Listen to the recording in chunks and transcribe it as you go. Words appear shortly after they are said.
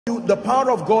The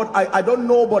power of God, I don't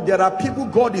know, but there are people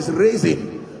God is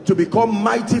raising to become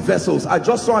mighty vessels. I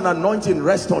just saw an anointing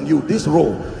rest on you, this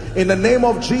row. In the name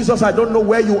of Jesus, I don't know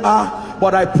where you are,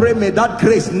 but I pray may that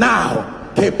grace now,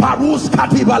 let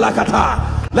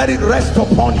it rest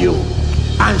upon you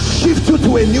and shift you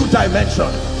to a new dimension.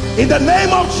 In the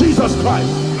name of Jesus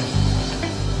Christ.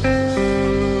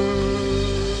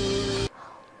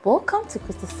 Welcome to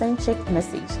Christocentric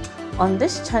Message. On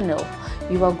this channel,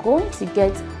 you are going to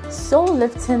get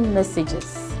soul-lifting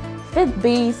messages,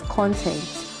 faith-based content,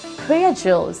 prayer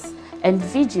drills, and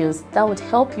videos that would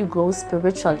help you grow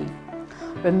spiritually.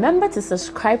 Remember to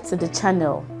subscribe to the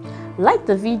channel, like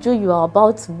the video you are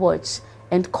about to watch,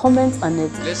 and comment on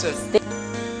it.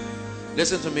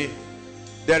 Listen to me.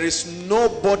 There is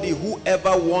nobody who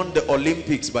ever won the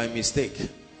Olympics by mistake.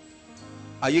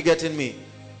 Are you getting me?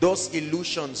 Those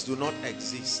illusions do not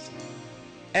exist.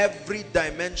 Every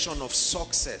dimension of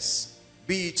success,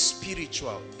 be it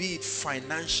spiritual, be it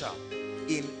financial,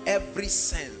 in every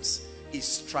sense is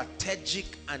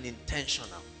strategic and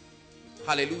intentional.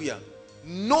 Hallelujah.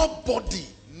 Nobody,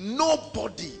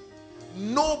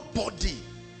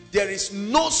 there is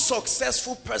no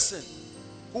successful person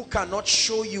who cannot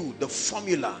show you the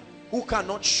formula, who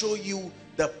cannot show you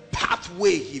the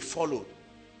pathway he followed.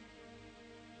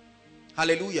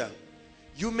 Hallelujah.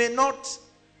 You may not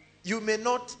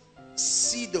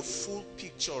see the full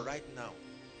picture right now,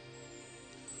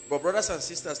 but brothers and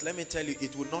sisters, let me tell you,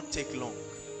 it will not take long.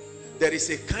 There is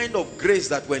a kind of grace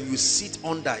that when you sit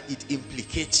under, it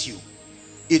implicates you.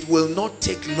 It will not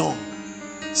take long.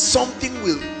 Something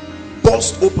will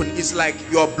burst open. It's like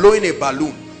you are blowing a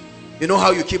balloon. You know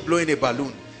how you keep blowing a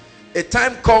balloon? A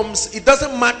time comes, it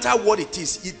doesn't matter what it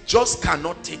is, it just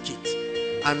cannot take it.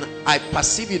 And I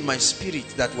perceive in my spirit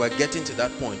that we're getting to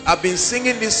that point. I've been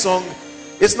singing this song.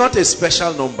 It's not a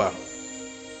special number.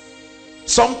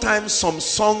 Sometimes some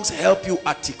songs help you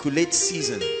articulate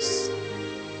seasons.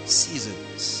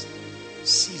 Seasons.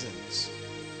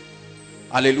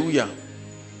 Hallelujah.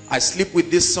 I sleep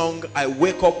with this song. I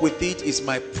wake up with it. It's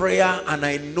my prayer. And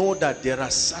I know that there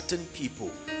are certain people.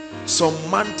 Some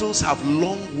mantles have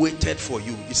long waited for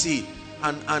you. You see,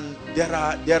 and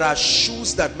there are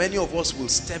shoes that many of us will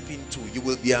step into. You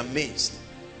will be amazed.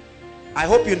 I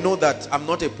hope you know that I'm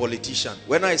not a politician.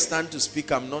 When I stand to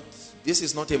speak, this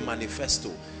is not a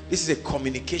manifesto. This is a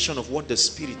communication of what the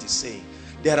Spirit is saying.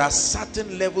 There are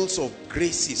certain levels of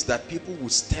graces that people will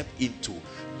step into.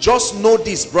 Just know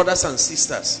this, brothers and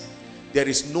sisters. There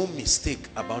is no mistake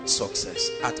about success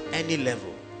at any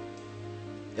level.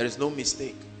 There is no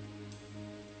mistake.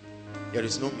 There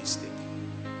is no mistake.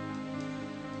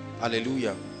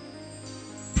 Hallelujah.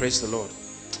 Praise the Lord.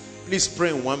 Please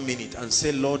pray in 1 minute and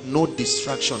say, Lord, no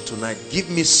distraction tonight. Give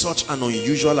me such an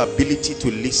unusual ability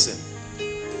to listen.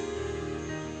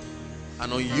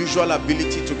 An unusual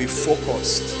ability to be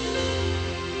focused.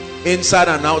 Inside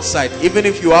and outside. Even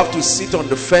if you have to sit on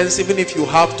the fence, even if you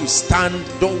have to stand,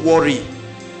 don't worry.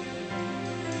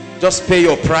 Just pay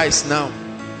your price now.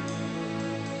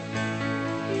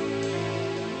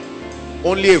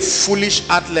 Only a foolish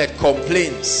athlete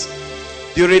complains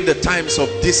during the times of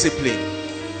discipline.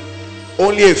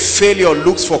 Only a failure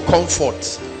looks for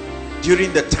comfort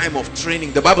during the time of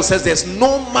training. The Bible says there's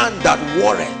no man that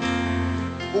warreth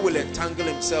who will entangle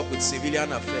himself with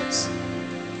civilian affairs.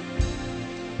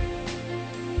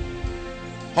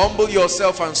 Humble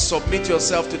yourself and submit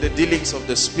yourself to the dealings of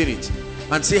the Spirit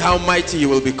and see how mighty you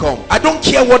will become. I don't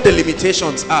care what the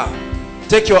limitations are.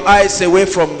 Take your eyes away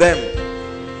from them.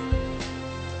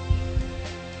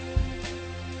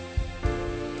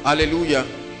 Hallelujah.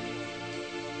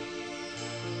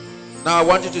 Now I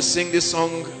want you to sing this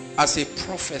song as a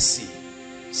prophecy.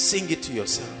 Sing it to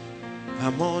yourself.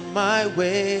 I'm on my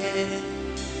way.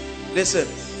 Listen,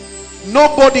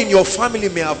 nobody in your family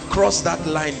may have crossed that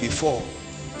line before,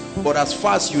 but as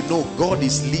far as you know, God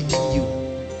is leading you.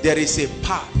 There is a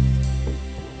path.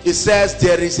 It says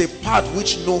there is a path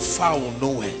which no fowl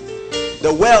knoweth.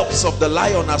 The whelps of the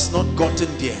lion has not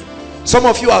gotten there. Some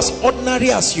of you, as ordinary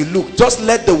as you look, just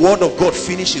let the word of God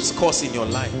finish its course in your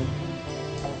life.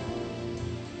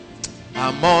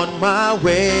 I'm on my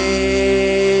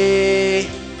way,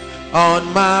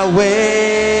 on my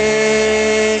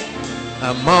way,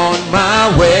 I'm on my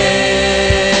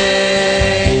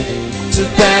way to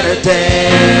better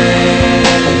days.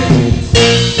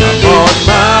 I'm on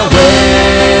my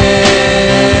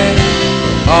way,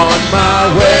 on my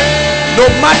way. No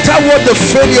matter what the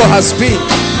failure has been,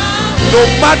 no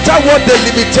matter what the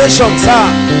limitations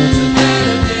are,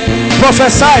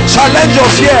 prophesy, challenge your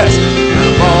fears.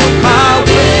 I'm on my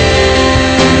way,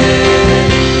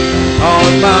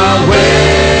 on my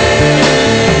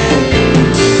way,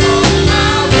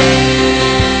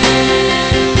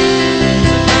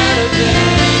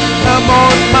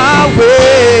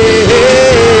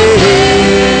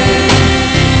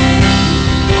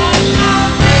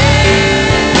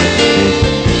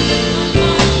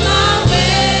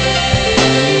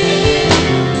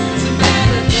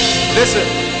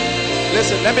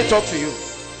 Let me talk to you.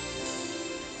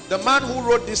 The man who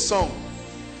wrote this song,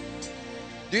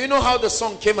 do you know how the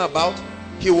song came about?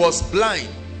 He was blind.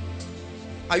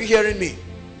 Are you hearing me?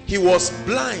 He was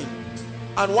blind.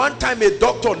 And one time a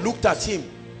doctor looked at him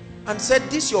and said,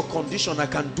 this is your condition, I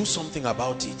can do something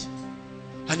about it.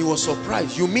 And he was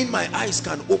surprised. You mean my eyes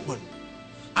can open?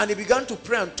 And he began to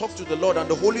pray and talk to the Lord, and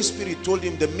the Holy Spirit told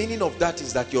him the meaning of that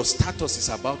is that your status is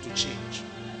about to change.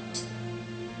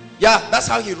 Yeah, that's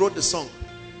how he wrote the song.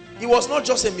 He was not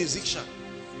just a musician.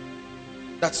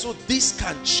 That so this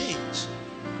can change.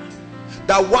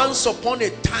 That once upon a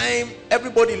time,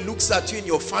 everybody looks at you in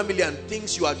your family and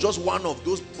thinks you are just one of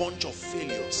those bunch of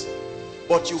failures.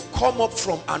 But you come up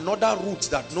from another route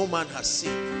that no man has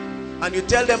seen. And you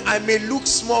tell them, I may look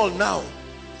small now,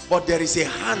 but there is a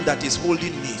hand that is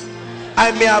holding me.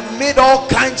 I may have made all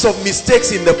kinds of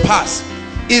mistakes in the past.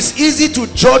 It's easy to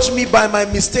judge me by my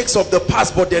mistakes of the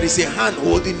past, but there is a hand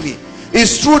holding me.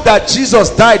 It's true that Jesus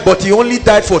died, but he only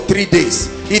died for 3 days.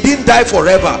 He didn't die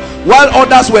forever. While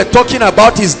others were talking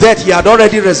about his death, he had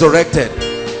already resurrected.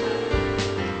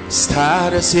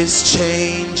 Status is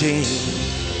changing.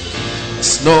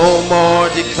 There's no more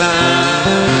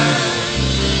decline.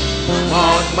 I'm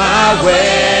on my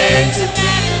way to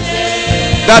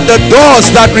that the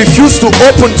doors that refuse to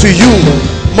open to you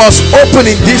must open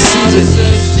in this season.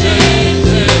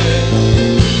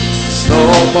 No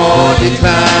more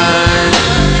decline.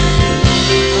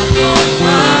 I'm on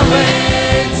my way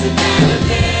to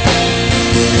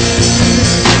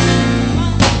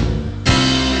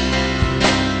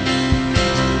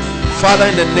Father,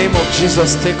 in the name of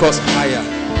Jesus, take us higher.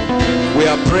 We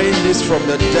are praying this from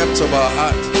the depths of our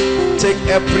heart. Take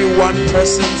every one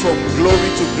person from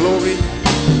glory to glory,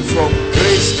 from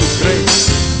grace to grace,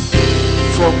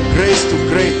 from grace to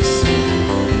grace,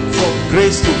 from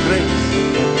grace to grace.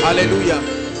 Hallelujah.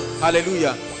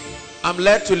 Hallelujah. I'm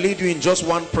led to lead you in just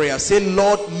one prayer. Say,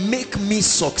 Lord, make me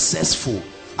successful.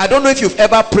 I don't know if you've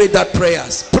ever prayed that prayer.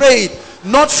 Pray it,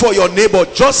 not for your neighbor.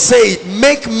 Just say it,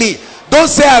 make me. Don't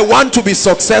say I want to be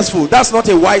successful. That's not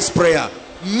a wise prayer.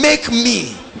 Make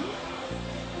me.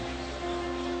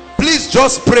 Please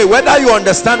just pray. Whether you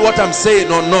understand what I'm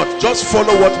saying or not, just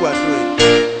follow what we're doing.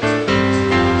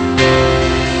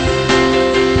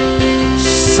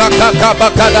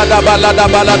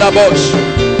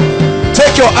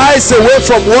 Take your eyes away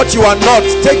from what you are not.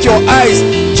 Take your eyes.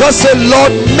 Just say,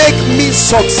 Lord, make me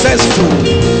successful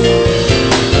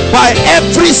by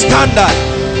every standard.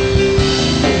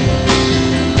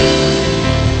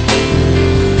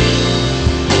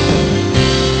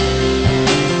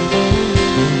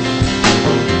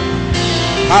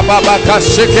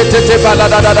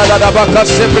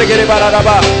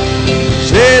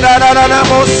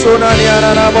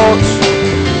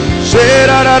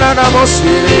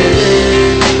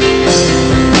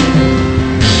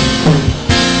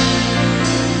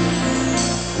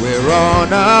 We're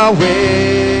on our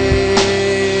way,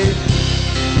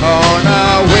 on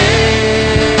our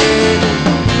way,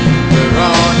 we're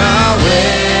on our way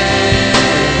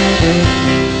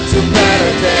to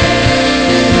better days.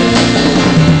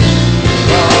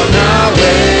 We're on our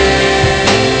way,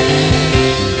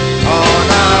 on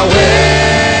our way,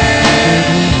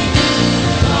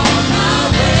 on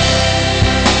our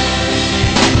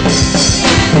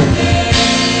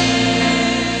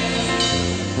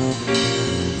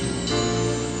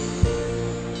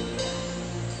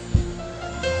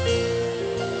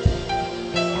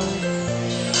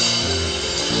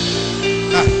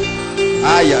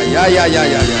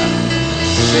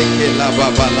Sheke la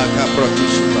baba la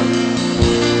kaprotishiba.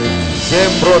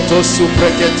 Zembroto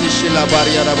supreketishi la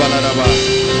bariara balaraba.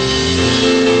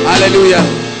 Hallelujah.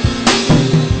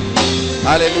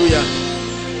 Hallelujah.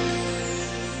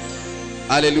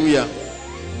 Hallelujah.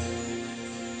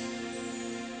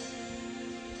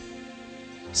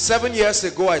 7 years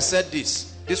ago I said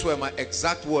this. These were my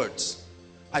exact words.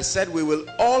 I said we will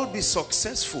all be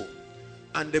successful.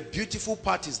 And the beautiful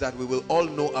part is that we will all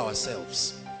know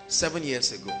ourselves. 7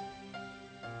 years ago.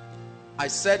 I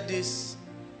said this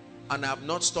and I have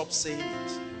not stopped saying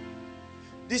it.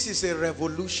 This is a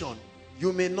revolution.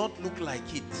 You may not look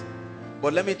like it.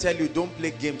 But let me tell you, don't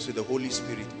play games with the Holy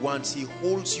Spirit. Once he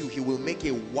holds you, he will make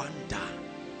a wonder.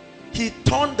 He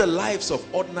turned the lives of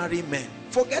ordinary men.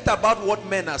 Forget about what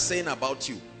men are saying about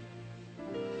you.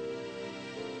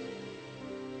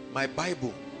 My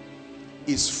Bible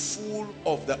is full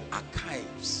of the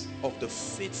archives of the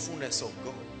faithfulness of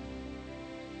God.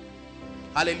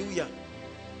 Hallelujah.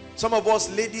 Some of us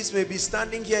ladies may be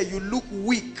standing here, you look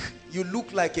weak, you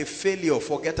look like a failure.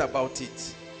 Forget about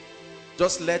it.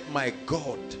 Just let my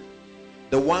God,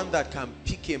 the one that can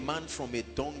pick a man from a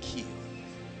dunghill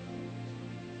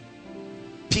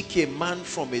pick a man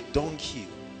from a dunghill.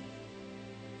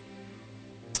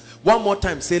 One more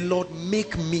time, say, Lord,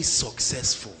 make me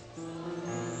successful.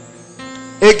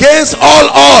 Against all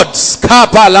odds,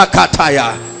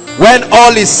 when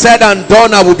all is said and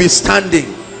done, I will be standing.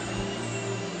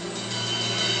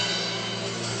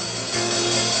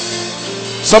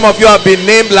 Some of you have been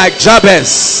named like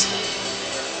Jabez,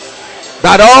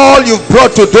 that all you've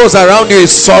brought to those around you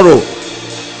is sorrow.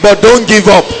 But don't give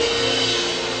up.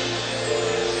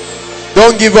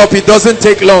 Don't give up. It doesn't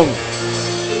take long.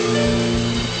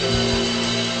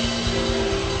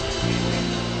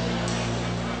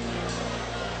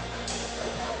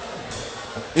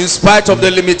 In spite of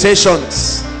the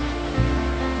limitations,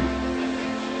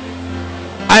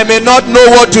 I may not know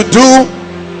what to do,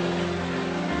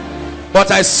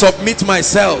 but I submit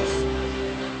myself.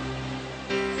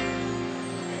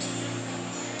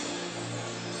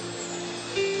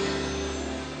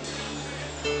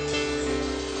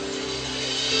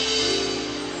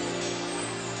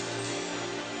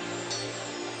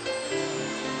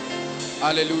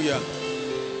 Hallelujah.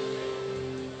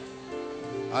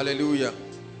 Hallelujah.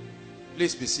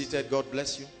 Please be seated. God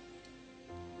bless you.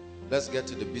 Let's get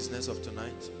to the business of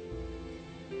tonight.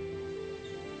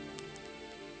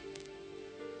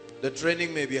 The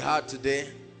training may be hard today,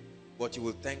 but you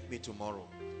will thank me tomorrow.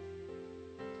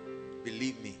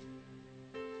 Believe me.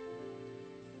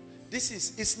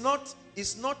 It's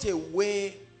not a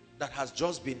way that has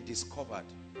just been discovered.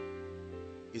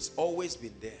 It's always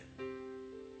been there.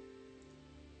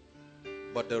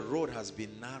 But the road has been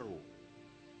narrow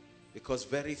because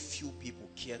very few people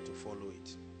care to follow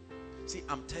it. See,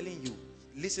 I'm telling you,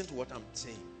 listen to what I'm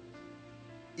saying.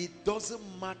 It doesn't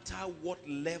matter what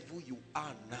level you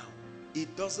are now.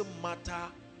 It doesn't matter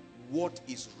what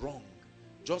is wrong.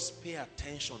 Just pay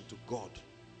attention to God.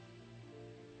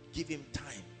 Give him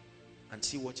time and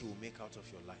see what he will make out of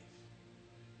your life.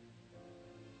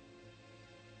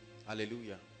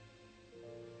 Hallelujah.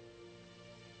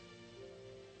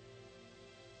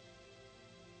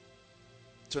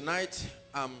 Tonight,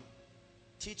 I'm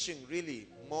teaching really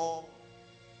more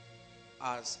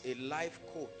as a life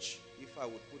coach, if I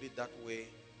would put it that way.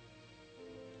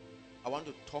 I want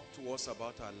to talk to us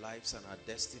about our lives and our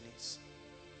destinies,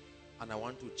 and I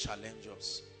want to challenge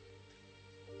us.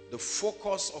 The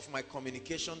focus of my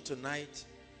communication tonight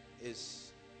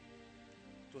is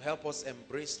to help us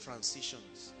embrace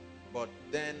transitions. But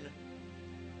then,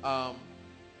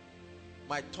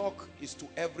 my talk is to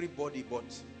everybody, but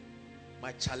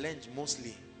my challenge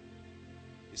mostly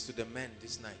is to the men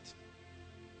this night,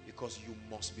 because you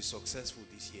must be successful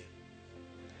this year.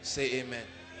 Say amen. Amen.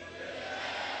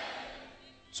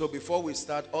 So before we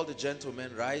start, all the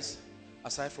gentlemen rise.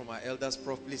 Aside from our elders,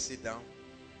 please sit down.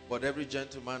 But every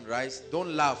gentleman rise.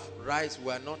 Don't laugh. Rise.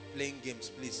 We are not playing games,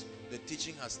 please. The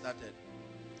teaching has started.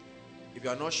 If you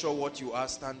are not sure what you are,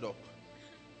 stand up.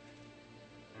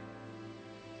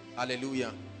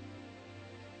 Hallelujah.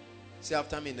 Say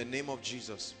after me, in the name of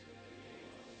Jesus,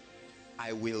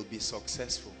 I will be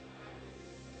successful.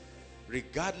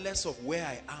 Regardless of where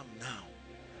I am now.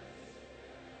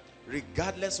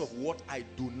 Regardless of what I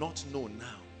do not know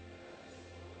now.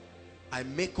 I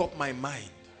make up my mind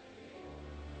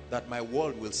that my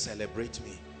world will celebrate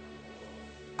me.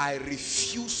 I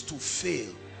refuse to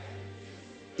fail.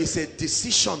 It's a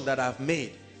decision that I've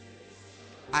made.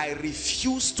 I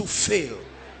refuse to fail.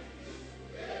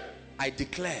 I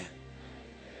declare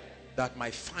that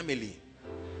my family,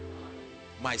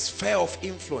 my sphere of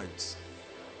influence,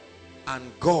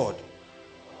 and God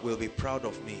will be proud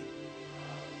of me.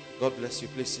 God bless you.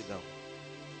 Please sit down.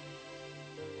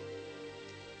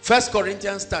 1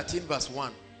 Corinthians 13 verse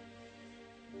 1.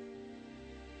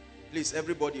 Please,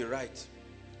 everybody write.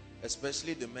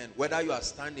 Especially the men. Whether you are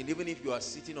standing, even if you are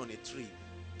sitting on a tree,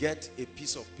 get a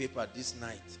piece of paper this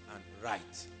night and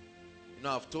write. You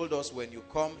know, I've told us when you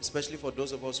come, especially for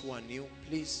those of us who are new,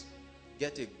 please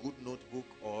get a good notebook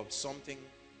or something.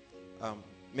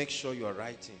 Make sure you are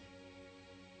writing.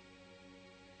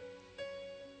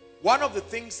 One of the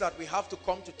things that we have to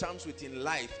come to terms with in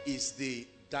life is the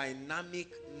dynamic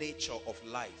nature of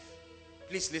life.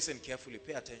 Please listen carefully.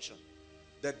 Pay attention.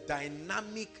 The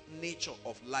dynamic nature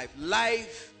of life.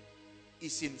 Life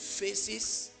is in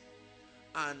phases,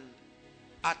 and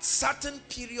at certain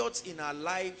periods in our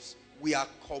lives, we are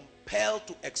compelled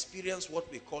to experience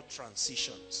what we call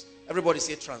transitions. Everybody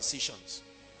say transitions.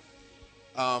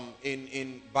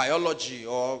 In biology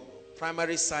or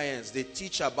primary science, they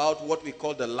teach about what we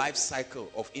call the life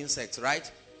cycle of insects,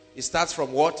 right? It starts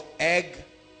from what? Egg,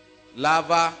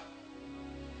 larva.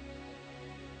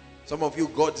 Some of you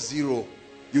got 0.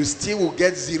 You still will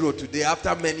get 0 today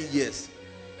after many years.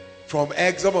 From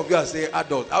egg, some of you are saying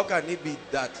adult. How can it be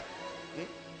that?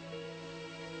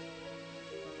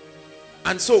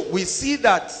 And so we see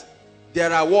that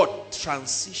there are what?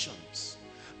 Transitions.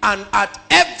 And at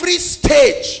every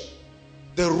stage,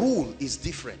 the rule is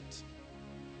different.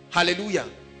 Hallelujah.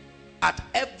 At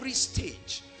every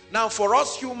stage. Now for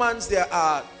us humans, there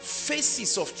are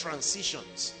phases of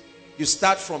transitions. You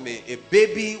start from a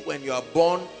baby when you are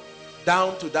born,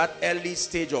 down to that early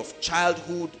stage of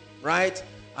childhood, right?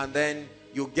 And then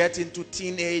you get into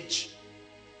teenage.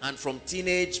 And from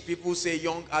teenage, people say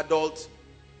young adult.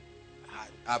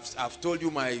 I've told you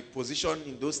my position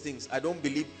in those things. I don't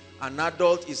believe an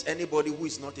adult is anybody who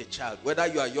is not a child. Whether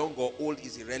you are young or old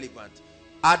is irrelevant.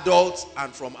 Adults,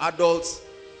 and from adults,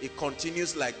 it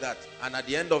continues like that. And at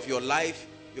the end of your life,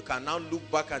 you can now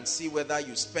look back and see whether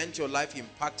you spent your life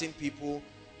impacting people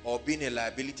or being a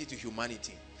liability to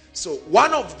humanity. So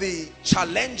one of the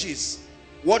challenges,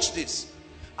 watch this,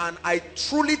 and I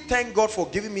truly thank God for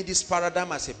giving me this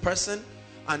paradigm as a person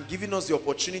and giving us the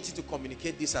opportunity to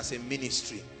communicate this as a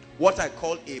ministry. What I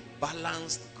call a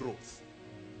balanced growth.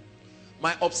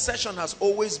 My obsession has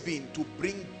always been to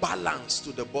bring balance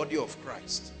to the body of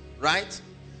Christ, right?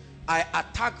 I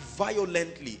attack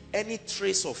violently any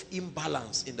trace of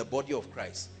imbalance in the body of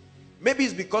Christ. Maybe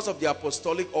it's because of the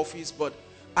apostolic office, but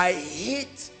I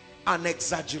hate an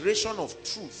exaggeration of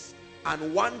truth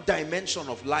and one dimension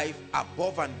of life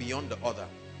above and beyond the other,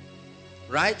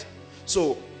 right?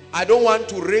 So I don't want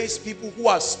to raise people who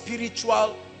are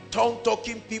spiritual,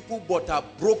 tongue-talking people, but are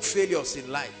broke failures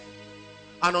in life.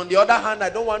 And on the other hand, I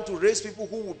don't want to raise people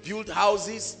who will build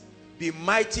houses, be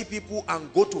mighty people,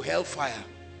 and go to hellfire.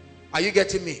 Are you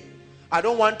getting me? I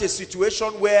don't want a situation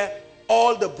where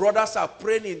all the brothers are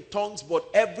praying in tongues, but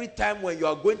every time when you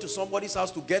are going to somebody's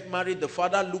house to get married, the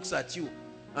father looks at you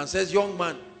and says, young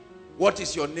man, what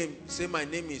is your name? You say, my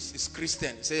name is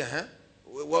Christian. You say, huh?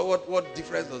 What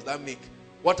difference does that make?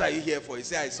 What are you here for? You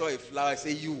say, I saw a flower. I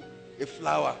say, you, a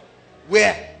flower.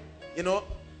 Where? You know?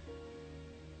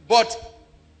 But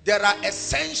there are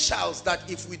essentials that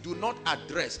if we do not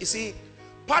address, you see,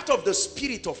 part of the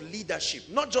spirit of leadership,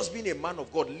 not just being a man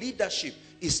of God, leadership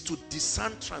is to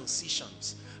discern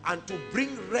transitions and to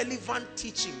bring relevant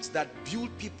teachings that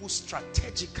build people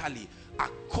strategically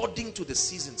according to the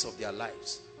seasons of their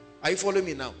lives. Are you following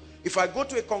me now? If I go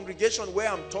to a congregation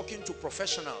where I'm talking to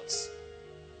professionals,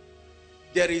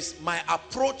 there is my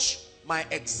approach, my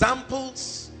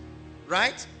examples,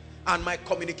 right? And my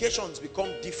communications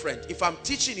become different. If I'm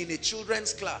teaching in a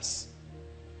children's class,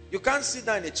 you can't sit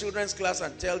down in a children's class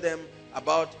and tell them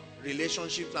about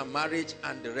relationships and marriage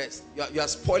and the rest. You are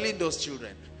spoiling those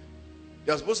children.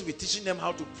 You're supposed to be teaching them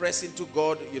how to press into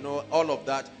God, you know, all of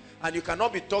that. And you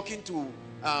cannot be talking to,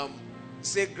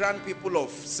 say, grand people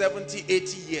of 70,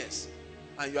 80 years.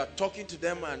 And you are talking to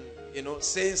them and, you know,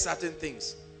 saying certain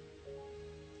things.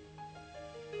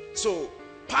 So,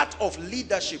 part of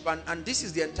leadership, and this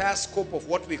is the entire scope of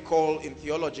what we call in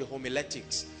theology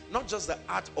homiletics. Not just the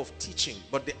art of teaching,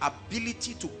 but the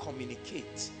ability to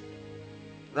communicate.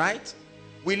 Right?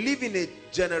 We live in a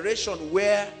generation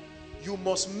where you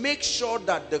must make sure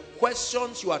that the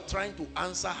questions you are trying to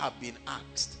answer have been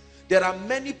asked. There are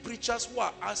many preachers who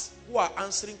are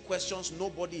answering questions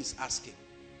nobody is asking.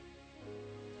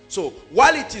 So,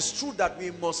 while it is true that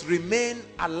we must remain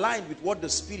aligned with what the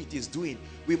Spirit is doing,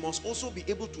 we must also be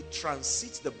able to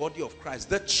transit the body of Christ.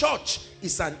 The church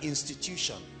is an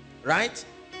institution, right?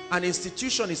 An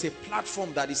institution is a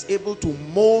platform that is able to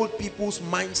mold people's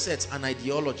mindsets and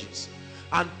ideologies.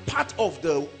 And part of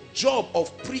the job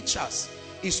of preachers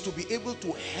is to be able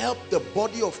to help the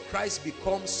body of Christ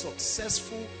become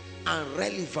successful and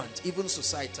relevant, even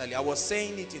societally. I was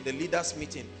saying it in the leaders'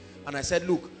 meeting, and I said,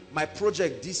 look, my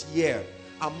project this year,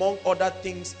 among other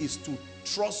things, is to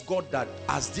trust God that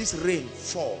as this rain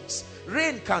falls,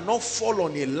 rain cannot fall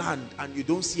on a land and you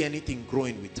don't see anything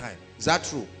growing with time. Is that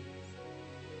true?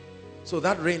 So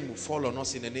that rain will fall on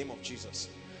us in the name of Jesus.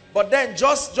 But then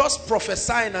just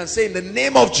prophesying and saying, in the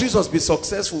name of Jesus, be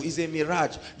successful, is a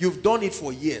mirage. You've done it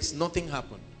for years. Nothing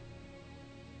happened.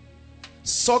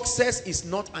 Success is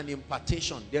not an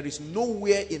impartation. There is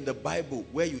nowhere in the Bible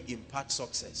where you impart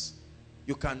success.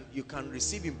 You can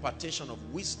receive impartation of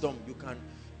wisdom. You can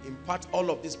impart all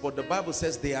of this. But the Bible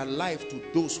says they are life to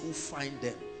those who find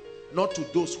them, not to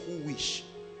those who wish.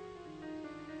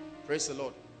 Praise the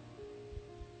Lord.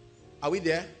 Are we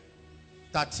there?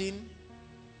 13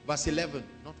 verse 11.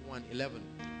 Not 1, 11.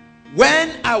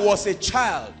 When I was a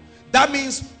child, that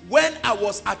means when I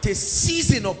was at a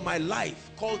season of my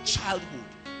life called childhood.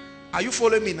 Are you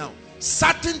following me now?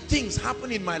 Certain things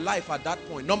happen in my life at that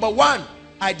point. Number one,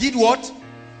 I did what?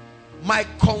 My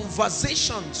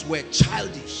conversations were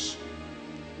childish.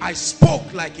 I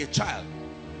spoke like a child.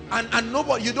 And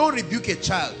nobody, you don't rebuke a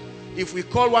child. If we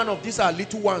call one of these our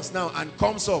little ones now and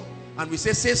comes up and we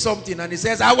say something and he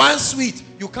says, I want sweet,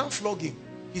 you can't flog him.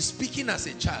 He's speaking as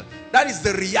a child. That is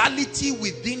the reality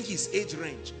within his age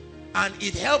range. And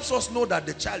it helps us know that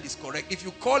the child is correct. If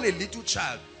you call a little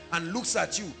child and looks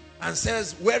at you and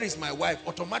says, where is my wife?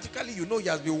 Automatically you know he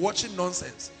has been watching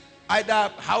nonsense. Either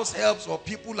house helps or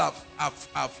people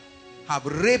have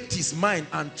raped his mind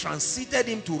and transited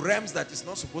him to realms that is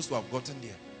not supposed to have gotten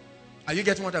there. Are you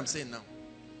getting what I'm saying now?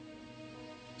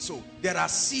 So there are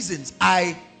seasons.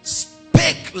 I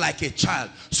spake like a child.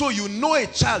 So you know a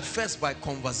child first by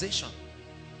conversation.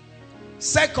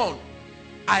 Second,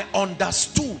 I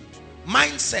understood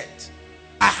mindset.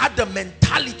 I had the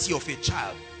mentality of a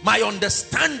child. My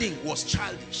understanding was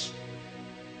childish.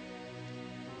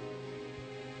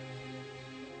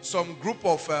 Some group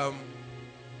of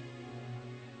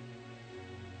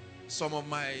some of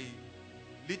my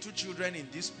little children in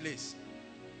this place,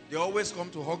 they always come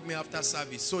to hug me after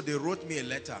service. So they wrote me a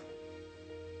letter.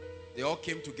 They all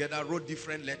came together, wrote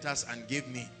different letters and gave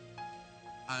me.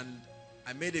 And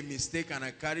I made a mistake and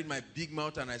I carried my big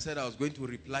mouth and I said I was going to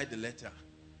reply the letter.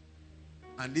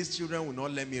 And these children would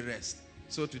not let me rest.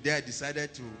 So today I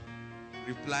decided to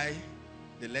reply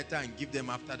the letter and give them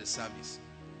after the service.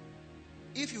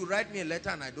 If you write me a letter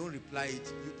and I don't reply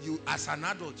it, you as an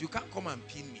adult, you can't come and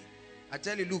pin me. I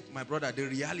tell you, look, my brother, the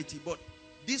reality, but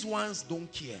these ones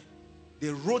don't care. They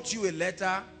wrote you a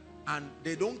letter and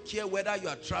they don't care whether you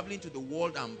are traveling to the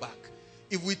world and back.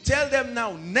 If we tell them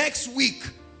now, next week,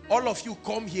 all of you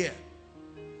come here,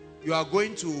 you are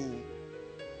going to,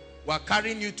 we're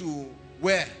carrying you to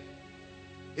where?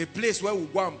 A place where we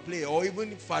go and play, or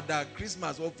even Father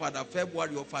Christmas or Father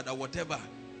February or Father whatever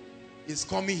is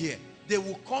coming here. They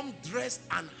will come dressed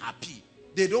and happy.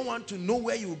 They don't want to know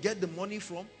where you get the money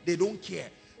from. They don't care.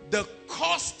 The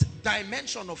cost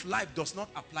dimension of life does not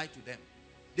apply to them.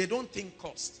 They don't think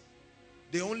cost.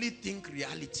 They only think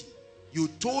reality. You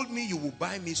told me you will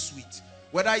buy me sweet.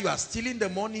 Whether you are stealing the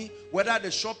money, whether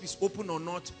the shop is open or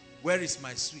not, where is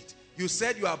my sweet? You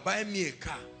said you are buying me a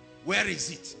car. Where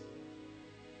is it?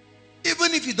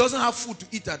 Even if he doesn't have food to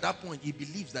eat at that point, he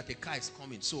believes that a car is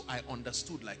coming. So I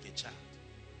understood like a child.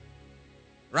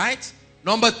 Right?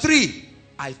 Number 3,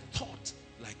 I thought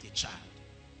like a child.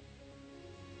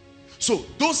 So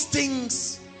those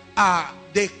things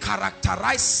they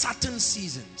characterize certain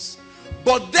seasons.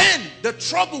 But then the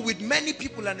trouble with many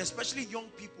people, and especially young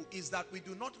people, is that we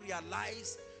do not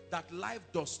realize that life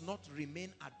does not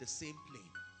remain at the same plane.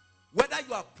 Whether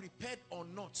you are prepared or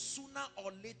not, sooner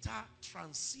or later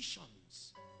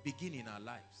transitions begin in our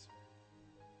lives.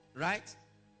 Right?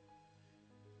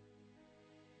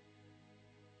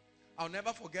 I'll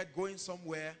never forget going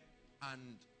somewhere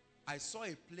and I saw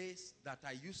a place that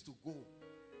I used to go.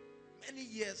 Many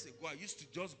years ago, I used to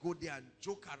just go there and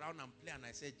joke around and play, and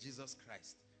I said, Jesus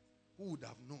Christ, who would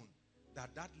have known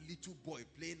that that little boy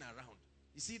playing around?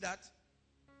 You see that?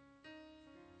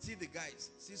 See the guys,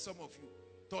 see some of you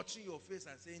touching your face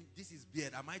and saying, this is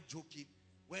beard. Am I joking?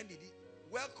 When did it?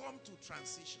 Welcome to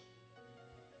transition.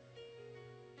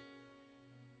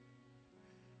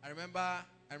 I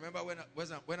remember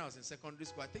when I was in secondary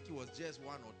school, I think it was just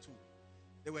 1 or 2.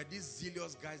 There were these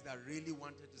zealous guys that really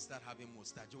wanted to start having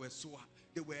mustache.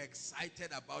 They were excited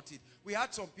about it. We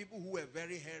had some people who were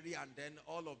very hairy and then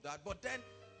all of that. But then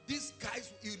these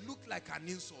guys, it looked like an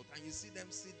insult. And you see them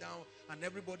sit down and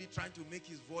everybody trying to make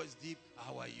his voice deep.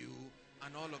 How are you?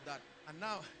 And all of that. And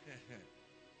now,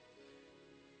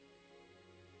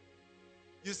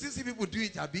 you still see people do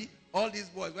it, Abi. All these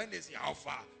boys, when they say how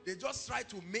far, they just try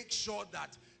to make sure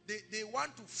that they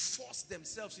want to force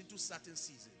themselves into certain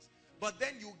seasons. But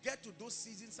then you get to those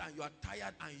seasons and you are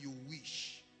tired and you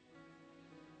wish.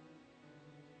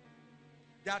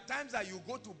 There are times that you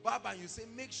go to barber and you say,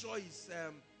 make sure it's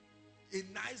a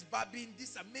nice barbing.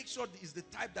 This and make sure it's the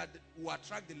type that will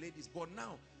attract the ladies. But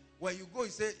now, when you go, you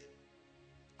say,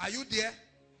 are you there?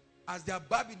 As they are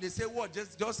barbing, they say, what?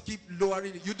 Just keep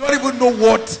lowering it. You don't even know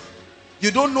what.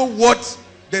 You don't know what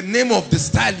the name of the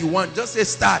style you want. Just say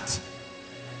start.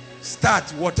 Start.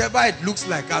 Whatever it looks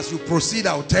like, as you proceed,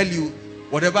 I'll tell you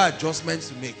whatever adjustments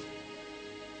to make.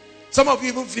 Some of you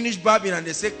even finish barbing and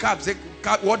they say carve. Say,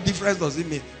 what difference does it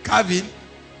make? Carving.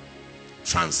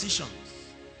 Transitions.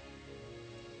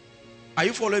 Are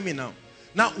you following me now?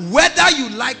 Now, whether you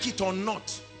like it or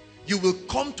not, you will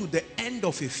come to the end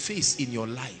of a phase in your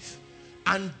life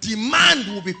and demand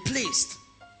will be placed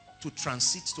to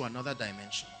transit to another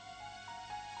dimension.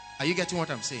 Are you getting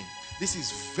what I'm saying? This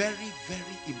is very,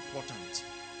 very important.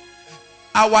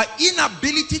 Our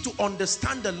inability to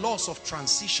understand the laws of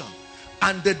transition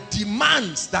and the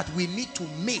demands that we need to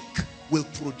make will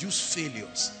produce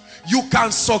failures. You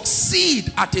can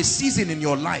succeed at a season in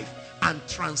your life and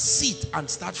transit and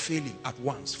start failing at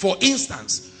once. For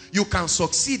instance, you can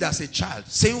succeed as a child,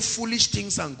 saying foolish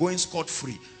things and going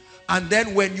scot-free. And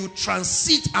then when you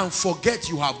transit and forget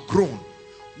you have grown,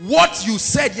 what you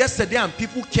said yesterday and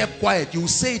people kept quiet, you will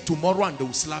say it tomorrow and they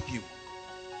will slap you.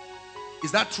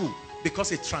 Is that true?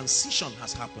 Because a transition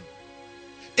has happened.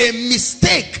 A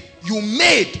mistake you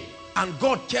made and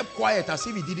God kept quiet as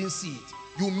if he didn't see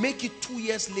it. You make it 2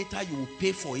 years later, you will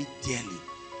pay for it dearly.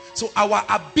 So our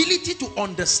ability to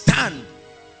understand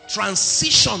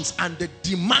transitions and the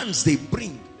demands they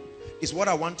bring is what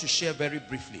I want to share very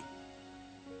briefly.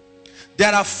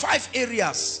 There are 5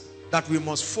 areas that we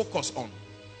must focus on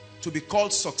to be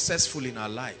called successful in our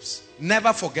lives.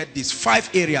 Never forget these 5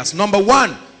 areas. Number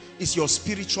 1 is your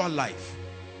spiritual life.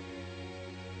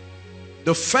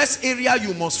 The first area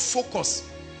you must focus,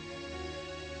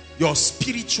 your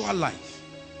spiritual life.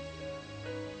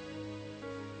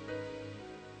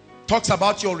 Talks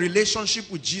about your relationship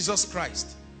with Jesus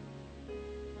Christ.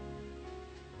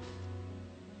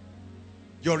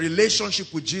 Your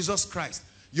relationship with Jesus Christ.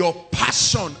 Your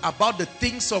passion about the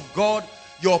things of God.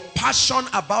 Your passion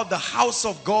about the house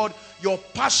of God. Your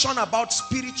passion about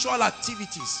spiritual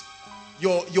activities.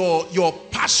 Your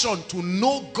passion to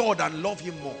know God and love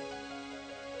him more.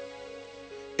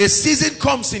 A season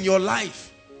comes in your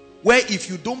life where if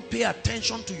you don't pay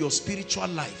attention to your spiritual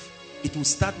life, it will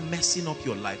start messing up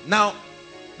your life. Now,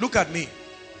 look at me.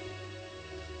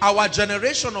 Our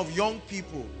generation of young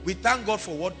people, we thank God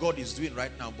for what God is doing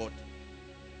right now, but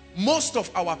most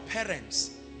of our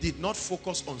parents did not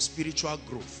focus on spiritual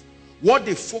growth. What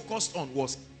they focused on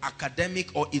was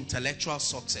academic or intellectual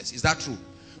success. Is that true?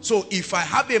 So if I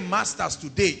have a master's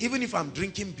today, even if I'm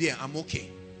drinking beer, I'm okay.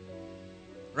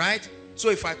 Right? So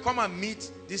if I come and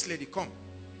meet this lady, come.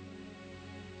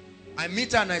 I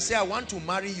meet her and I say, I want to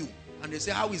marry you. And they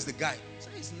say, how is the guy? I say,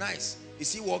 he's nice.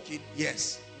 Is he working?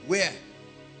 Yes. Where?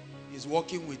 He's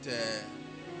working with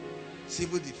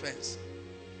civil defense.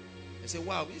 I say,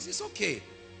 wow, this is okay.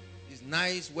 He's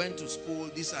nice, went to school,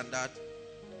 this and that.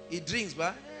 He drinks,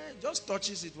 but just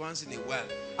touches it once in a while.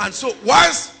 And so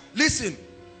once, listen,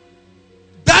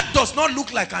 that does not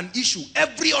look like an issue.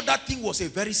 Every other thing was a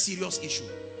very serious issue.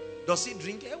 Does he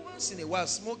drink? Once in a while,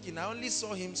 smoking. I only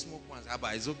saw him smoke once.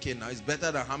 But it's okay now. It's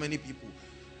better than how many people?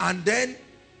 And then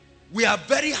we are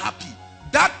very happy.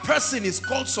 That person is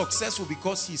called successful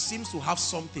because he seems to have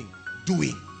something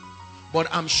doing. But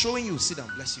I'm showing you, sit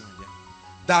down, bless you, my dear,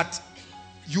 that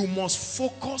you must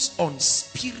focus on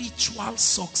spiritual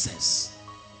success.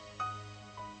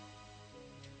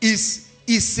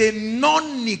 Is a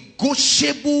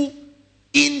non-negotiable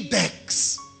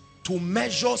index to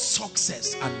measure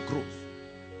success and growth.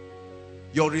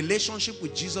 Your relationship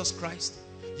with Jesus Christ,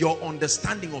 your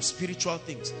understanding of spiritual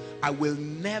things. I will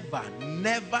never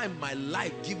in my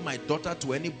life give my daughter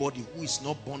to anybody who is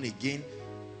not born again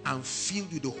and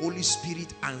filled with the Holy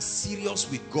Spirit and serious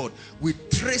with God, with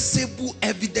traceable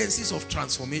evidences of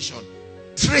transformation.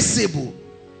 Traceable.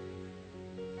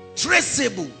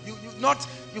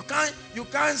 You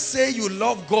can't say you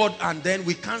love God and then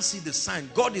we can't see the sign.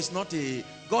 God is not a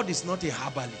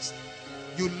herbalist.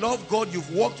 You love God,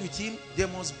 you've walked with him, there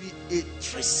must be a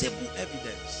traceable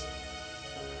evidence.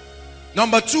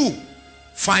 Number 2,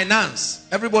 finance.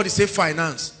 Everybody say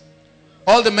finance.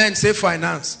 All the men say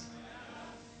finance.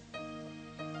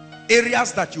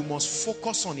 Areas that you must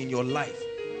focus on in your life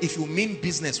if you mean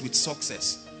business with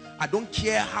success. I don't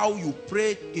care how you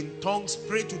pray in tongues,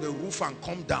 pray to the roof and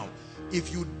come down.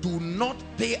 If you do not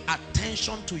pay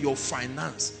attention to your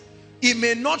finance, it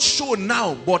may not show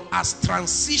now, but as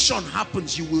transition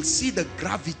happens, you will see the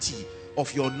gravity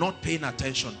of your not paying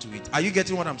attention to it. Are you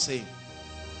getting what I'm saying?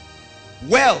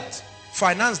 Wealth.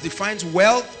 Finance defines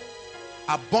wealth,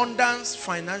 abundance,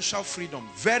 financial freedom.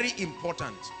 Very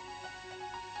important.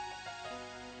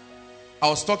 I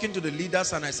was talking to the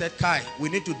leaders and I said, Kai, we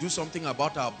need to do something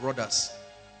about our brothers.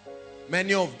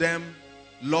 Many of them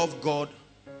love God,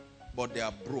 but they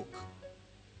are broke.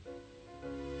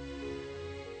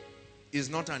 It's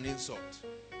not an insult.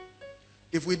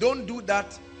 If we don't do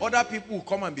that, other people will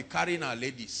come and be carrying our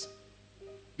ladies.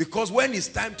 Because when it's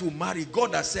time to marry,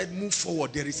 God has said, move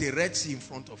forward. There is a Red Sea in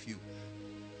front of you.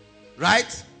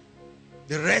 Right?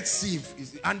 The Red Sea.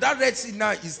 And that Red Sea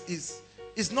now is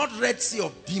not Red Sea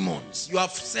of demons. You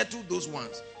have settled those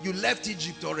ones. You left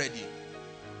Egypt already.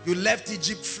 You left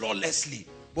Egypt flawlessly.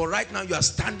 But right now you are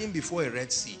standing before a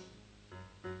Red Sea.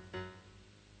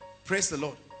 Praise the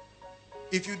Lord.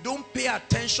 If you don't pay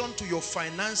attention to your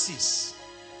finances,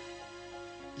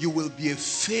 you will be a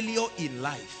failure in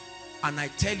life. And I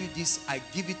tell you this, I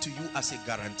give it to you as a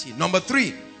guarantee. Number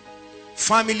 3,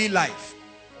 family life.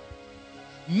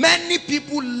 Many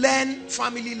people learn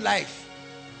family life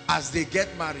as they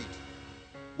get married.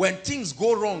 When things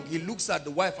go wrong, he looks at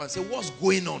the wife and says, what's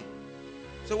going on?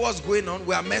 So what's going on?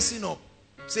 We are messing up.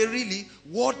 Say, really?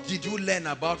 What did you learn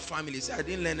about family? Say, I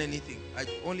didn't learn anything. I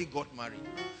only got married.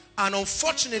 And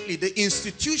unfortunately, the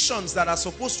institutions that are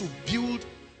supposed to build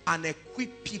and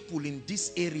equip people in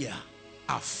this area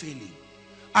are failing.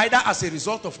 Either as a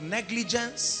result of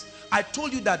negligence. I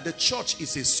told you that the church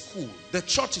is a school. The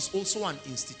church is also an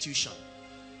institution.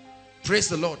 Praise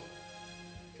the Lord.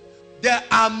 There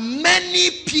are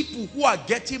many people who are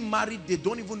getting married. They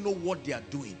don't even know what they are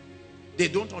doing. They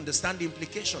don't understand the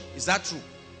implication. Is that true?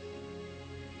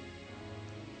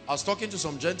 I was talking to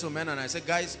some gentlemen and I said,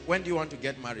 guys, when do you want to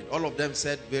get married? All of them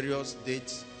said various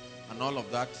dates and all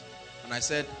of that. And I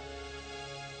said,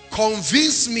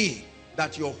 convince me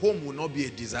that your home will not be a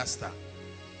disaster.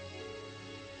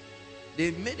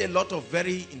 They made a lot of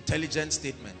very intelligent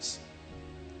statements.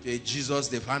 Okay, Jesus,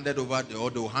 they've handed over, or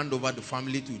they'll hand over the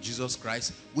family to Jesus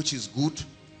Christ, which is good,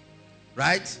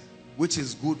 right? Which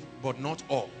is good, but not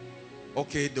all.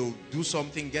 Okay, they'll do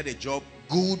something, get a job,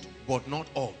 good, but not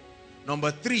all.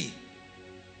 Number 3,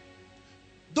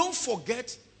 don't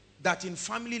forget that in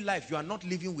family life, you are not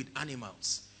living with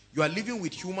animals. You are living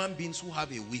with human beings who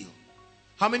have a will.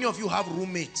 How many of you have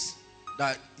roommates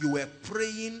that you were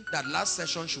praying that last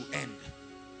session should end?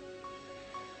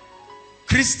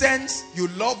 Christians, you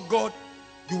love God.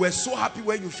 You were so happy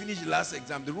when you finished the last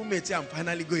exam. The roommate said, I'm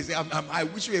finally going to say, I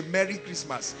wish you a Merry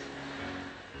Christmas.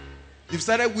 You've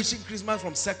started wishing Christmas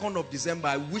from 2nd of December.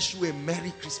 I wish you a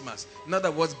Merry Christmas. In other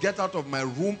words, get out of my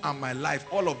room and my life.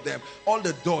 All of them. All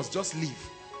the doors. Just leave.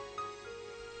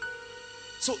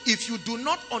 So if you do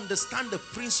not understand the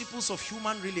principles of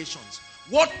human relations,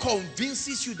 what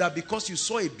convinces you that because you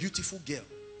saw a beautiful girl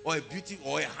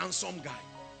or a handsome guy,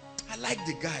 I like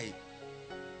the guy.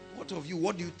 What of you?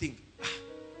 What do you think?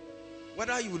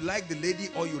 Whether you like the lady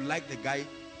or you like the guy,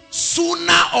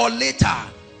 sooner or later,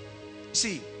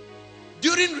 see,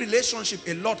 during relationship,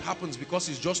 a lot happens because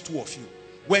it's just 2 of you.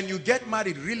 When you get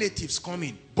married, relatives come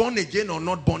in, born again or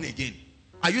not born again.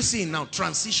 Are you seeing now?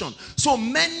 Transition. So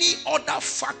many other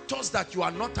factors that you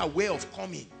are not aware of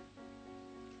coming.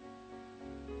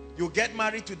 You get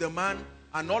married to the man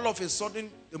and all of a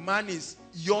sudden the man is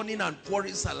yawning and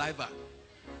pouring saliva.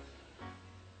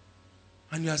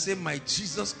 And you are saying, my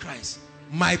Jesus Christ,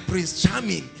 my Prince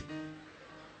Charming.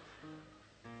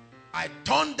 I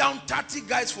turned down 30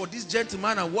 guys for this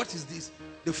gentleman, and what is this?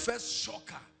 The first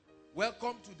shocker.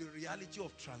 Welcome to the reality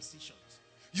of transitions.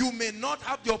 You may not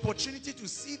have the opportunity to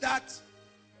see that,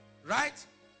 right?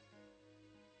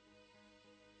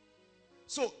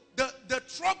 So the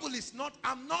trouble is not,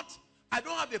 I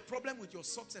don't have a problem with your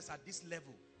success at this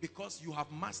level because you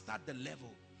have mastered the level.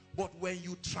 But when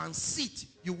you transit,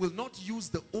 you will not use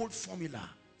the old formula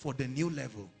for the new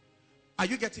level. Are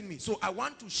you getting me? So I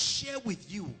want to share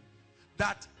with you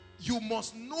that you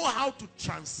must know how to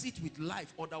transit with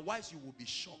life, otherwise you will be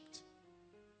shocked.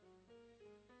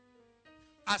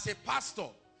 As a pastor,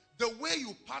 the way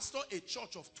you pastor a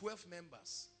church of 12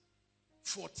 members,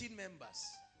 14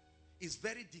 members, is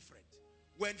very different.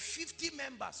 When 50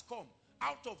 members come,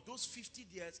 out of those 50,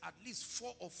 there's at least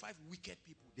 4 or 5 wicked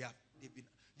people. They've been.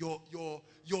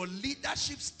 Your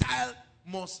leadership style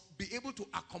must be able to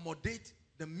accommodate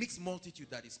the mixed multitude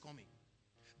that is coming.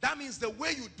 That means the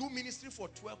way you do ministry for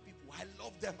 12 people, I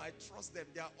love them, I trust them,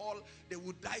 they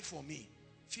will die for me.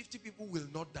 50 people will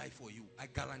not die for you, I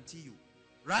guarantee you.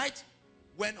 Right?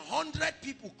 When 100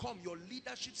 people come, your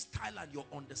leadership style and your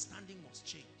understanding must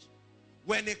change.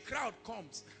 When a crowd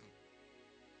comes,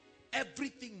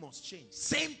 everything must change.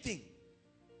 Same thing.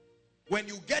 When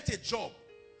you get a job,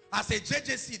 as a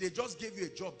JJC, they just gave you a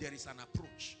job, there is an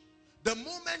approach. The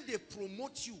moment they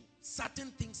promote you, certain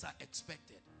things are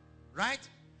expected. Right?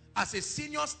 As a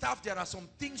senior staff, there are some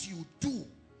things you do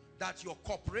that your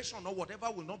corporation or whatever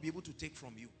will not be able to take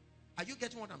from you. Are you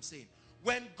getting what I'm saying?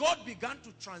 When God began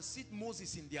to transit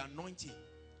Moses in the anointing,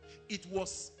 it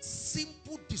was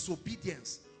simple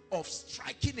disobedience of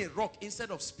striking a rock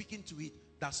instead of speaking to it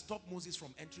that stopped Moses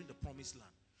from entering the promised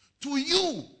land. To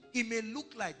you, it may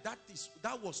look like that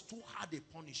was too hard a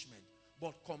punishment,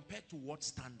 but compared to what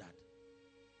standard?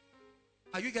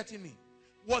 Are you getting me?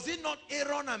 Was it not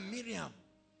Aaron and Miriam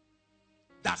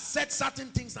that said certain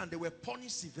things and they were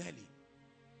punished severely?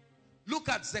 Look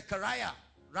at Zechariah,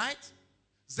 right?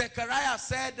 Zechariah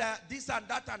said this and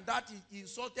that, he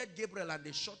insulted Gabriel and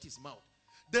they shut his mouth.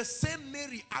 The same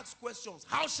Mary asked questions.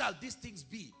 How shall these things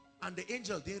be? And the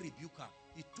angel didn't rebuke her.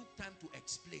 He took time to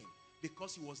explain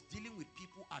because he was dealing with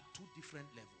people at two different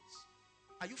levels.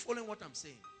 Are you following what I'm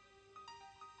saying?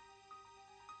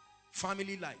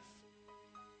 Family life.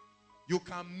 You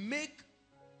can make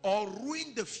or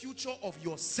ruin the future of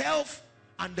yourself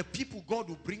and the people God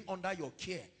will bring under your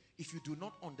care if you do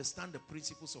not understand the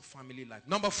principles of family life.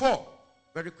 Number 4,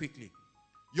 very quickly.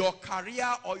 Your career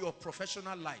or your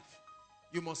professional life.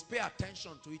 You must pay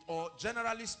attention to it, or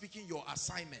generally speaking, your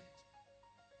assignment.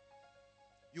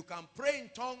 You can pray in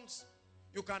tongues.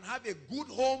 You can have a good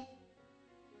home.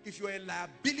 If you're a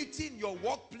liability in your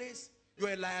workplace,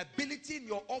 you're a liability in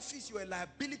your office, you're a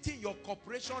liability in your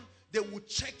corporation, they will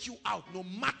check you out no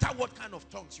matter what kind of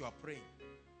tongues you are praying.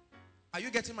 Are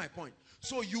you getting my point?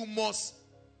 So you must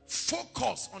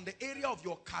focus on the area of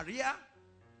your career,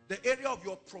 the area of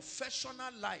your professional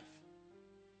life.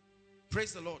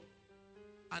 Praise the Lord.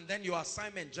 And then your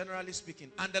assignment, generally speaking.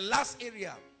 And the last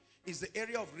area is the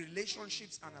area of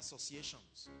relationships and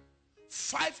associations.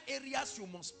 5 areas you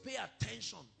must pay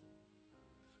attention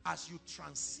as you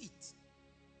transit,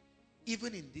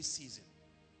 even in this season.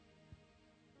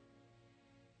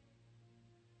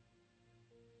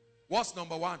 What's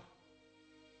number 1?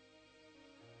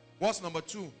 What's number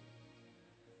 2?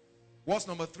 What's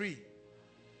number 3?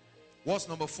 What's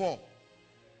number 4?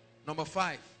 Number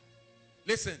 5.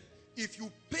 Listen, if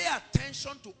you pay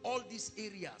attention to all these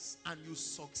areas and you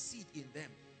succeed in them,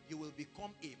 you will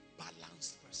become a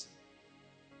balanced person.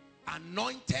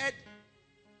 Anointed,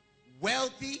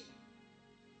 wealthy,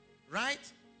 right?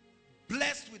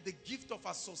 Blessed with the gift of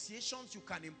associations. You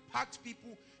can impact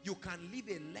people. You can leave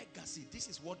a legacy. This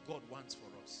is what God wants for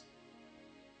us.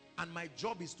 And my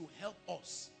job is to help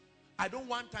us. I don't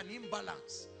want an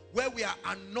imbalance where we are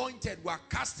anointed, we are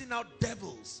casting out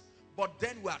devils, but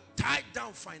then we are tied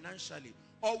down financially.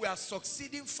 Or we are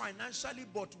succeeding financially,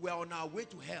 but we are on our way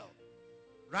to hell.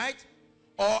 Right?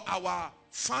 Or our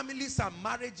families and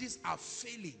marriages are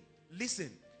failing.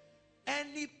 Listen,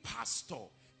 any pastor,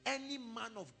 any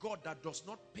man of God that does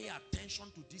not pay attention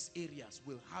to these areas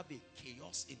will have a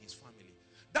chaos in his family.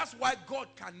 That's why God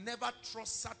can never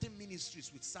trust certain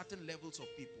ministries with certain levels of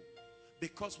people,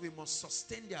 because we must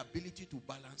sustain the ability to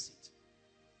balance it.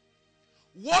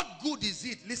 What good is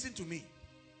it, listen to me,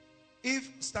 if,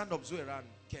 stand up Zoe and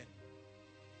Ken,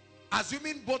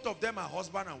 assuming both of them are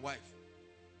husband and wife,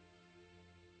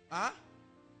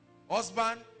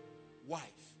 husband, wife,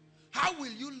 how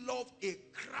will you love a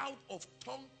crowd of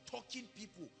tongue-talking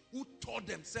people who taught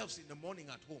themselves in the morning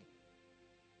at home?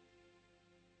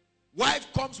 Wife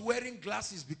comes wearing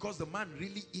glasses because the man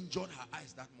really injured her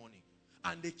eyes that morning.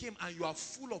 And they came, and you are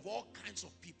full of all kinds of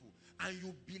people. And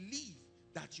you believe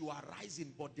that you are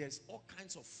rising, but there's all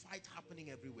kinds of fight happening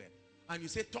everywhere. And you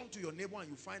say, turn to your neighbor, and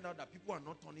you find out that people are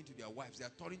not turning to their wives. They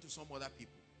are turning to some other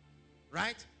people.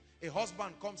 Right? A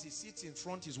husband comes, he sits in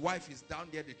front, his wife is down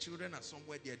there, the children are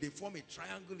somewhere there. They form a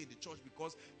triangle in the church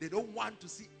because they don't want to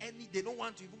see any, they don't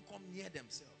want to even come near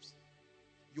themselves.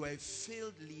 You are a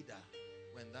failed leader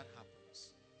when that happens.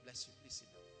 Bless you. Please sit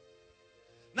down.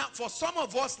 Now, for some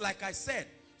of us, like I said,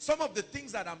 some of the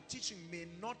things that I'm teaching may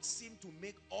not seem to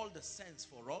make all the sense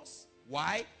for us.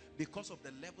 Why? Because of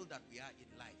the level that we are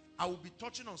in life. I will be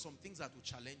touching on some things that will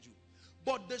challenge you.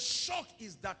 But the shock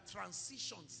is that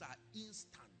transitions are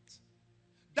instant.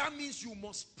 That means you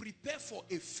must prepare for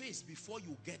a phase before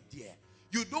you get there.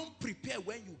 You don't prepare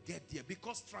when you get there,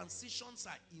 because transitions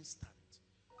are instant.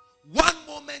 One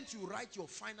moment you write your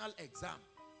final exam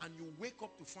and you wake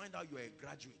up to find out you're a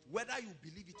graduate. Whether you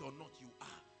believe it or not, you are.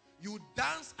 You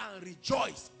dance and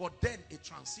rejoice, but then a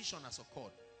transition has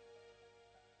occurred.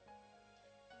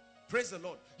 Praise the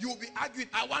Lord. You will be arguing,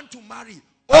 I want to marry.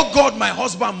 Oh God, my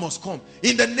husband must come.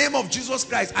 In the name of Jesus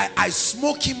Christ, I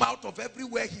smoke him out of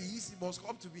everywhere he is. He must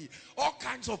come to me. All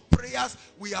kinds of prayers.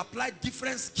 We apply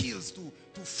different skills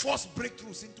to force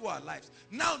breakthroughs into our lives.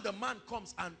 Now the man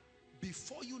comes, and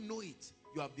before you know it,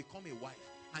 you have become a wife.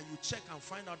 And you check and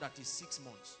find out that it's 6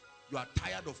 months. You are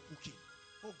tired of cooking.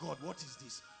 Oh God, what is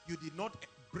this? You did not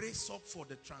brace up for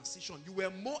the transition. You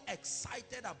were more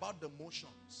excited about the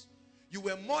motions. You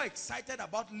were more excited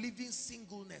about living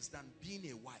singleness than being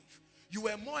a wife. You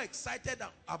were more excited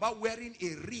about wearing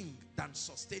a ring than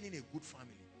sustaining a good family.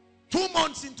 2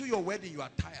 months into your wedding, you are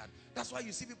tired. That's why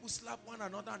you see people slap one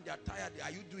another and they are tired.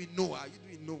 Are you doing no? Are you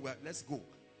doing no? Well, let's go.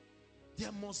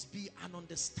 There must be an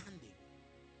understanding.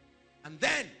 And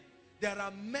then there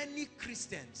are many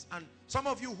Christians, and some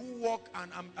of you who walk,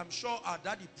 and I'm sure our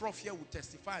daddy Prof here will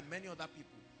testify, and many other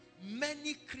people.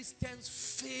 Many Christians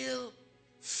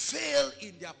fail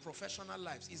in their professional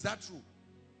lives. Is that true?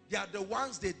 They are the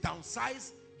ones they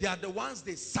downsize. They are the ones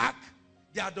they sack.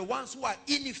 They are the ones who are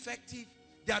ineffective.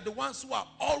 They are the ones who are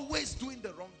always doing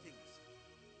the wrong things.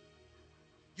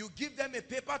 You give them a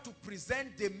paper to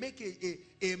present, they make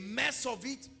a mess of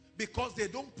it because they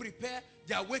don't prepare.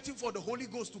 They are waiting for the Holy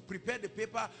Ghost to prepare the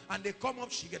paper, and they come up,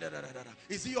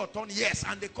 is it your turn? Yes.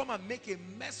 And they come and make a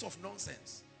mess of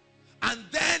nonsense. And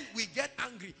then we get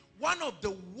angry. One of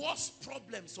the worst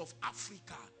problems of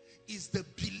Africa is the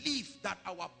belief that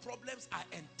our problems are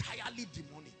entirely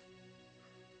demonic.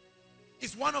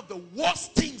 It's one of the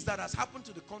worst things that has happened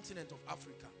to the continent of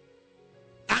Africa.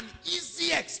 An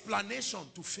easy explanation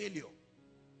to failure.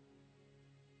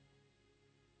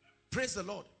 Praise the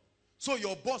Lord. So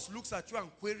your boss looks at you and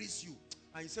queries you,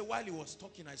 and you say, while he was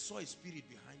talking, I saw a spirit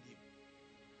behind him.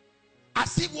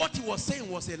 As if what he was saying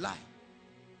was a lie.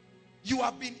 You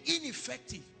have been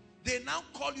ineffective. They now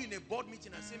call you in a board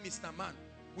meeting and say, Mr. Man,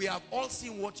 we have all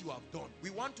seen what you have done. We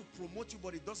want to promote you,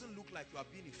 but it doesn't look like you are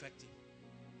being effective.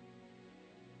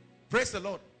 Praise the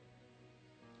Lord.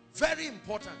 Very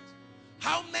important.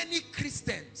 How many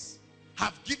Christians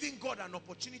have given God an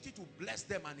opportunity to bless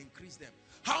them and increase them?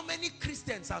 How many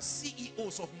Christians are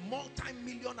CEOs of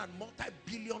multi-million and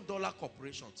multi-billion-dollar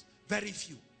corporations? Very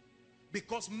few.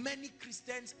 Because many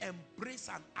Christians embrace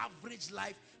an average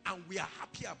life and we are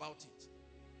happy about it.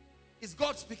 Is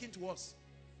God speaking to us?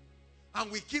 And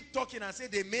we keep talking and say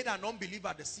they made an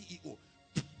unbeliever the CEO.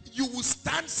 You will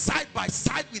stand side by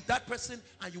side with that person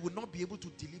and you will not be able to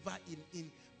deliver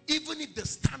even if the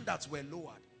standards were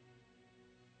lowered.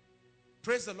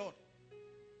 Praise the Lord.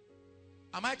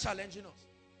 Am I challenging us?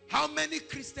 How many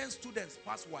Christian students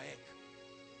pass WAEC?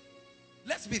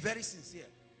 Let's be very sincere.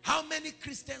 How many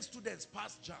Christian students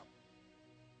pass JAM?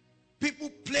 People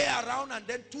play around and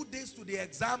then 2 days to the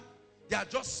exam, they are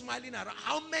just smiling around.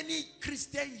 How many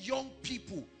Christian young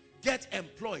people get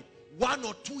employed 1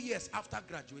 or 2 years after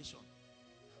graduation?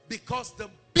 Because the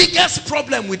biggest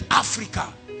problem with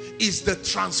Africa is the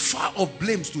transfer of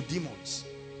blames to demons.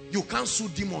 You can't sue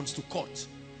demons to court.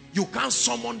 You can't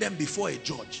summon them before a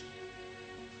judge.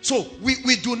 So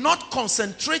we do not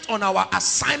concentrate on our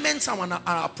assignments and on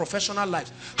our professional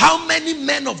lives. How many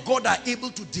men of God are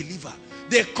able to deliver?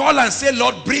 They call and say,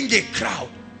 Lord, bring a crowd.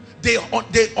 They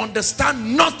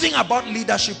understand nothing about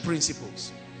leadership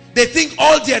principles. They think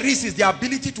all there is the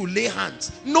ability to lay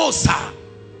hands. No, sir.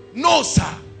 No,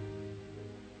 sir.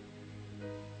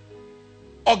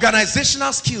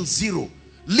 Organizational skills, 0.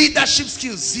 Leadership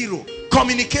skills, 0.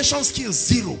 Communication skills,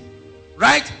 0.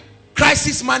 Right?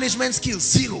 Crisis management skills,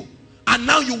 0. And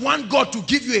now you want God to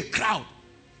give you a crowd.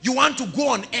 You want to go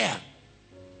on air.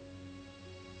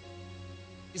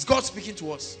 Is God speaking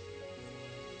to us?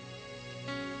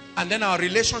 And then our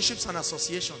relationships and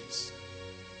associations.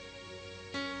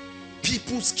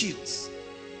 People skills.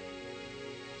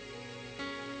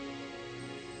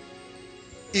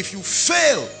 If you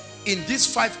fail in these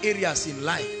 5 areas in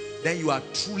life, then you are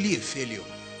truly a failure.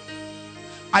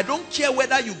 I don't care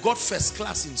whether you got first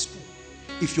class in school.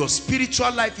 If your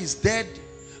spiritual life is dead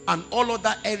and all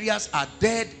other areas are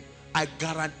dead, I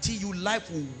guarantee you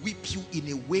life will whip you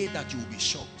in a way that you will be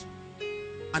shocked.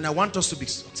 And I want us to be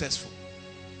successful.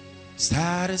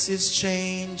 Status is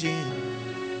changing.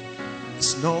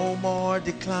 It's no more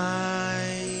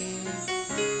decline.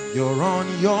 You're on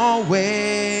your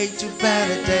way to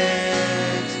better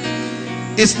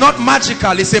days. It's not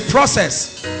magical, it's a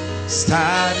process.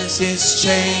 Status is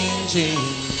changing.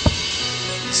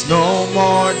 It's no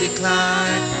more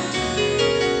decline.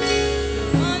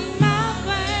 On my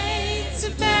way to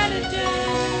better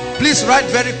days. Please write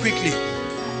very quickly.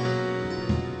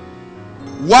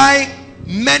 Why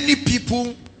many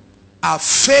people are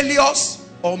failures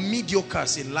or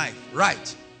mediocres in life.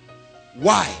 Right?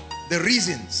 Why? The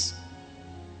reasons.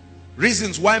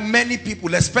 Reasons why many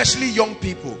people, especially young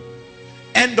people,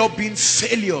 end up being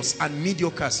failures and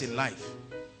mediocres in life.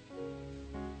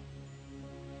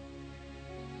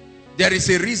 There is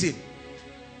a reason.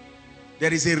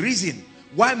 There is a reason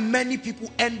why many people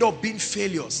end up being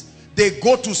failures. They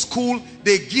go to school,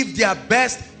 they give their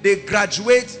best, they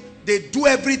graduate, they do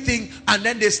everything, and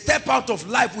then they step out of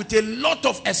life with a lot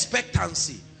of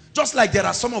expectancy. Just like there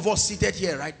are some of us seated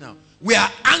here right now. We are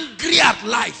angry at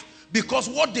life because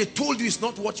what they told you is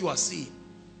not what you are seeing.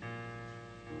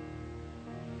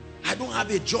 I don't have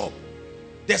a job.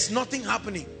 There's nothing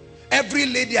happening. Every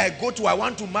lady I go to, I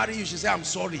want to marry you, she say, I'm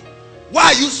sorry. Why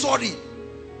are you sorry?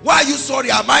 Why are you sorry?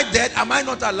 Am I dead? Am I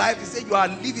not alive? They say you are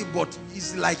living, but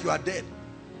it's like you are dead.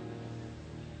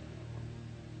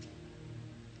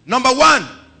 Number 1,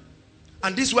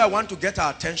 and this is where I want to get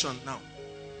our attention now.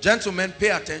 Gentlemen, pay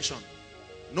attention.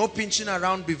 No pinching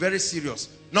around, be very serious.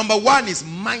 Number one is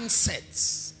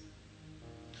mindsets.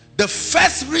 The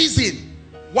first reason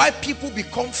why people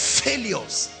become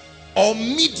failures or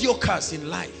mediocres in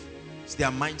life is their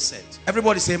mindset.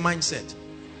 Everybody say mindset.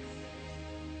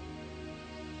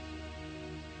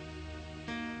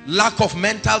 Lack of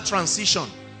mental transition.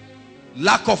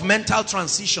 Lack of mental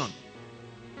transition.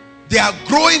 They are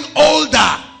growing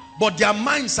older, but their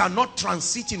minds are not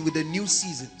transiting with the new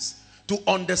seasons to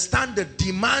understand the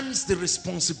demands, the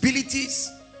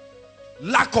responsibilities.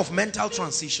 Lack of mental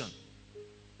transition.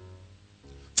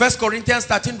 1 Corinthians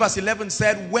 13 verse 11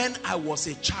 said, when I was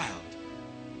a child,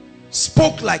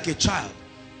 spoke like a child,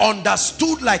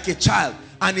 understood like a child,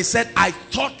 and he said, I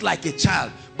thought like a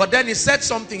child. But then he said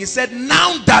something. He said,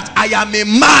 now that I am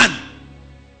a man,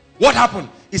 what happened?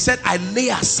 He said, I lay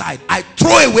aside, I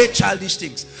throw away childish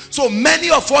things. So many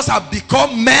of us have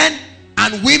become men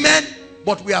and women,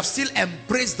 but we have still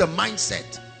embraced the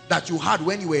mindset that you had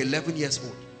when you were 11 years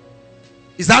old.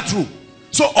 Is that true?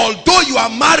 So although you are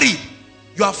married,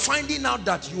 you are finding out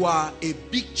that you are a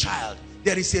big child.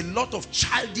 There is a lot of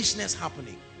childishness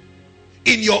happening.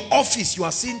 In your office, you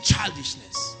are seeing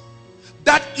childishness.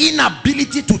 That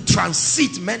inability to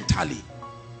transit mentally,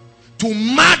 to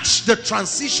match the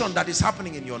transition that is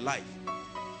happening in your life.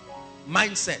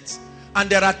 Mindsets. And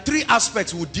there are three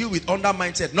aspects we'll deal with under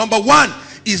mindset. Number one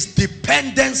is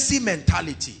dependency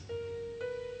mentality.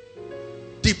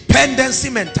 Dependency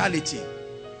mentality.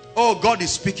 Oh, God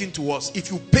is speaking to us.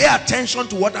 If you pay attention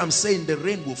to what I'm saying, the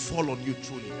rain will fall on you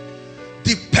truly.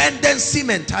 Dependency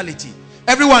mentality.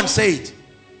 Everyone say it.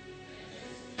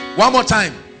 One more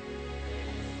time.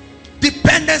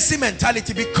 Dependency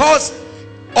mentality, because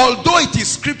although it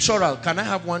is scriptural, can I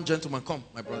have one gentleman? Come,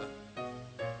 my brother.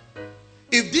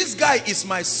 If this guy is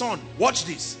my son, watch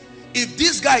this. If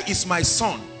this guy is my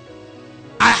son,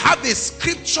 I have a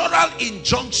scriptural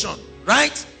injunction,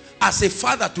 right? As a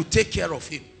father, to take care of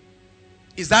him.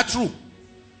 Is that true?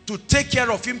 To take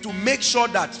care of him, to make sure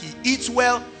that he eats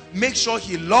well, make sure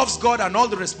he loves God and all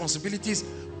the responsibilities.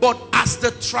 But as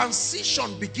the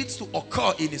transition begins to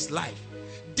occur in his life,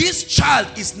 this child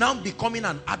is now becoming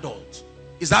an adult.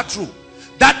 Is that true?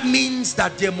 That means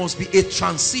that there must be a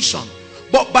transition.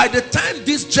 But by the time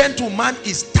this gentleman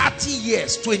is 30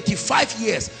 years, 25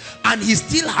 years, and he's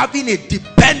still having a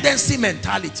dependency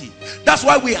mentality. That's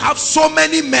why we have so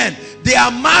many men. They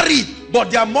are married, but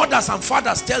their mothers and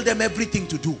fathers tell them everything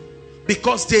to do.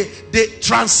 Because the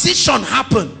transition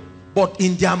happened, but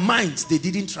in their minds, they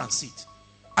didn't transit.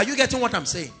 Are you getting what I'm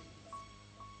saying?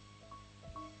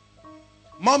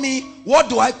 Mommy, what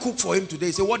do I cook for him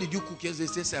today? Say, what did you cook yesterday?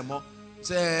 Say, Selman.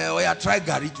 Say, oh yeah, try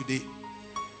Gary today.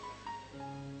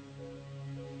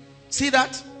 See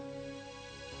that?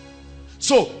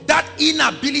 So that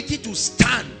inability to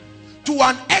stand, to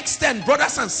an extent,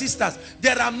 brothers and sisters,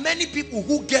 there are many people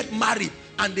who get married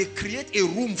and they create a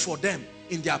room for them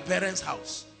in their parents'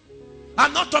 house.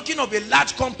 I'm not talking of a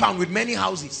large compound with many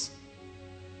houses,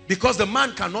 because the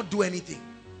man cannot do anything.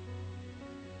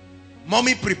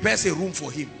 Mommy prepares a room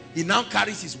for him. He now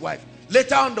carries his wife.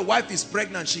 Later on, the wife is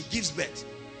pregnant. She gives birth.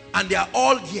 And they are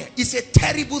all here. It's a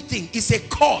terrible thing. It's a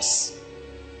curse.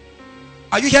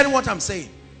 Are you hearing what I'm saying?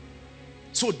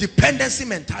 So dependency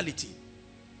mentality.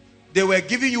 They were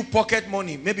giving you pocket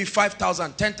money, maybe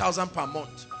 5,000, 10,000 per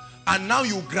month. And now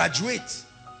you graduate.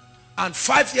 And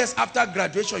 5 years after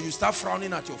graduation, you start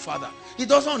frowning at your father. He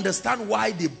doesn't understand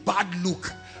why the bad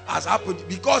look has happened,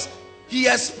 because he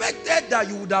expected that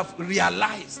you would have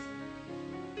realized.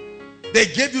 They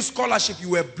gave you scholarship, you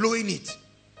were blowing it.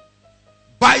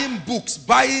 Buying books,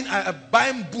 buying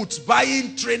boots,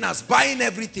 buying trainers, buying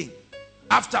everything.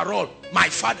 After all, my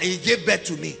father, he gave birth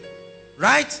to me.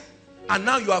 Right? And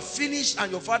now you are finished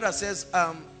and your father says,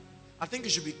 I think you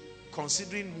should be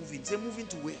considering moving. Say, moving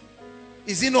to where?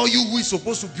 Is it not you who is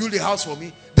supposed to build a house for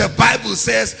me? The Bible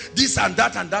says this and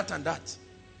that and that and that.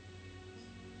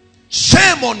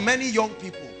 Shame on many young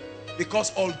people,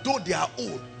 because although they are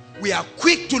old, we are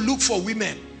quick to look for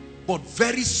women, but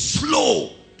very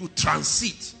slow to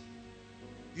transit.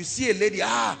 You see a lady,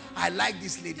 I like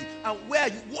this lady. And where are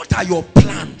you? What are your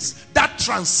plans? That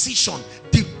transition,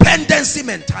 dependency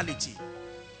mentality.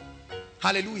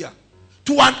 Hallelujah.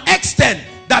 To an extent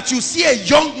that you see a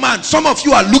young man, some of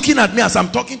you are looking at me as I'm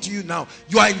talking to you now.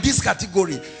 You are in this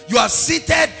category. You are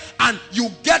seated and you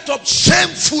get up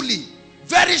shamefully,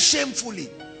 very shamefully,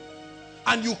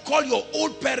 and you call your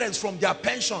old parents from their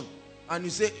pension and you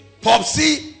say,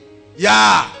 Popsy,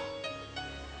 yeah,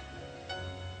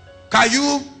 can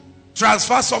you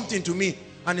transfer something to me?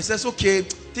 And he says, okay,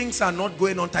 things are not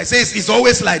going on tight. Says it's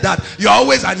always like that. You are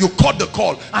always, and you cut the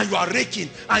call and you are raking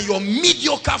and your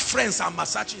mediocre friends are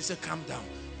massaging. You say, calm down,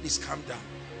 please calm down,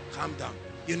 calm down.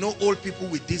 You know, old people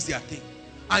with this their thing.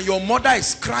 And your mother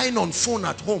is crying on phone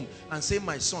at home and say,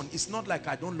 my son, it's not like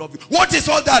I don't love you. What is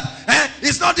all that?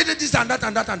 It's not this and that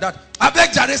and that and that. I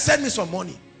beg Jared, send me some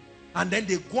money. And then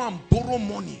they go and borrow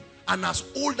money. And as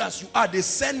old as you are, they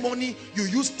send money. You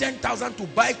use 10,000 to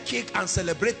buy cake and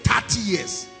celebrate 30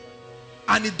 years.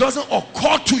 And it doesn't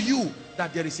occur to you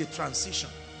that there is a transition.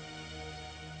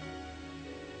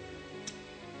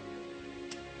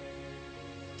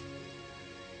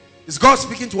 Is God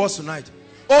speaking to us tonight?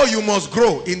 Oh, you must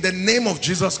grow in the name of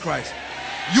Jesus Christ.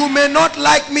 You may not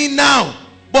like me now,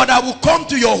 but I will come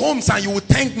to your homes and you will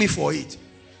thank me for it.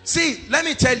 See, let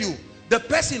me tell you, the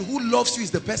person who loves you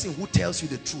is the person who tells you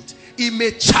the truth. It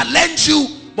may challenge you,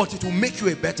 but it will make you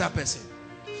a better person.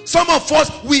 Some of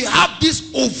us, we have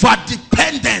this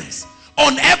over-dependence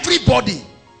on everybody.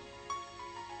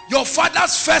 Your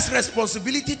father's first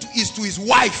responsibility is to his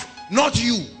wife, not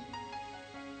you.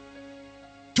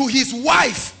 To his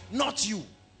wife, not you.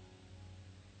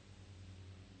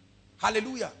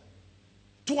 Hallelujah.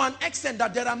 To an extent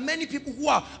that there are many people who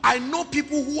are, I know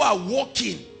people who are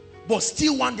working but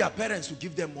still want their parents to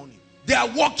give them money. They are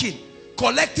working,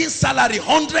 collecting salary,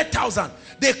 100,000.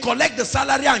 They collect the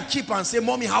salary and keep and say,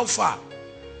 mommy, how far?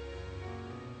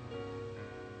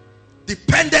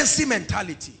 Dependency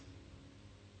mentality.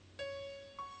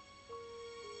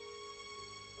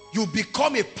 You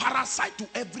become a parasite to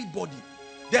everybody.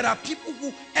 There are people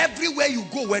who, everywhere you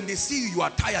go, when they see you, you are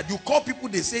tired. You call people,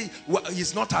 they say, well,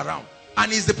 he's not around.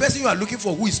 And it's the person you are looking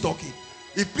for who is talking.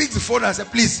 He picks the phone and says,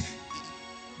 please,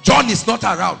 John is not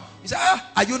around. He said,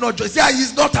 are you not John? He said,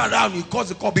 he's not around. He calls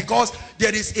the call because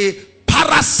there is a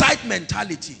parasite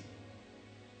mentality.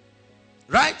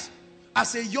 Right?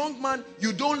 As a young man,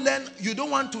 you don't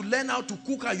want to learn how to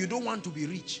cook and you don't want to be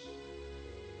rich.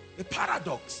 A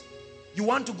paradox. You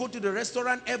want to go to the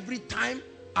restaurant every time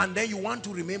and then you want to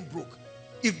remain broke.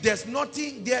 If there's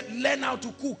nothing there, learn how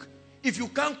to cook. If you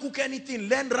can't cook anything,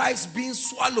 learn rice, beans,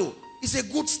 swallow. It's a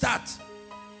good start.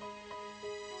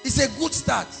 It's a good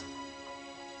start.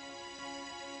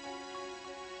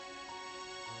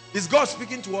 Is God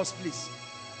speaking to us, please?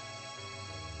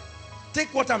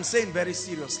 Take what I'm saying very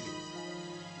seriously.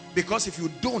 Because if you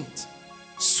don't,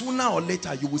 sooner or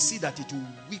later, you will see that it will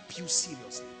whip you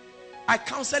seriously. I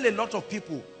counsel a lot of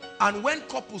people. And when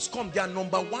couples come, their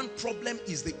number one problem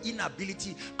is the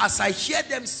inability. As I hear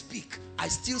them speak, I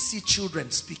still see children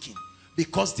speaking.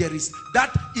 Because there is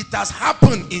that, it has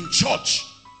happened in church.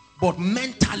 But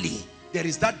mentally, there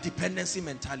is that dependency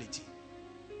mentality.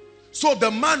 So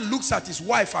the man looks at his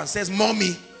wife and says,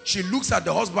 mommy. She looks at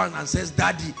the husband and says,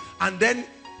 daddy. And then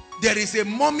there is a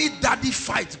mommy-daddy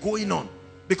fight going on.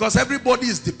 Because everybody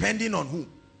is depending on who?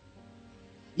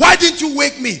 Why didn't you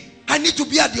wake me? I need to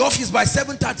be at the office by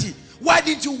 7:30. Why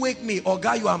didn't you wake me? Oh,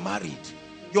 guy, you are married.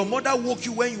 Your mother woke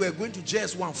you when you were going to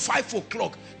JS1, 5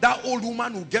 o'clock. That old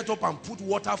woman will get up and put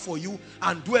water for you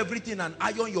and do everything and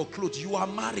iron your clothes. You are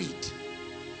married.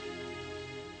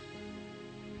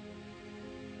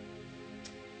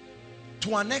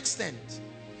 To an extent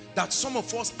that some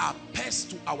of us are pests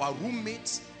to our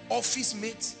roommates, office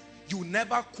mates. You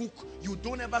never cook. You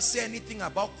don't ever say anything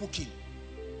about cooking.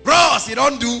 Bros, you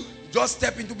don't do. Just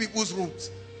step into people's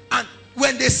rooms. And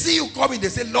when they see you coming, they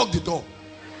say, lock the door.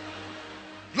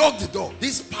 Lock the door.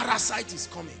 This parasite is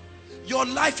coming. Your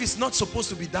life is not supposed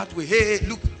to be that way. Hey,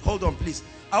 look, hold on, please.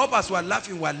 I hope as we are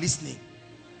laughing, we are listening.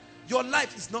 Your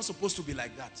life is not supposed to be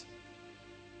like that.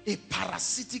 A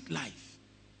parasitic life.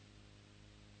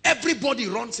 Everybody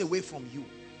runs away from you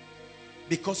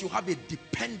because you have a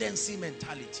dependency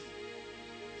mentality.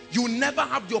 You never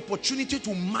have the opportunity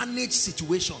to manage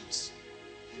situations.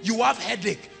 You have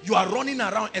headache. You are running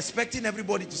around expecting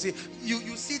everybody to say, you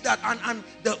see that, and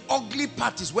the ugly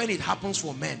part is when it happens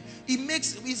for men.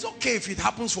 It's okay if it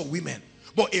happens for women.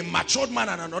 But a matured man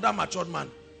and another matured man,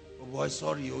 oh boy,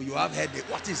 sorry, oh, you have headache.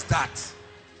 What is that?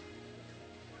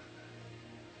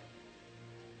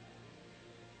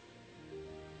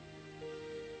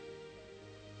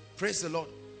 Praise the Lord.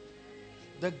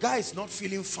 The guy is not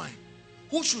feeling fine.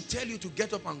 Who should tell you to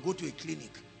get up and go to a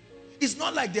clinic? It's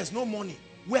not like there's no money.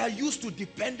 We are used to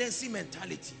dependency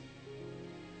mentality.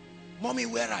 Mommy,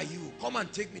 where are you? Come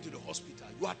and take me to the hospital.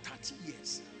 You are 30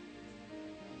 years.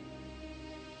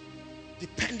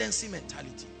 Dependency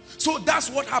mentality. So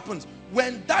that's what happens.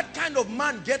 When that kind of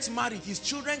man gets married, his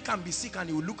children can be sick and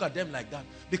he will look at them like that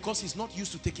because he's not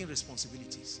used to taking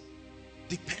responsibilities.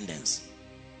 Dependency.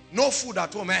 No food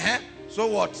at home. So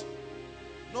what?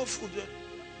 No food.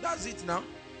 That's it now.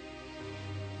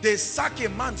 They sack a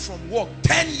man from work.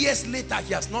 10 years later,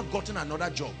 he has not gotten another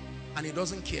job. And he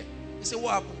doesn't care. He say,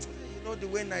 what happened? You know the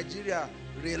way Nigeria,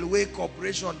 Railway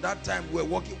Corporation, that time we were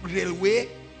working, railway.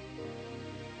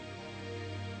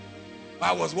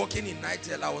 I was working in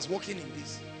Nitel, I was working in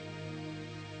this.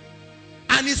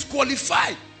 And he's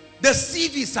qualified. The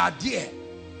CVs are there.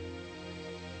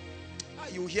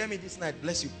 You hear me this night,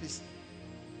 bless you, please.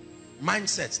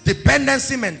 Mindsets,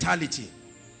 dependency mentality.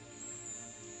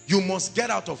 You must get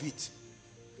out of it.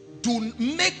 Do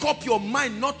make up your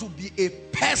mind not to be a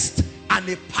pest and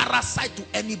a parasite to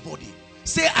anybody.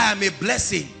 Say, I am a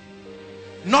blessing,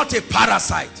 not a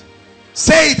parasite.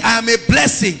 Say it, I am a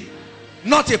blessing,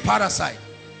 not a parasite.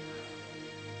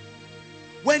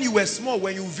 When you were small,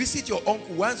 when you visit your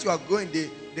uncle, once you are going,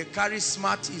 they carry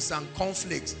Smarties and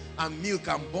cornflakes and milk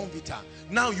and Bonvita.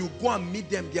 Now you go and meet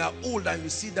them, they are old, and you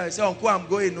see that, you say, uncle, I'm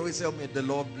going. No, he say, may the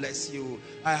Lord bless you.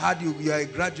 I heard you are a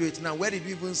graduate now. Where did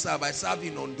you even serve? I served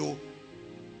in Ondo.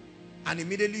 And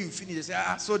immediately you finish, they say,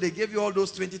 so they gave you all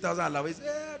those 20,000 allowance.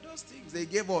 Yeah, those things they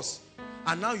gave us.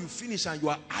 And now you finish and you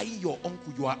are eyeing your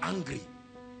uncle, you are angry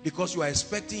because you are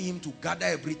expecting him to gather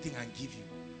everything and give you.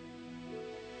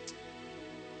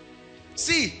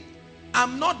 See,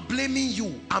 I'm not blaming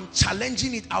you. I'm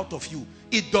challenging it out of you.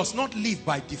 It does not live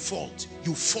by default.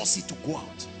 You force it to go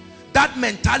out. That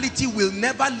mentality will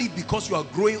never leave because you are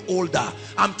growing older.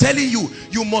 I'm telling you,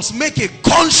 you must make a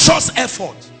conscious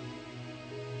effort.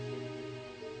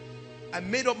 I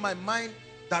made up my mind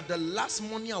that the last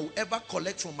money I will ever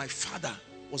collect from my father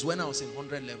was when I was in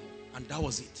 100 level. And that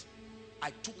was it.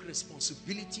 I took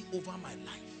responsibility over my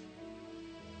life.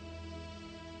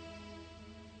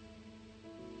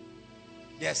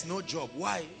 There's no job.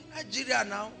 Why? Nigeria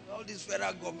now, all this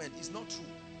federal government. It's not true.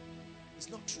 It's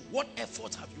not true. What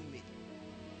effort have you made?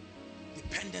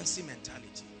 Dependency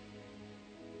mentality.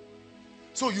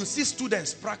 So you see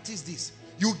students practice this.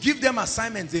 You give them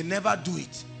assignments, they never do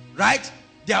it. Right?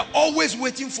 They are always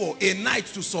waiting for a night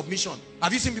to submission.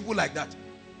 Have you seen people like that?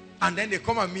 And then they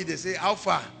come at me, they say, how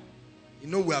far? You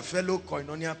know, we are fellow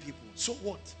Koinonia people. So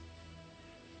what?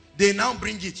 They now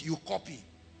bring it, you copy.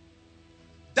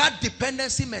 That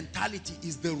dependency mentality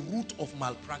is the root of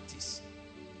malpractice.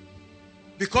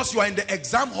 Because you are in the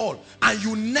exam hall and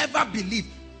you never believe.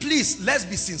 Please, let's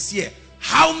be sincere.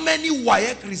 How many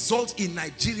WAEC results in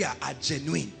Nigeria are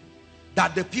genuine?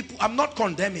 That the people, I'm not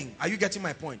condemning. Are you getting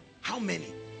my point? How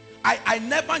many? I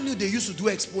never knew they used to do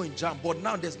expo in JAM, but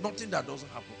now there's nothing that doesn't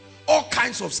happen. All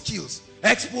kinds of skills.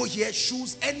 Expo here,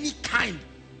 shoes, any kind.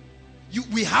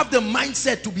 We have the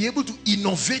mindset to be able to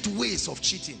innovate ways of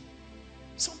cheating.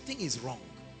 Something is wrong.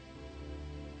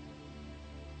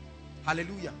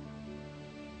 Hallelujah.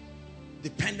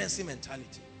 Dependency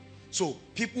mentality. So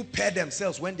people pair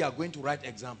themselves when they are going to write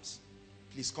exams.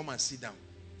 Please come and sit down.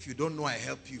 If you don't know, I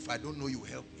help you. If I don't know, you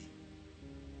help me.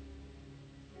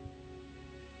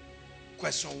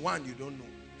 Question 1, you don't know.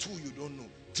 2, you don't know.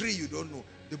 3, you don't know.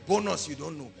 The bonus, you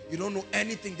don't know. You don't know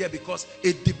anything there because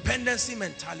a dependency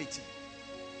mentality.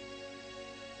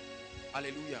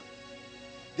 Hallelujah.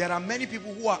 There are many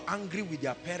people who are angry with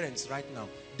their parents right now.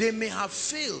 They may have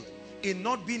failed in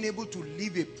not being able to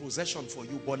leave a possession for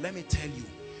you. But let me tell you,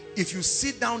 if you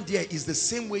sit down there, it's the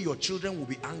same way your children will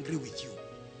be angry with you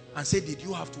and say, did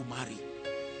you have to marry?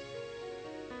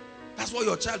 That's what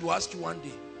your child will ask you one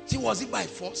day. See, was it by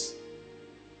force?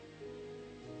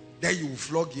 Then you will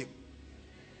flog him.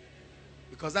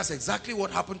 Because that's exactly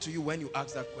what happened to you when you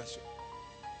asked that question.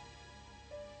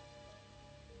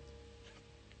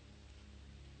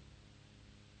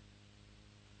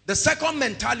 The second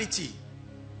mentality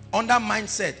under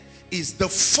mindset is the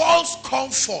false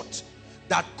comfort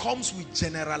that comes with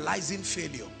generalizing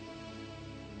failure.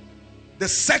 The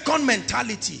second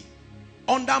mentality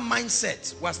under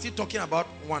mindset, we're still talking about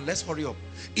one, let's hurry up,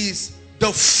 is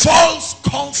the false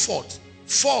comfort.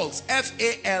 False,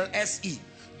 F-A-L-S-E.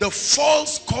 The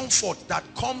false comfort that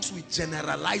comes with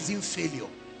generalizing failure.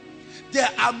 There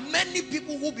are many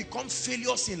people who become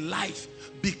failures in life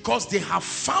because they have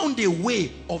found a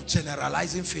way of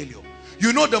generalizing failure.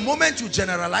 You know, the moment you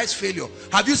generalize failure,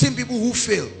 have you seen people who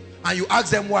fail and you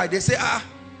ask them why? They say,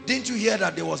 didn't you hear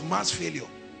that there was mass failure?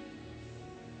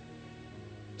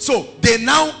 So they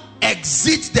now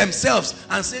exit themselves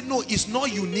and say, no, it's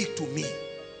not unique to me.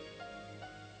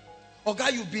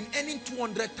 Okay, you've been earning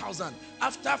 200,000.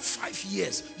 After 5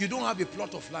 years, you don't have a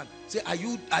plot of land. Say,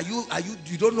 you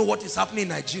don't know what is happening in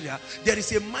Nigeria. There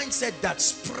is a mindset that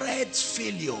spreads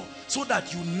failure so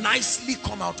that you nicely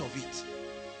come out of it.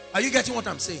 Are you getting what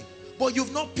I'm saying? But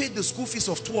you've not paid the school fees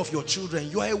of 2 of your children.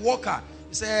 You are a worker.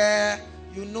 You say,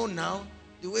 you know now,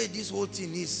 the way this whole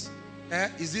thing is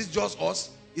this just us?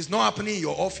 It's not happening in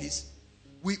your office.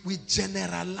 We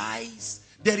generalize.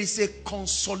 There is a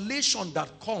consolation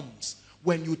that comes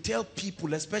when you tell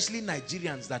people, especially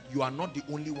Nigerians, that you are not the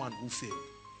only one who failed.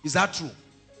 Is that true?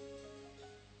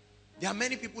 There are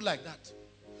many people like that.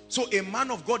 So a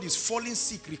man of God is falling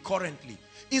sick recurrently.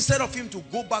 Instead of him to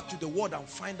go back to the word and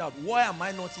find out, why am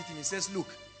I not eating? He says, look,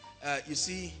 you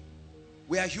see,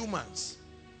 we are humans.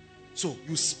 So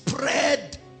you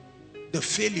spread the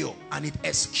failure and it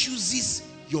excuses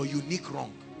your unique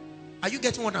wrong. Are you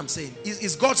getting what I'm saying?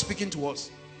 Is God speaking to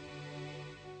us?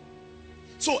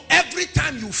 So every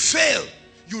time you fail,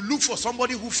 you look for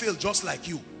somebody who failed just like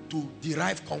you to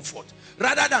derive comfort.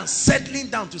 Rather than settling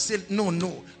down to say,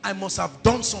 no, I must have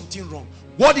done something wrong.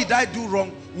 What did I do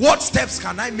wrong? What steps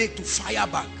can I make to fire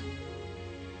back?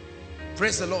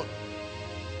 Praise the Lord.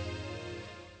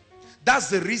 That's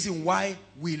the reason why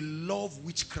we love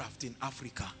witchcraft in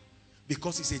Africa.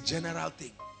 Because it's a general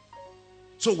thing.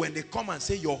 So when they come and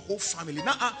say your whole family.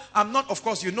 Now, I'm not, of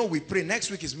course, you know we pray.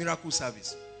 Next week is miracle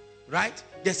service. Right?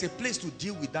 There's a place to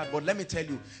deal with that. But let me tell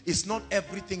you, it's not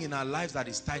everything in our lives that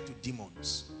is tied to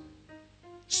demons.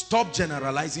 Stop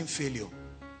generalizing failure.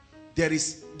 There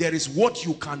is what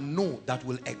you can know that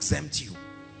will exempt you.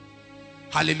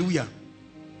 Hallelujah.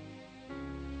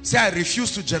 Say, I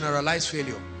refuse to generalize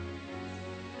failure.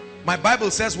 My Bible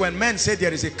says when men say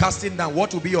there is a casting down,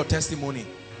 what will be your testimony?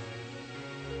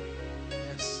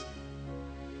 Yes.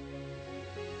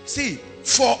 See,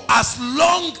 for as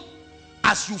long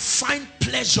as you find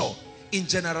pleasure in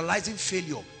generalizing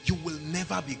failure, you will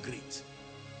never be great.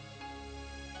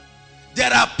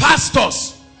 There are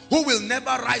pastors who will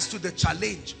never rise to the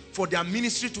challenge for their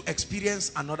ministry to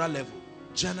experience another level.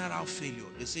 General failure.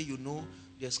 They say, you know,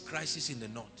 there's crisis in the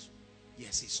north.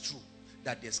 Yes, it's true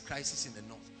that there's crisis in the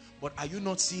north. But are you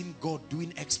not seeing God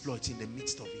doing exploits in the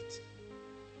midst of it?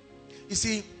 You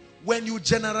see, when you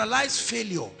generalize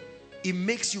failure, it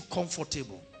makes you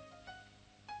comfortable.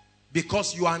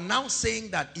 Because you are now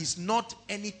saying that it's not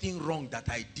anything wrong that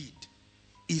I did.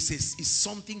 It's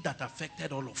something that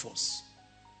affected all of us.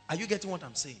 Are you getting what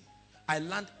I'm saying? I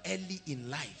learned early in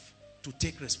life to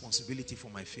take responsibility for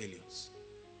my failures.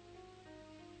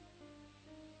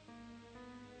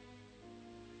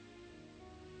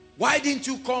 Why didn't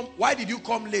you come? Why did you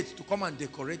come late to come and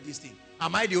decorate this thing?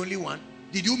 Am I the only one?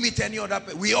 Did you meet any other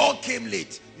person? We all came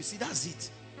late. You see, that's it.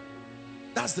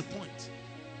 That's the point.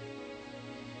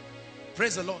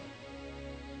 Praise the Lord.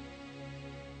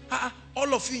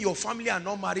 All of you in your family are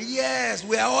not married. Yes,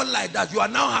 we are all like that. You are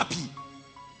now happy.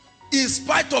 In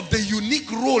spite of the unique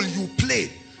role you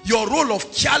play, your role of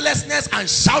carelessness and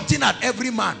shouting at every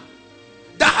man,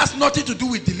 that has nothing to do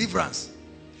with deliverance.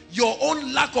 Your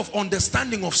own lack of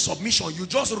understanding of submission, you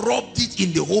just rubbed it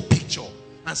in the whole picture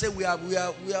and say we are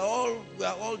all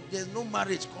there's no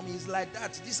marriage coming. It's like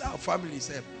that. This is our family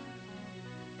self.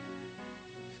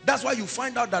 That's why you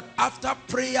find out that after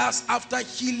prayers, after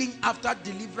healing, after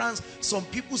deliverance, some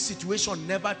people's situation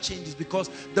never changes because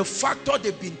the factor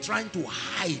they've been trying to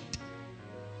hide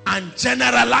and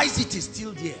generalize it is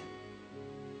still there.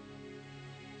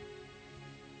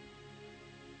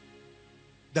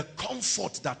 The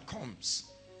comfort that comes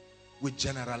with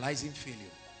generalizing failure.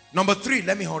 Number 3,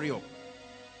 let me hurry up.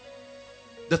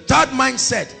 The third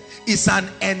mindset is an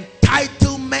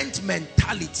entitlement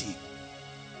mentality.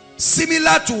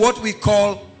 Similar to what we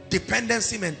call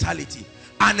dependency mentality.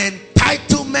 An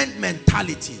entitlement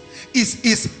mentality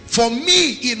is for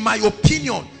me, in my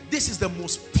opinion, this is the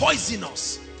most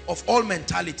poisonous of all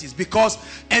mentalities, because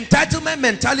entitlement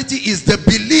mentality is the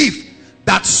belief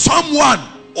that someone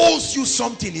owes you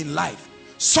something in life.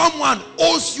 Someone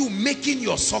owes you making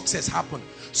your success happen.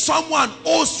 Someone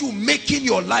owes you making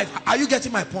your life. Are you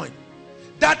getting my point?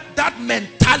 That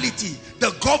mentality,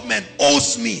 the government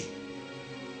owes me.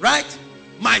 Right?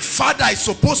 My father is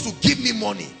supposed to give me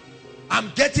money.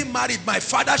 I'm getting married. My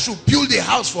father should build a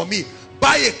house for me.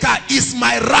 Buy a car. It's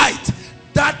my right.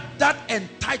 That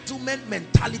entitlement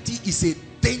mentality is a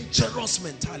dangerous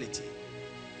mentality.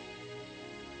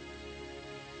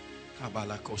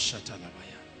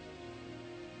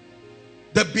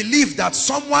 The belief that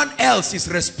someone else is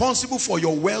responsible for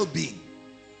your well-being.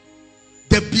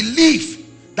 The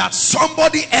belief that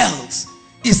somebody else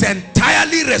is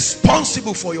entirely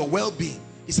responsible for your well-being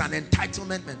is an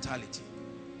entitlement mentality.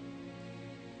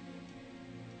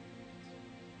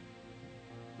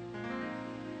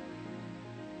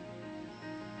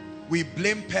 We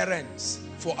blame parents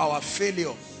for our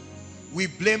failures. We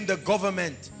blame the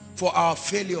government for our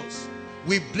failures.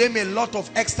 We blame a lot of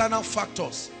external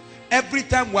factors. Every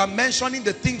time we are mentioning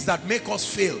the things that make us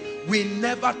fail, we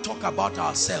never talk about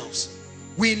ourselves.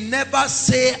 We never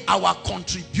say our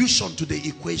contribution to the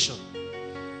equation.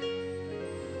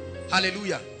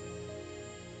 Hallelujah.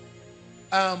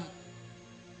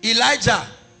 Elijah,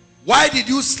 why did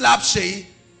you slap Shei?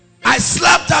 I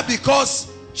slapped her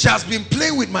because she has been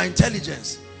playing with my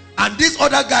intelligence. And this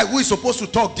other guy who is supposed to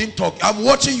talk didn't talk. I'm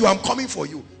watching you, I'm coming for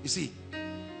you. You see,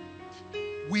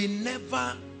 we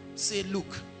never say,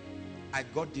 look, I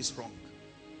got this wrong.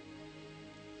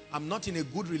 I'm not in a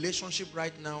good relationship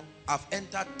right now. I've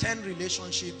entered 10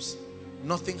 relationships.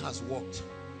 Nothing has worked.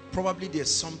 Probably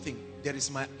there's something. There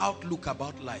is my outlook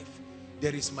about life.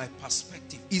 There is my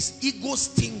perspective. Is ego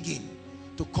stinging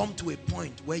to come to a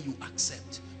point where you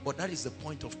accept? But that is the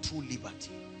point of true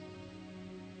liberty.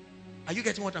 Are you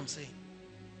getting what I'm saying?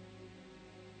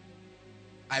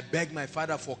 I begged my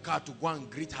father for a car to go and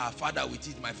greet her father with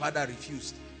it. My father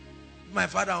refused. If my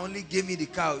father only gave me the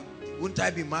car, wouldn't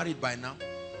I be married by now?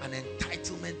 An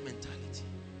entitlement mentality.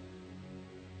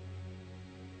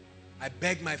 I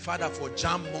begged my father for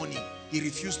jam money. He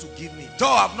refused to give me. Though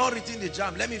I've not written the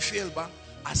jam, let me fail back.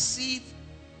 As if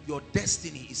your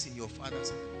destiny is in your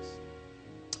father's hands.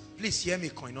 Please hear me,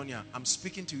 Koinonia. I'm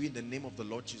speaking to you in the name of the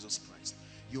Lord Jesus Christ.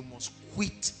 You must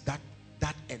quit that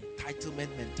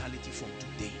entitlement mentality from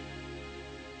today.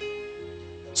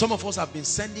 Some of us have been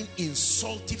sending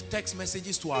insultive text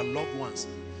messages to our loved ones,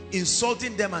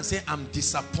 insulting them and saying, I'm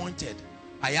disappointed.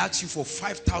 I asked you for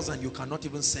 5,000, you cannot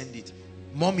even send it.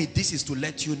 Mommy, this is to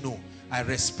let you know I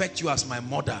respect you as my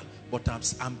mother, but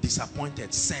I'm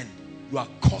disappointed. Send. You are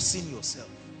cursing yourself.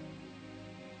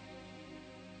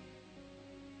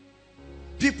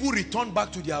 People return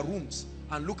back to their rooms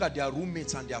and look at their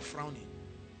roommates and they are frowning.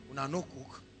 Una no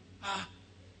cook.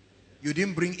 You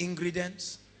didn't bring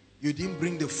ingredients. You didn't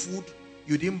bring the food.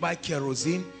 You didn't buy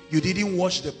kerosene. You didn't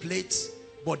wash the plates.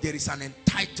 But there is an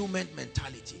entitlement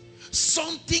mentality.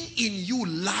 Something in you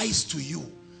lies to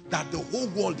you that the whole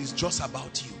world is just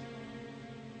about you.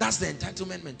 That's the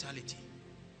entitlement mentality.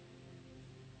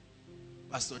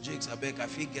 Pastor Jakes, I beg, I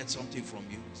feel get something from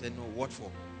you. He said, no, what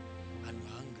for? And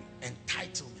you're hungry.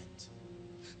 Entitlement.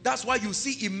 That's why you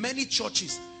see in many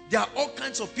churches, there are all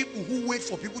kinds of people who wait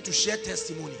for people to share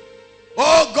testimony.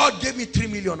 Oh, God gave me 3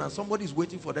 million and somebody is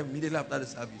waiting for them immediately after the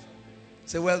service.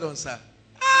 Say, well done, sir.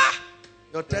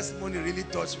 Your testimony really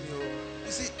touched me.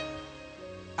 You see,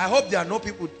 I hope there are no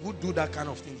people who do that kind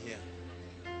of thing here.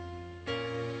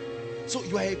 So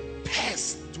you are a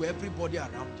pest to everybody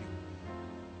around you.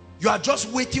 You are just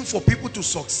waiting for people to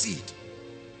succeed.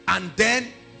 And then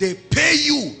they pay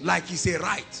you like it's a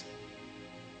right.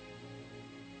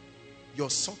 Your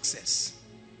success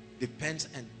depends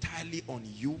entirely on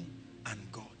you and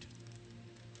God.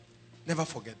 Never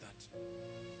forget that.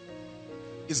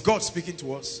 Is God speaking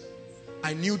to us?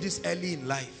 I knew this early in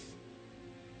life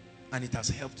and it has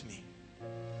helped me.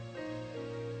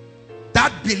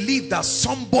 That belief that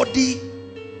somebody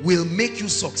will make you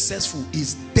successful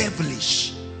is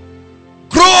devilish.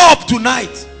 Grow up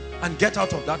tonight and get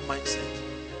out of that mindset.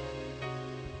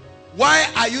 Why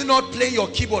are you not playing your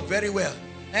keyboard very well?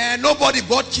 Nobody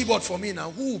bought keyboard for me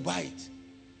now. Who will buy it?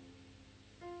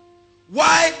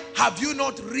 Why have you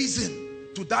not risen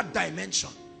to that dimension?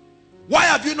 Why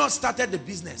have you not started the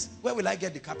business? Where will I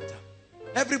get the capital?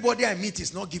 Everybody I meet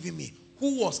is not giving me.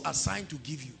 Who was assigned to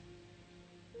give you?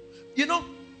 You know,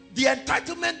 the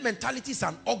entitlement mentality is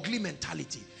an ugly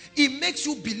mentality. It makes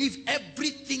you believe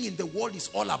everything in the world is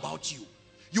all about you.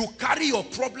 You carry your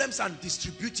problems and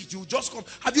distribute it. You just come.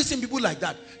 Have you seen people like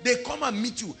that? They come and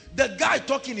meet you. The guy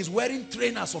talking is wearing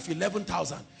trainers of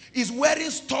 11,000. He's wearing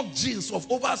stock jeans of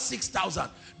over 6,000.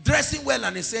 Dressing well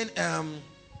and he's saying,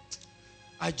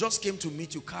 I just came to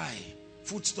meet you, Kai.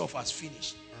 Food stuff has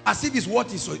finished. As if it's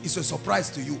what is a surprise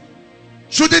to you.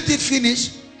 Shouldn't it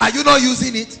finish? Are you not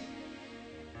using it?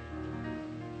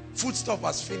 Food stuff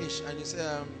has finished. And you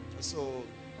say, so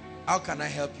how can I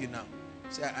help you now?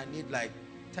 Say, I need like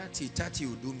 30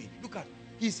 will do me. Look at,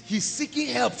 he's seeking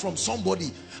help from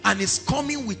somebody and he's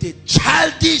coming with a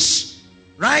childish,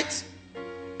 right,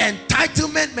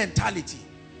 entitlement mentality.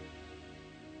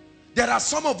 There are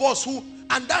some of us who,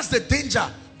 and that's the danger.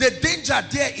 The danger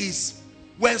there is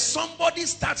when somebody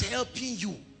starts helping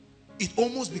you, it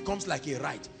almost becomes like a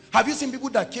right. Have you seen people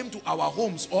that came to our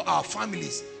homes or our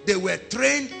families? They were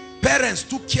trained, parents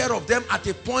took care of them. At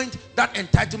a point that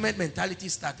entitlement mentality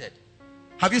started.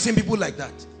 Have you seen people like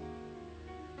that?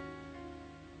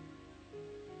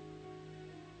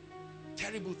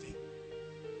 Terrible thing.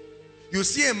 You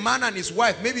see a man and his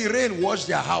wife, maybe rain washed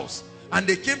their house and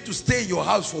they came to stay in your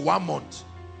house for 1 month.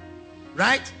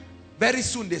 Right? Very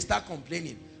soon they start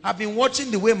complaining. I've been watching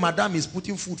the way madam is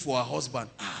putting food for her husband.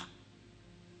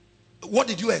 What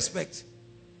did you expect?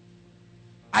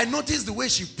 I noticed the way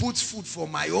she puts food for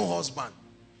my own husband.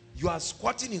 You are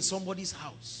squatting in somebody's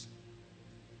house.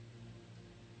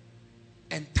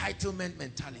 Entitlement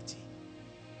mentality.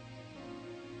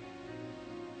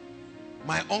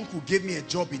 My uncle gave me a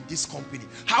job in this company.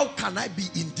 How can I be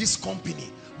in this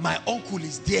company? My uncle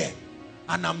is there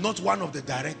and I'm not one of the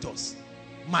directors.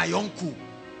 My uncle,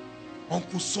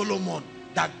 Uncle Solomon,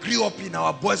 that grew up in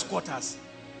our boys' quarters,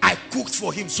 I cooked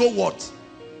for him. So what?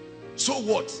 So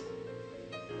what?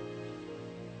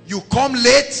 You come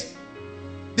late,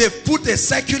 they've put a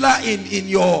circular in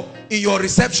your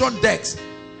reception desk.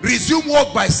 Resume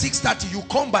work by 6:30, you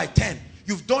come by 10.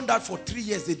 You've done that for 3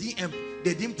 years. They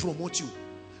didn't promote you.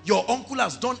 Your uncle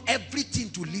has done everything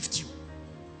to lift you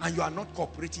and you are not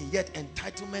cooperating. Yet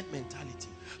entitlement mentality.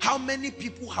 How many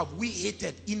people have we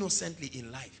hated innocently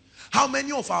in life? How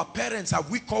many of our parents have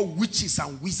we called witches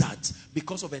and wizards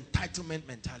because of entitlement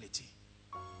mentality?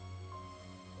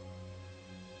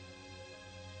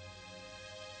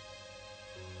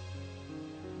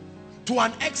 To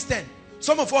an extent,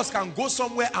 some of us can go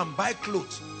somewhere and buy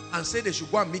clothes and say they should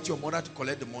go and meet your mother to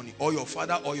collect the money, or your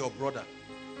father or your brother.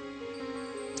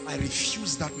 I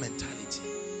refuse that mentality.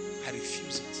 I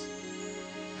refuse it.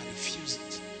 I refuse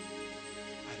it.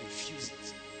 I refuse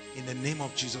it. In the name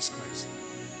of Jesus Christ.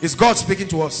 Is God speaking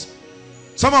to us?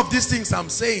 Some of these things I'm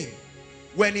saying,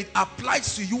 when it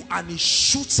applies to you and it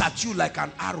shoots at you like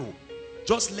an arrow,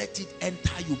 just let it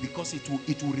enter you, because it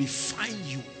will refine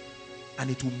you and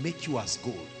it will make you as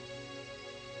gold.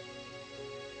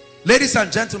 Ladies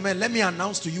and gentlemen, let me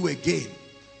announce to you again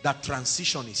that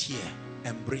transition is here.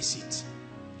 Embrace it.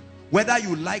 Whether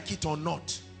you like it or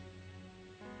not.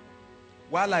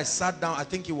 While I sat down, I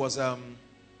think it was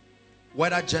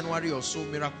whether January or so,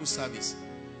 miracle service,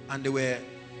 and they were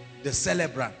the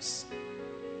celebrants.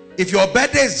 If your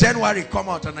birthday is January, come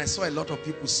out. And I saw a lot of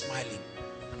people smiling,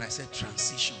 and I said,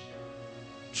 transition,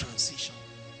 transition.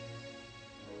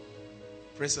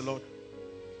 Praise the Lord.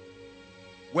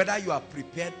 Whether you are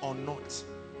prepared or not,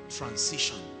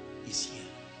 transition is here.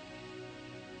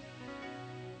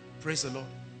 Praise the Lord.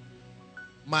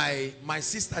 My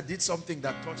sister did something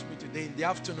that touched me today. In the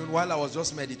afternoon, while I was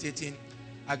just meditating,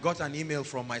 I got an email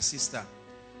from my sister,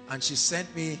 and she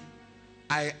sent me,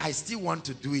 I still want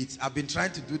to do it. I've been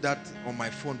trying to do that on my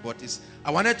phone, but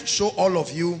I wanted to show all of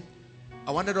you,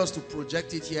 I wanted us to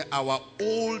project it here, our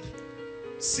old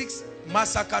 6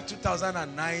 Massacre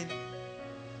 2009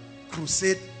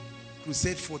 crusade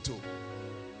photo.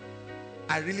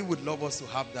 I really would love us to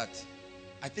have that.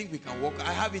 I think we can work.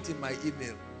 I have it in my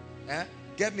email.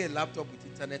 Get me a laptop with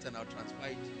internet and I'll transfer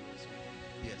it to you.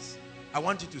 Yes. I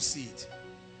want you to see it.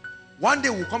 One day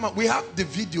we'll come up. We have the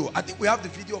video. I think we have the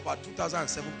video of our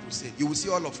 2007 crusade. You will see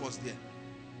all of us there.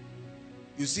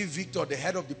 You see Victor, the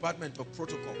head of Department of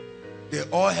Protocol. They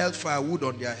all held firewood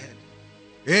on their head.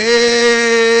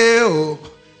 Hey, oh.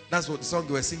 That's what the song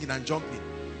they were singing and jumping.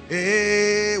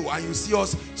 Hey, and you see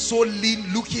us so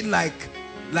lean, looking like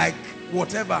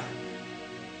whatever.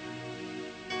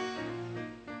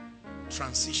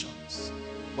 Transitions.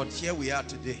 But here we are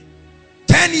today.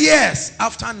 10 years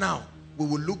after now, we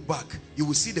will look back. You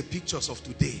will see the pictures of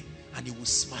today and you will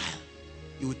smile.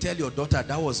 You will tell your daughter,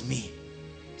 that was me.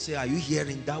 Say, are you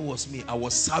hearing? That was me. I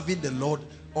was serving the Lord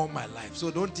all my life.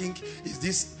 So don't think it's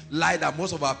this lie that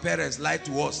most of our parents lied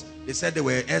to us. They said they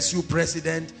were SU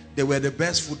president, they were the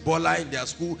best footballer in their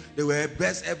school, they were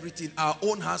best everything. Our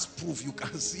own has proof. You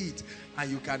can see it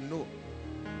and you can know.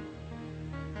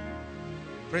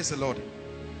 Praise the Lord.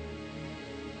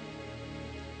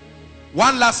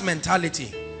 One last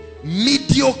mentality.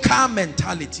 Mediocre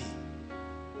mentality.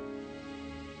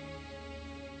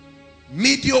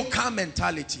 Mediocre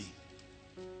mentality.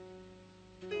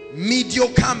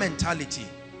 Mediocre mentality.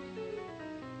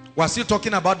 We're still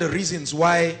talking about the reasons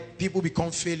why people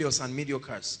become failures and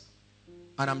mediocres.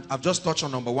 And I've just touched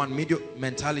on number one,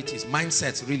 mentalities,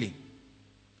 mindsets really.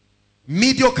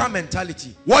 Mediocre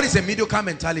mentality. What is a mediocre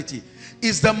mentality?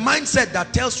 It's the mindset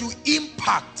that tells you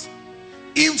impact,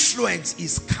 influence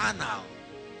is carnal.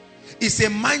 It's a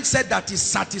mindset that is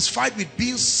satisfied with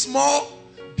being small,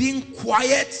 being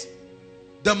quiet.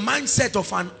 The mindset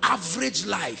of an average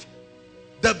life.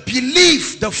 The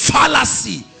belief, the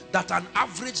fallacy that an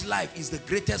average life is the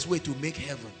greatest way to make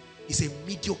heaven is a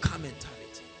mediocre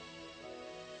mentality.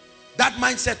 That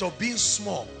mindset of being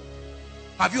small.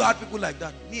 Have you had people like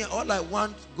that? Me, all I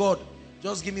want, God,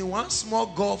 just give me one small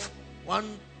golf,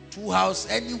 1-2 house,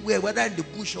 anywhere, whether in the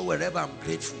bush or wherever, I'm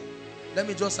grateful. Let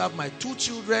me just have my 2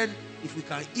 children. If we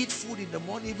can eat food in the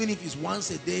morning, even if it's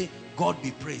once a day, God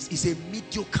be praised. It's a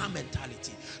mediocre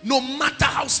mentality. No matter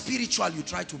how spiritual you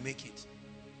try to make it.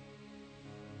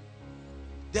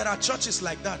 There are churches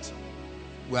like that.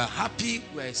 We're happy.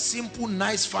 We're a simple,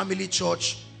 nice family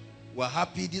church. We're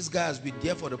happy. This guy has been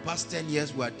there for the past 10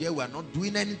 years. We're there. We're not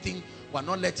doing anything. We're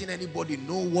not letting anybody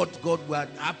know what God. We're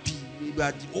happy.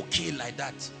 We're okay like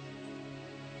that.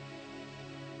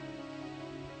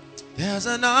 There's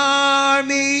an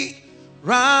army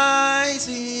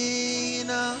rising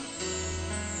up.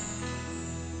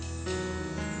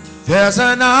 There's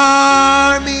an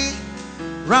army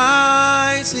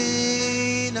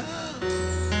rising up.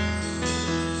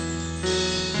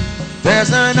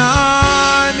 There's an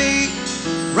army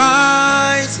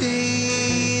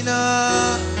rising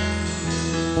up,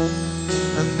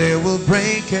 and they will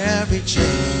break every chain,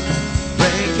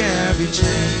 break every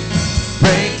chain,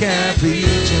 break every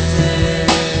chain,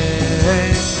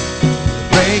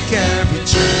 break every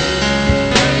chain.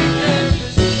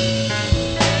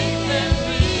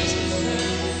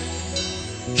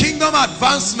 Kingdom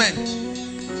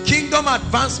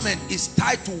advancement is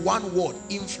tied to one word: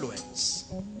 influence.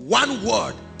 One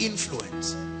word: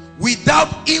 influence.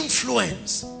 Without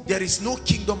influence, there is no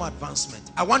kingdom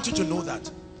advancement. I want you to know that.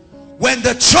 When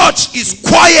the church is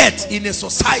quiet in a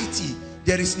society,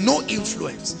 there is no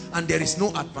influence and there is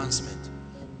no advancement.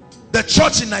 The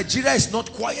church in Nigeria is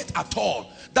not quiet at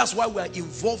all. That's why we are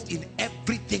involved in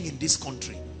everything in this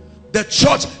country. The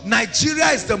church,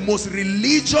 Nigeria is the most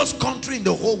religious country in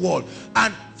the whole world.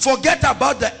 And forget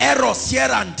about the errors here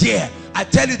and there. I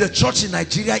tell you, the church in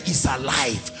Nigeria is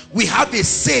alive. We have a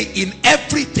say in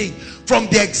everything, from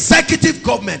the executive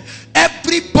government.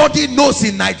 Everybody knows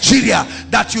in Nigeria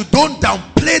that you don't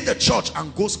downplay the church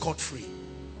and go scot-free.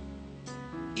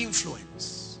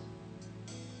 Influence.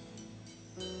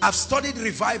 I've studied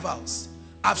revivals.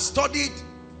 I've studied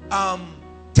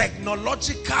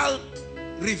technological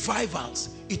revivals.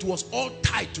 It was all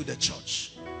tied to the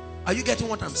church. Are you getting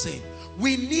what I'm saying?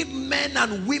 We need men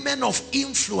and women of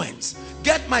influence.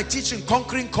 Get my teaching,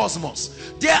 Conquering Cosmos.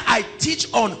 There I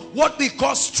teach on what we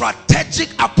call strategic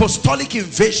apostolic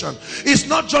invasion. It's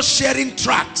not just sharing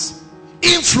tracts.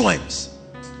 Influence.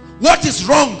 What is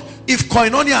wrong if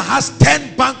Koinonia has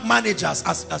 10 bank managers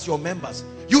as your members?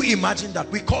 You imagine that.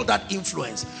 We call that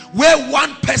influence, where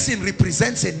one person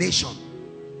represents a nation.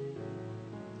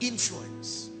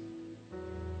 Influence.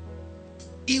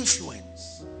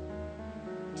 Influence.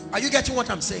 Are you getting what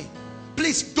I'm saying?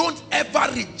 Please don't ever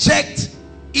reject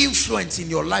influence in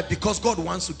your life, because God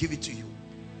wants to give it to you.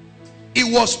 It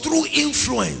was through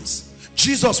influence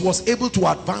Jesus was able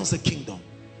to advance the kingdom.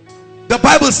 The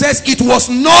Bible says it was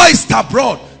noised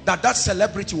abroad that that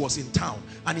celebrity was in town,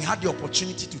 and he had the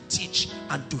opportunity to teach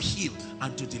and to heal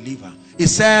and to deliver. It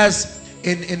says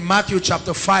in Matthew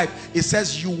chapter 5, it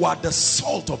says you are the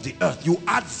salt of the earth. You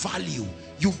add value.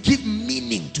 You give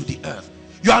meaning to the earth.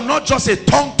 You are not just a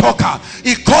tongue talker.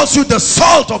 It calls you the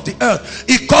salt of the earth.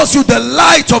 It calls you the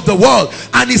light of the world.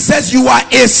 And it says you are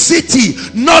a city,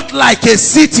 not like a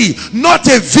city, not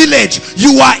a village.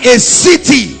 You are a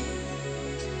city.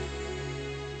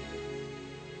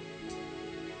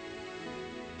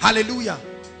 Hallelujah.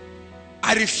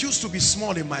 I refuse to be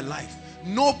small in my life.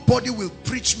 Nobody will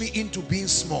preach me into being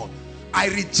small. I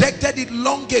rejected it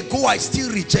long ago. I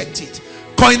still reject it.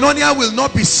 Koinonia will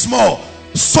not be small.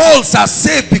 Souls are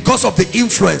saved because of the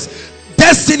influence.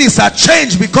 Destinies are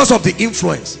changed because of the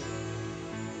influence.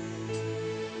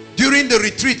 During the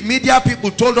retreat, media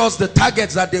people told us the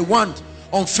targets that they want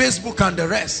on Facebook and the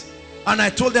rest. And I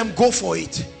told them, go for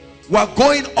it. We're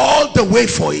going all the way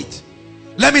for it.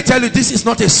 Let me tell you, this is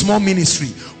not a small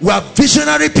ministry. We are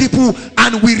visionary people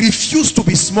and we refuse to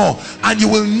be small. And you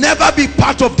will never be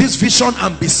part of this vision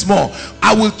and be small.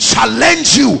 I will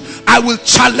challenge you. I will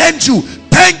challenge you.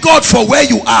 Thank God for where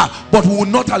you are, but we will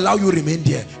not allow you remain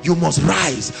there. You must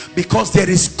rise, because there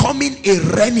is coming a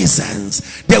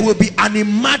renaissance. There will be an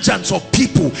emergence of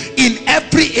people in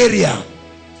every area.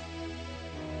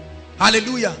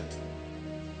 Hallelujah.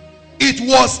 It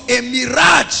was a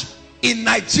mirage in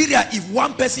Nigeria if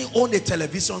one person owned a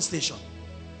television station.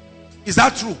 Is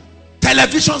that true?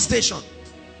 Television station.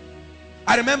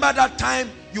 I remember that time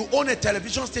you own a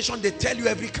television station, they tell you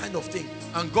every kind of thing.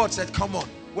 And God said, come on,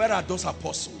 where are those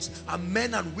apostles? And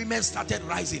men and women started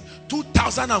rising.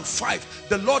 2005,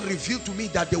 the Lord revealed to me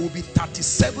that there will be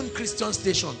 37 Christian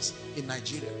stations in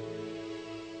Nigeria.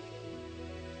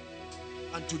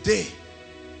 And today,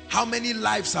 how many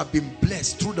lives have been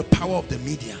blessed through the power of the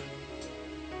media?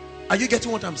 Are you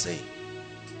getting what I'm saying?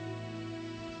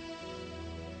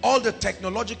 All the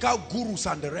technological gurus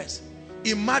and the rest.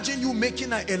 Imagine you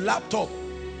making a laptop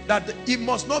that it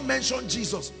must not mention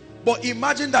Jesus. But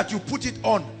imagine that you put it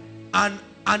on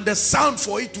and the sound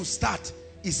for it to start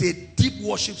is a deep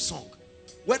worship song.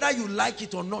 Whether you like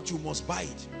it or not, you must buy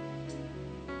it.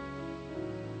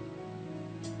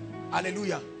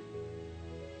 Hallelujah.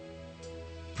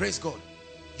 Praise God.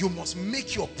 You must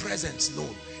make your presence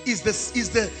known. Is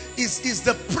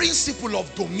the principle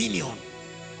of dominion.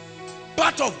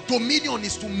 Part of dominion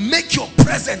is to make your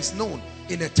presence known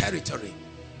in a territory.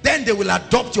 Then they will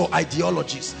adopt your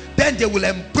ideologies. Then they will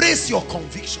embrace your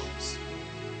convictions.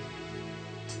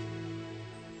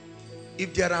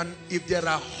 If there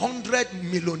are 100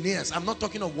 millionaires, I'm not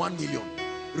talking of 1 million,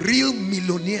 real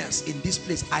millionaires in this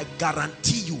place, I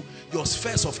guarantee you your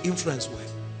spheres of influence will.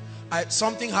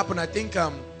 Something happened. I think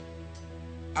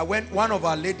one of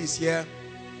our ladies here,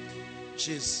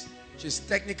 she's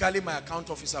technically my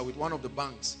account officer with one of the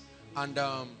banks, and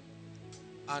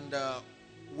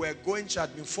we're going. She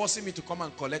had been forcing me to come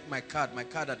and collect my card. My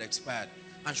card had expired,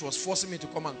 and she was forcing me to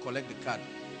come and collect the card.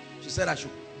 She said I should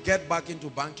get back into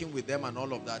banking with them and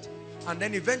all of that. And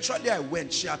then eventually I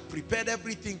went. She had prepared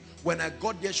everything. When I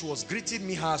got there, she was greeting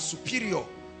me. Her superior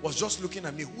was just looking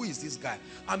at me. Who is this guy?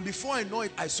 And before I know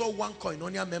it, I saw one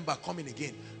Koinonia member coming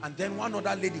again, and then one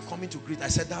other lady coming to greet. I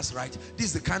said, that's right, this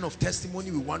is the kind of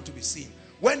testimony we want to be seeing.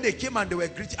 When they came and they were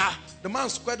greeting, the man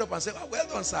squared up and said, well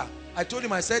done, sir. I told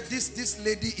him, I said, this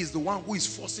lady is the one who is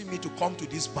forcing me to come to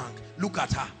this bank. Look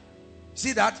at her.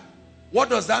 See that? What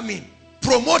does that mean?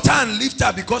 Promote her and lift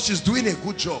her because she's doing a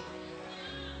good job.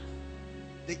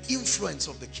 The influence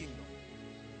of the kingdom.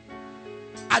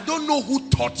 I don't know who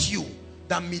taught you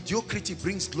that mediocrity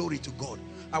brings glory to God.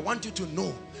 I want you to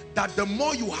know that the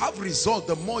more you have result,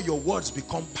 the more your words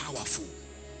become powerful.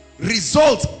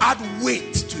 Results add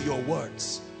weight to your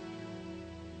words.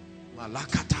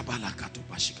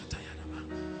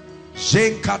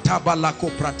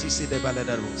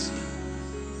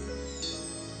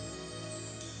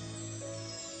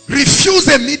 Refuse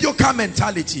a mediocre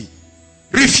mentality.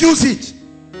 Refuse it.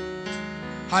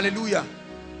 Hallelujah.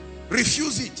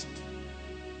 Refuse it.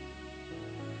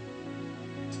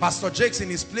 Pastor Jakes, in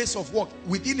his place of work,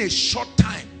 within a short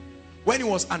time, when he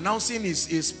was announcing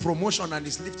his promotion and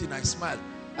his lifting, I smiled.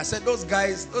 I said, those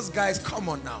guys, come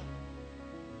on now.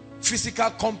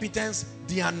 Physical competence,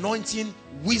 the anointing,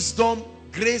 wisdom,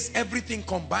 grace, everything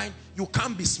combined. You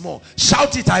can't be small.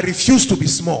 Shout it, I refuse to be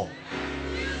small.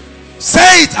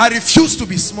 Say it, I refuse to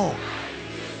be small.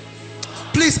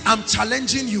 Please, I'm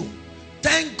challenging you.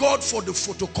 Thank God for the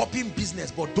photocopying business,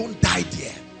 but don't die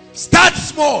there. Start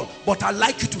small, but I'd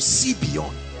like you to see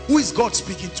beyond. Who is God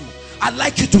speaking to? I'd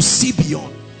like you to see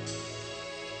beyond.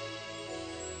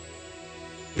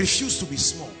 Refuse to be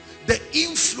small. The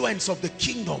influence of the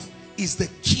kingdom is the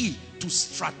key to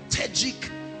strategic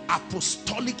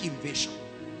apostolic invasion.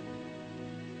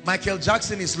 Michael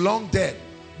Jackson is long dead,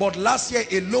 but last year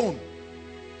alone,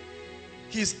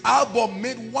 his album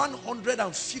made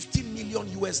 150 million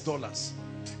US dollars.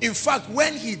 In fact,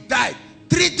 when he died,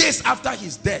 3 days after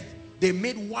his death, they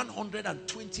made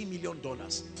 $120 million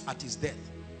at his death.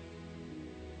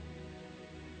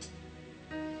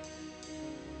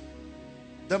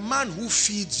 The man who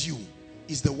feeds you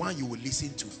is the one you will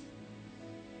listen to.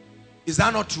 Is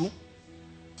that not true?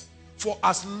 For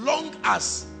as long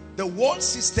as the world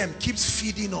system keeps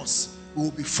feeding us, we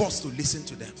will be forced to listen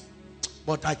to them.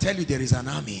 But I tell you, there is an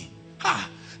army.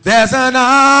 There's an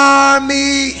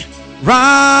army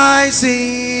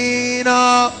rising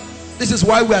up. This is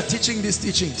why we are teaching these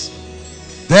teachings.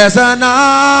 There's an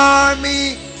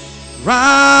army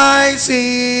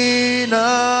rising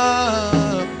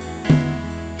up.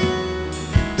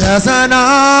 There's an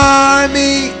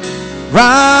army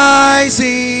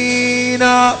rising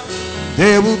up.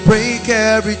 They will break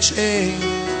every chain,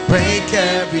 break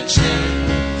every chain,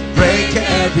 break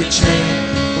every chain,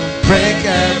 break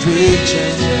every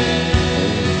chain,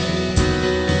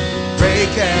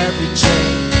 break every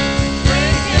chain.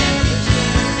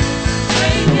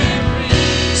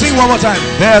 Sing one more time.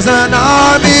 There's an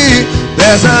army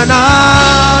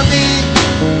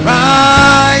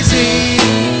rising.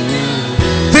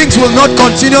 Things will not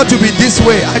continue to be this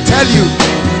way, I tell you.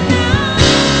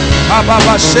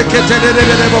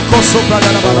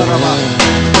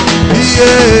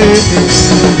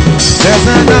 There's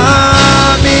an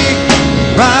army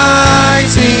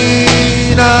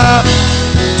rising up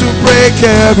to break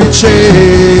every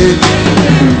chain.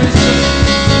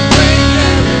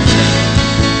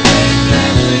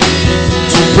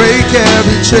 To break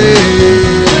every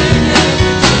chain.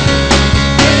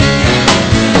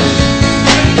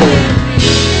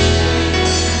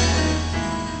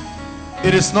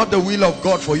 It is not the will of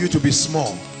God for you to be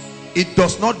small. It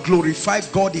does not glorify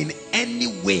God in any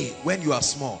way when you are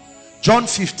small. John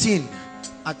 15,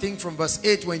 I think from verse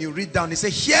 8, when you read down, it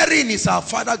says, herein is our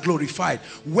Father glorified,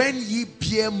 when ye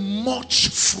bear much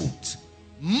fruit.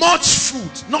 Much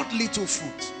fruit, not little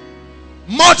fruit.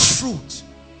 Much fruit.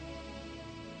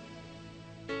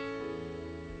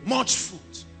 Much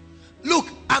fruit. Look,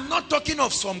 I'm not talking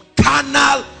of some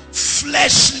carnal,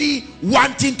 fleshly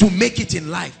wanting to make it in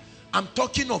life. I'm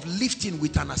talking of lifting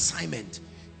with an assignment.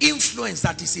 Influence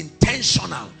that is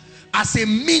intentional as a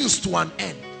means to an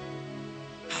end.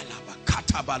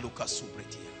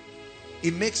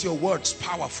 It makes your words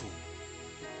powerful.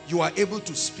 You are able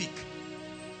to speak.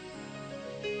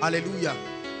 Hallelujah.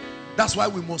 That's why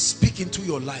we must speak into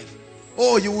your life.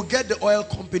 Oh, you will get the oil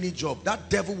company job. That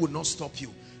devil will not stop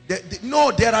you.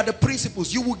 No, there are the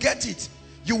principles. You will get it.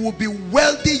 You will be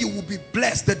wealthy. You will be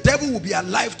blessed. The devil will be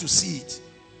alive to see it.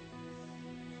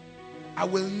 I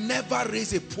will never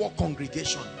raise a poor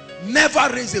congregation. Never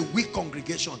raise a weak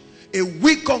congregation. A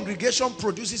weak congregation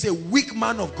produces a weak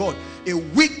man of God. A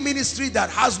weak ministry that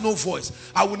has no voice.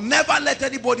 I will never let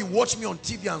anybody watch me on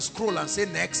TV and scroll and say,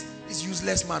 next, this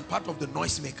useless man, part of the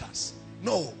noisemakers.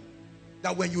 No.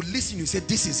 That when you listen, you say,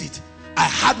 this is it. I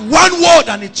had one word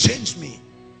and it changed me.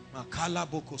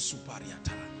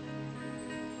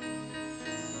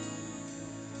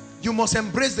 You must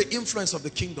embrace the influence of the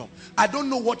kingdom. I don't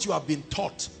know what you have been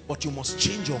taught, but you must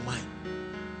change your mind.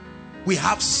 We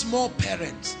have small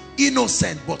parents,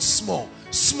 innocent but small.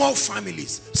 Small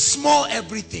families, small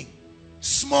everything.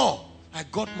 Small. I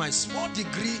got my small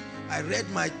degree. I read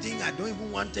my thing. I don't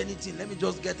even want anything. Let me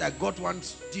just get, I got one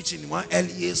teaching in one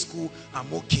LEA school.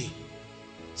 I'm okay.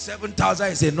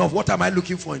 7,000 is enough. What am I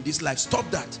looking for in this life? Stop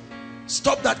that.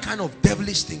 Stop that kind of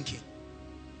devilish thinking.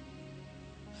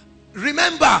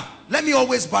 Remember, let me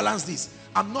always balance this.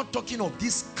 I'm not talking of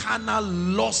this carnal,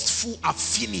 lustful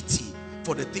affinity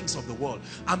for the things of the world.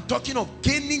 I'm talking of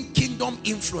gaining kingdom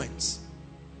influence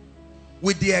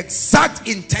with the exact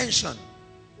intention,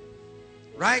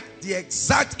 right? The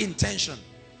exact intention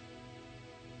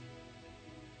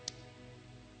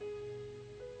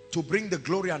to bring the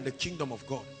glory and the kingdom of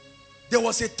God. There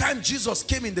was a time Jesus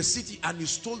came in the city and he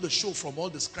stole the show from all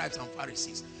the scribes and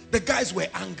Pharisees. The guys were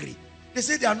angry. They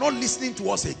said they are not listening to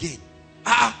us again.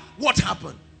 What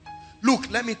happened? Look,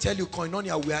 let me tell you,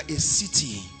 Koinonia, we are a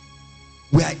city.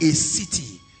 We are a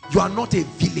city. You are not a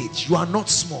village. You are not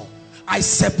small. I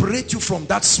separate you from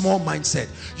that small mindset.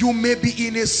 You may be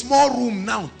in a small room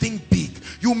now, think big.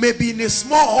 You may be in a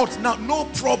small hut now, no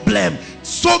problem.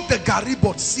 Soak the gari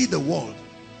but see the world.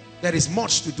 There is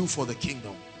much to do for the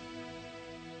kingdom.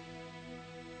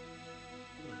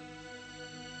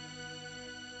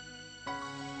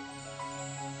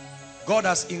 God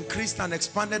has increased and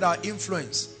expanded our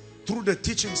influence through the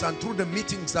teachings and through the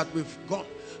meetings that we've got.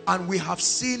 And we have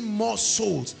seen more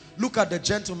souls. Look at the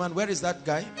gentleman. Where is that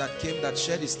guy that came, that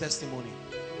shared his testimony?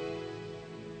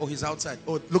 Oh, he's outside.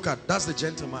 Oh, look at, that's the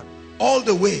gentleman. All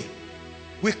the way.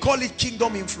 We call it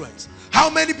kingdom influence. How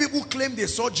many people claim they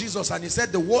saw Jesus and he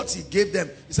said the words he gave them,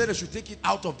 he said they should take it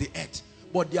out of the earth.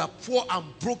 But they are poor and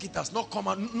broke. It has not come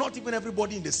out. Not even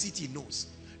everybody in the city knows.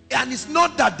 And it's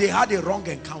not that they had a wrong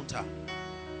encounter.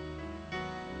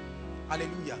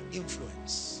 Hallelujah.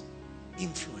 Influence.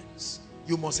 Influence.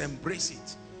 You must embrace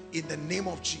it in the name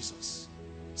of Jesus.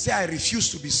 Say, I refuse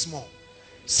to be small.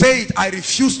 Say it, I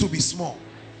refuse to be small.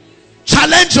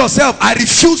 Challenge yourself. I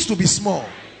refuse to be small.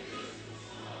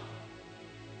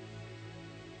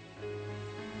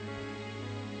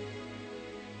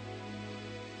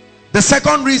 The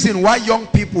second reason why young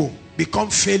people become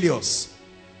failures.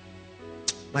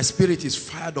 My spirit is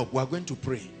fired up. We are going to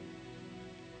pray.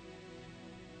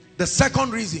 The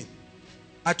second reason,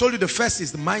 I told you the first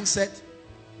is the mindset.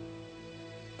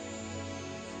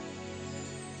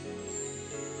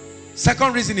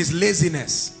 Second reason is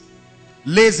laziness.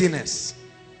 Laziness.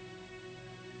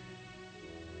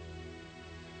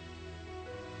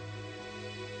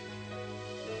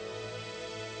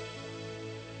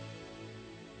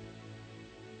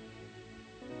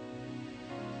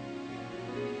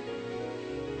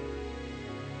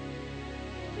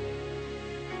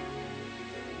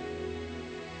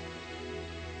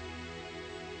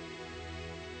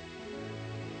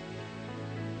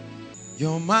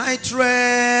 You're my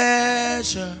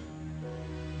treasure,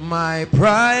 my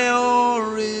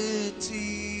priority.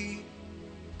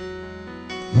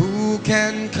 Who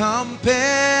can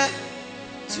compare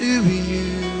to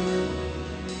you?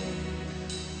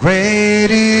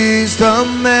 Great is the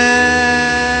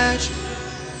measure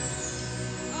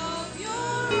of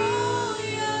your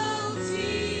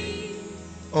royalty.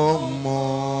 Oh,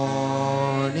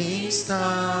 morning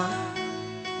star,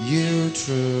 you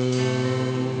truly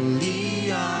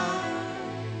are.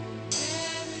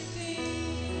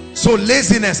 Everything So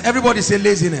laziness, everybody say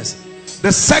laziness.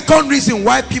 The second reason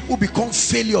why people become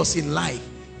failures in life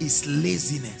is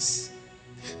laziness.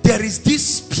 There is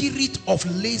this spirit of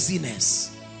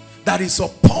laziness that is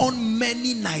upon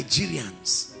many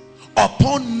Nigerians,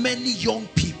 upon many young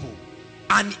people.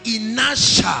 An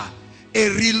inertia, a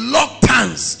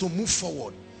reluctance to move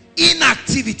forward,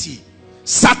 inactivity,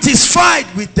 satisfied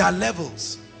with their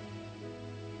levels.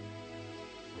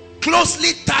 Closely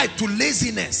tied to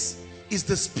laziness is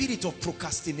the spirit of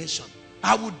procrastination.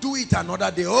 I will do it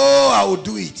another day. Oh, I will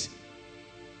do it.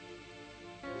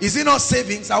 Is it not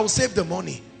savings? I will save the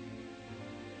money.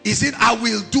 Is it I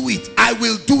will do it? I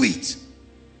will do it.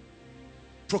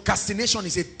 Procrastination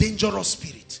is a dangerous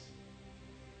spirit.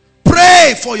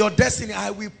 Pray for your destiny.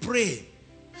 I will pray.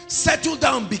 Settle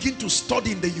down, begin to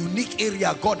study in the unique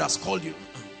area God has called you.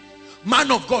 Man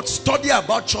of God, study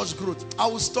about church growth. I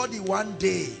will study one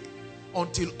day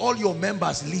until all your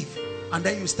members leave, and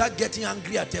then you start getting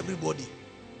angry at everybody.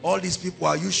 All these people,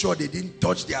 are you sure they didn't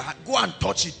touch their heart? Go and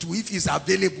touch it too if it's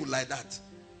available like that.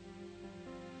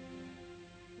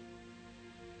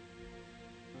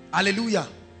 Hallelujah.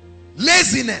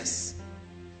 Laziness.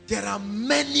 There are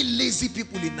many lazy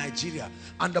people in Nigeria,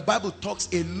 and the Bible talks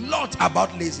a lot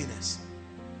about laziness.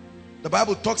 The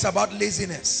Bible talks about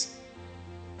laziness.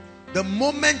 The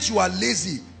moment you are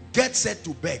lazy, get set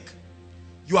to beg.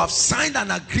 You have signed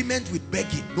an agreement with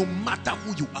begging, no matter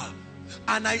who you are.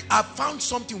 And I have found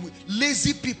something with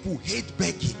lazy people hate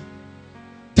begging.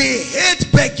 They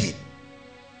hate begging.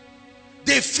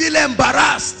 They feel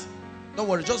embarrassed. Don't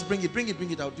worry, just bring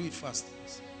it. I'll do it fast.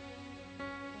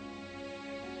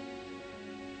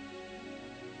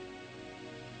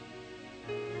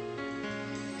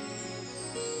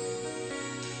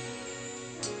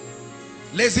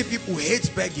 Lazy people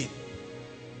hate begging.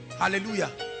 Hallelujah.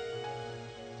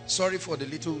 Sorry for the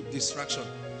little distraction.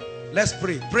 Let's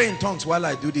pray. Pray in tongues while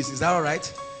I do this. Is that all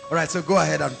right? All right, so go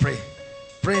ahead and pray.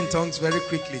 Pray in tongues very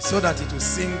quickly so that it will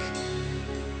sink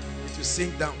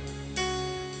down.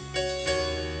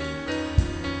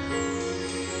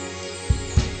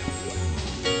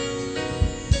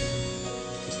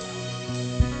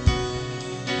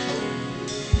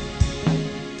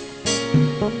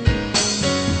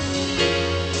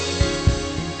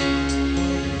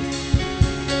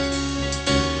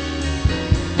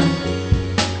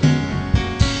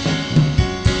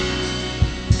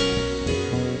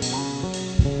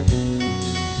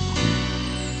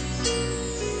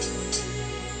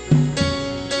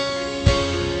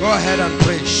 Go ahead and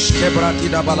pray.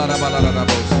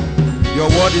 Your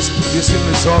word is producing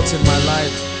results in my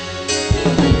life.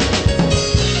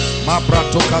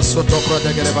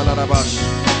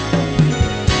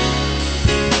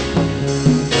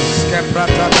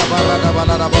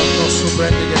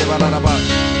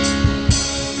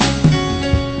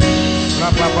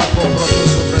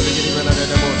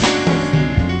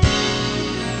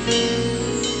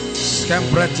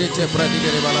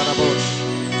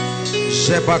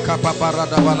 Shebaka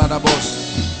paparada balada bosh.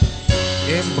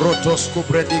 Embrotos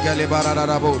kubrediga le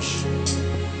barada bosh.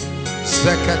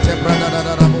 Sekete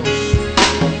brada bosh.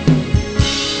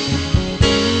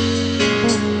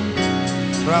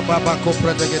 Rababa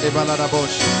kopredege de balada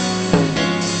bosh.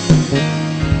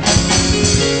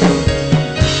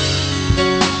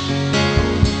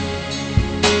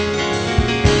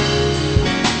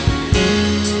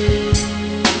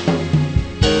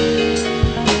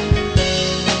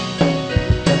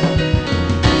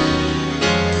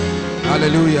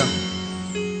 Hallelujah.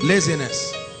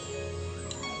 Laziness.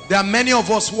 There are many of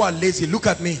us who are lazy. Look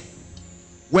at me.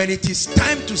 When it is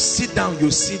time to sit down, you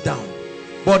sit down.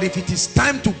 But if it is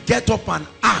time to get up and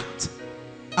act,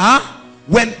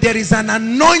 when there is an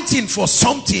anointing for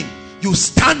something, you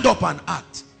stand up and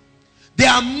act. There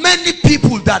are many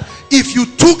people that if you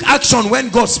took action when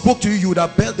God spoke to you, you would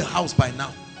have built the house by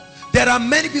now. There are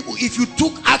many people, if you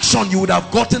took action, you would have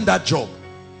gotten that job.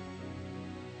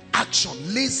 Action,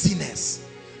 laziness.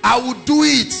 I will do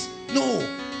it. No.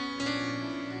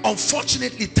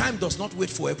 Unfortunately, time does not wait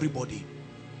for everybody.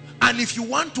 And if you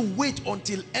want to wait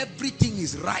until everything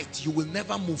is right, you will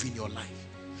never move in your life.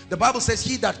 The Bible says,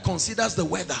 he that considers the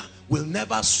weather will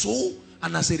never sow,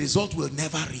 and as a result will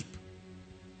never reap.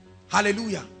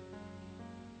 Hallelujah.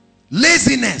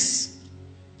 Laziness,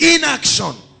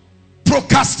 inaction,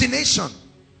 procrastination,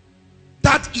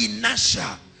 that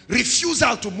inertia,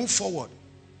 refusal to move forward.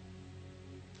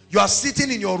 You are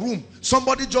sitting in your room,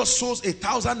 somebody just sows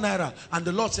 1,000 naira, and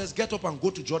the Lord says, get up and go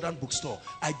to Jordan bookstore.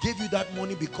 I gave you that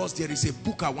money because there is a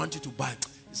book I want you to buy.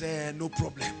 He said, no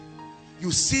problem. You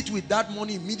sit with that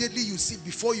money, immediately you sit,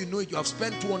 before you know it, you have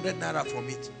spent 200 naira from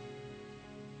it.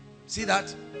 See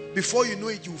that? Before you know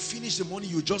it, you finish the money,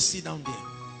 you just sit down there.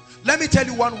 Let me tell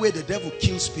you one way the devil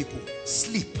kills people.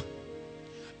 Sleep.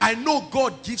 I know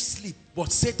God gives sleep,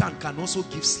 but Satan can also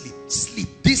give sleep. Sleep.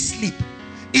 This sleep,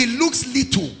 it looks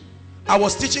little. I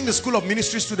was teaching the school of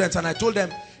ministry students and I told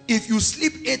them, if you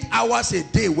sleep 8 hours a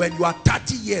day when you are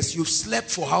 30 years, you've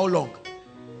slept for how long?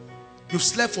 You've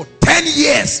slept for 10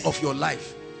 years of your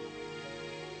life.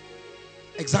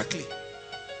 Exactly.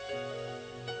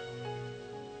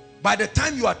 By the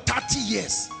time you are 30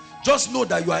 years, just know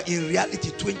that you are in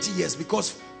reality 20 years,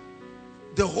 because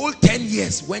the whole 10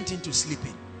 years went into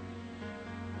sleeping.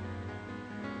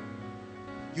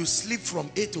 You sleep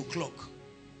from 8 o'clock.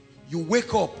 You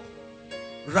wake up.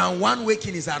 Round 1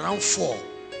 waking is around 4.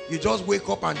 You just wake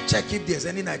up and check if there's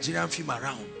any Nigerian film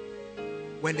around.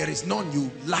 When there is none,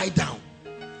 you lie down.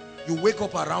 You wake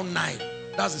up around 9.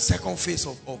 That's the second phase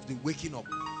of the waking up.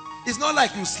 It's not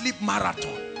like you sleep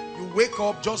marathon. You wake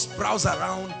up, just browse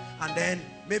around, and then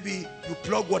maybe you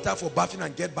plug water for bathing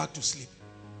and get back to sleep.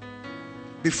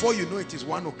 Before you know it is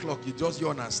 1 o'clock, you just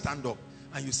yawn and stand up,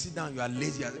 and you sit down, you are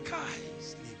lazy, you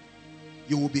sleep.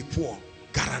 You will be poor,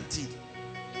 guaranteed.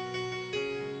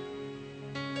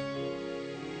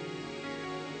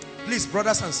 Please,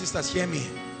 brothers and sisters, hear me.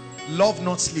 Love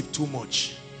not sleep too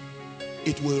much.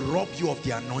 It will rob you of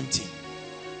the anointing.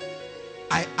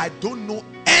 I don't know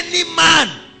any man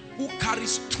who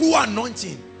carries true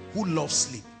anointing who loves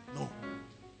sleep. No.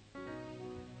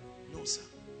 No, sir.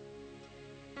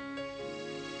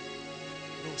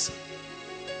 No, sir.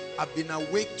 I've been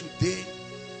awake today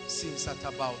since at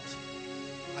about,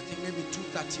 I think maybe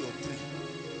 2:30 or 3.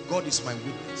 God is my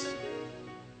witness.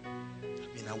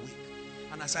 I've been awake.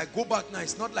 And as I go back now,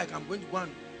 it's not like I'm going to go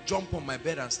and jump on my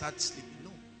bed and start sleeping.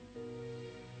 No.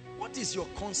 What is your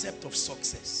concept of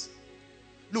success?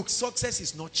 Look, success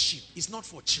is not cheap. It's not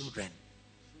for children.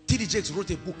 T.D. Jakes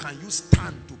wrote a book, Can You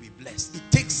Stand to Be Blessed? It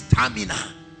takes stamina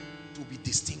to be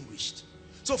distinguished.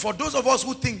 So for those of us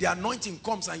who think the anointing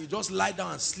comes and you just lie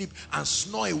down and sleep and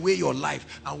snore away your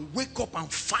life and wake up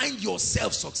and find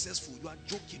yourself successful, you are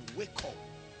joking. Wake up.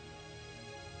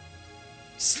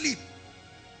 Sleep.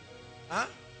 Huh?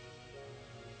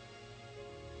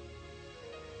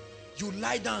 You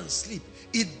lie down and sleep.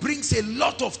 It brings a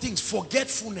lot of things.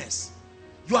 Forgetfulness.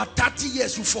 You are 30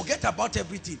 years, you forget about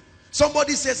everything.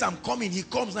 Somebody says, I'm coming. He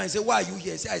comes now and says, why are you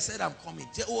here? He says, I said I'm coming.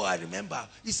 He says, oh, I remember.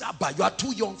 He said, Abba, you are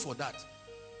too young for that.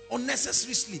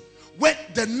 Unnecessary sleep. When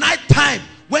the night time,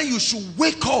 when you should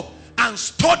wake up and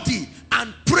study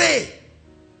and pray.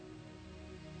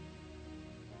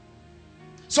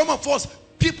 Some of us,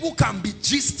 people can be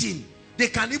gisting. They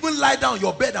can even lie down on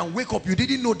your bed and wake up. You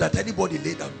didn't know that anybody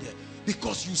lay down there.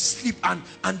 Because you sleep and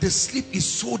the sleep is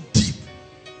so deep.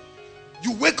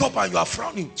 You wake up and you are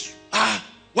frowning.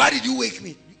 Why did you wake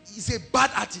me? It's a bad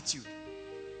attitude.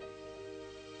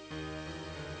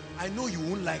 I know you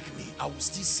won't like me. I will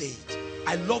still say it.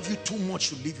 I love you too much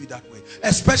to leave you that way.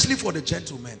 Especially for the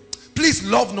gentlemen. Please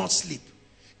love not sleep.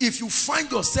 If you find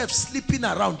yourself sleeping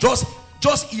around,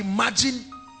 just imagine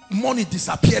money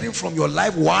disappearing from your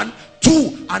life. 1,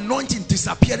 2, anointing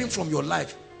disappearing from your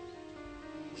life.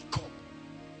 Wake up.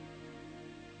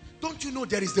 Don't you know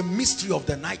there is the mystery of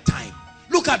the night time?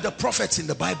 Look at the prophets in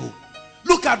the Bible.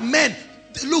 Look at men.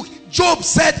 Look, Job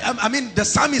said, the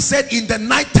psalmist said, in the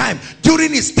night time,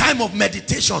 during his time of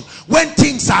meditation, when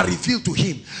things are revealed to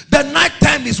him. The night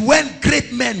time is when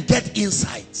great men get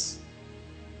insights.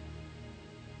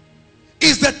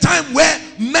 It's the time where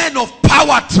men of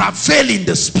power travail in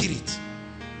the spirit.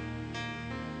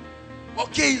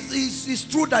 Okay, it's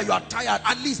true that you are tired.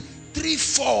 At least 3,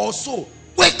 4 or so.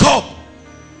 Wake up.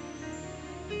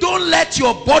 Don't let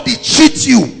your body cheat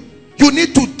you. You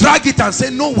need to drag it and say,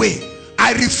 no way.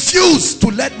 I refuse to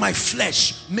let my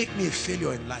flesh make me a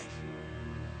failure in life.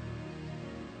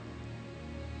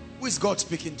 Who is God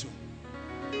speaking to?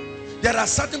 There are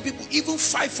certain people, even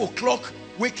 5 o'clock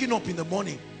waking up in the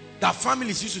morning, that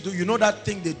families used to do. You know that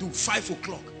thing they do, 5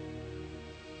 o'clock.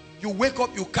 You wake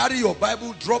up, you carry your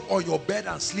Bible, drop on your bed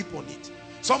and sleep on it.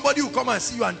 Somebody will come and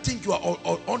see you and think you are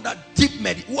under deep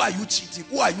meditation. Who are you cheating?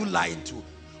 Who are you lying to?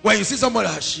 When you see somebody,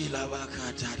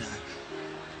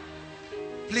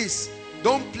 please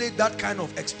don't play that kind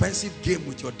of expensive game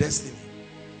with your destiny.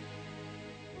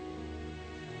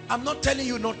 I'm not telling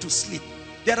you not to sleep.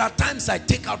 There are times I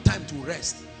take out time to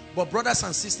rest. But brothers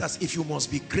and sisters, if you must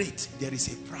be great, there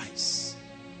is a price.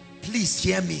 Please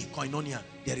hear me, Koinonia.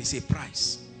 There is a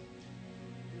price.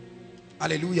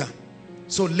 Hallelujah.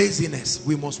 So laziness,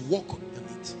 we must walk on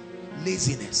it.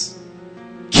 Laziness.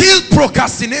 Kill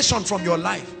procrastination from your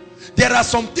life. There are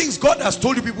some things God has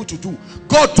told you people to do.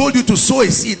 God told you to sow a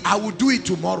seed. I will do it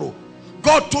tomorrow.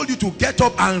 God told you to get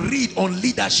up and read on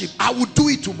leadership. I will do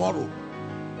it tomorrow.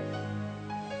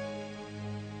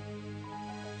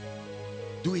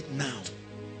 Do it now.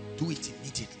 Do it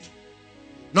immediately.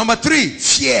 Number 3,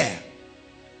 fear.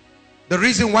 The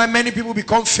reason why many people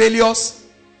become failures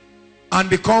and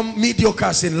become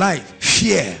mediocres in life.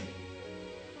 Fear.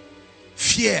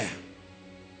 Fear.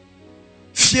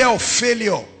 Fear of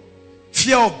failure.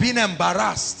 Fear of being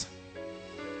embarrassed.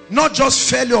 Not just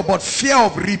failure, but fear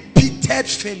of repeated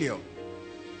failure.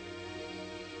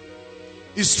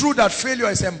 It's true that failure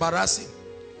is embarrassing.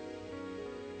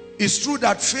 It's true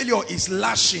that failure is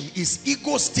lashing, is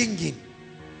ego stinging.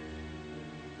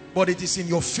 But it is in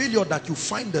your failure that you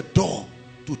find the door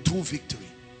to true victory.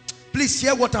 Please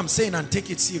hear what I'm saying and take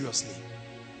it seriously.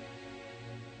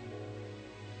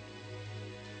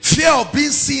 Fear of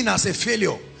being seen as a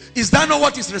failure. Is that not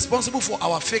what is responsible for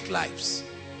our fake lives?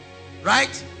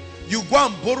 Right? You go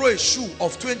and borrow a shoe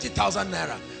of 20,000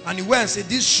 naira and you wear and say,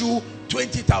 this shoe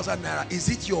 20,000 naira. Is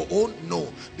it your own? No.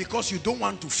 Because you don't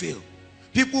want to fail.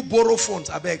 People borrow phones.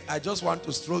 I beg, I just want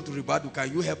to stroll to Ribadu.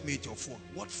 Can you help me with your phone?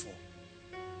 What for?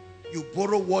 You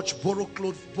borrow watch, borrow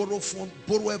clothes, borrow phone,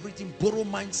 borrow everything, borrow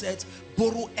mindset,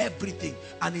 borrow everything.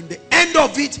 And in the end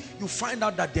of it, you find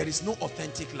out that there is no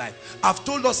authentic life. I've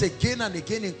told us again and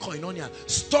again in Koinonia,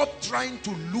 stop trying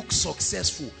to look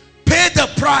successful. Pay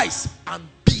the price and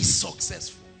be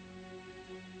successful.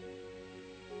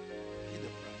 Pay the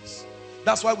price.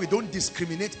 That's why we don't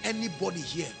discriminate anybody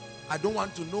here. I don't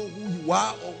want to know who you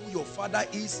are or who your father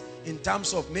is in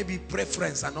terms of maybe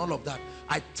preference and all of that.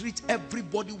 I treat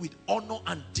everybody with honor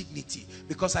and dignity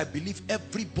because I believe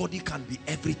everybody can be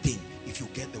everything if you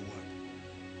get the word.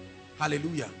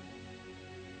 Hallelujah.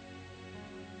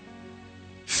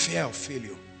 Fear of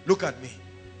failure. Look at me.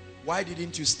 Why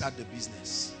didn't you start the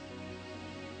business?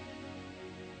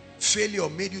 Failure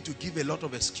made you to give a lot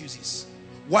of excuses.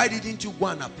 Why didn't you go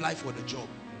and apply for the job?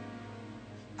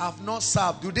 I've not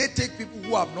served. Do they take people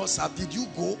who have not served? Did you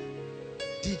go?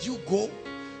 Did you go?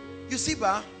 You see,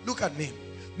 ba, look at me.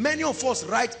 Many of us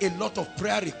write a lot of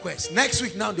prayer requests. Next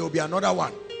week now there will be another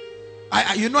one.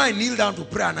 You know, I kneel down to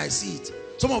pray and I see it.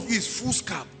 Some of you is full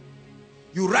scab.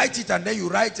 You write it and then you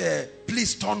write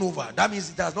please turn over. That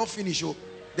means it has not finished. Oh,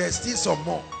 there's still some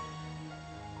more.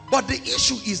 But the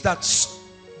issue is that,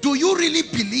 do you really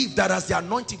believe that as the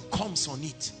anointing comes on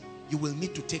it, you will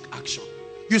need to take action?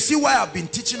 You see why I've been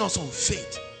teaching us on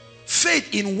faith.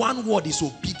 Faith in one word is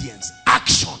obedience.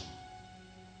 Action.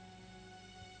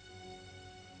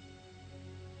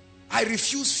 I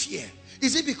refuse fear.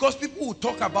 Is it because people will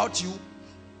talk about you?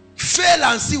 Fail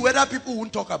and see whether people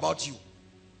won't talk about you.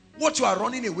 What you are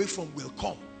running away from will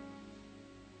come.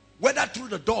 Whether through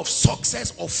the door of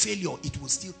success or failure, it will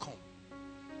still come.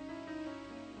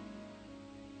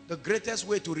 The greatest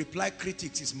way to reply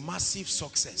critics is massive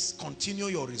success. Continue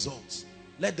your results.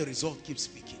 Let the result keep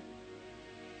speaking.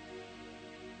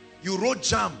 You wrote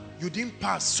JAM, you didn't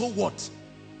pass, so what?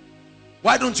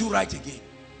 Why don't you write again?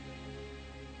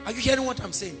 Are you hearing what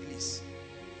I'm saying, please?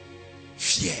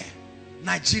 Fear.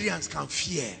 Nigerians can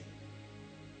fear.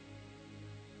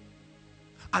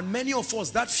 And many of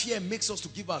us, that fear makes us to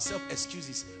give ourselves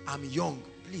excuses. I'm young.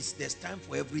 Please, there's time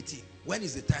for everything. When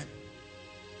is the time?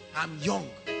 I'm young.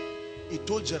 He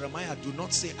told Jeremiah, do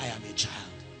not say I am a child.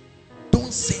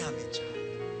 Don't say I'm a child.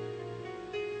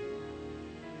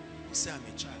 Don't say I'm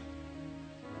a child.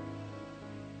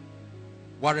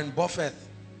 Warren Buffett,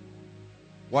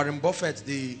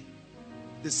 the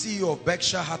CEO of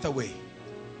Berkshire Hathaway,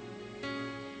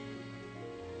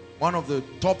 one of the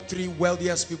top 3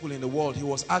 wealthiest people in the world, he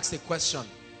was asked a question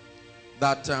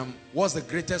that what's the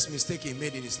greatest mistake he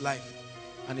made in his life?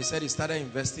 And he said he started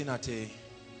investing at a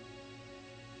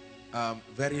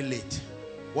very late.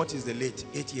 What is the late?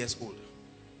 8 years old.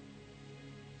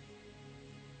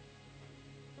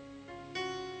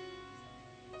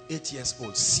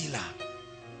 Sila.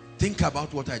 Think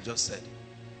about what I just said.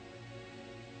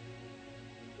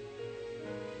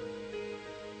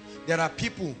 There are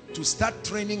people, to start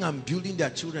training and building their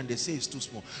children, they say it's too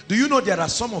small. Do you know there are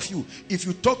some of you, if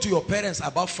you talk to your parents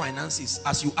about finances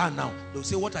as you are now, they'll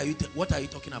say, what are you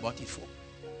talking about it for?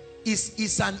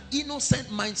 It's an innocent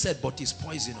mindset, but it's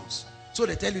poisonous. So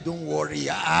they tell you, don't worry.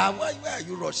 Why are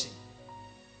you rushing?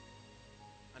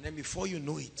 And then before you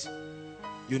know it,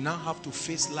 you now have to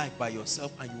face life by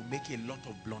yourself and you make a lot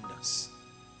of blunders.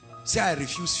 Say, I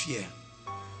refuse fear.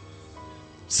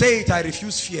 Say it, I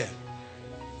refuse fear.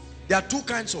 There are 2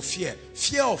 kinds of fear.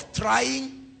 Fear of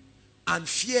trying and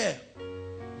fear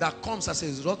that comes as a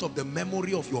result of the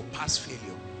memory of your past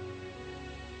failure.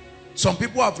 Some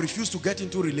people have refused to get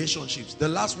into relationships. The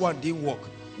last one didn't work.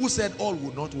 Who said all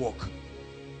will not work?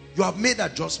 You have made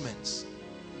adjustments.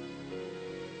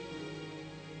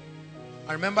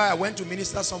 I remember I went to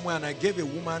minister somewhere and I gave a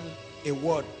woman a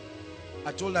word.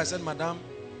 I told her, I said, Madam,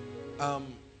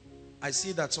 I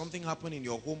see that something happened in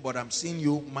your home, but I'm seeing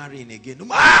you marrying again.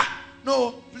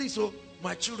 No, please, oh,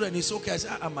 my children, it's okay. I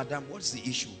said, Madam, what's the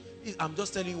issue? I'm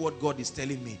just telling you what God is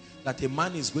telling me, that a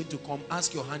man is going to come,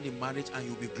 ask your hand in marriage, and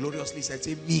you'll be gloriously said,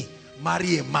 say, me,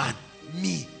 marry a man,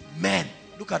 me, men.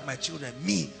 Look at my children,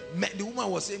 me, men. The woman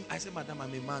was saying, I said, Madam,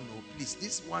 I'm a man, no, please.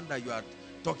 This one that you are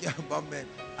talking about, men,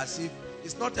 as if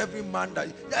it's not every man that,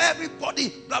 everybody,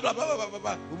 blah, blah, blah, blah, blah,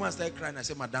 blah. The woman started crying. I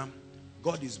said, Madam,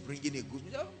 God is bringing a good,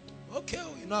 okay,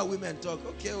 oh, you know how women talk,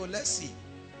 okay, oh, let's see.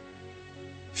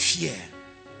 Fear.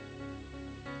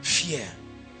 Fear.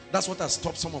 That's what has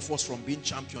stopped some of us from being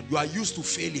champion. You are used to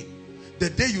failing. The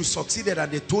day you succeeded and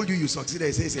they told you succeeded,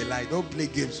 you say it's a lie. Don't play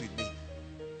games with me.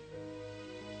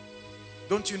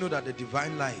 Don't you know that the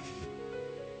divine life,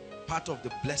 part of the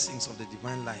blessings of the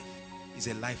divine life, is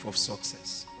a life of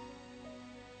success?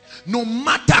 No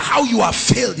matter how you have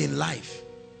failed in life,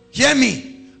 hear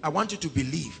me, I want you to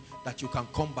believe that you can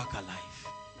come back alive.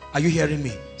 Are you hearing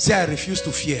me? Say, I refuse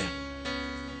to fear.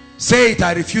 Say it,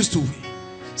 I refuse to.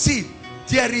 See,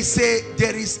 there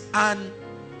is an,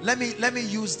 let me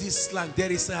use this slang.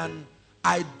 There is an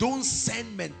I don't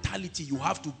send mentality. You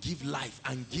have to give life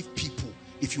and give people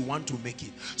if you want to make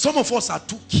it. Some of us are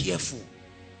too careful.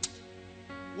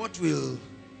 What will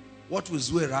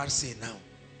Zuerar say now?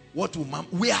 What will Mom?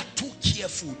 We are too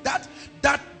careful. That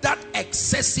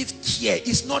excessive care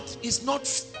is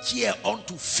not care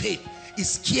unto faith.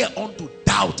 It's care unto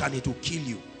doubt, and it will kill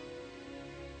you.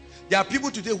 There are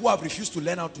people today who have refused to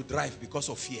learn how to drive because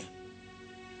of fear.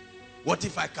 What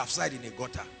if I capsize in a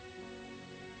gutter?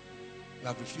 You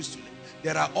have refused to learn.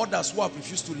 There are others who have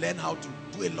refused to learn how to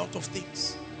do a lot of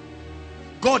things.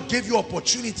 God gave you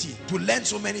opportunity to learn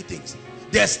so many things.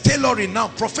 There's tailoring now,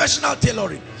 professional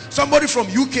tailoring. Somebody from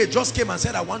UK just came and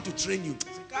said, I want to train you.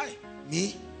 I said, guy,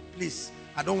 me? Please,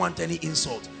 I don't want any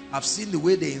insult. I've seen the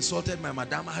way they insulted my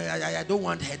madam. I don't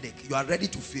want headache. You are ready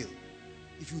to fail.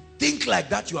 If you think like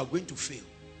that, you are going to fail.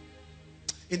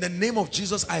 In the name of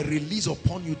Jesus, I release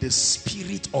upon you the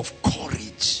spirit of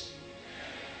courage.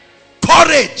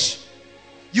 Courage.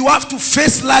 You have to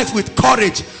face life with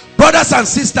courage. Brothers and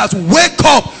sisters, wake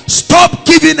up. Stop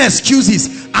giving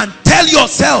excuses and tell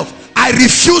yourself, I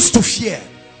refuse to fear.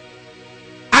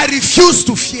 I refuse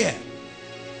to fear.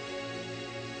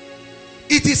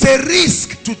 It is a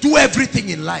risk to do everything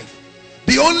in life.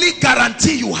 The only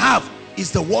guarantee you have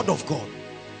is the word of God.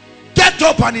 Get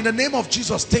up and in the name of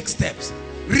Jesus take steps.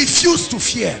 Refuse to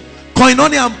fear.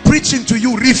 Koinonia, I'm preaching to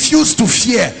you. Refuse to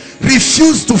fear.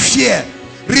 Refuse to fear.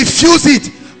 Refuse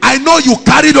it. I know you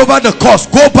carried over the cross.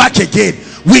 Go back again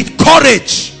with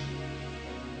courage.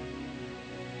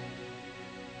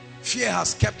 Fear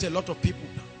has kept a lot of people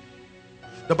down.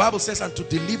 The Bible says, and to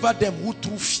deliver them who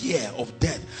through fear of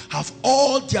death have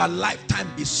all their lifetime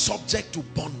be subject to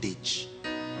bondage.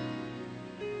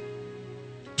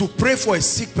 To pray for a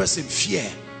sick person, fear.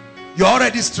 You're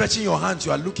already stretching your hands.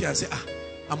 You are looking and say,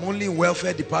 I'm only in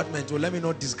welfare department, so let me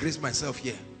not disgrace myself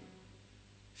here.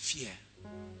 Fear.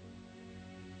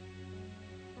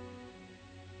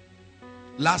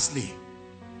 Lastly,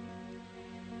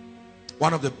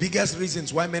 one of the biggest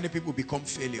reasons why many people become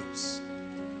failures: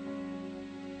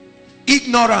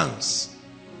 ignorance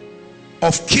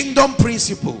of kingdom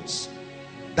principles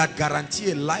that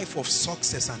guarantee a life of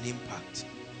success and impact.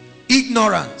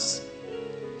 Ignorance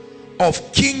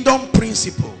of kingdom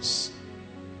principles.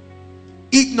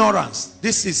 Ignorance.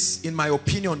 This is, in my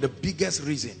opinion, the biggest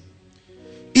reason.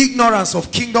 Ignorance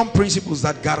of kingdom principles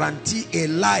that guarantee a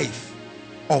life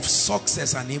of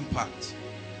success and impact.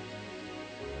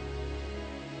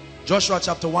 Joshua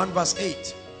chapter 1 verse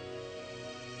 8.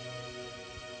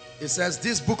 It says,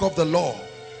 this book of the law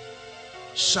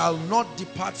shall not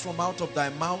depart from out of thy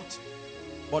mouth,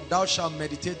 but thou shalt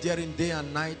meditate therein day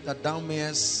and night, that thou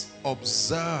mayest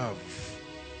observe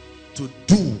to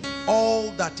do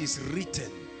all that is written.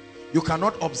 You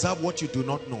cannot observe what you do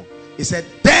not know. He said,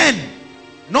 then,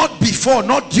 not before,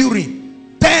 not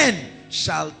during, then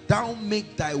shalt thou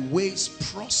make thy ways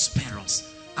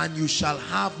prosperous, and you shall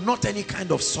have not any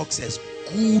kind of success,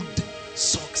 good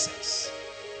success.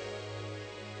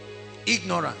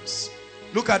 Ignorance.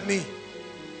 Look at me.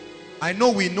 I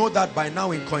know we know that by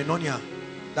now in Koinonia,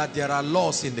 that there are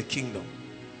laws in the kingdom.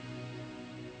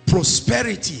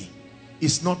 Prosperity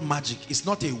is not magic. It's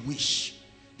not a wish.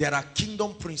 There are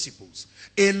kingdom principles.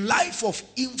 A life of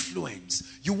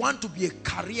influence. You want to be a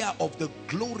carrier of the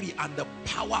glory and the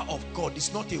power of God.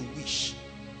 It's not a wish.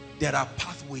 There are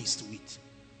pathways to it.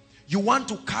 You want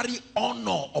to carry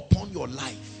honor upon your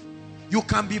life. You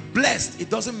can be blessed. It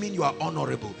doesn't mean you are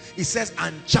honorable. It says,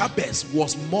 and Jabez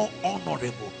was more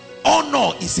honorable.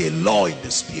 Honor is a law in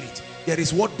the spirit. There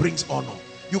is what brings honor.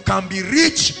 You can be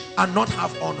rich and not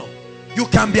have honor. You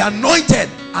can be anointed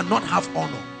and not have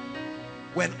honor.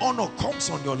 When honor comes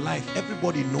on your life,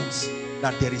 everybody knows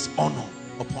that there is honor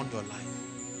upon your life.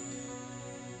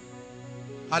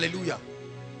 Hallelujah.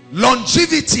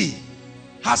 Longevity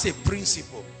has a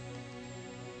principle.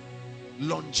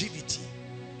 Longevity.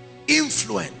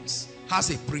 Influence has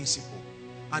a principle.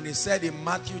 And he said in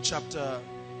Matthew chapter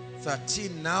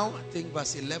 13 now, I think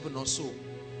verse 11 or so,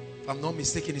 if I'm not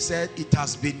mistaken, he said, it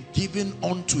has been given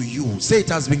unto you. Say, it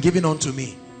has been given unto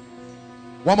me.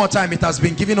 One more time, it has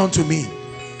been given unto me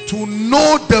to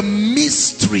know the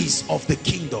mysteries of the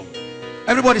kingdom.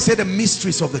 Everybody say the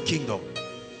mysteries of the kingdom.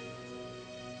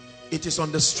 It is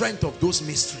on the strength of those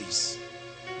mysteries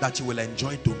that you will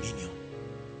enjoy dominion.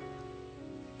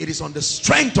 It is on the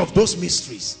strength of those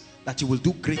mysteries that you will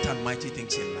do great and mighty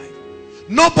things in life.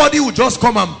 Nobody will just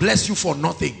come and bless you for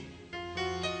nothing.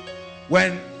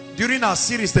 When during our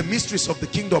series, The Mysteries of the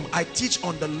Kingdom, I teach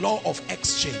on the law of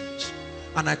exchange.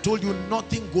 And I told you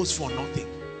nothing goes for nothing.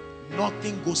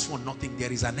 Nothing goes for nothing.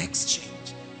 There is an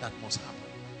exchange that must happen.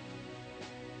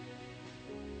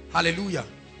 Hallelujah.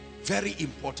 Very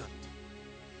important.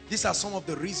 These are some of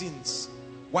the reasons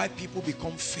why people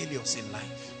become failures in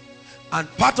life. And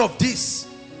part of this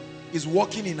is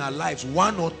working in our lives,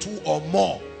 one or two or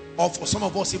more, or for some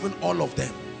of us even all of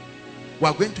them. We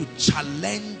are going to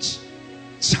challenge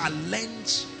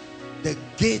the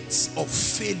gates of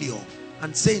failure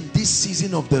and say, in this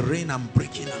season of the rain, I'm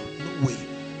breaking out. No way.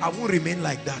 I won't remain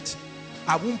like that.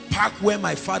 I won't park where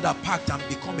my father parked and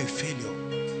become a failure.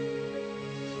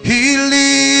 He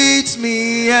leads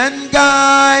me and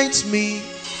guides me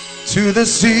to the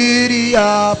city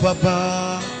up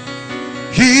above.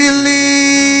 He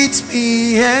leads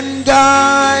me and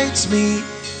guides me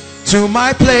to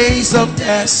my place of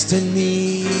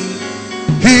destiny.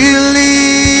 He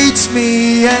leads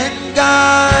me and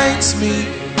guides me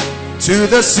to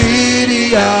the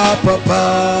city up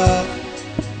above.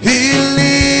 He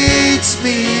leads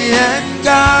me and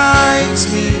guides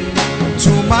me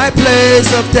to my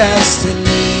place of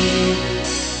destiny.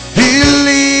 He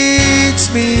leads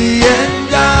me and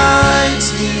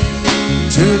guides me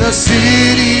to the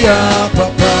city up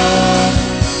above.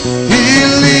 He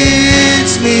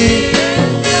leads me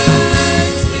and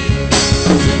guides me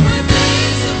to my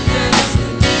place of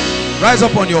destiny. Rise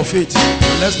up on your feet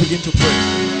and let's begin to pray.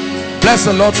 Bless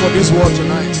the Lord for this word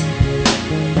tonight.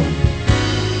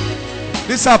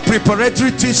 These are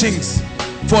preparatory teachings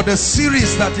for the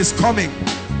series that is coming.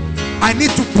 I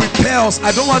need to prepare us.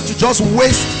 I don't want to just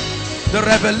waste the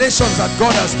revelations that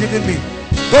God has given me.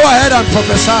 Go ahead and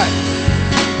prophesy.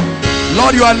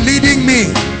 Lord, you are leading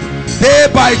me. Day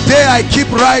by day I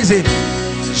keep rising.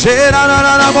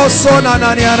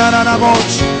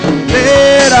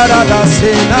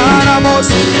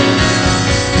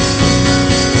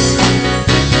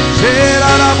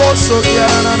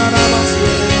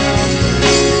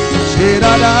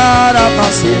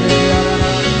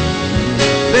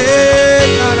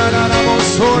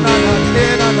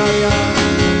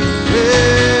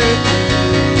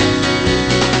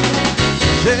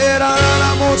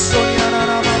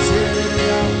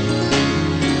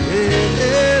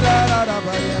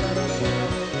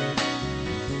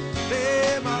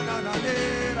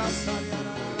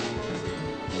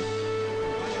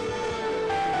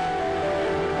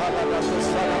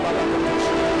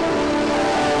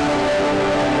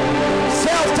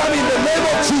 In the name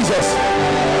of Jesus.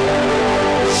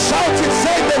 Shout it,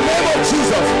 say in the name of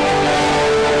Jesus.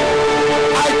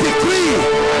 I decree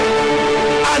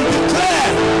and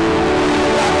declare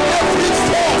that every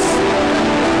force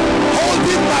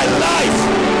holding my life,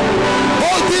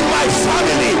 holding my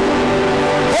family,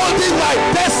 holding my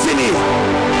destiny,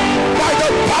 by the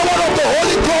power of the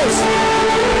Holy Ghost,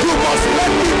 you must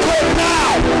let me go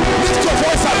now. Lift your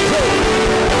voice and pray.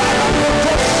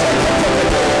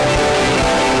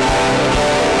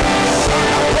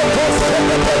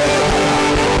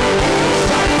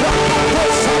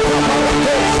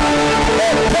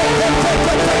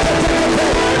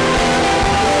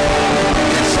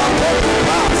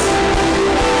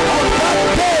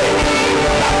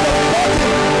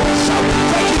 Shall be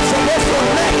taken from off your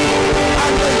neck,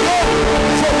 and the yoke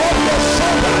from off your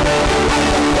shoulder.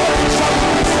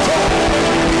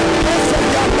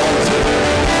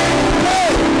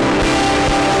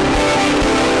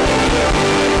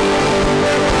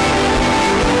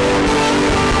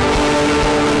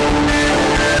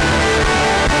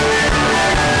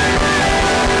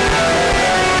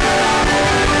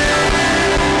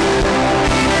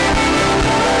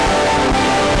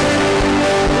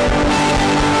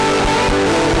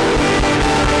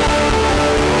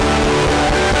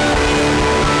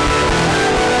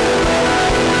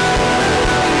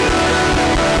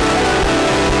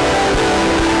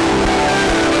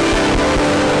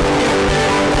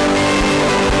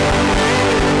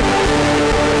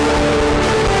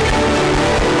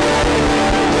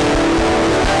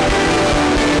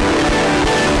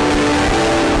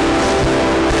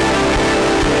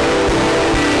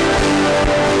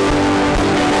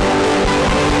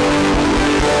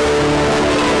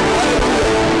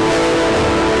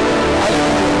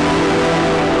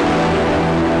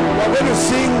 to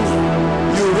sing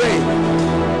You Reign,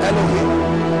 Elohim.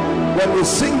 When we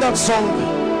sing that song,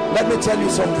 let me tell you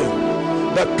something.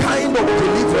 The kind of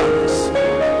deliverance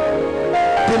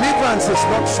is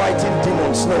not fighting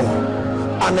demons, no.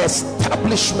 An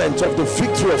establishment of the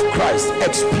victory of Christ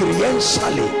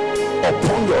experientially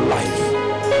upon your life.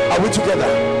 Are we together?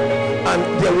 And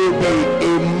there will be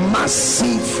a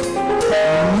massive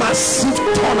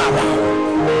turnaround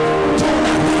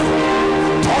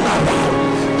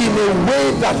in a way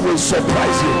that will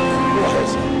surprise you. Go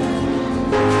ahead.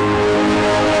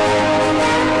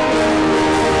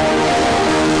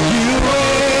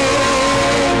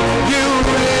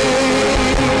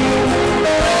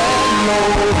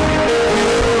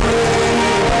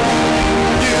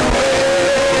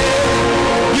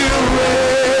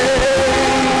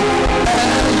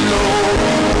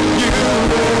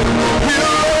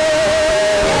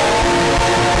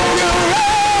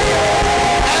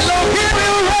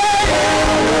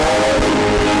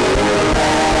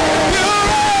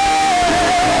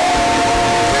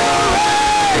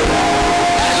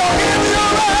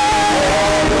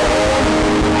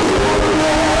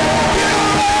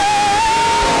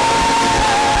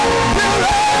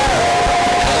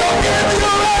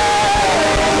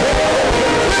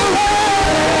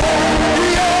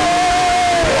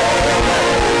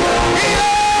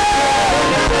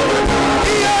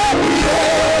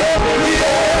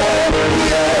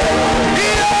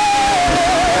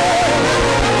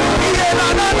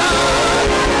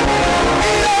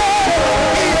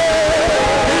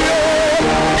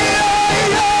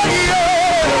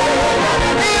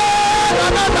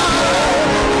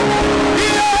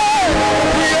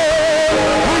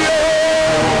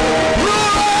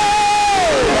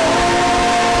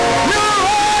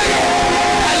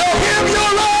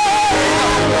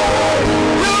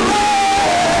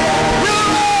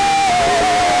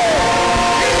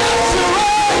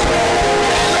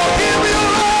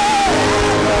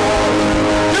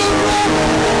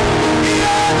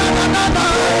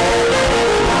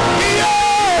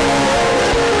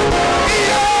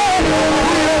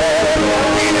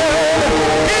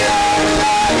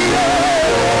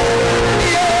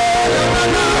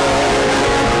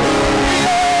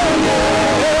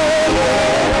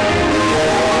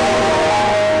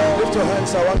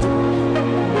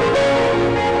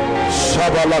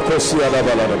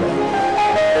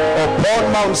 Upon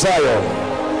Mount Zion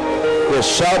there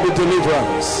shall be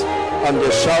deliverance, and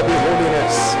there shall be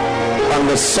holiness, and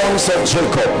the sons of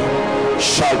Jacob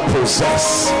shall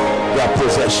possess their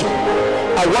possession.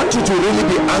 I want you to really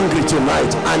be angry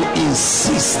tonight and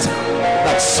insist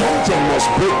that something must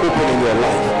break open in your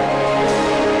life.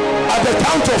 At the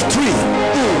count of 3,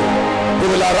 he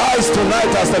will arise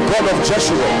tonight as the God of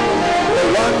Jeshurun, the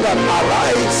one that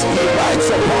arises, he rides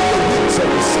upon the wings of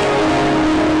the sea.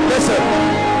 Listen,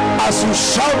 as you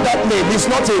shout that name, it's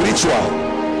not a ritual.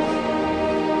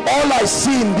 All I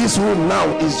see in this room now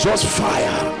is just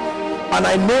fire, and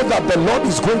I know that the Lord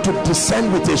is going to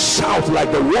descend with a shout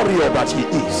like the warrior that he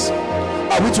is.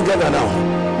 Are we together now?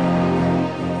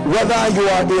 Whether you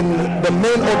are in the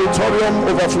main auditorium,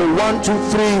 overflow 1, 2,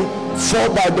 3,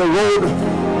 4 by the road,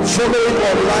 following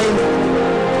online,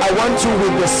 I want you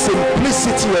with the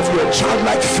simplicity of your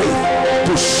childlike faith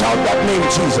to shout that name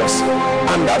Jesus,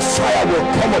 and that fire will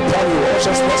come upon you.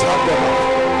 Just let's have them up.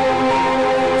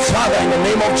 Father, in the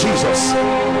name of Jesus,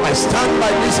 I stand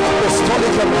by this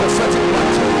apostolic and prophetic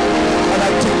mantle, and I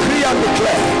decree and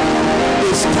declare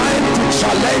it's time to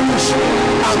challenge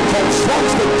and confront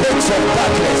the gates of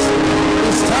darkness.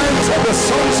 It's time for the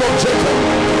sons of Jacob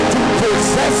to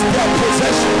possess their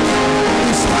possession.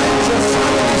 It's time for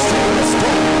families to be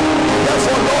restored.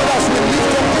 Therefore, Lord, as we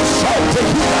lift up this shout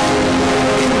together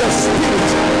in the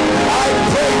spirit, I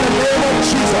pray in the name of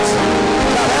Jesus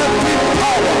that every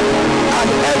power and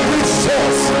every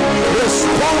force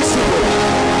responsible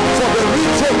for the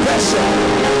retrogression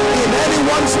in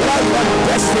anyone's life and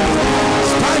destiny,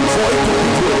 it's time for it to be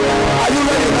here. Are you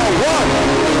ready now?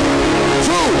 1,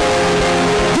 2,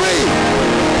 3.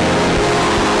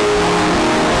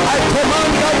 I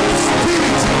command that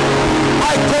spirit,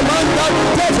 I command that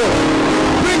devil,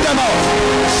 bring them out.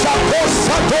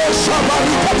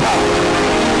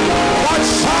 That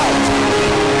shout,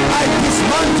 I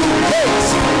dismantle gates,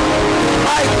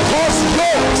 I cause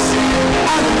yokes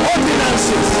and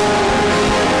ordinances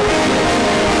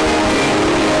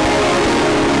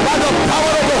by the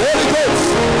power of the Holy Ghost,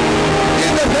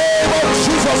 in the name of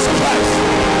Jesus Christ.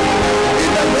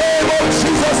 In the name of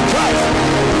Jesus Christ,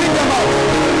 bring them out.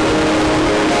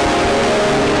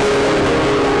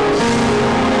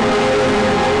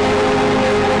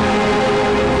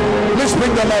 Please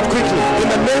bring them out quickly. In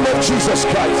the name of Jesus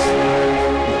Christ.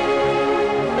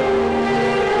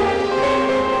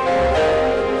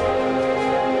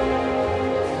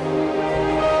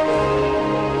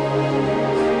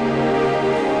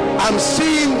 I'm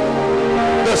seeing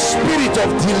the spirit of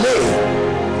delay.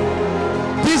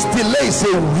 This delay is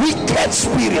a wicked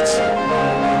spirit.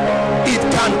 It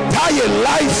can tie a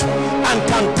life and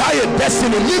can tie a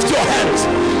destiny. Lift your hands.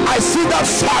 I see that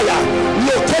fire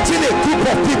locating a group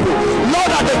of people.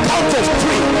 Lord, at the count of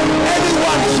 3,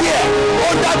 anyone here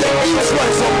under the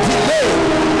influence of delay,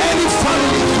 any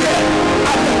family here,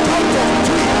 at the count of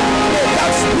 3, may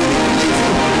that spirit leave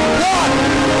you.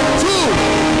 1, 2,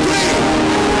 3.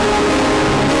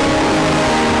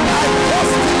 I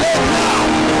cause delay now.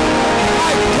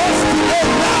 I cause delay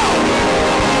now.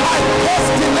 I cause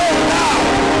delay now.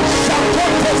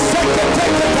 Shakote sekete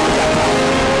ketayaka.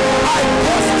 I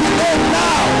cause delay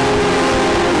now.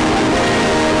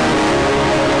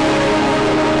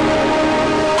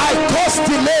 I cause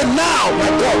delay now, my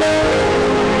God.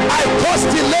 I cause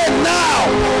delay now.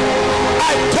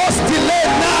 I cause delay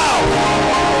now.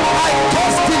 I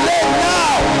cause delay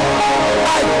now.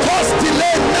 I cause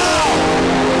delay now.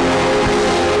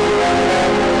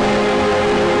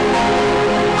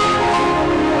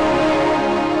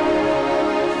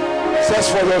 Says,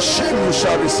 for your shame you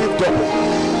shall receive double.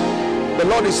 The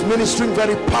Lord is ministering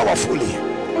very powerfully.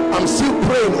 I'm still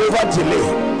praying over delay.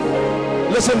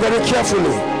 Listen very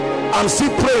carefully. I'm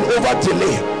still praying over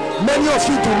delay. Many of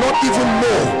you do not even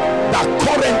know that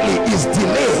currently is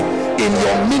delay in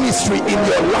your ministry, in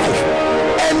your life.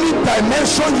 Any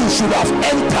dimension you should have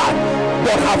entered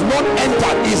but have not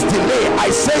entered is delay. I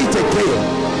say it again.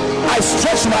 I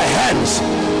stretch my hands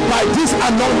by this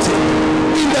anointing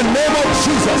in the name of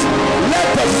Jesus. Let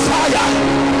the fire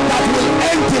that will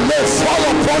end delay fall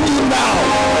upon you now.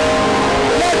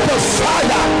 Let the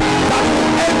fire that will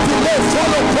end delay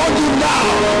fall upon you now.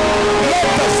 Let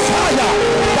the fire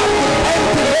that will end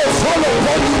delay fall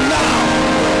upon you now.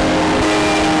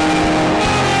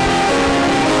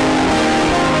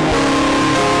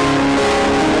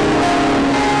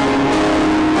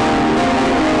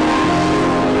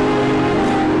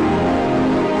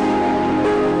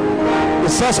 It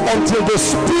says, until the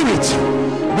Spirit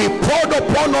be poured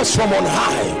upon us from on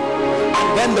high, and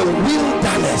then the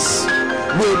wilderness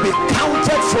will be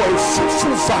counted for a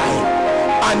fruitful vine,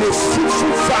 and a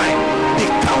fruitful vine be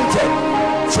counted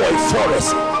for a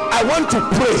forest. I want to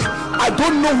pray. I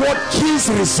don't know what kills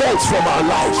results from our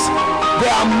lives.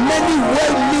 There are many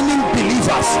well-meaning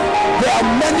believers. There are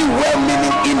many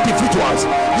well-meaning individuals.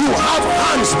 You have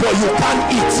hands but you can't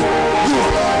eat.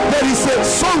 There is a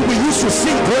song we used to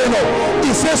sing growing up.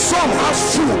 It says some have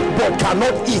food but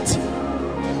cannot eat.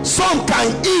 Some can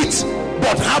eat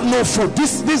but have no food.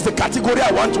 This is the category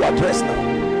I want to address now.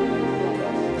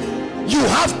 You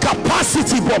have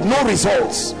capacity but no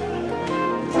results.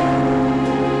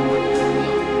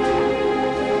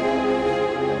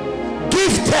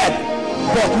 Gifted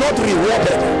but not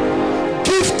rewarded.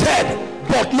 Gifted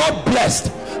but not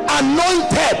blessed.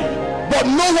 Anointed but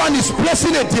no one is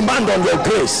placing a demand on your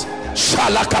grace.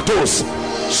 Shalakatos,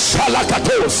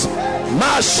 shalakatos,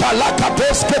 ma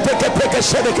shalakatos ketekepeke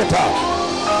shedeketa.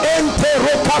 Ente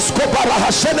rokasko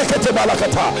barahashenekete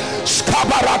balakata.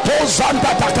 Skabarato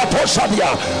zanda takato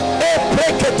shadia.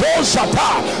 Epreketo shata.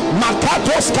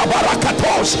 Makatos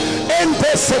kabarakatos.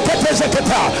 Ente sekete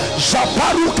zeketa.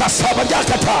 Japaru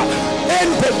kasabadakata.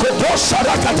 Ente koto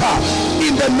sharakata.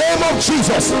 In the name of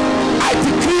Jesus, I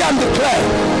decree and declare,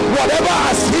 whatever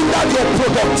has hindered your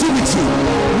productivity,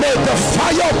 may the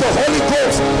fire of the Holy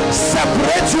Ghost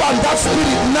separate you and that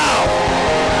spirit now.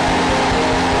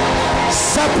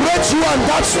 Separate you and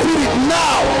that spirit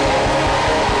now.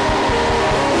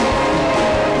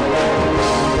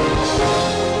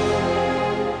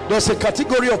 There's a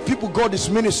category of people God is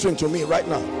ministering to me right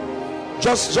now.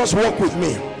 Just walk with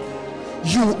me.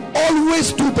 You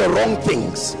always do the wrong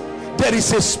things. There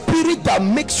is a spirit that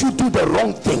makes you do the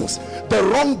wrong things, the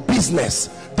wrong business,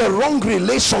 the wrong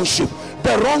relationship,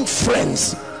 the wrong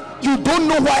friends. You don't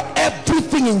know why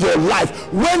everything in your life,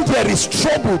 when there is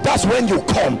trouble, that's when you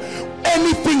come.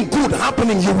 Anything good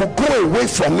happening, you will go away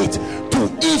from it to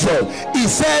evil. He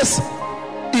says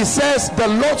the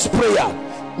Lord's Prayer,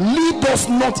 lead us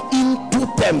not into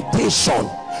temptation.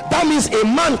 That means a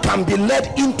man can be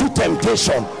led into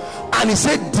temptation, and he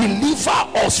said,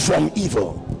 deliver us from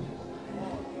evil.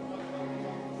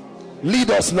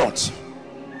 Lead us not.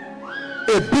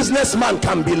 A businessman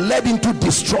can be led into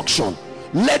destruction,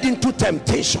 led into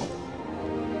temptation.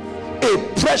 A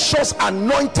precious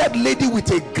anointed lady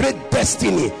with a great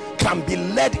destiny can be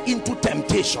led into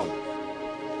temptation.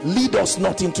 Lead us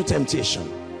not into temptation,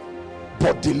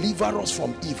 but deliver us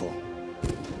from evil.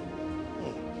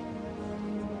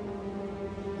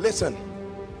 Listen,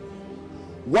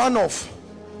 one of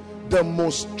the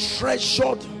most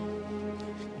treasured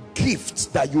gifts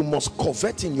that you must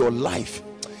covet in your life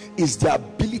is the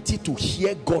ability to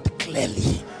hear God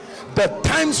clearly. The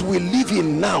times we live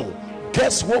in now,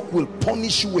 guess what will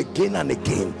punish you again and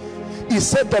again? He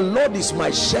said, the Lord is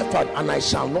my shepherd and I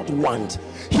shall not want.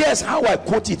 Here's how I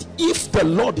quote it: if the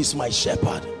Lord is my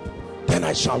shepherd, then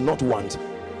I shall not want.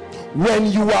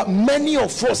 When you are, many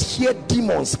of us hear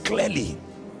demons clearly,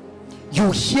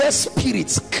 you hear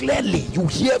spirits clearly, you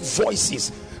hear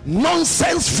voices,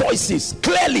 nonsense voices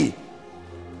clearly.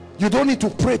 You don't need to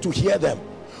pray to hear them.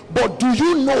 But do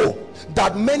you know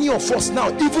that many of us now,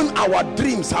 even our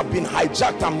dreams have been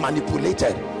hijacked and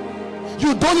manipulated?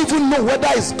 You don't even know whether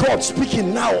it's God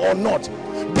speaking now or not.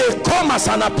 They come as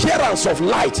an appearance of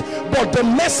light, but the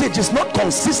message is not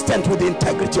consistent with the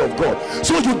integrity of God.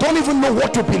 So you don't even know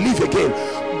what to believe again.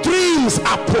 Dreams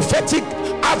are prophetic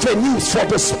avenues for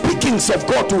the speakings of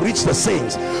God to reach the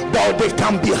saints, but they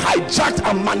can be hijacked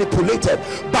and manipulated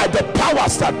by the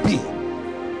powers that be.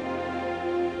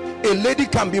 A lady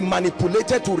can be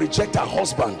manipulated to reject her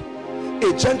husband.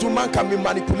 A gentleman can be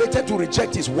manipulated to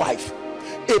reject his wife.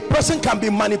 A person can be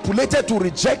manipulated to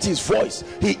reject his voice,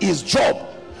 his job.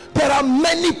 There are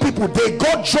many people, they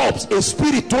got jobs, a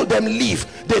spirit told them leave.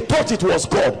 They thought it was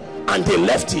God and they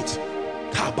left it.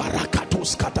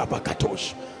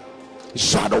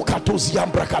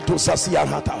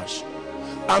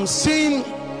 I'm seeing,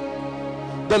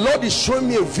 the Lord is showing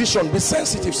me a vision. Be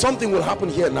sensitive, something will happen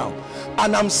here now.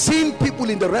 And I'm seeing people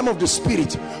in the realm of the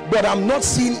spirit, but I'm not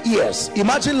seeing ears.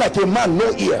 Imagine like a man,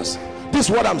 no ears. This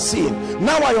is what I'm seeing.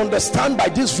 Now I understand by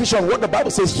this vision what the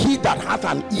Bible says, he that hath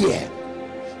an ear.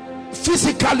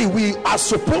 Physically we are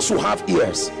supposed to have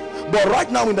ears, but right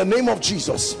now in the name of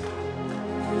Jesus,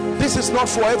 this is not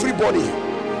for everybody.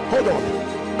 Hold on,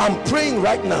 I'm praying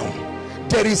right now.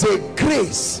 There is a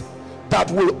grace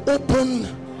that will open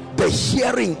the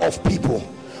hearing of people.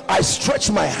 I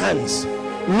stretch my hands.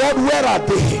 Lord, where are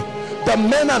they? The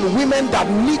men and women that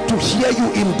need to hear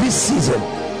you in this season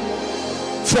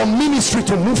for ministry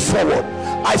to move forward.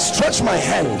 I stretch my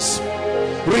hands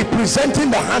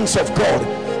representing the hands of God,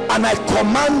 and I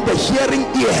command the hearing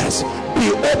ears be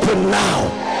open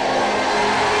now.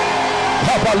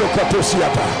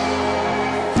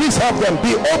 Please help them.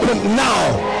 Be open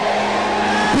now.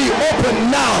 Be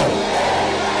open now.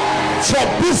 For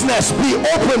business, be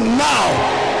open now.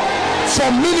 For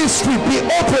ministry, be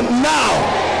open now.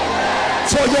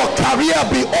 For your career,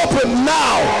 be open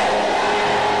now.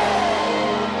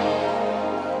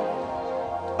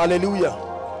 Hallelujah.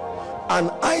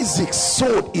 And Isaac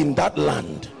sowed in that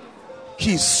land.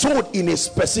 He sowed in a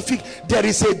specific, there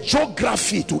is a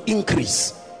geography to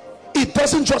increase. It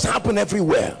doesn't just happen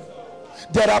everywhere.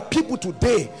 There are people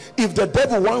today, if the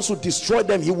devil wants to destroy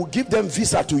them, he will give them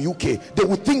visa to UK. They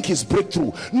will think it's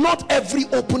breakthrough. Not every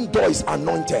open door is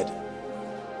anointed.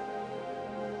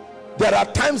 There are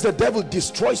times the devil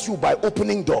destroys you by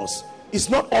opening doors. It's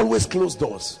not always closed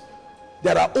doors.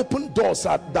 There are open doors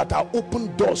that are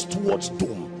open doors towards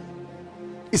doom.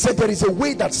 He said there is a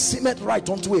way that seemeth right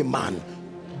unto a man,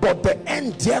 but the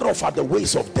end thereof are the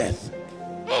ways of death.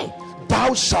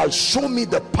 Thou shalt show me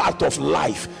the path of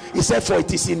life. He said, for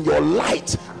it is in your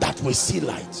light that we see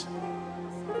light.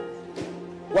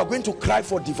 We are going to cry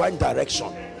for divine direction.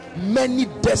 Many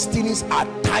destinies are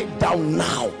tied down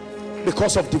now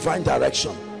because of divine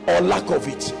direction or lack of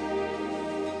it.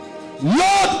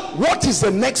 Lord, what is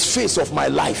the next phase of my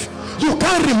life? You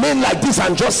can't remain like this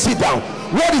and just sit down.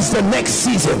 What is the next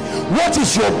season? What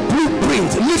is your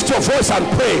blueprint? Lift your voice and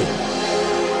pray.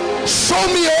 Show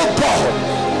me, oh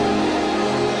God.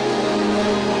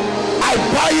 I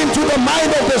buy into the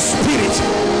mind of the Spirit.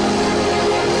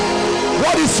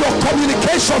 What is your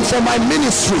communication for my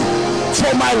ministry,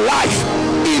 for my life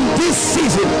in this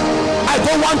season? I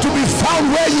don't want to be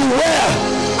found where you were.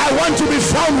 I want to be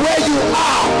found where you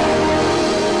are.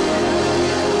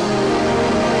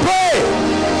 Pray.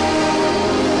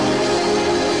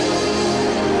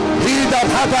 He that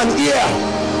hath an ear,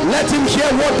 let him hear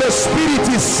what the Spirit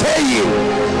is saying,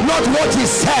 not what he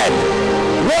said.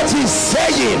 What he's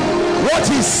saying, what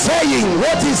he's saying,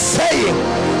 what he's saying.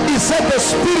 He said the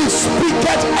Spirit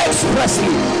speaketh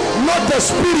expressly, not the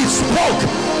Spirit spoke.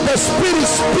 The Spirit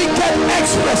speaketh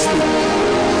expressly.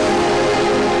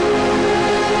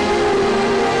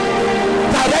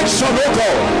 Direction, oh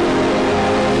God.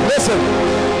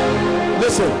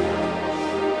 Listen.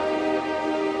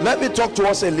 Let me talk to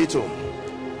us a little.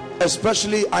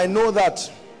 Especially, I know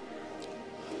that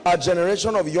our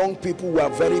generation of young people were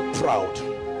very proud.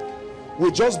 We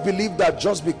just believe that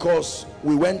just because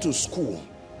we went to school,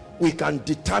 we can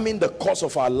determine the course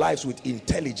of our lives with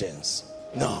intelligence.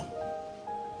 No.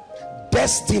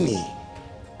 Destiny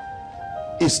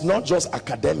is not just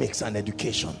academics and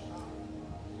education.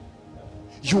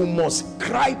 You must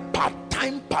cry per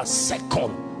time, per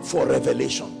second for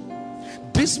revelation.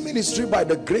 This ministry, by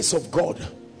the grace of God,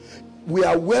 we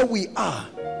are where we are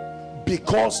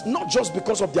because, not just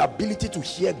because of the ability to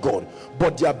hear God,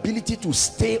 but the ability to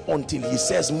stay until he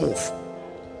says move.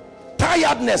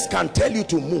 Tiredness can tell you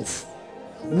to move.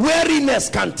 Weariness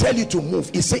can tell you to move.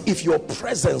 He said, if your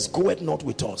presence goeth not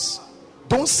with us,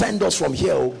 don't send us from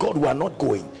here. Oh God, we are not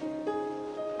going.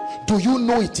 Do you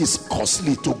know it is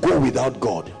costly to go without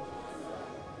God?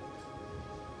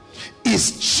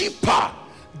 It's cheaper.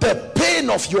 The pain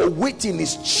of your waiting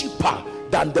is cheaper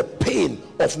than the pain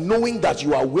of knowing that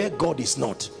you are where God is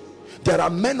not. There are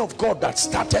men of God that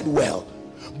started well,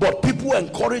 but people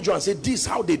encourage you and say, this is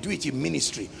how they do it in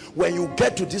ministry. When you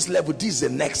get to this level, this is the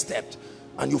next step.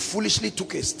 And you foolishly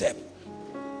took a step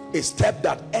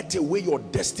that ate away your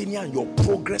destiny and your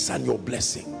progress and your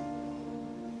blessing.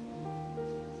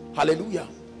 Hallelujah.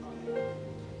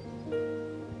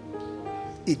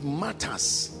 It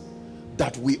matters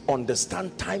that we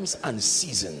understand times and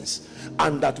seasons,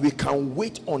 and that we can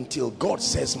wait until God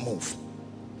says move.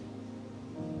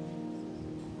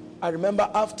 I remember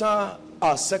after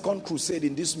our second crusade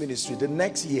in this ministry, the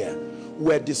next year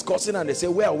we're discussing and they say,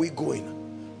 where are we going?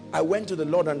 I went to the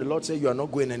Lord and the Lord said, you are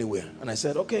not going anywhere. And I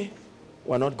said, okay,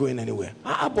 we're not going anywhere.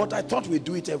 But I thought we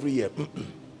do it every year.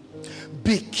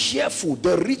 Be careful.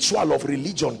 The ritual of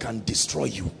religion can destroy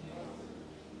you.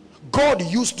 God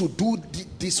used to do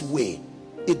this way.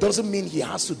 It doesn't mean he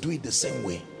has to do it the same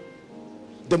way.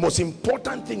 The most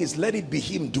important thing is let it be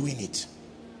him doing it.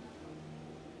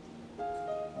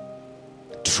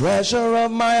 Treasure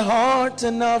of my heart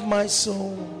and of my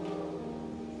soul,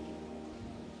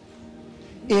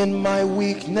 in my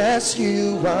weakness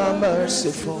you are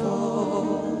merciful.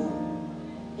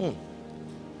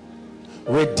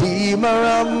 Redeemer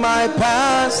of my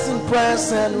past and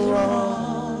present wrong,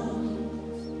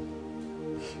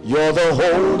 you're the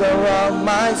holder of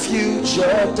my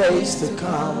future days to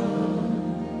come.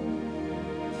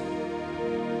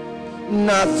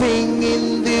 Nothing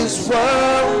in this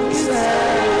world satisfies.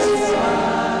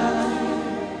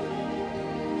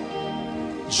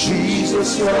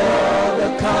 Jesus, you're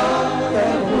the cup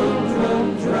that won't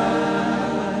run dry.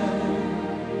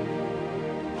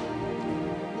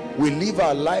 We live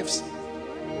our lives.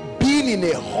 Being in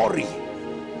a hurry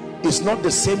is not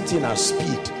the same thing as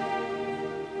speed.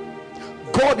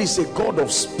 God is a God of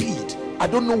speed. I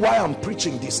don't know why I'm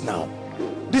preaching this now.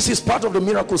 This is part of the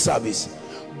miracle service.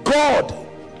 God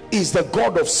is the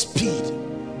God of speed,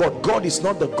 but God is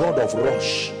not the God of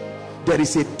rush. There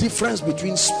is a difference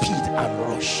between speed and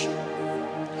rush.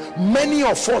 Many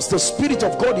of us, the Spirit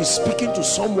of God is speaking to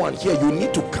someone here. You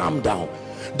need to calm down.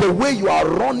 The way you are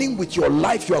running with your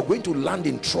life, you are going to land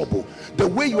in trouble. The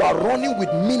way you are running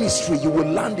with ministry, you will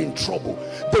land in trouble.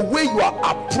 The way you are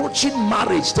approaching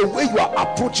marriage, the way you are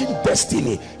approaching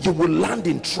destiny, you will land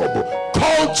in trouble.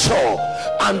 Culture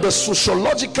and the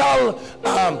sociological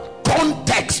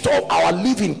context of our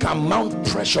living can mount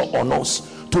pressure on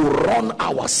us to run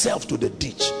ourselves to the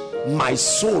ditch. My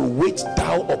soul, wait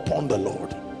thou upon the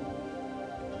Lord.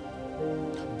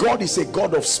 God is a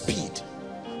God of speed,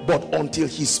 but until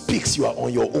he speaks, you are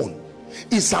on your own.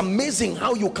 It's amazing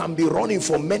how you can be running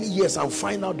for many years and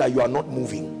find out that you are not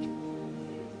moving.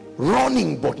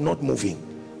 Running but not moving.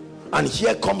 And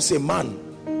here comes a man,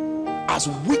 as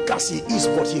weak as he is,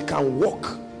 but he can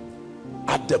walk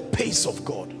at the pace of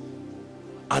God.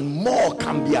 And more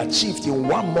can be achieved in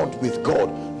 1 month with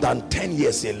God than 10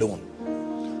 years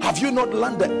alone. Have you not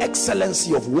learned the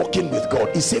excellency of walking with God?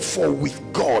 He said, for with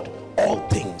God all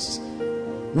things.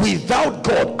 Without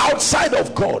God, outside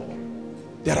of God,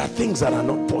 there are things that are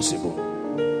not possible.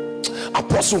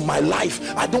 Apostle, my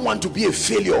life, I don't want to be a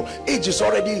failure. Age is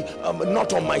already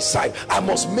not on my side. I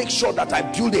must make sure that I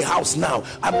build a house now.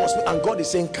 And God is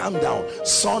saying, calm down,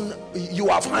 son. You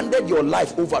have handed your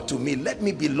life over to me. Let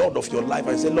me be Lord of your life.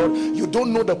 I say, Lord, you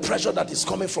don't know the pressure that is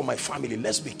coming from my family.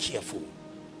 Let's be careful.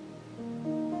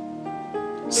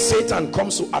 Satan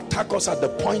comes to attack us at the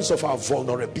points of our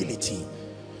vulnerability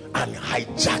and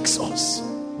hijacks us.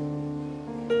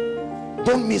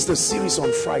 Don't miss the series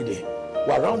on Friday.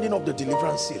 We're rounding up the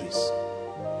deliverance series.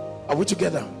 Are we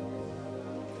together?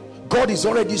 God is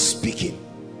already speaking.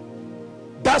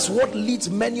 That's what leads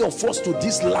many of us to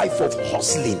this life of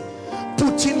hustling,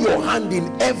 putting your hand in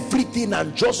everything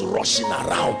and just rushing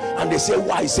around. And they say,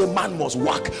 why? Say man must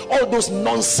work. All those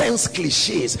nonsense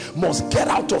cliches must get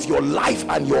out of your life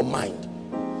and your mind.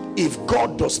 If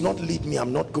God does not lead me,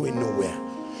 I'm not going nowhere.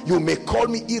 You may call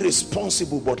me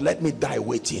irresponsible, but let me die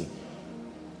waiting.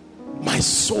 My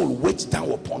soul, wait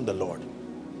thou upon the Lord.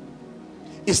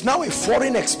 It's now a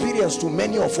foreign experience to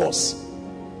many of us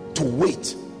to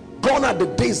wait. Gone are the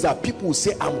days that people will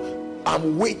say,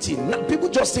 I'm waiting. Now, people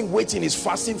just think waiting is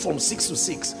fasting from 6 to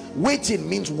 6. Waiting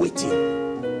means waiting.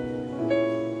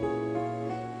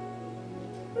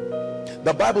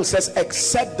 The Bible says,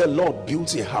 except the Lord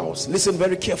builds a house. Listen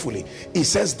very carefully. It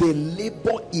says they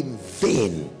labor in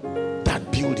vain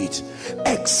that build it.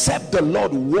 Except the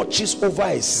Lord watches over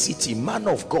a city. Man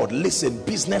of God, listen,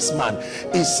 businessman.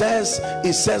 It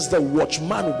says the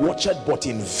watchman watcheth but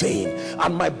in vain.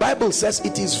 And my Bible says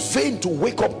it is vain to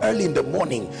wake up early in the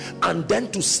morning and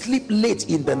then to sleep late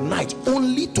in the night,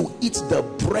 only to eat the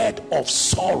bread of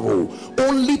sorrow.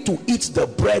 Only to eat the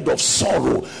bread of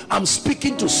sorrow. I'm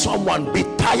speaking to someone. Be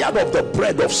tired of the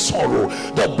bread of sorrow.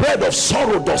 The bread of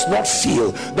sorrow does not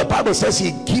fill. The Bible says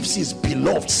he gives his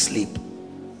beloved sleep.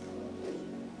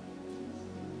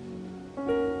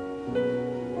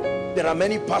 There are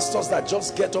many pastors that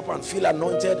just get up and feel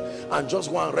anointed and just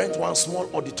go and rent one small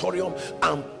auditorium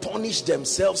and punish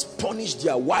themselves, punish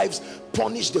their wives,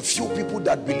 punish the few people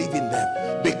that believe in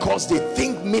them, because they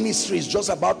think ministry is just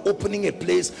about opening a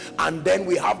place and then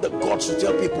we have the guts to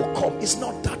tell people come. It's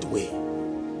not that way.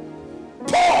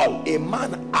 Paul, a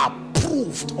man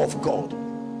approved of God.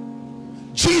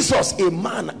 Jesus, a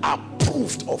man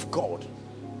approved of God.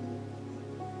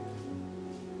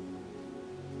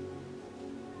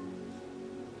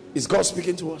 Is God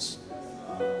speaking to us?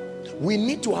 We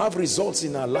need to have results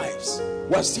in our lives.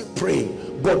 We're still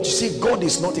praying, but you see, God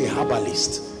is not a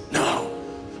herbalist. No,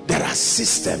 there are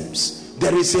systems.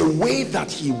 There is a way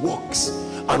that he works,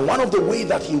 and one of the way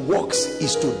that he works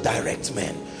is to direct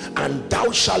men. And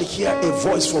thou shalt hear a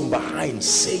voice from behind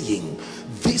saying,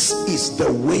 this is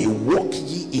the way, walk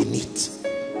ye in it.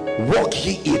 Walk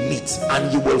ye in it,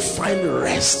 and you will find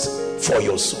rest for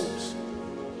your souls.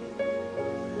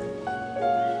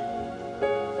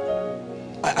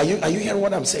 Are you hearing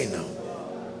what I'm saying now?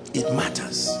 It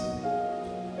matters.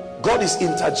 God is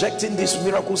interjecting this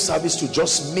miracle service to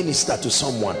just minister to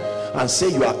someone and say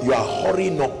you are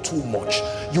hurrying up too much.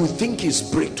 You think it's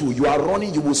breakthrough, you are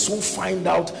running, you will soon find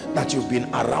out that you've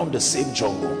been around the same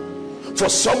jungle. For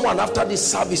someone, after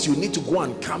this service, you need to go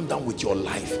and calm down with your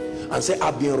life and say,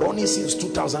 I've been running since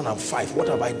 2005. What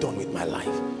have I done with my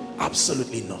life?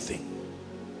 Absolutely nothing.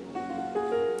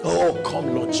 Oh,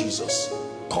 come Lord Jesus,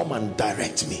 come and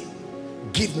direct me.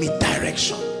 Give me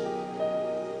direction.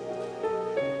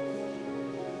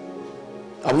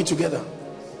 Are we together?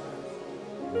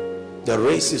 The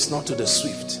race is not to the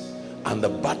swift, and the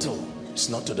battle is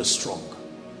not to the strong.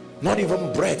 Not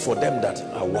even bread for them that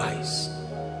are wise.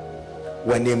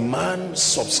 When a man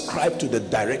subscribes to the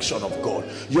direction of God,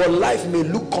 your life may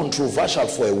look controversial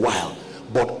for a while,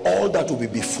 but all that will be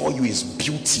before you is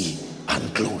beauty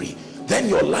and glory. Then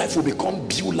your life will become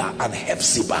Beulah and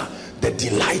Hephzibah, the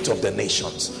delight of the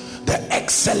nations. The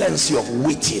excellency of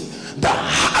waiting. The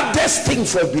hardest thing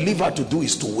for a believer to do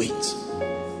is to wait.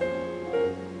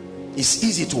 It's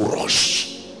easy to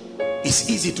rush. It's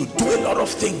easy to do a lot of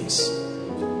things.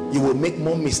 You will make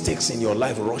more mistakes in your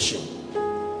life rushing.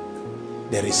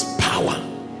 There is power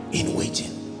in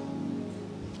waiting.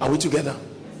 Are we together?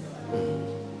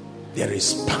 There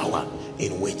is power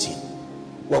in waiting.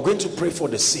 We're going to pray for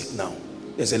the sick now.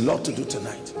 There's a lot to do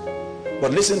tonight.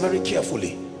 But listen very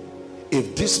carefully.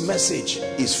 If this message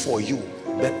is for you,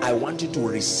 then I want you to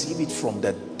receive it from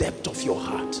the depth of your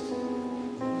heart.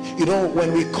 You know,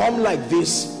 when we come like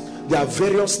this, there are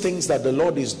various things that the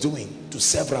Lord is doing to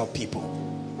several people.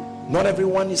 Not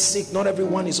everyone is sick, not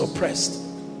everyone is oppressed,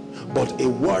 but a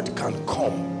word can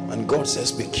come and God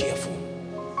says, be careful.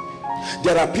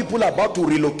 There are people about to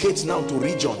relocate now to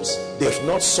regions. They've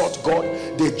not sought God,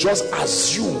 they just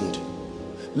assumed.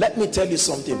 Let me tell you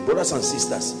something, brothers and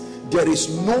sisters. There is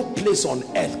no place on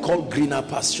earth called greener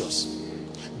pastures.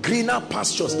 Greener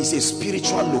pastures is a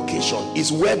spiritual location.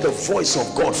 It's where the voice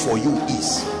of God for you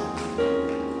is.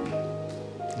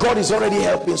 God is already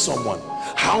helping someone.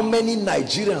 How many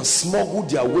Nigerians smuggled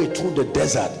their way through the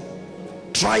desert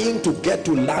trying to get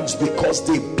to lands because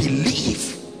they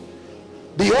believe?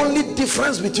 The only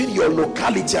difference between your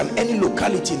locality and any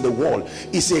locality in the world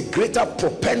is a greater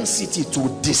propensity to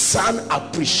discern,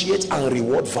 appreciate, and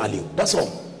reward value. That's all.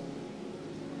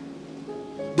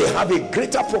 They have a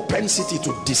greater propensity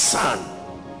to discern,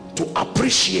 to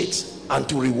appreciate, and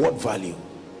to reward value.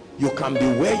 You can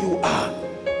be where you are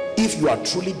if you are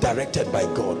truly directed by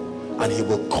God, and he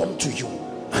will come to you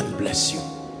and bless you.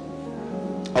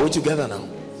 Are we together now?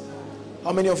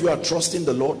 How many of you are trusting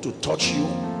the Lord to touch you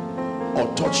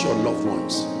or touch your loved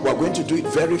ones? We're going to do it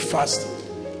very fast,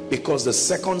 because the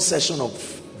second session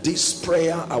of this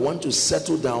prayer, I want to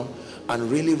settle down and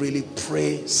really, really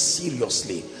pray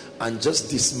seriously and just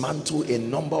dismantle a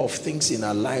number of things in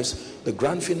our lives. The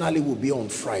grand finale will be on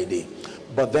Friday.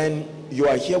 But then you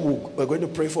are here, we're going to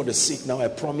pray for the sick now. I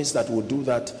promise that we'll do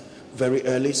that very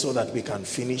early so that we can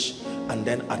finish and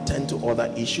then attend to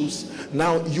other issues.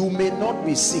 Now, you may not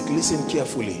be sick, listen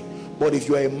carefully, but if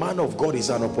you are a man of God, it's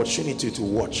an opportunity to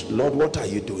watch. Lord, what are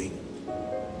you doing?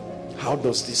 How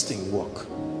does this thing work?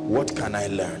 What can I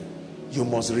learn? You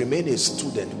must remain a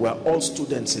student. We're all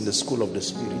students in the school of the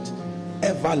Spirit,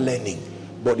 ever learning,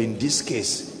 but in this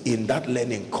case, in that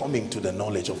learning, coming to the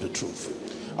knowledge of the truth.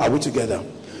 Are we together?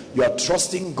 You are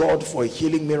trusting God for a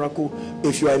healing miracle.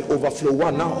 If you are in overflow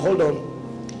one, now hold on.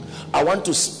 I want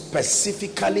to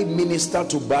specifically minister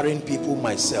to barren people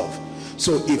myself.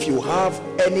 So if you have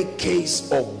any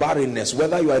case of barrenness,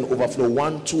 whether you are in overflow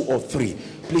 1, 2 or 3,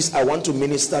 please, I want to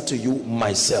minister to you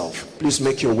myself. Please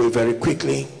make your way very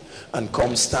quickly and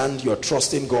come stand. You're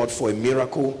trusting God for a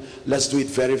miracle. Let's do it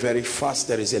very, very fast.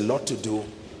 There is a lot to do.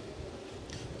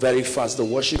 Very fast. The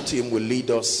worship team will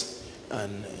lead us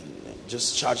and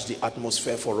just charge the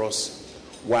atmosphere for us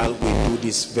while we do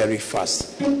this very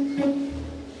fast. And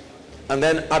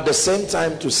then at the same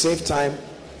time, to save time,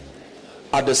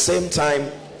 at the same time,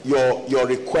 your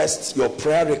requests, your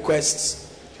prayer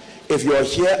requests, if you're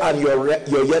here and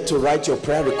you're yet to write your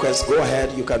prayer request, go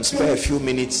ahead. You can spare a few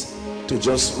minutes to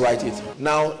just write it.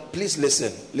 Now, please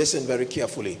listen very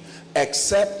carefully.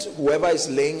 Except whoever is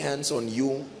laying hands on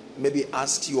you, maybe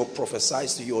asks you or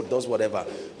prophesies to you or does whatever,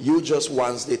 you just,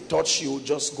 once they touch you,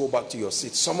 just go back to your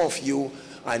seat. Some of you,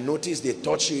 I noticed they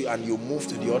touch you and you move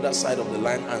to the other side of the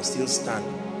line and still stand.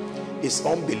 It's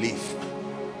unbelief.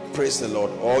 Praise the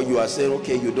Lord. Or you are saying,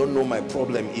 okay, you don't know my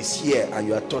problem is here and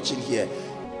you are touching here.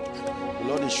 The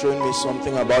Lord is showing me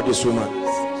something about this woman.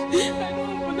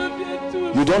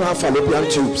 You don't have fallopian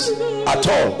tubes at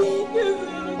all.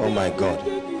 Oh my God.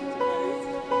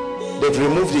 They've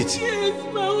removed it.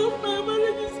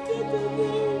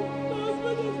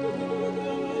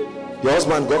 Your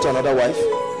husband got another wife?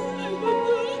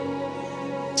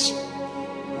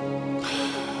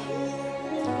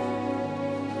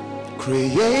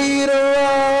 Creator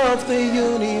of the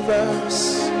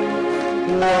universe,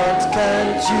 what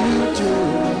can't you do?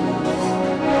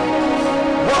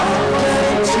 What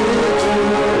can't you do?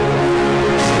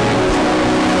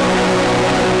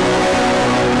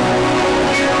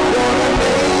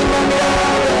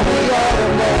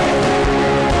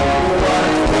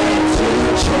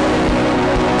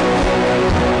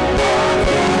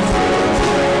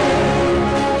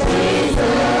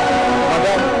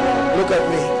 Look at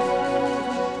me.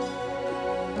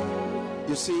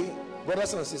 You see,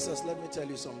 brothers and sisters, let me tell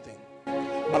you something.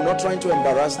 I'm not trying to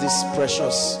embarrass this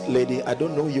precious lady. I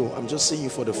don't know you. I'm just seeing you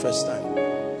for the first time.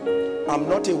 I'm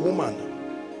not a woman,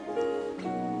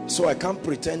 so I can't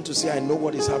pretend to say I know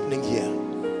what is happening here.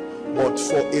 But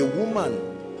for a woman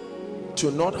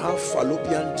to not have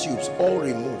fallopian tubes all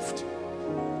removed,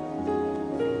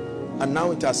 and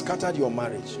now it has scattered your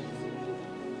marriage.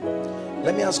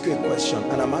 Let me ask you a question,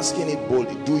 and I'm asking it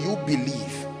boldly. Do you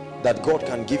believe that God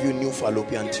can give you new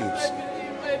fallopian tubes?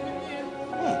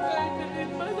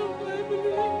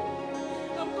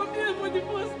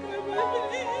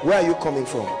 Where are you coming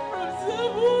from?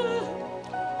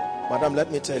 Madam, let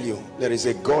me tell you, there is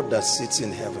a God that sits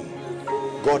in heaven.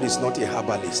 God is not a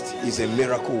herbalist. He's a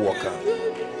miracle worker.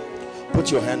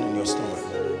 Put your hand on your stomach.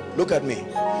 Look at me.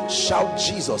 Shout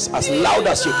Jesus as loud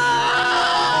as you can.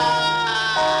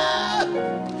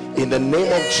 In the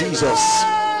name of Jesus,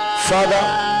 Father,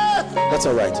 that's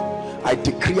all right. I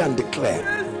decree and declare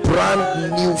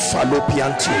brand new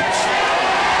fallopian tubes.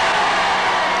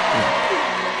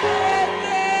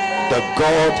 The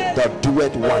God that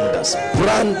doeth wonders.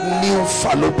 Brand new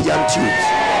fallopian tubes.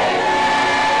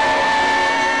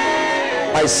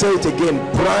 I say it again,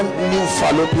 brand new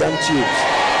fallopian tubes.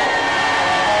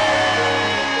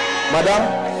 Madam,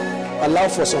 allow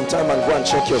for some time and go and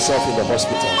check yourself in the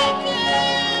hospital.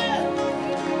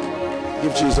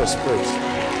 Give Jesus praise.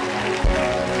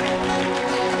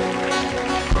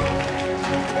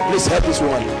 Please help this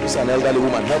woman. It's an elderly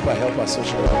woman. Help her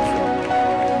social life.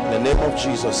 In the name of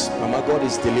Jesus, Mama, God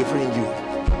is delivering you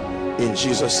in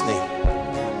Jesus' name.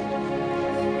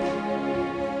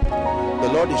 The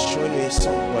Lord is showing me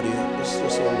somebody.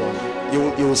 Just hold on.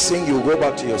 You will sing. You will go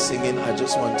back to your singing. I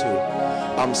just want to.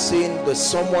 I'm seeing that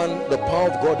someone, the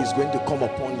power of God is going to come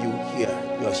upon you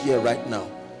here. You're here right now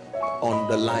on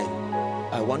the line.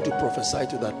 I want to prophesy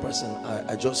to that person.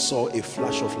 I just saw a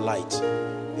flash of light,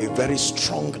 a very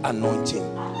strong anointing.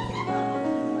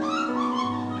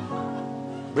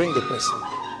 Bring the person.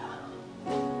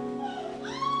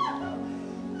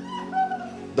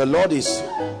 The Lord is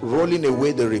rolling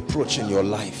away the reproach in your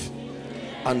life,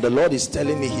 and the Lord is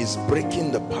telling me he's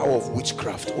breaking the power of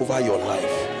witchcraft over your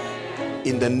life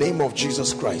in the name of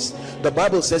Jesus Christ. The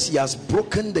Bible says he has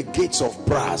broken the gates of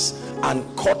brass and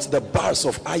cut the bars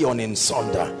of iron in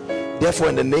sunder. Therefore,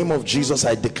 in the name of Jesus,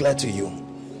 I declare to you,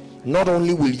 not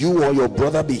only will you or your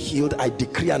brother be healed, I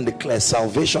decree and declare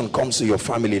salvation comes to your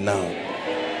family now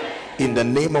in the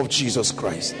name of Jesus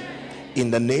Christ. In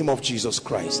the name of Jesus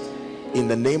Christ. In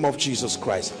the name of Jesus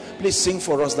Christ. Please sing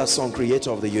for us that song,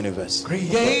 Creator of the Universe.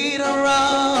 Creator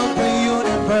of the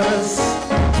universe,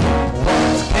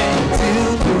 what can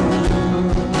you do?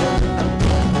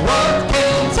 What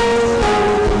can you do?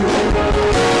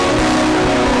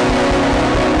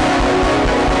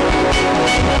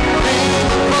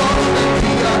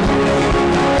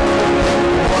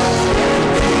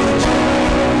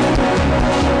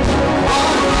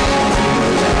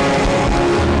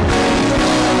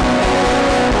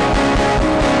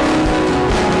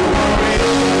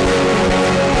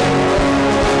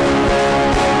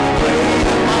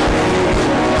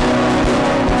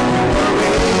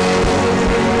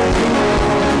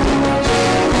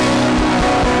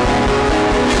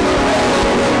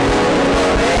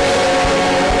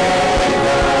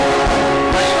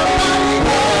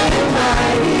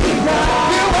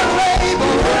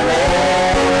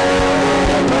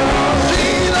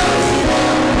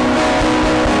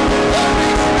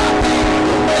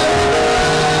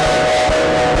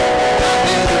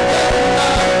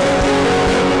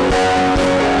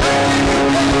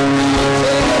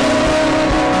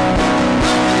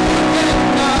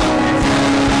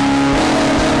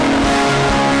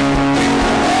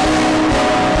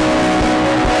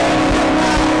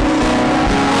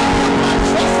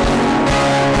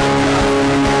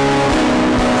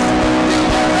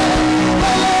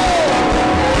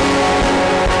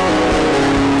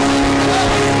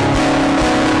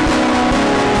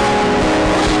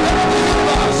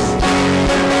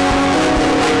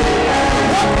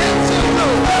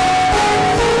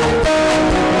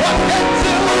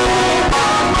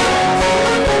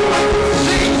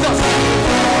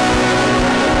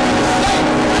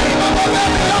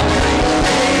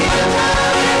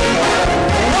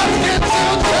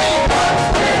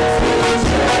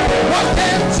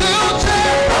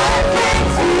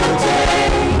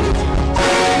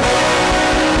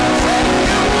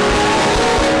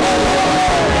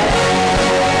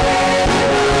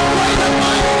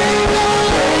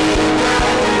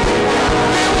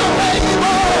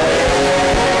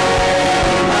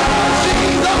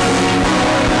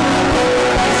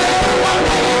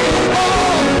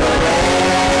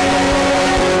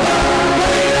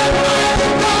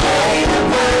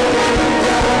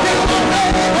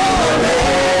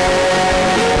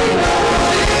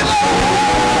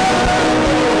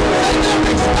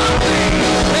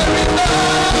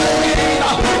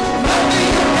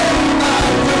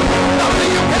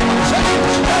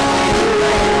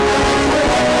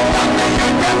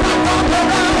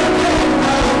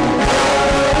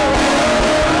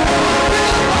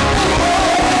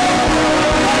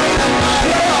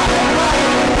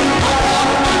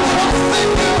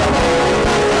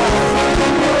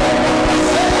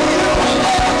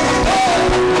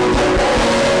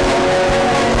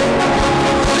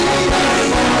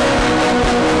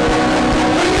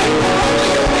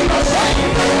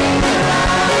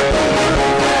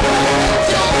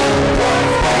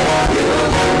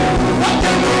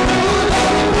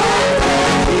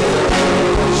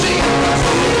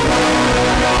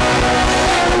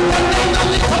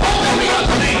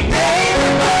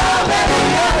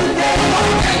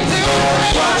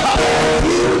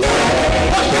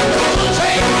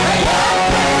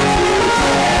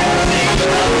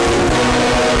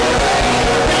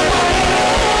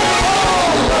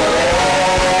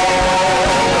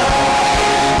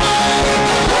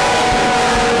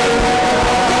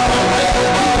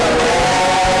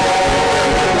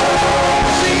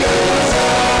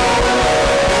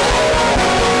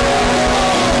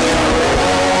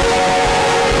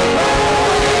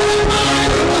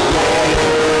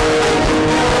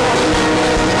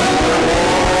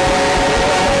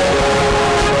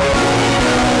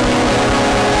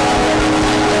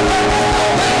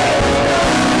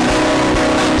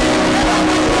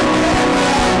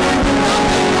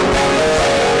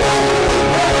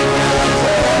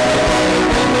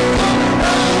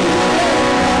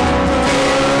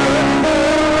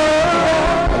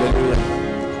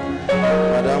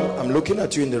 looking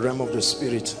at you in the realm of the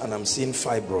spirit and I'm seeing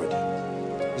fibroid.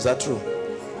 Is that true?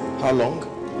 How long?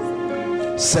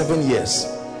 7 years.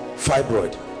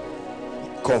 Fibroid.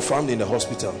 Confirmed in the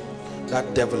hospital.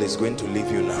 That devil is going to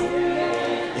leave you now.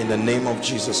 In the name of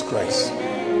Jesus Christ.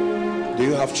 Do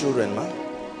you have children, ma?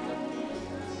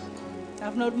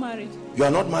 I'm not married. You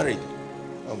are not married?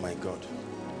 Oh my God.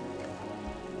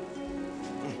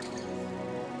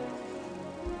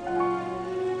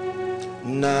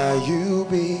 Now you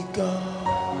be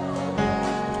God,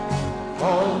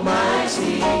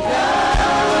 Almighty God.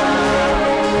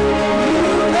 You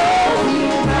know me,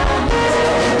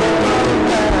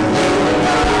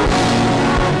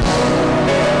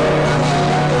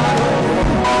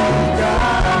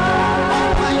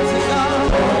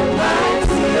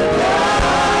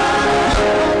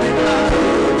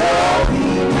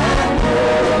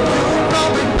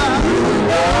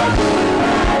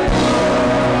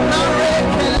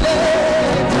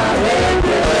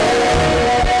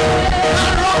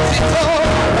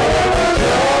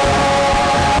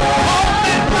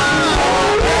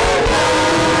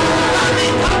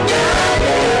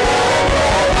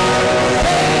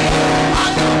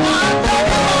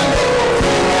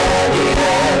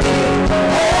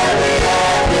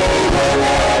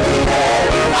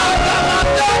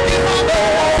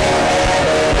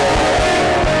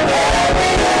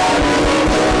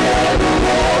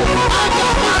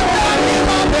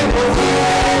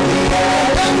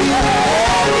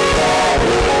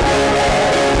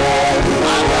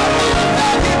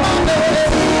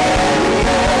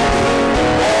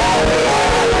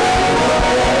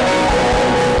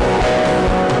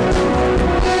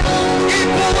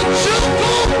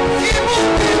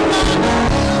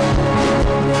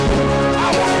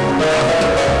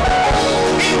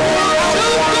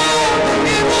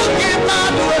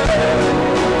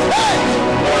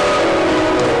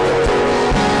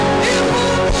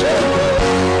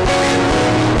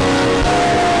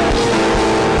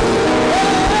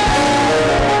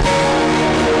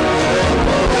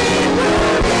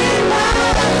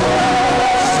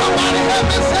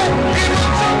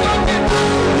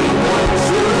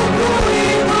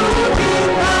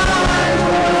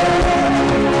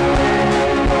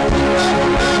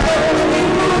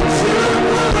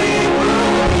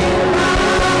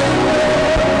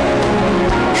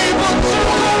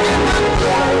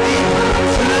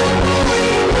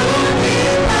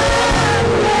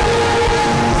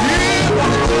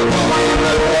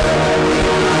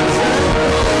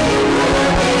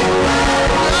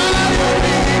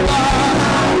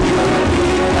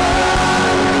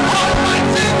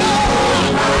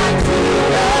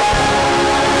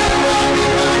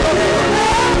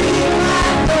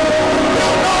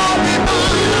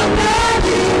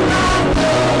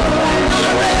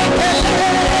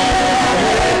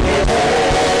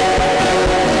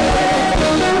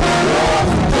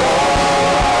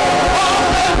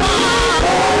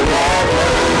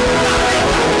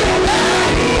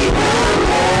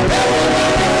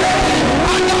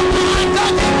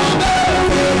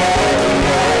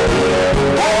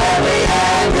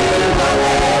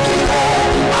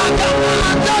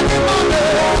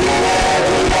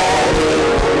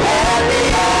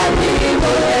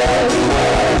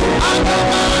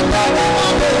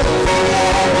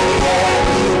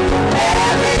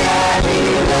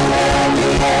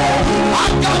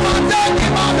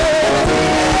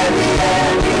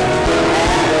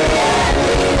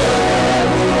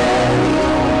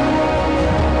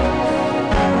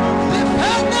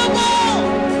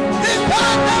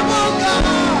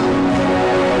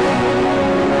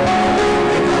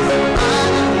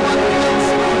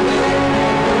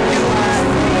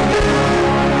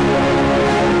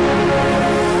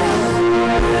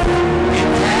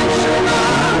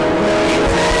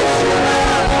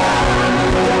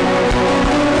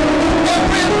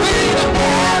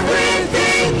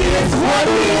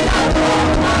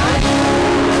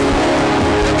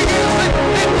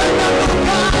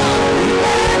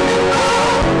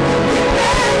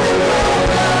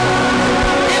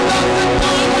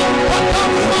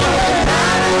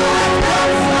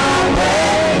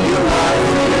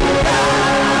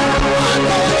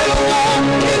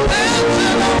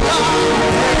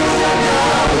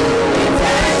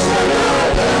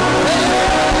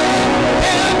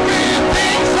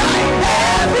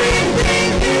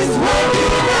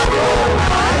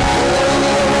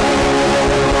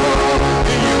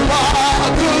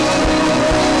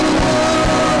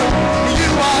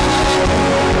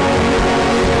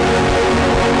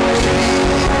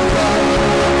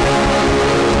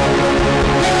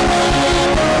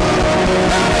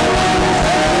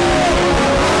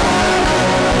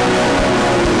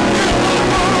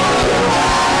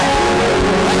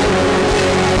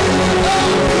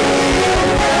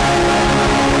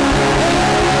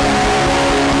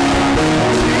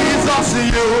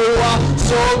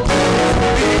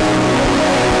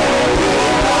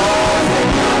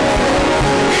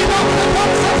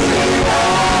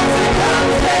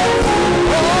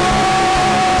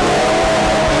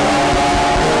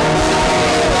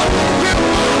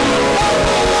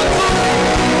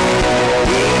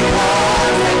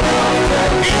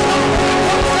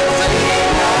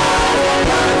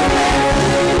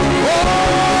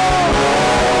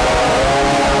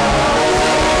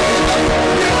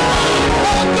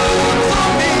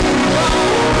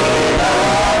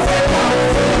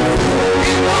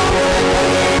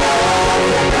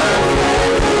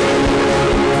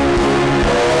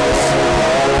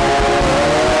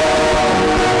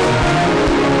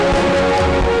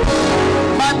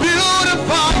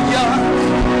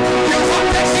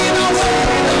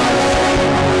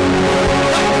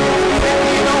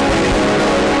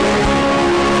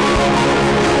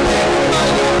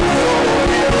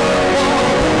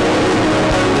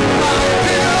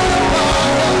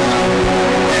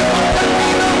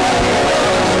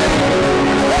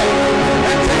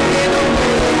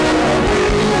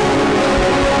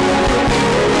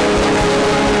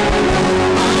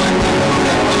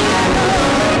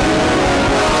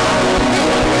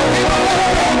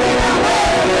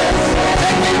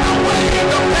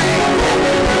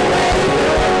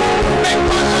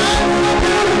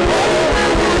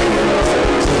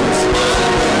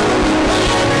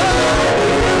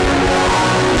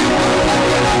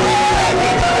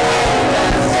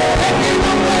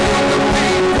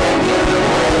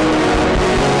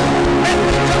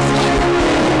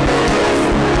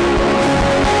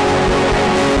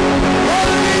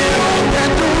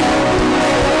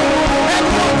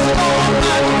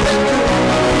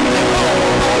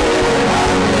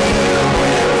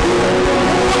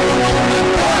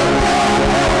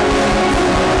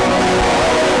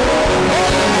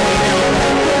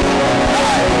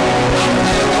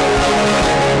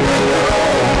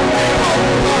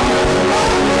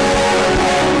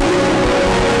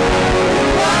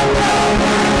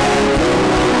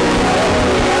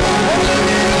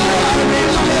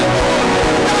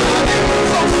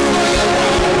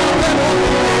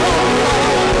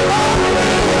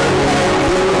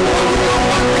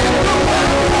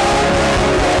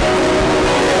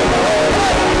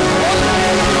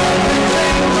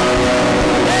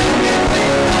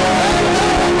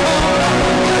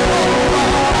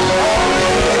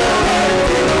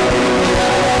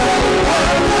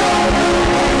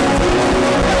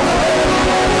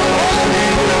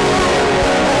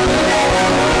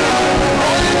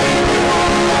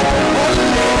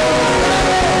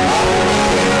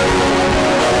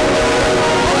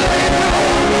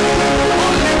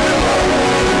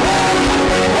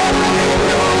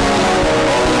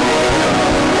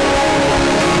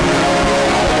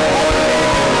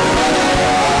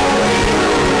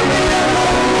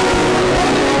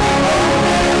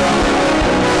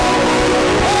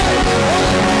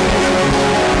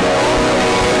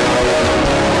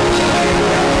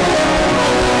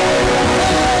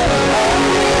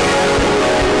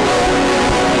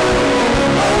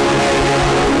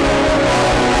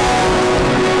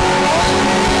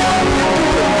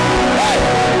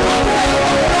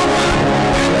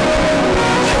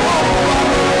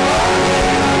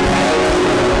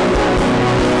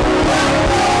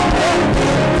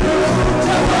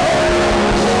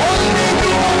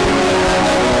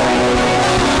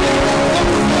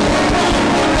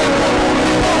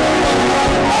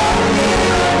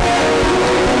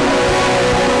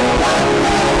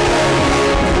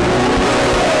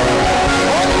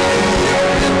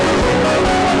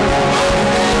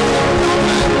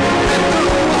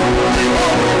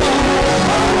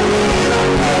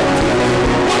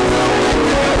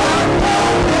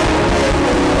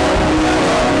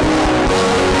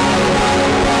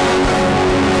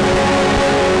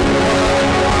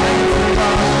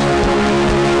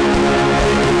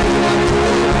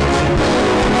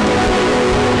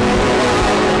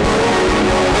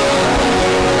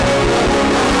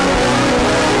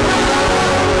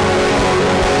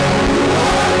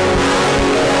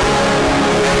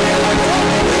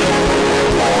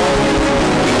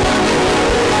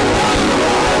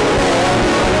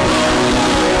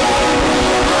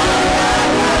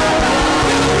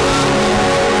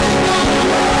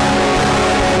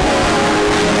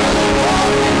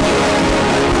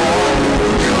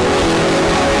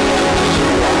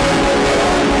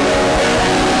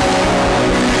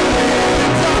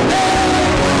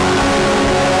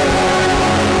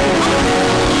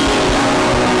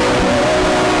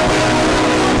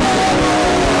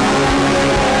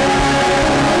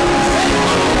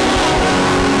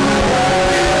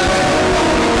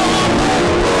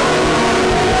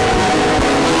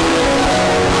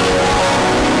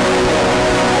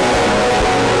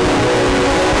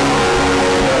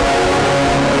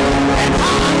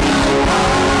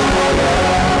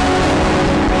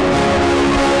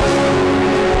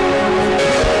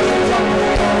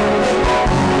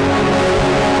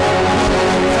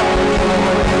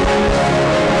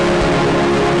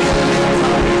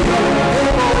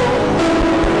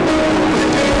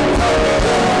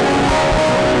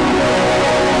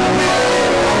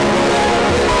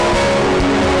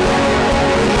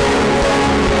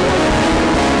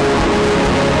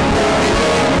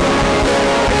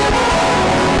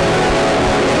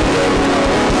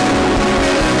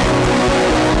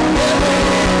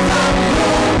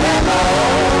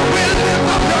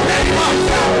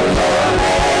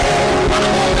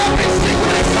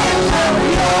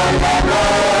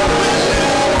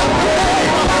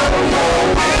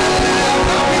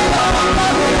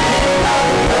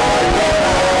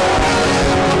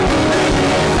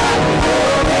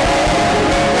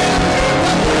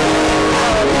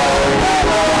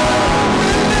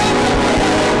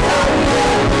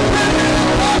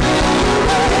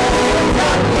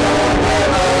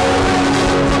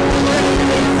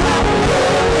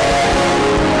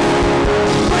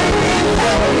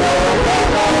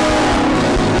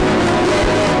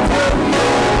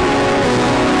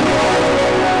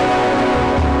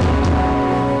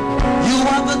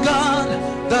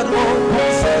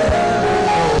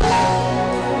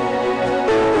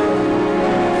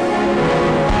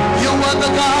 are the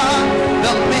God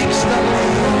that makes the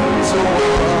lame to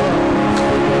walk.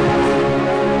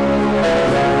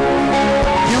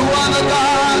 You are the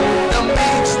God that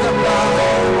makes the blind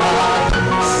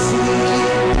see.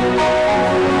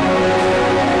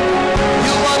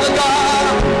 You are the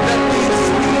God that gives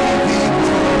me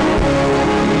victory.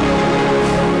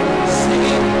 Sing,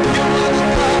 you are the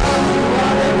God, you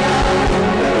are the God.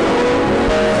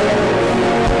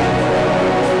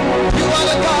 You are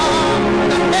the God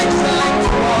that makes the lame to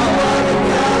walk.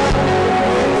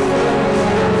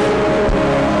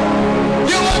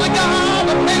 You are the God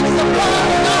that makes the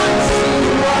blind eyes see.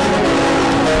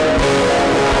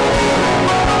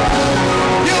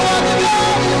 You are the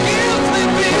God who gives me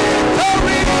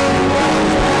victory.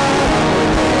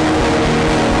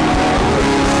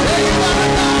 Say you are the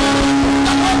God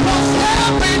that opens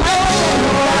every door.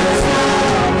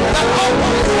 That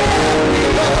opens every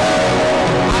door.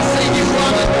 I say you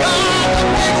are the God that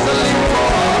makes the lame to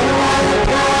walk.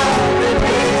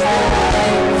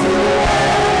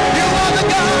 You are the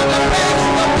God that makes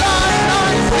the blind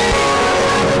eyes see.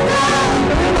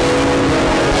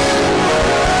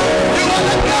 You are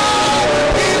the God who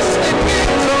gives me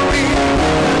victory.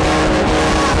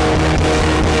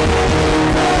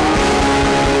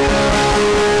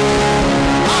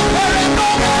 I'm very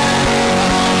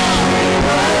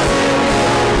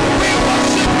we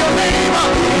worship your name.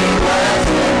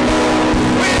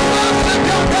 We worship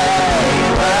your name.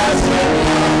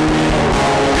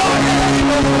 Your name.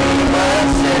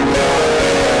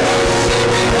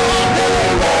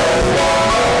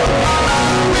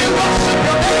 We worship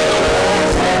your name. We worship your name.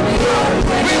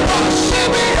 We worship your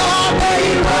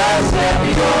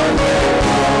name.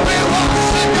 We worship your name. We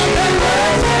worship your name.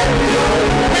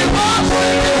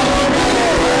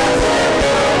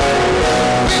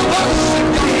 We worship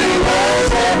your name.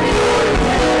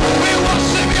 We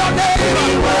worship your name. We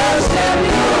worship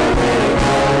your name.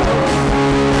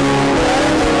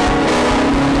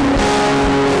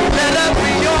 Let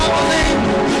every other name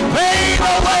fade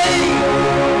away.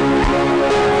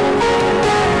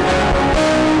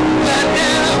 Let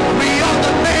every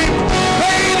other name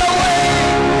fade away.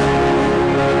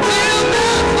 Till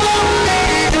there's only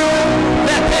you.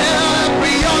 Let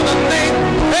every other name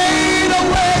fade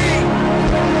away.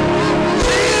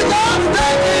 Jesus,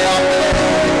 take your place.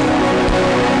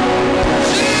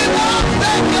 Jesus,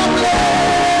 take your place.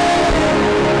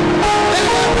 Let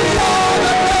every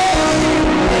other name,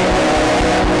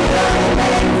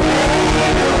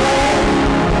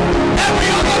 every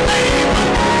other name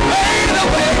fade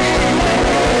away.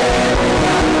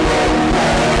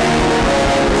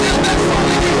 Till there's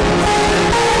only you.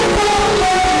 Every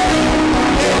other name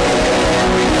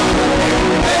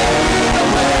fade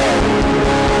away. Let every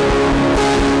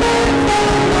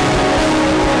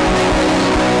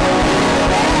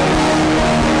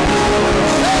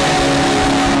other name,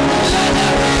 let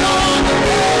every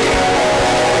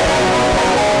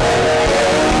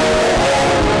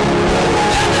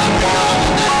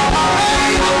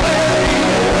other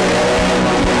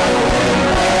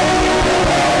name fade away.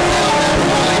 Till there's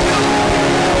only you.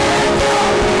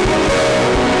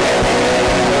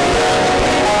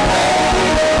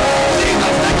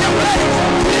 Jesus, take your place.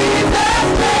 Jesus,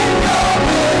 take your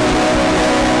place.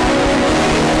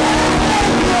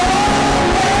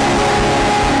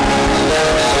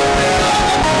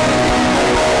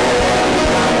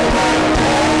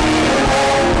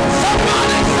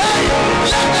 Somebody say,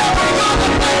 let every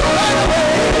other name fade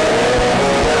away.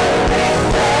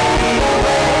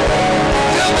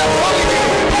 Till there's only you.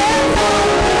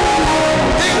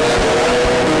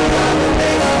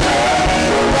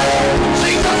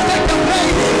 Jesus, take your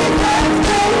place.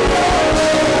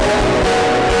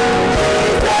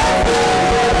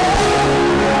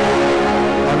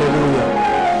 Hallelujah.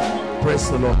 Praise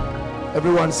the Lord.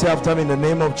 Everyone say after me, in the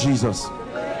name of Jesus.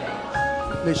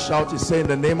 Please shout it. Say, in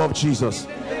the name of Jesus,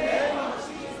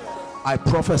 I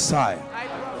prophesy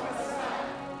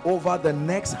over the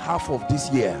next half of this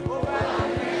year.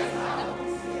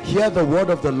 Hear the word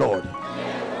of the Lord.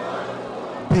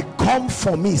 Become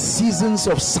for me seasons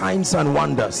of signs and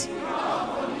wonders.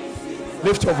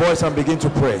 Lift your voice and begin to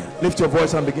pray. Lift your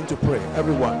voice and begin to pray.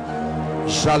 Everyone.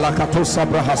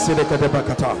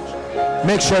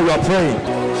 Make sure you are praying.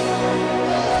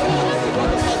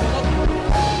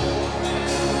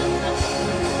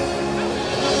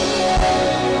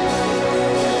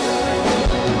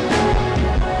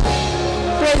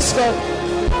 Praise God.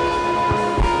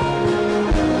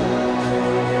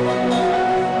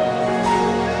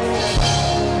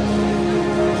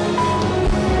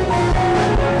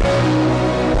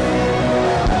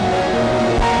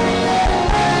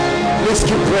 Please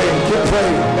keep praying, keep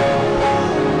praying.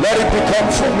 Let it become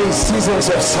for me seasons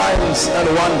of signs and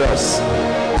wonders.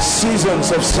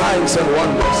 Seasons of signs and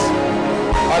wonders.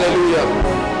 Hallelujah.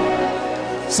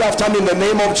 Say after me, in the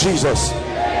name of Jesus.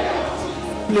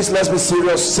 Please, let's be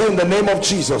serious. Say, in the name of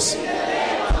Jesus.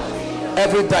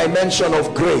 Every dimension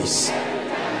of grace,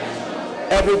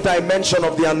 every dimension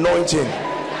of the anointing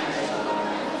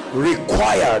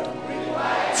required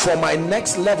for my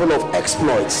next level of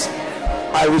exploits,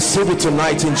 I receive it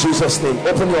tonight in Jesus' name.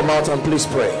 Open your mouth and please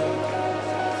pray.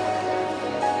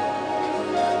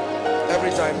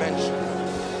 Every dimension.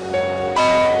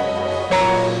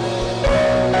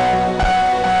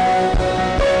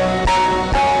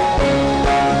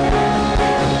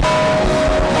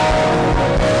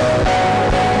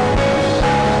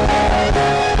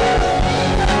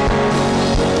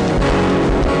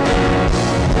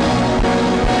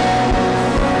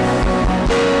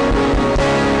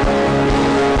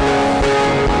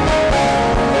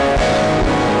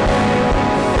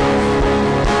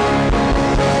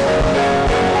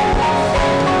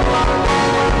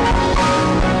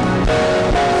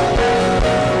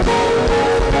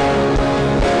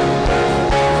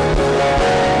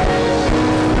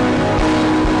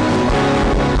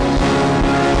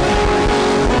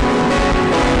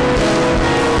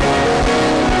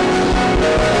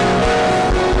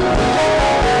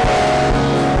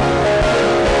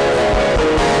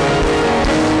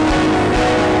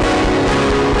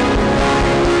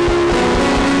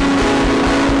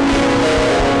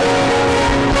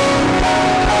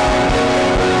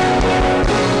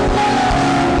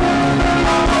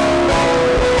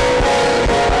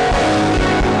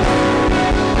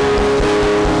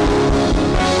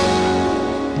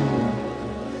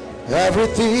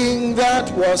 Everything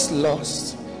that was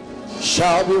lost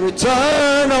shall be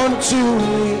returned unto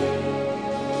me.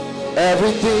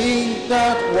 Everything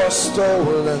that was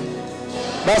stolen.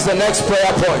 That's the next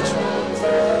prayer point.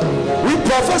 We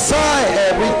prophesy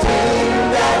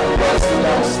everything that was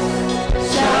lost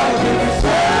shall be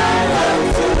returned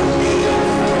unto me.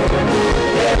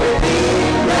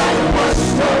 Everything that was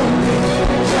stolen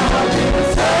shall be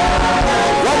returned.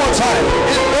 One more time.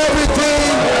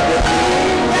 Everything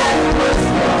that was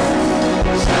lost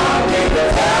shall be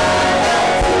returned unto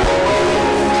me.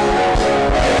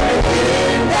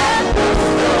 Everything that was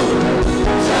stolen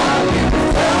shall be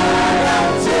returned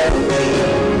unto me. Shall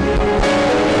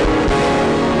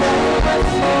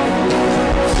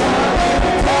be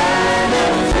returned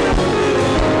unto me.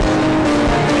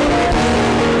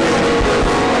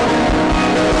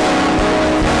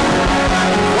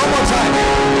 One more time.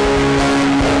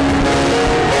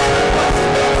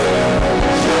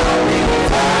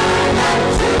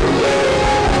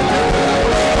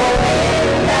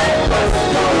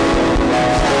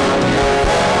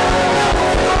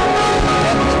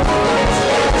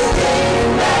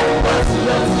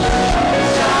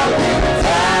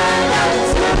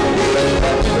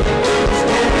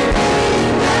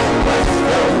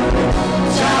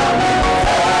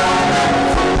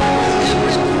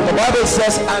 The Bible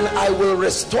says, and I will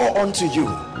restore unto you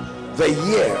the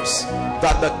years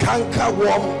that the canker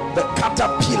worm, the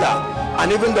caterpillar,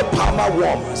 and even the palmer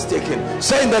worm has taken.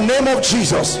 Say, in the name of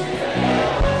Jesus.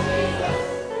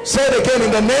 Say it again,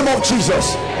 in the name of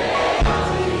Jesus.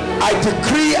 I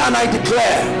decree and I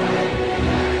declare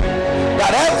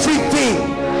that everything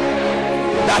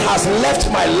that has left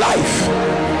my life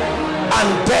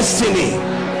and destiny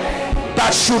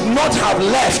that should not have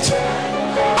left,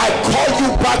 I call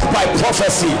you back by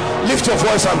prophecy. Lift your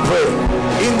voice and pray.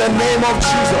 In the name of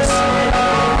Jesus.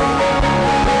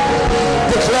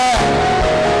 Declare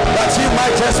that you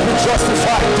might just be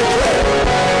justified. Declare.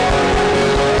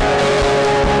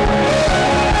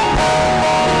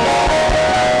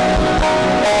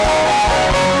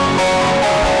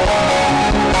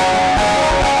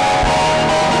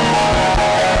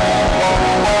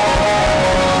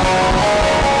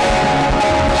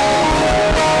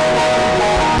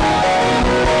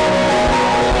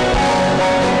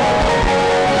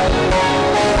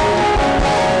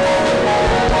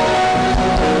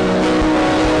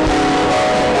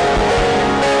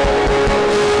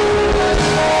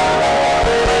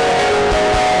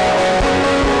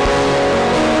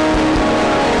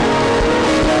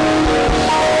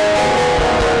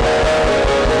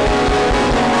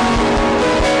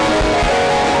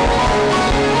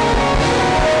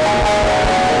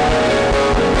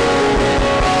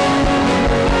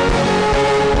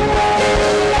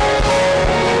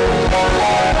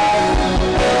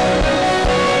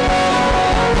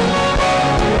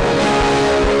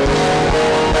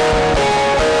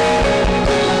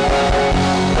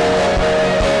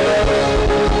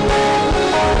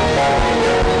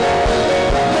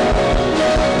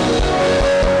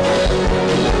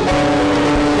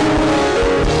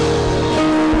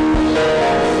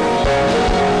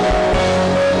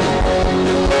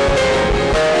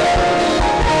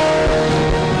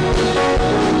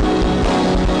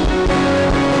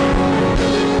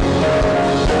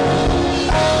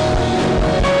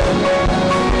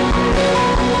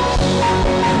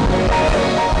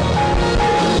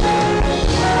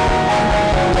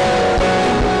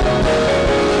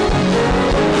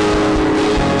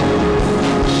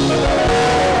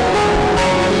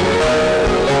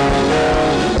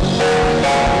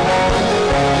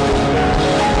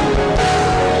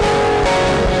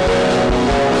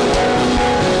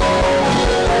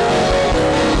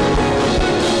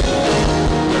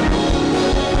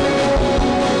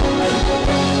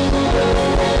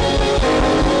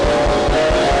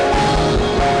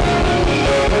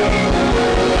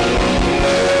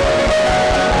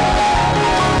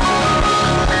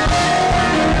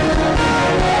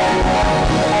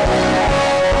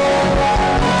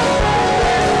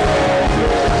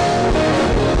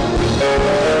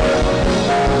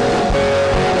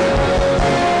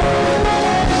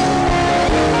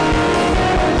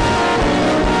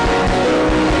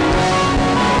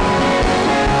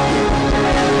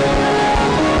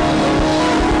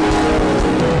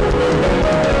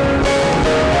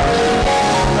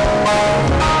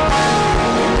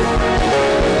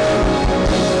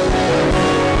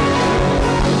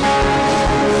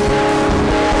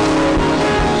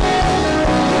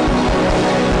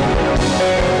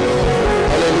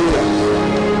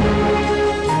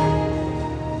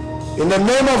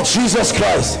 of Jesus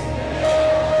Christ.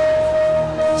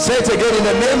 Say it again. In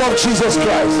the name of Jesus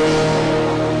Christ,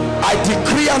 I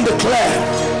decree and declare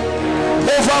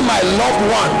over my loved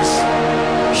ones,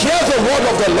 hear the word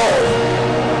of the Lord.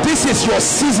 This is your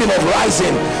season of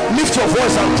rising. Lift your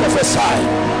voice and prophesy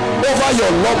over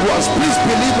your loved ones. Please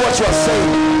believe what you are saying.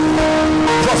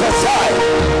 Prophesy.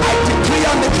 I decree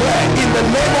and declare in the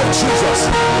name of Jesus,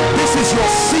 this is your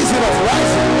season of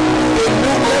rising. A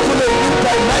new level, a new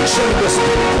dimension in the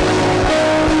spirit.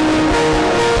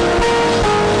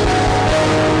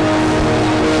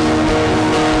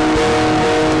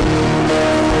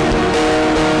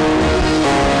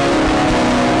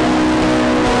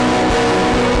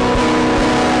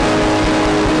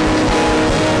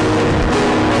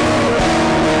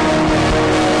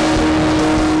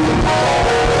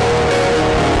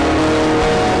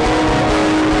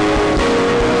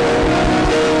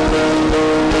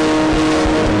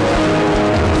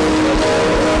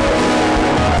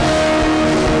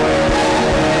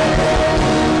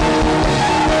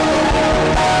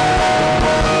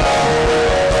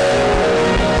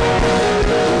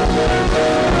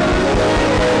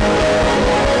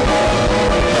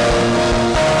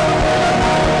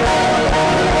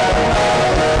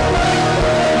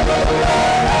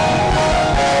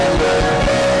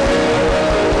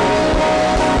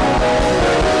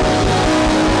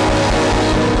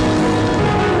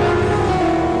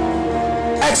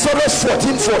 Exodus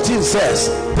 14:14 says,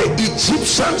 the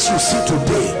Egyptians you see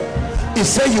today, he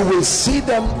said you will see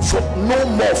them for no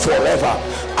more forever.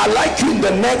 I like you in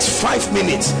the next 5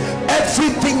 minutes.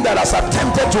 Everything that has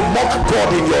attempted to mock God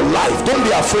in your life, don't be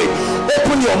afraid.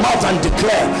 Open your mouth and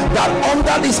declare that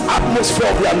under this atmosphere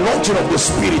of the anointing of the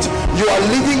Spirit, you are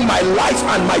living my life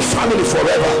and my family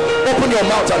forever. Open your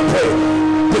mouth and pray.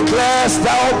 Declares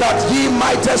thou that ye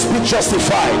mightest be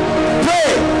justified.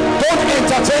 Pray. Don't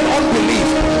entertain unbelief.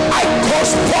 I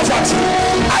cause poverty.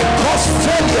 I cause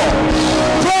failure.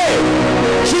 Pray.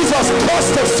 Jesus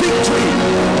caused the victory.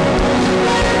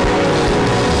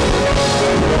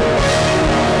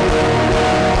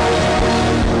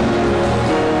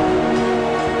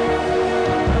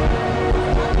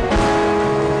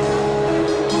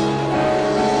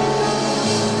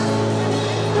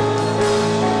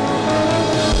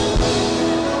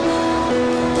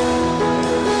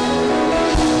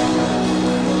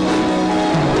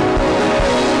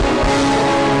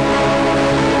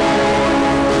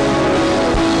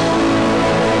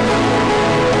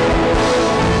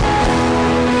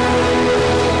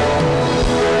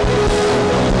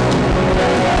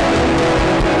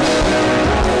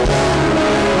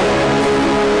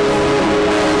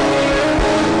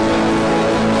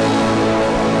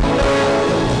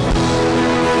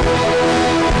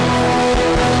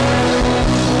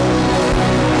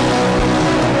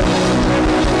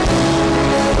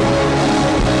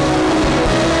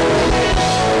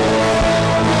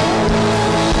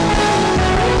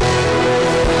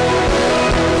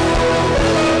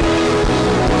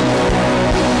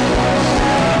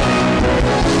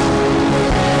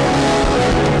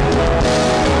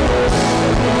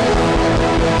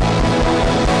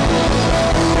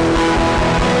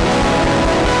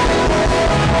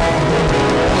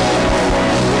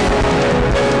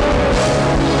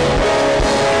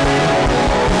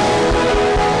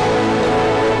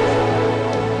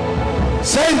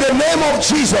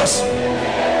 Jesus.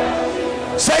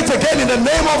 Say it again. In the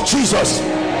name of Jesus,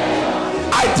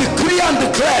 I decree and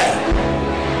declare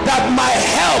that my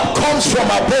help comes from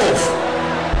above.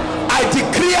 I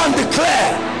decree and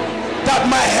declare that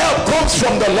my help comes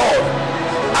from the Lord.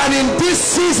 And in this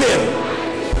season,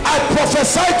 I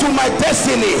prophesy to my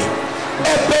destiny.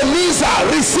 Ebenezer,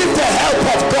 receive the help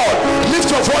of God.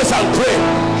 Lift your voice and pray.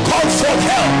 Call forth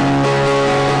help.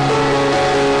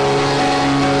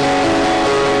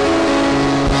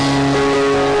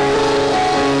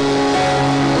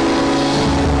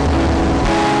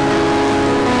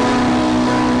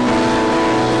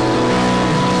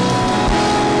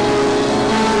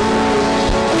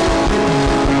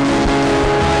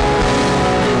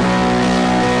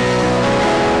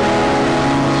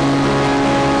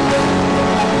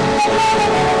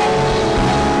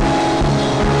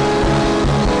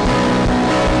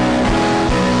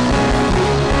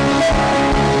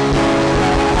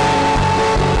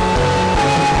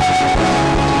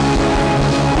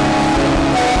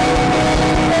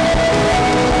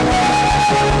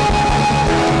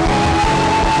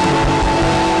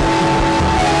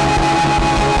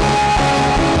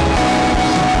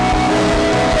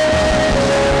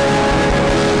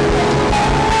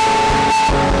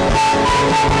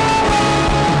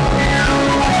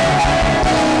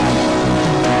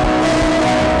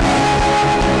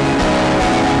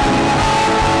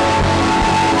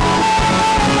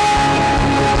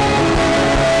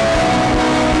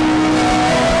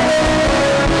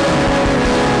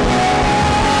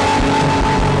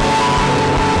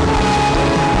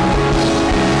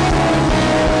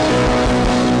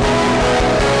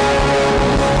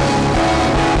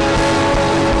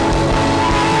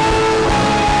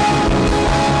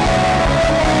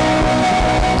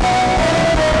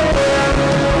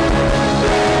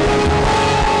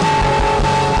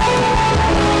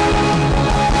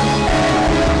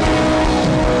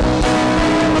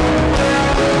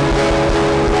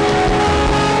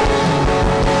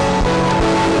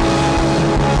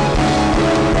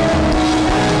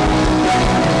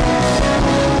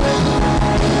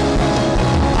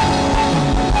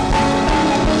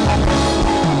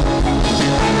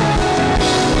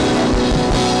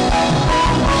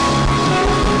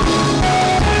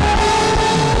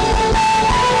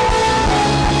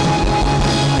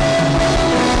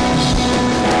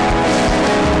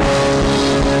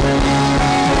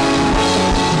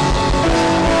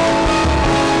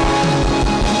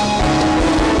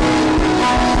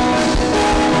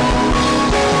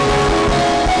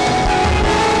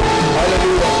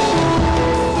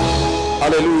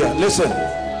 Listen,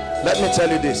 let me tell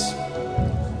you this.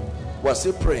 We're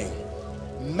still praying.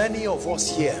 Many of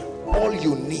us here, all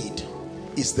you need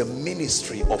is the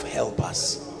ministry of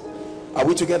helpers. Are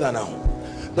we together now?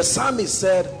 The psalmist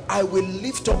said, I will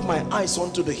lift up my eyes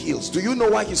unto the hills. Do you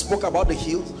know why he spoke about the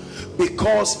hills?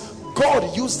 Because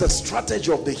God used the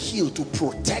strategy of the hill to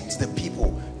protect the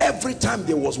people. Every time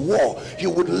there was war, he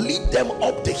would lead them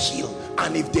up the hill,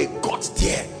 and if they got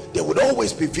there, there would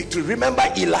always be victory. Remember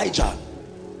Elijah,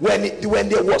 when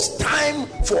there was time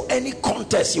for any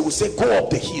contest, he would say, go up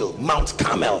the hill, Mount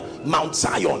Carmel, Mount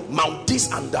Zion, Mount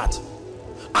this and that.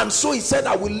 And so he said,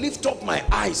 I will lift up my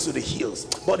eyes to the hills.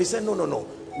 But he said, no,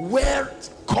 where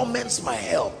commends my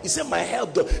help? He said, my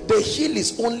help, the hill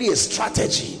is only a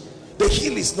strategy. The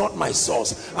hill is not my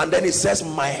source. And then it says,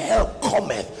 my help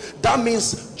cometh. That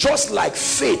means just like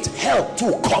faith, help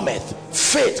too cometh.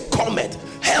 Faith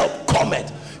cometh, help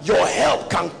cometh. Your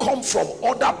help can come from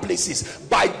other places.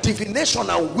 By divination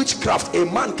and witchcraft, a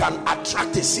man can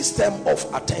attract a system of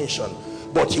attention,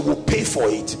 but he will pay for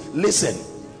it. Listen,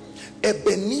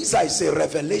 Ebenezer is a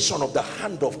revelation of the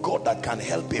hand of God that can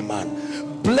help a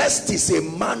man. Blessed is a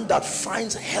man that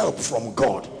finds help from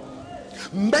God.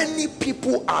 Many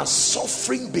people are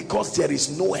suffering because there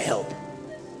is no help.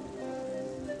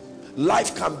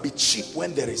 Life can be cheap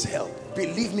when there is help.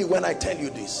 Believe me when I tell you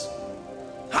this.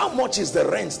 How much is the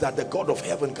rent that the God of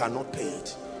heaven cannot pay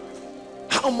it?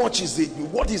 How much is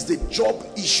what is the job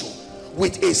issue?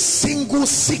 With a single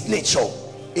signature,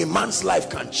 a man's life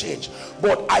can change.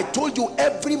 But I told you,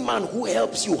 every man who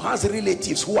helps you has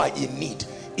relatives who are in need.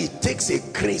 It takes a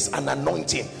grace and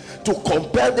anointing to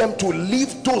compel them to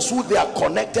leave those who they are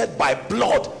connected by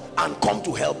blood and come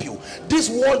to help you. This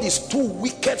world is too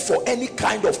wicked for any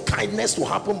kind of kindness to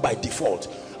happen by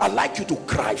default. I'd like you to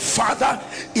cry, Father,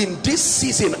 in this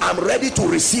season I'm ready to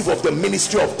receive of the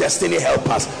ministry of destiny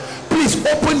helpers. Please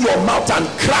open your mouth and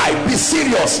cry. Be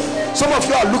serious. Some of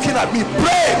you are looking at me.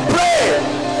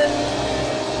 Pray.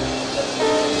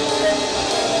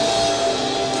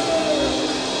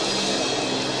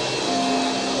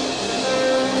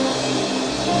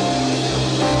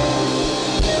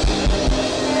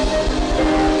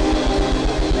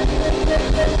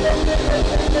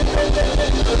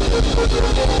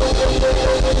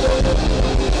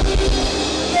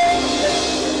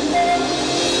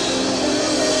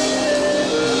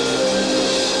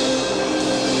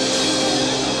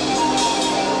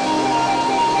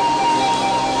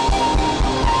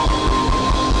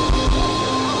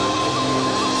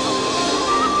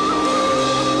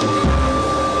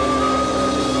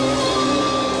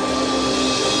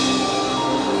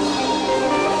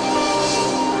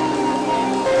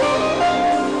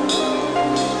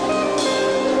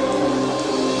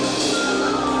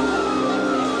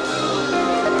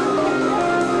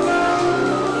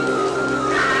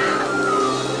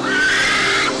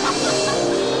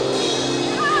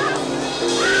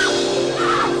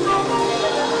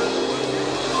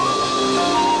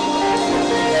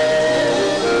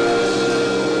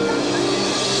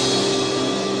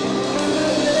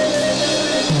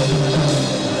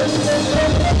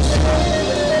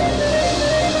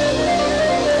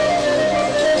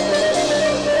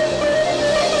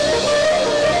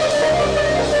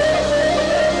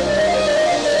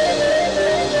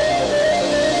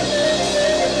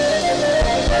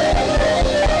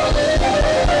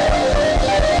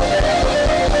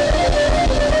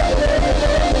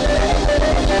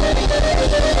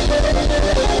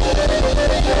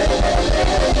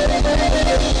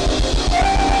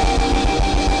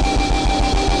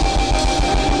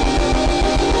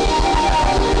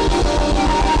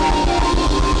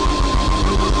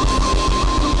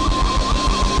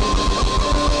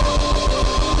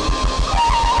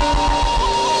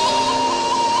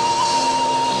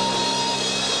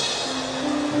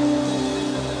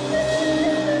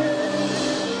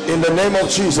 In the name of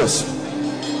Jesus,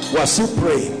 we are still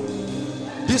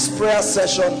praying. This prayer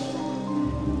session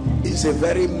is a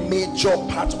very major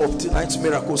part of tonight's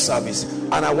miracle service,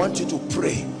 and I want you to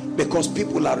pray because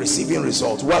people are receiving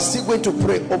results. We are still going to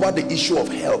pray over the issue of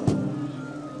help.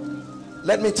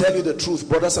 Let me tell you the truth,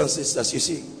 brothers and sisters. You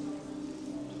see,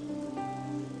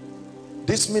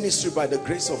 this ministry, by the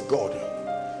grace of God,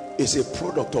 is a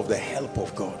product of the help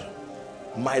of God.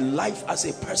 My life as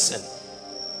a person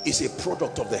is a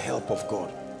product of the help of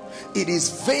God. It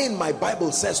is vain, my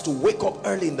Bible says, to wake up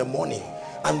early in the morning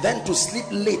and then to sleep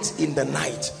late in the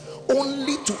night,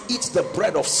 only to eat the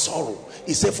bread of sorrow.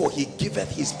 He said, for he giveth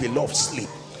his beloved sleep.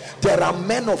 There are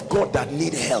men of God that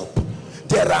need help.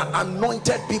 There are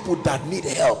anointed people that need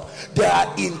help. There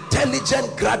are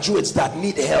intelligent graduates that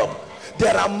need help.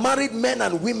 There are married men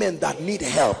and women that need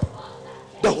help.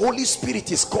 The Holy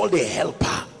Spirit is called a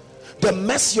helper. The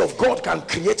mercy of God can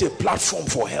create a platform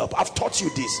for help. I've taught you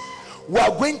this. We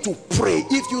are going to pray.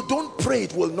 If you don't pray,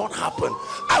 it will not happen.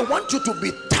 I want you to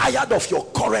be tired of your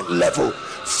current level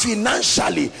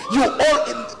financially.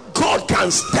 God can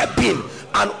step in,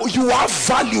 and you have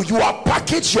value. You are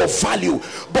packaged your value,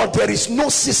 but there is no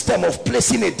system of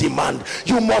placing a demand.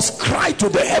 You must cry to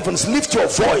the heavens. Lift your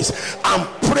voice and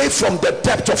pray from the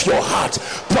depth of your heart.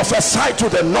 Prophesy to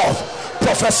the north,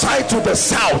 prophesy to the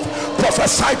south,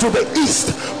 prophesy to the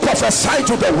east, prophesy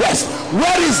to the west.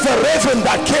 Where is the raven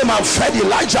that came and fed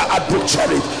Elijah at Brook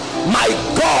Cherith? My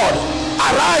God,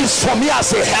 arise for me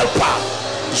as a helper.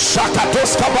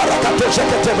 Shakatoska barakato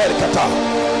shekete berkata.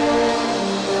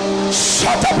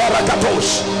 Shata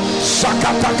barakatos.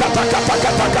 Shakata kata kata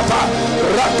kata kata.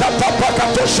 Rakata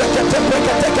pakato shekete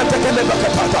berkete kete kele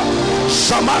bakata.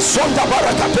 Shama sonda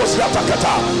barakatos yata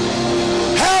kata.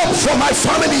 Help for my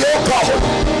family, oh God.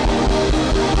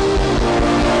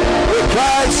 We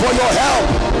cry for your help.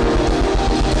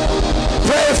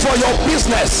 Pray for your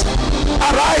business.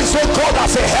 Arise, oh God,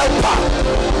 as a helper.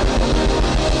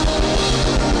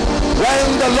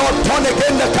 When the Lord turned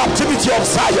again the captivity of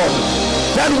Zion,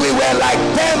 then we were like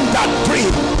them that dream.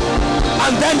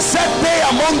 And then said they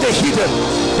among the heathen,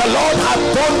 the Lord hath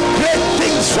done great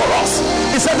things for us.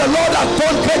 He said, the Lord hath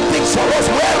done great things for us,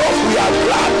 whereof we are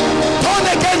glad. Turn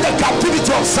again the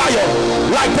captivity of Zion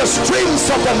like the streams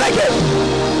of the Negev.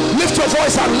 Lift your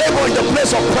voice and labor in the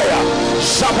place of prayer.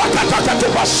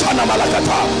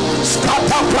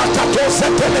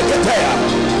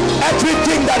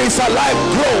 Everything that is alive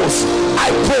grows. I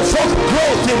provoke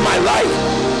growth in my life.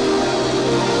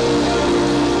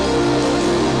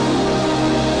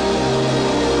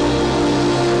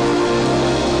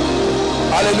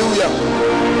 Hallelujah.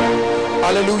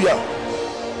 Hallelujah.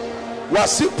 We are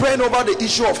still praying over the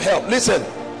issue of help. Listen,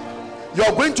 you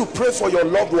are going to pray for your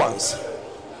loved ones.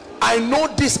 I know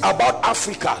this about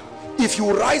Africa. If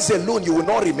you rise alone, you will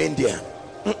not remain there.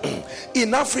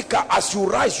 In Africa, as you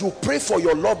rise, you pray for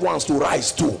your loved ones to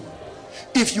rise too.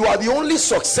 If you are the only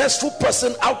successful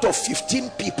person out of 15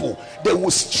 people, they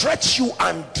will stretch you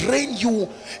and drain you.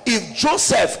 If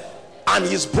Joseph and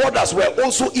his brothers were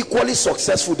also equally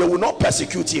successful, they will not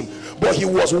persecute him, but he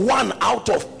was one out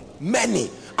of many.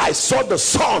 I saw the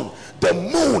sun, the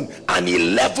moon, and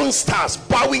 11 stars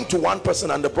bowing to one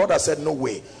person, and the brother said no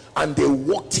way, and they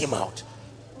walked him out.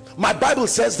 My Bible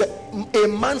says that a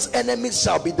man's enemies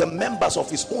shall be the members of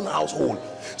his own household.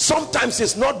 Sometimes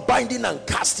it's not binding and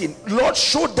casting. Lord,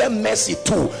 show them mercy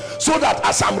too, so that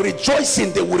as I'm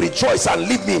rejoicing, they will rejoice and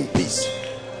leave me in peace.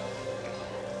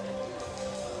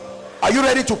 Are you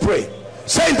ready to pray?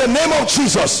 Say, in the name of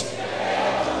Jesus,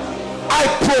 I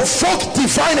provoke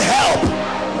divine help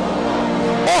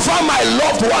over my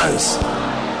loved ones.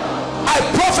 I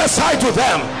prophesy to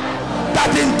them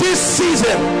that in this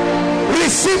season,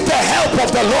 receive the help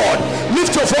of the Lord.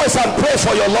 Lift your voice and pray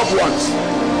for your loved ones.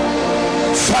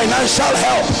 Financial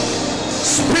help,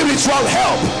 spiritual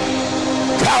help,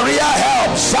 career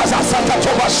help.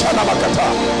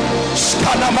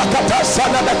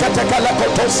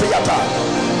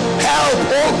 Help,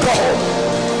 oh God.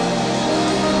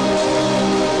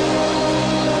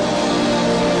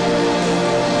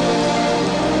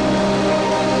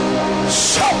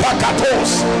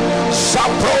 Shapakatos,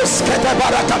 Shapros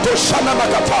Ketebarakato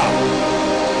Shanamakata.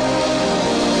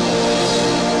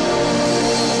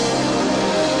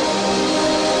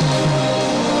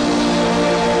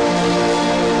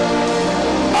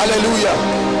 Hallelujah.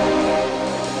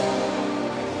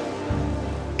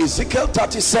 Ezekiel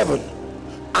 37.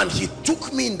 And he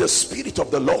took me in the spirit of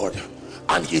the Lord,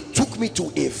 and he took me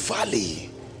to a valley,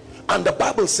 and the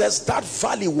Bible says that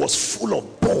valley was full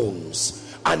of bones.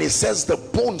 And it says the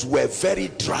bones were very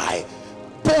dry.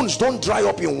 Bones don't dry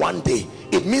up in one day.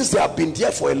 It means they have been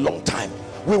there for a long time.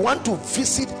 We want to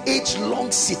visit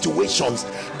age-long situations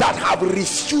that have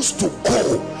refused to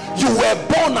go. You were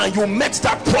born and you met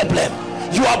that problem.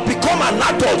 You have become an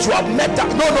adult, you have met that.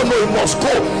 No, it must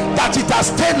go. That it has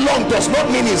stayed long does not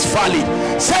mean it's valid.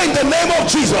 Say, in the name of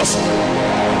Jesus,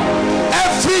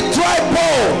 every dry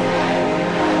bone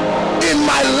in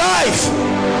my life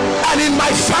and in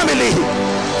my family,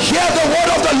 hear the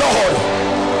word of the Lord.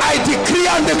 I decree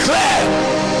and declare,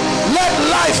 let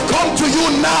life come to you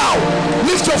now.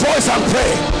 Lift your voice and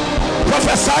pray.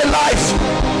 Prophesy life.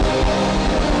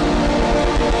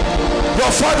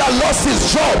 Your father lost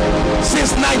his job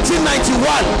since 1991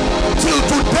 till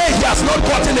today. He has not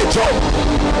gotten a job.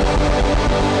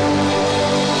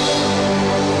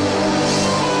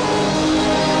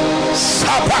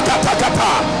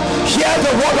 Hear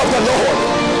the word of the Lord.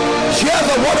 Hear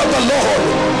the word of the Lord.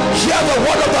 hear the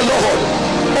word of the Lord.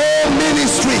 All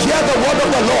ministry, hear the word of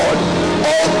the Lord.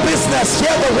 All business,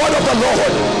 hear the word of the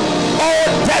Lord. All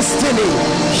destiny,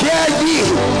 hear ye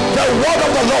the word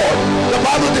of the Lord. The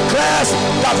Bible declares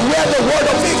that where the word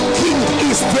of a king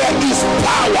is, there is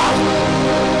power.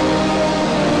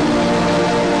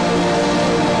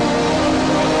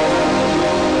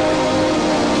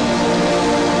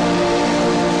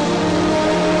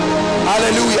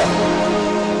 Hallelujah.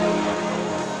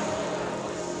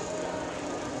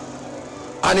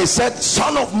 And he said,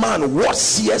 Son of man, what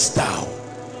seest thou?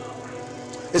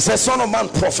 He said, Son of man,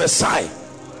 prophesy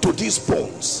to these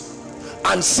bones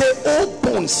and say, O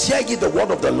bones, hear ye the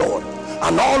word of the Lord.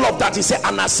 And all of that, he said,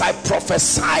 and as I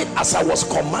prophesied, as I was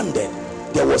commanded,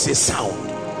 there was a sound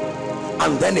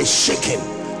and then a shaking.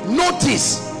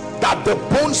 Notice that the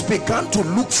bones began to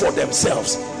look for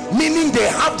themselves, meaning they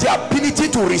have the ability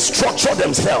to restructure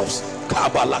themselves.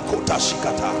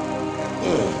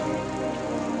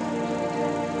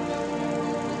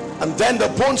 And then the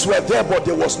bones were there, but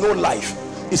there was no life.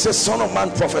 He says, Son of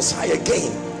man, prophesy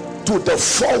again to the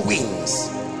four winds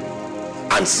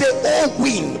and say, O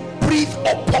wind, breathe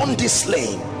upon this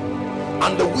slain.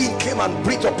 And the wind came and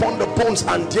breathed upon the bones,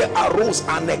 and there arose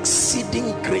an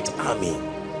exceeding great army.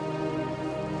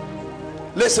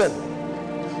 Listen,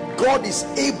 God is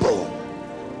able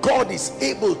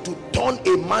to turn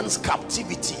a man's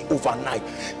captivity overnight.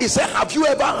 He said, have you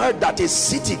ever heard that a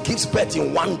city gives birth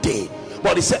in one day?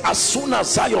 But he said, as soon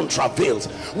as Zion travails.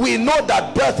 We know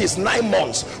that birth is 9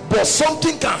 months, but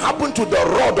something can happen to the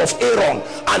rod of Aaron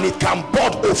and it can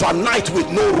bud overnight with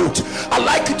no root. I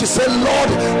like you to say, Lord,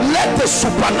 let the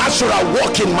supernatural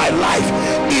work in my life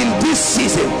in this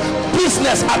season.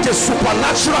 Business at a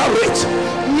supernatural rate,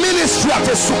 ministry at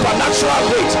a supernatural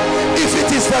rate. If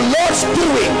it is the Lord's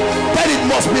doing, then it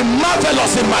must be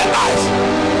marvelous in my eyes.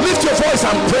 Lift your voice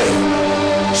and pray.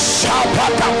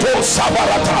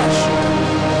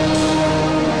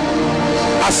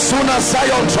 As soon as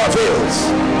Zion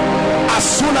travails, as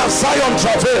soon as Zion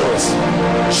travails,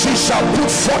 she shall put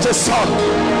forth a son.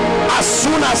 As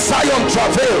soon as Zion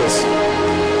travails,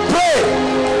 pray.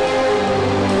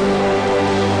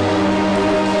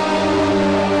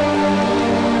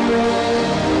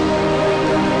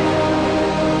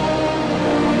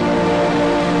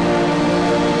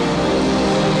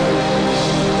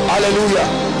 Hallelujah.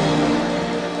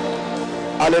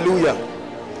 Hallelujah.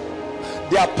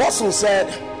 The apostle said,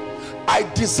 I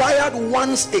desired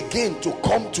once again to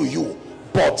come to you,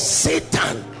 but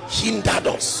Satan hindered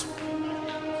us.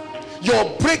 Your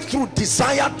breakthrough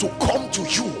desired to come to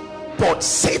you, but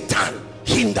Satan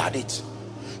hindered it.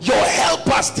 Your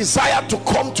helpers desired to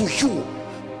come to you.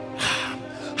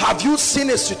 Have you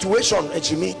seen a situation,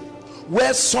 Ejimi,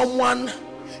 where someone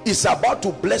is about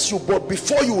to bless you, but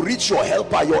before you reach your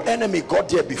helper, your enemy got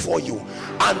there before you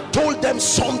and told them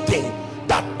something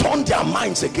that turned their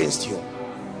minds against you?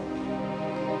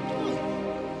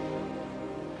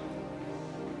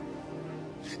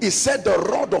 He said, the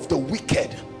rod of the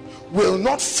wicked will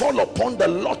not fall upon the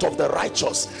lot of the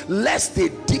righteous, lest they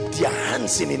dip their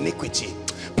hands in iniquity.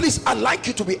 Please, I'd like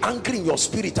you to be angry in your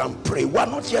spirit and pray. We're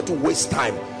not here to waste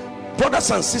time.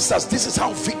 Brothers and sisters, this is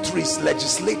how victory is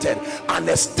legislated and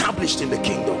established in the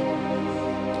kingdom.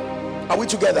 Are we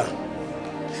together?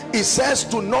 It says,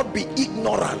 do not be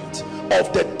ignorant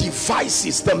of the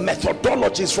devices, the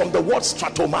methodologies, from the word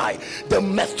stratomai, the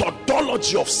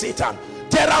methodology of Satan.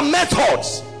 There are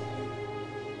methods.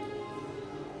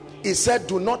 He said,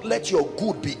 do not let your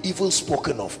good be evil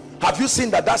spoken of. Have you seen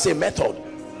that? That's a method.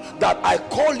 That I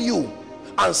call you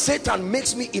and Satan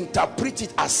makes me interpret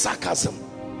it as sarcasm.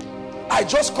 I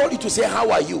just call you to say,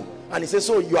 how are you? And he says,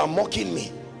 so you are mocking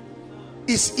me.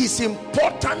 It's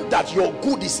important that your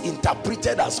good is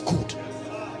interpreted as good.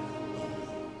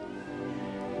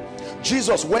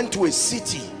 Jesus went to a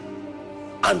city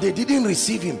and they didn't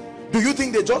receive him. Do you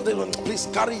think they just didn't, please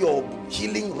carry your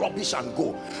healing rubbish and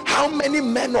go? How many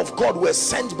men of God were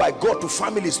sent by God to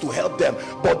families to help them,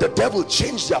 but the devil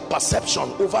changed their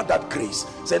perception over that grace?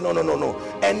 Say, no, no, no, no.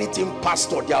 Anything,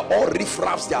 pastor, they are all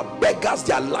riffraffs, they are beggars,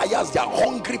 they are liars, they are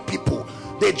hungry people.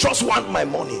 They just want my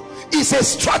money. It's a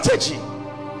strategy.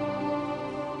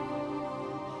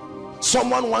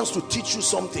 Someone wants to teach you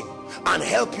something and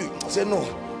help you. Say, no,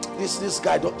 this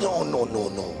guy don't, no, no, no,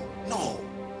 no, no.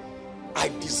 I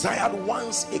desired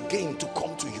once again to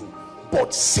come to you,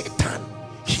 but Satan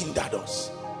hindered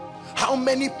us. How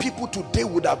many people today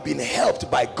would have been helped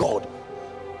by God?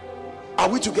 Are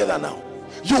we together now?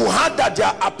 You heard that they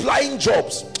are applying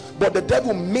jobs. but the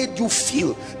devil made you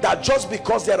feel that just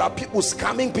because there are people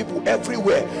scamming people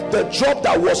everywhere, the job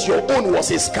that was your own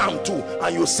was a scam too,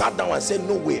 and you sat down and said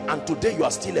no way, and today you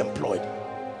are still employed.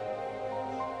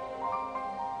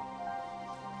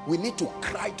 We need to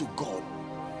cry to God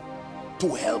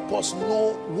to help us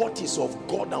know what is of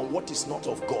God and what is not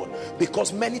of God,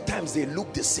 because many times they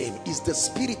look the same. It's the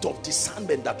spirit of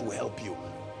discernment that will help you.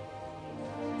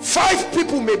 5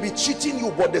 people may be cheating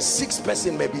you, but the 6th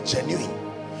person may be genuine,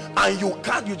 and you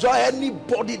just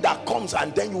anybody that comes,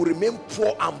 and then you remain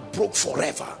poor and broke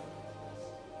forever.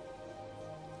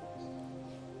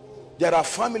 There are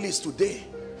families today,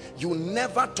 you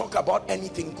never talk about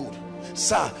anything good.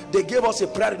 Sir, they gave us a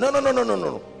prayer.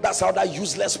 No. That's how that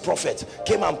useless prophet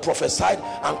came and prophesied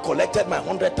and collected my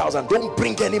 100,000. Don't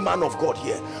bring any man of God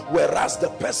here. Whereas the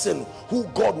person who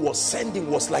God was sending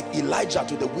was like Elijah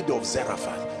to the widow of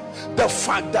Zarephath. The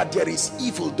fact that there is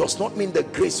evil does not mean the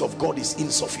grace of God is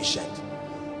insufficient.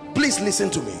 Please listen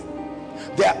to me.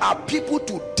 There are people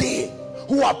today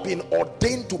who have been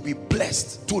ordained to be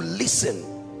blessed, to listen,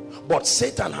 but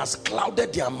Satan has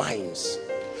clouded their minds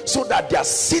so that they are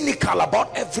cynical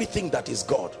about everything that is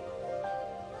God.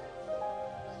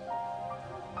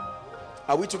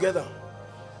 Are we together?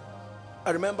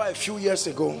 I remember a few years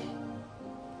ago,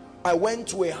 I went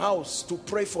to a house to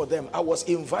pray for them. I was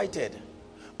invited,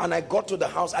 and I got to the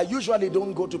house. I usually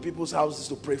don't go to people's houses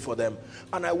to pray for them.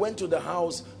 And I went to the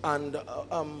house, and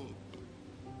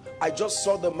I just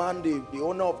saw the man, the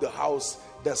owner of the house,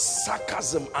 the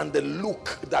sarcasm and the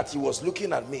look that he was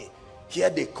looking at me. Here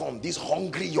they come, these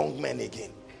hungry young men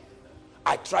again.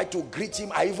 I tried to greet him.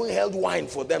 I even held wine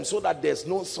for them so that there's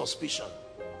no suspicion.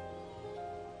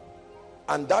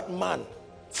 And that man,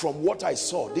 from what I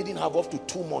saw, didn't have up to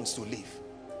 2 months to live.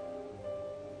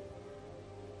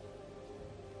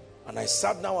 And I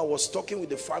sat down, I was talking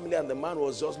with the family, and the man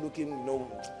was just looking,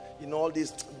 you know all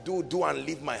this, do and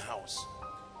leave my house.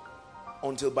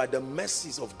 Until by the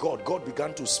mercies of God, God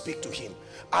began to speak to him.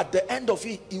 At the end of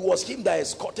it, it was him that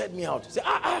escorted me out. He said,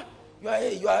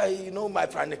 you are, my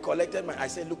friend, collected my. I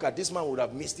said, look, at this man would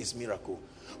have missed his miracle.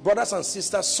 Brothers and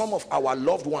sisters, some of our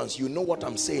loved ones, you know what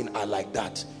I'm saying, are like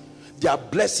that. Their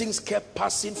blessings kept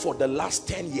passing for the last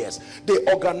 10 years. They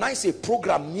organize a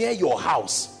program near your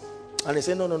house, and they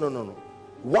say, no.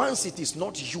 Once it is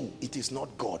not you, it is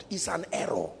not God. It's an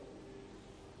error.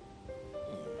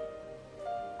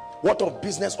 What of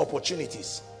business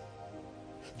opportunities?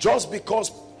 Just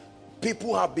because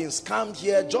people have been scammed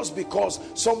here, just because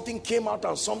something came out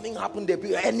and something happened, they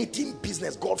be anything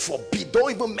business, God forbid, don't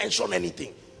even mention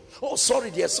anything. Oh, sorry,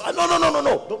 dear.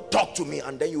 No, don't talk to me.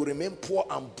 And then you remain poor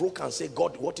and broke and say,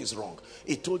 God, what is wrong?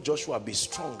 He told Joshua, be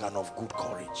strong and of good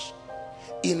courage.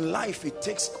 In life, it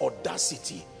takes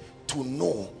audacity to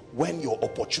know when your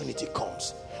opportunity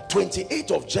comes.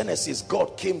 28 of Genesis,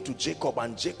 God came to Jacob,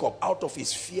 and Jacob, out of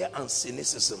his fear and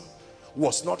cynicism,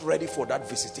 was not ready for that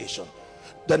visitation.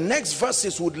 The next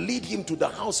verses would lead him to the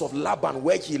house of Laban,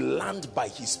 where he learned by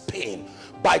his pain.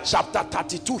 By chapter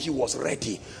 32, he was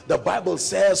ready. The Bible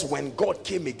says when God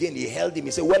came again, he held him.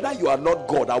 He said, whether you are not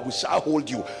God, I shall hold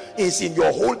you. It's in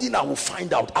your holding I will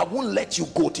find out. I won't let you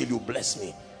go till you bless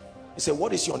me. He said,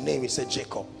 what is your name? He said,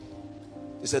 Jacob.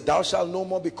 He said, thou shalt no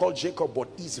more be called Jacob, but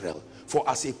Israel. For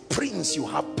as a prince you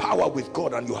have power with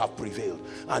God, and you have prevailed.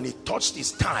 And he touched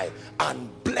his thigh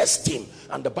and blessed him.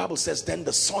 And the Bible says, then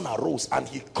the sun arose, and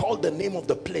he called the name of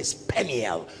the place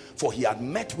Peniel, for he had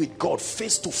met with God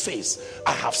face to face.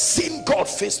 I have seen God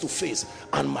face to face,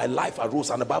 and my life arose.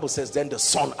 And the Bible says, then the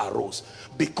sun arose.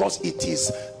 Because it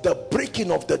is the breaking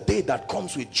of the day that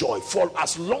comes with joy. For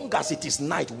as long as it is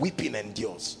night, weeping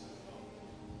endures.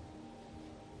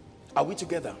 Are we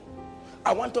together?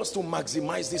 I want us to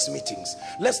maximize these meetings.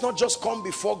 Let's not just come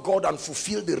before God and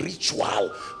fulfill the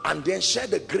ritual and then share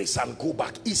the grace and go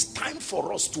back. It's time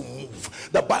for us to move.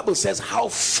 The Bible says, how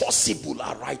forcible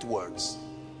are right words.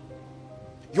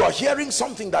 You are hearing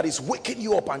something that is waking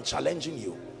you up and challenging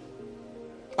you.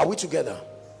 Are we together?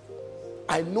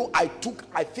 I know I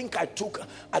think I took,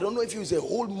 I don't know if it was a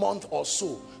whole month or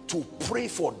so to pray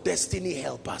for destiny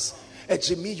helpers.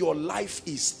 Jimmy, your life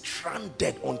is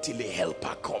stranded until a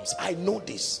helper comes. I know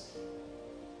this.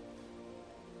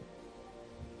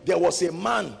 There was a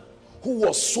man who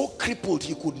was so crippled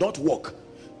he could not walk,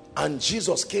 and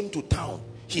Jesus came to town.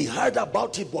 He heard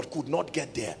about it but could not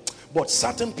get there. But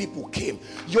certain people came.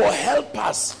 Your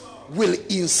helpers will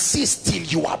insist till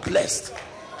you are blessed.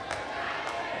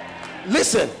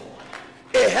 Listen,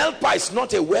 a helper is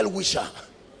not a well-wisher.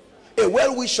 A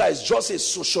well-wisher is just a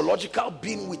sociological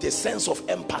being with a sense of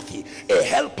empathy. A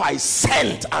helper is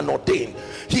sent and ordained.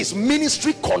 His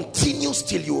ministry continues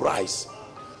till you rise.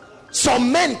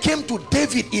 Some men came to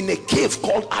David in a cave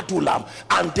called Adullam,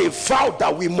 and they vowed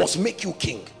that we must make you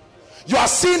king. You are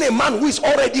seeing a man who is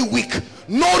already weak,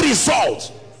 no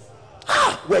result.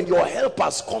 When your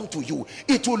helpers come to you,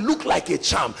 it will look like a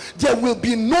charm. There will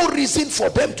be no reason for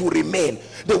them to remain.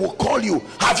 They will call you,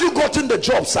 have you gotten the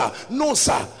job, sir? No,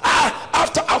 sir.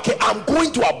 Okay, I'm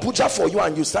going to Abuja for you.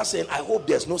 And you start saying, I hope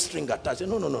there's no string attached.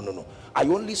 No. I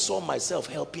only saw myself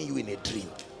helping you in a dream.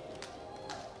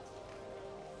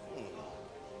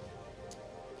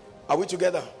 Are we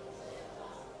together?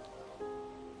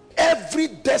 Every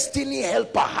destiny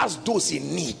helper has those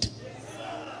in need.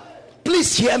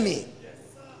 Please hear me.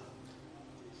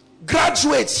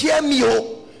 Graduates, hear me.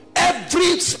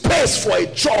 Every space for a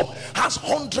job has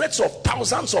hundreds of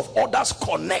thousands of others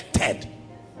connected.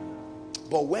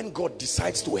 But when God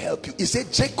decides to help you, he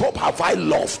said, Jacob have I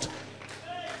loved.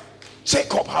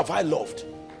 Jacob have I loved.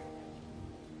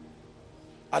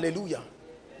 Hallelujah.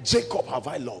 Jacob have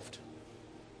I loved.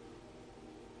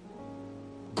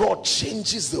 God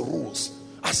changes the rules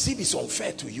as if it's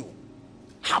unfair to you.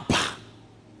 Haba.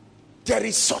 There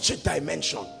is such a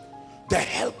dimension. The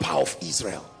helper of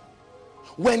Israel.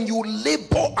 When you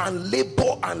labor and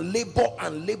labor and labor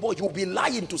and labor, you'll be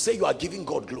lying to say you are giving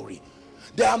God glory.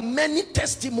 There are many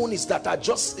testimonies that are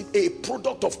just a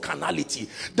product of carnality.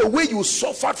 The way you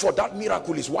suffered for that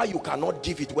miracle is why you cannot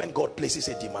give it when God places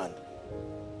a demand.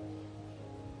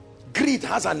 Greed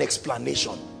has an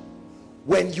explanation.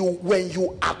 When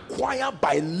you acquire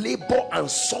by labor and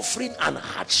suffering and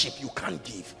hardship, you can't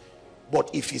give. But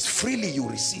if it's freely you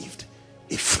received,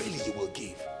 if freely you will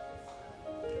give.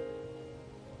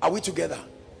 Are we together?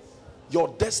 Your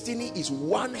destiny is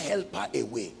one helper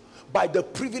away. By the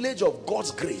privilege of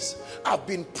God's grace, I've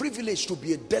been privileged to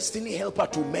be a destiny helper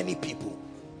to many people.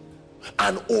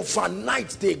 And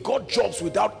overnight they got jobs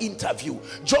without interview,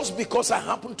 just because I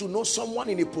happen to know someone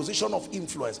in a position of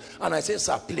influence. And I say,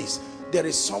 sir, please, there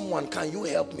is someone, can you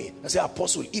help me? I say,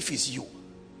 Apostle, if it's you,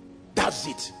 that's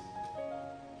it.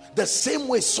 The same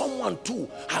way someone too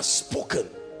has spoken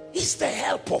is the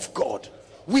help of God.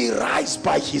 We rise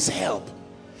by his help.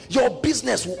 Your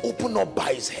business will open up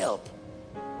by his help.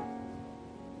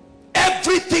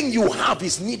 Everything you have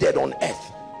is needed on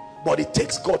earth, but it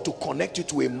takes God to connect you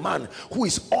to a man who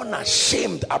is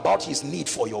unashamed about his need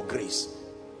for your grace.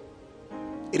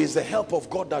 It is the help of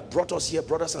God that brought us here,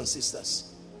 brothers and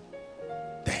sisters.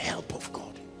 The help of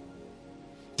God.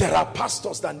 There are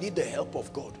pastors that need the help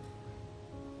of God.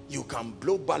 You can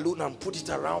blow balloon and put it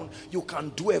around. You can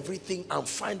do everything and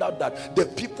find out that the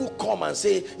people come and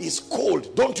say, it's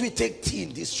cold. Don't we take tea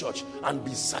in this church? And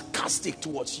be sarcastic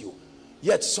towards you.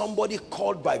 Yet somebody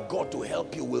called by God to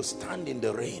help you will stand in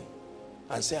the rain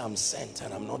and say, I'm sent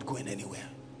and I'm not going anywhere.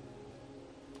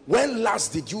 When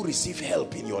last did you receive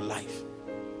help in your life?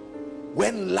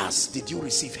 When last did you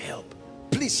receive help?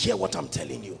 Please hear what I'm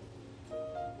telling you.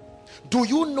 Do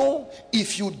you know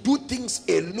if you do things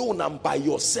alone and by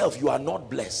yourself, you are not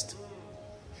blessed?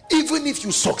 Even if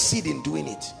you succeed in doing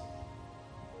it.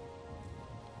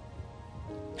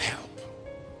 Help.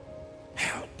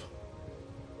 Help.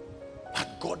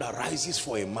 That God arises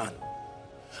for a man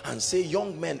and say,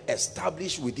 young men,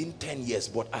 establish within 10 years,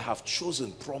 but I have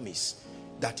chosen promise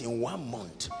that in 1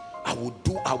 month I will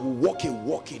walk a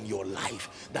walk in your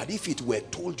life that if it were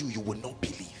told you, you would not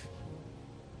believe.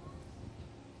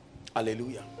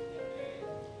 Hallelujah.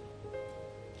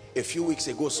 A few weeks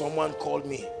ago, someone called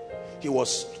me.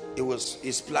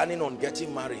 He's planning on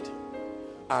getting married,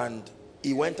 and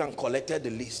he went and collected the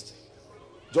list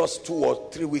just 2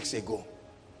 or 3 weeks ago,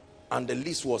 and the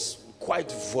list was quite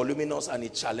voluminous and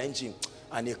it challenged him,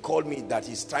 and he called me that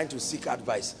he's trying to seek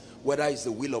advice whether it's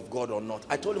the will of God or not.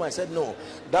 I told him, I said, no,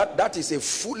 that is a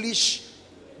foolish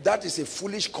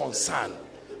concern.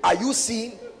 Are you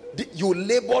seeing? You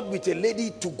labored with a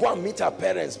lady to go and meet her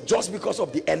parents just because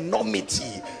of the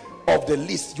enormity of the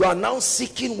list. You are now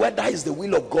seeking whether it's the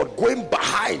will of God, going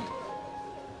behind.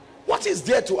 What is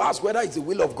there to ask whether it's the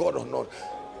will of God or not?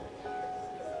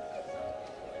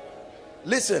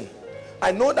 Listen,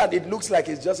 I know that it looks like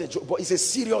it's just a joke, but it's a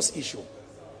serious issue.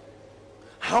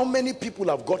 How many people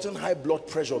have gotten high blood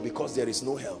pressure because there is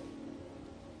no help?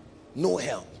 No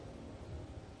help.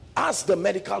 Ask the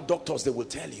medical doctors, they will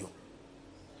tell you.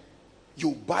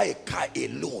 You buy a car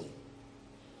alone.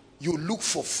 You look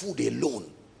for food alone.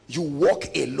 You walk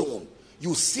alone.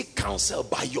 You seek counsel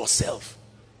by yourself.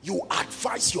 You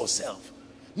advise yourself.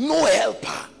 No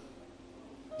helper.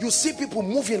 You see people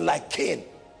moving like Cain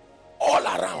all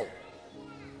around.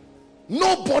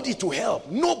 Nobody to help.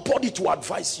 Nobody to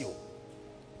advise you.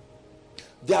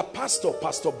 Their pastor,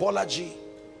 Pastor Bolaji.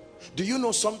 Do you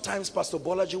know sometimes Pastor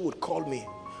Bolaji would call me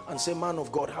and say, man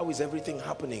of God, how is everything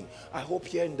happening? I hope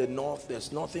here in the north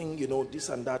there's nothing, you know, this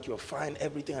and that, you're fine,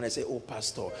 everything. And I say, oh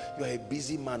pastor, you're a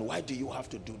busy man, why do you have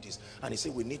to do this? And he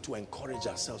said, we need to encourage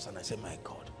ourselves. And I say, my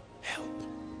God, help,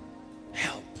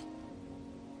 help,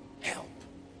 help.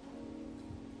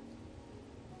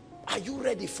 Are you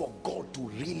ready for God to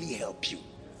really help you?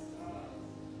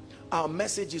 Our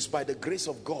message is by the grace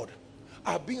of God.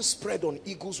 Are being spread on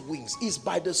eagle's wings is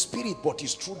by the Spirit, but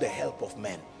is through the help of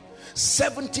men.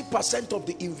 70% of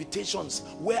the invitations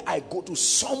where I go to,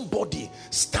 somebody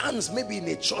stands maybe in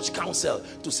a church council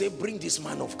to say, bring this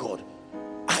man of God.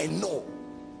 I know.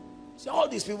 See, all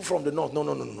these people from the north,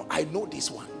 no. I know this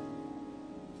one.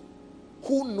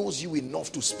 Who knows you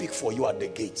enough to speak for you at the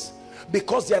gates?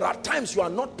 Because there are times you are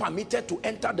not permitted to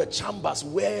enter the chambers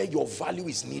where your value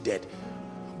is needed.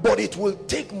 But it will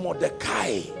take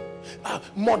Mordecai.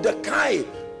 Mordecai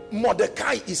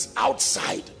is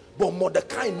outside, but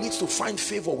Mordecai needs to find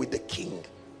favor with the king.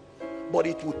 But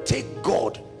it will take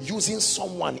God using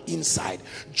someone inside.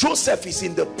 Joseph is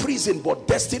in the prison but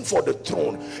destined for the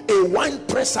throne. A wine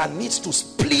presser needs to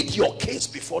split your case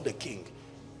before the king.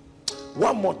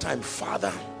 One more time,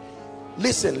 Father,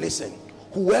 listen.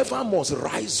 Whoever must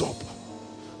rise up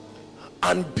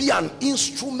and be an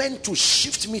instrument to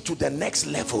shift me to the next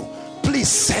level, please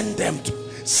send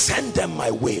them my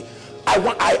way. I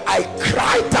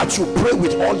cry that you pray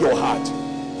with all your heart.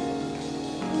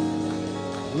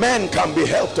 Men can be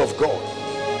helped of God.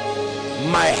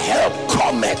 My help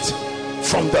cometh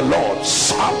from the Lord.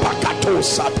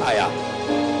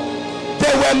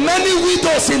 There were many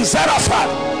widows in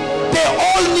Zarephath. They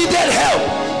all needed help,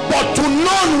 but to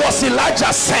none was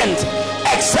Elijah sent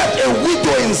except a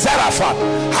widow in Zarephath.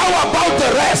 How about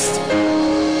the rest?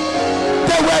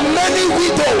 There were many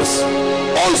widows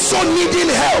also needing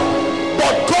help,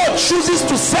 but God chooses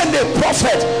to send a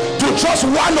prophet to just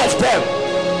one of them.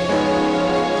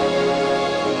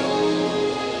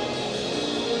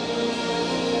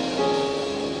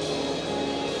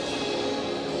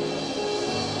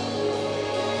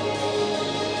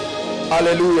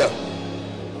 Hallelujah.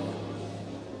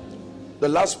 The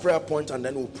last prayer point, and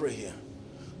then we'll pray here.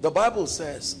 The Bible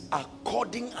says,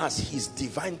 according as his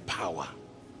divine power,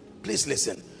 please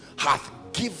listen, hath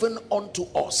given unto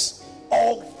us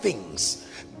all things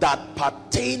that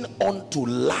pertain unto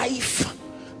life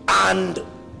and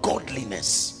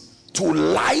godliness. To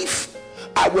life,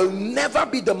 I will never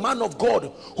be the man of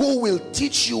God who will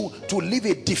teach you to live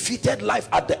a defeated life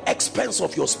at the expense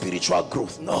of your spiritual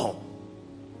growth. No.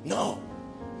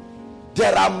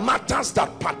 There are matters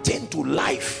that pertain to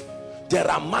life. There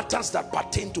are matters that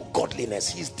pertain to godliness.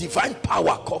 His divine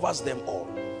power covers them all.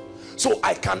 So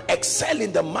I can excel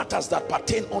in the matters that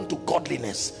pertain unto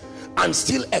godliness and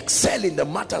still excel in the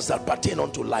matters that pertain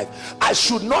unto life. I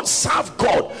should not serve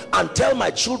God and tell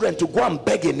my children to go and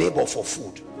beg a neighbor for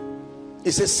food. He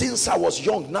says, since I was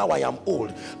young, now I am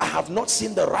old, I have not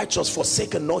seen the righteous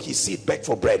forsaken, nor his seed beg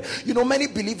for bread. You know, many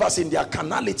believers in their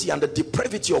carnality and the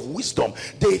depravity of wisdom,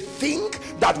 they think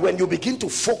that when you begin to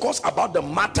focus about the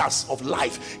matters of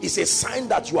life, it's a sign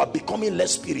that you are becoming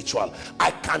less spiritual. I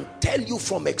can tell you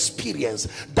from experience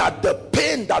that the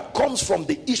pain that comes from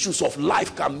the issues of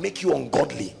life can make you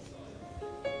ungodly.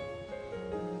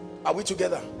 Are we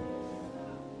together?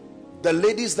 The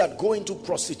ladies that go into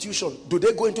prostitution, do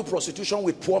they go into prostitution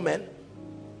with poor men?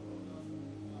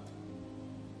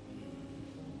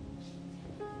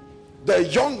 The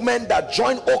young men that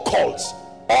join occults,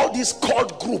 all these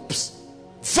cult groups,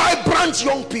 vibrant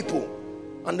young people,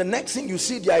 and the next thing you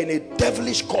see, they are in a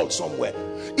devilish cult somewhere.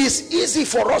 It's easy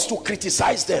for us to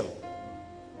criticize them,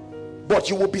 but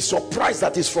you will be surprised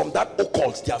that it's from that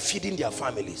occult they are feeding their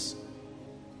families.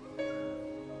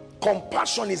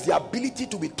 Compassion is the ability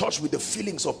to be touched with the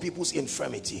feelings of people's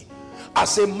infirmity.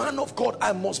 As a man of God,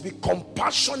 I must be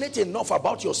compassionate enough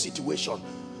about your situation.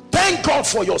 Thank God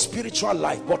for your spiritual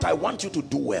life, but I want you to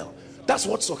do well. That's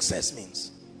what success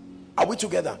means. Are we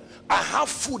together? I have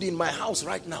food in my house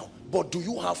right now, but do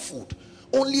you have food?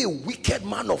 Only a wicked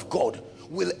man of God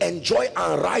will enjoy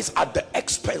and rise at the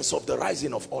expense of the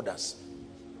rising of others.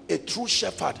 A true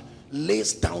shepherd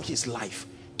lays down his life,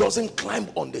 doesn't climb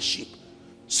on the sheep.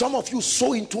 Some of you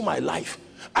sow into my life.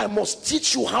 I must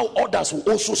teach you how others will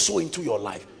also sow into your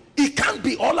life. It can't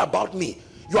be all about me.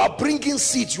 You are bringing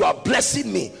seeds, you are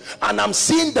blessing me, and I'm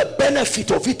seeing the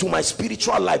benefit of it to my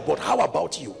spiritual life. But how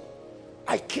about you?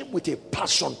 I came with a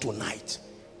passion tonight.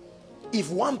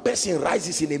 If one person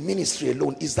rises in a ministry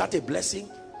alone, is that a blessing?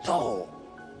 No.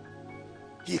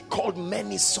 He called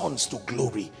many sons to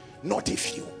glory, not a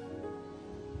few.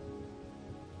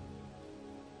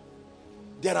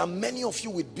 There are many of you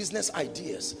with business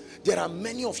ideas. There are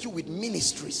many of you with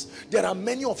ministries. There are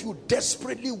many of you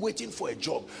desperately waiting for a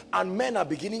job. And men are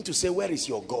beginning to say, where is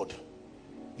your God?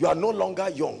 You are no longer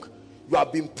young. You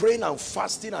have been praying and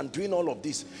fasting and doing all of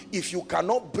this. If you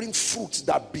cannot bring fruits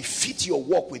that befit your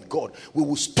walk with God, we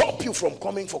will stop you from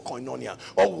coming for koinonia,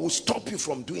 or we will stop you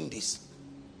from doing this.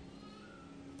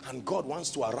 And God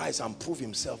wants to arise and prove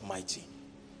himself mighty.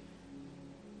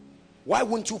 Why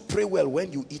won't you pray well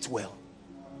when you eat well?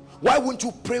 Why won't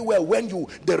you pray well when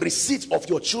the receipt of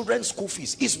your children's school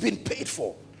fees is being paid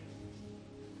for?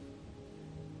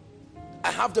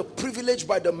 I have the privilege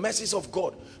by the mercies of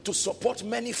God to support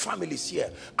many families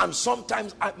here, and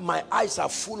sometimes my eyes are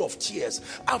full of tears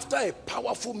after a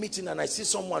powerful meeting, and I see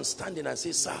someone standing and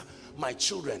say, sir, my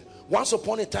children, once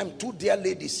upon a time, 2 dear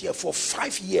ladies here for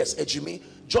 5 years, Ejimi,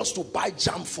 just to buy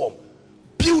jam form.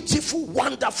 Beautiful,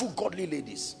 wonderful, godly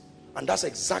ladies. And that's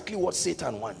exactly what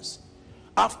Satan wants.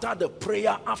 After the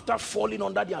prayer, after falling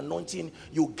under the anointing,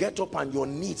 you get up and your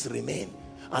needs remain,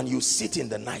 and you sit in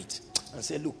the night and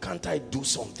say, look, can't I do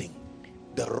something?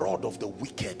 The rod of the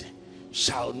wicked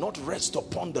shall not rest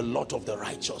upon the lot of the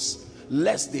righteous,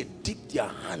 lest they dip their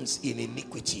hands in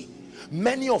iniquity.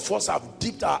 Many of us have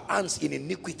dipped our hands in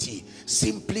iniquity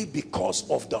simply because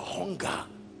of the hunger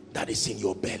that is in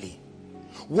your belly.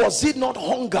 Was it not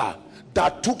hunger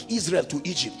that took Israel to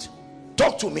Egypt?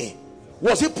 Talk to me.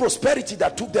 Was it prosperity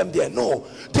that took them there? No.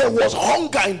 There was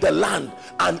hunger in the land,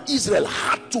 and Israel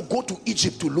had to go to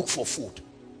Egypt to look for food.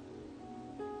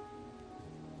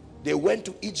 They went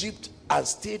to Egypt and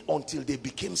stayed until they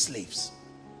became slaves.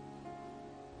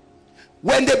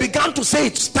 When they began to say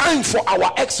it's time for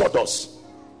our exodus,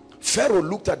 Pharaoh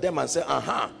looked at them and said,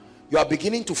 you are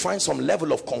beginning to find some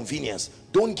level of convenience.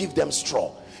 Don't give them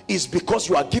straw. It's because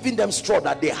you are giving them straw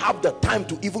that they have the time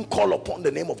to even call upon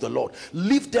the name of the Lord.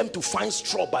 Leave them to find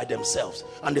straw by themselves.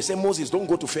 And they say, Moses, don't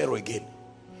go to Pharaoh again.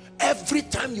 Every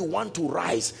time you want to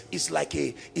rise, it's like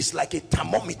a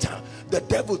thermometer. The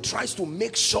devil tries to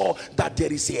make sure that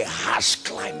there is a harsh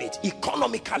climate,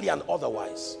 economically and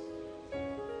otherwise.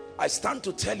 I stand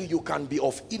to tell you, you can be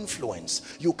of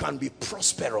influence, you can be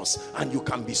prosperous, and you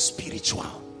can be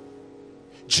spiritual.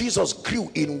 Jesus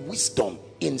grew in wisdom,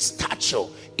 in stature,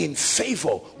 in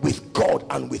favor with God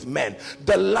and with men.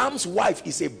 The Lamb's wife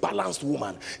is a balanced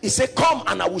woman. He said, come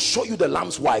and I will show you the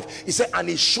Lamb's wife. He said, and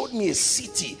he showed me a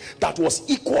city that was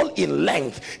equal in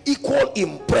length, equal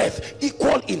in breadth,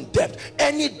 equal in depth.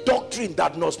 Any doctrine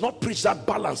that does not preach that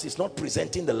balance is not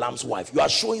presenting the Lamb's wife. You are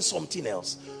showing something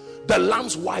else. The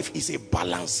Lamb's wife is a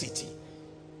balanced city.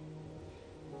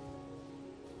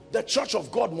 The church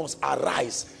of God must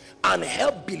arise and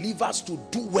help believers to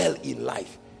do well in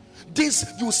life.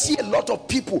 This, you see a lot of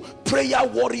people, prayer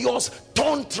warriors,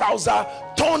 torn trouser,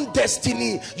 torn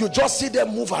destiny. You just see them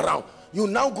move around. You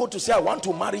now go to say, I want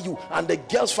to marry you, and the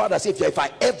girl's father says, if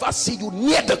I ever see you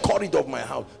near the corridor of my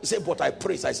house, he said, but I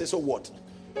pray. I say, so what?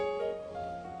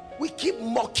 We keep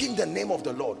mocking the name of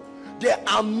the Lord. There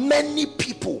are many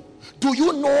people. Do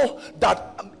you know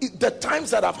that the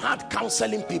times that I've had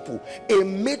counseling people, a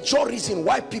major reason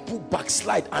why people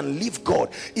backslide and leave God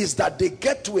is that they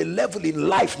get to a level in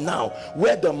life now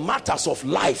where the matters of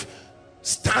life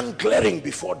stand glaring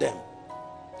before them,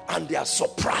 and they are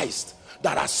surprised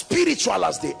that as spiritual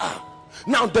as they are.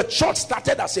 Now the church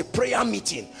started as a prayer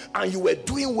meeting and you were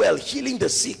doing well, healing the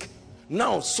sick.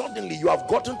 Now suddenly you have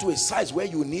gotten to a size where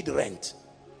you need rent,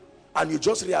 and you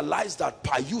just realize that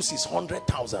per use is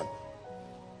 100,000.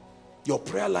 Your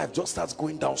prayer life just starts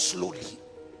going down slowly.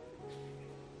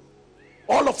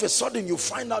 All of a sudden you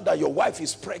find out that your wife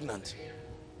is pregnant,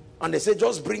 and they say,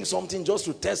 just bring something just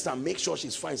to test and make sure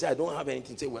she's fine. Say, I don't have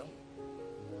anything. Say, well,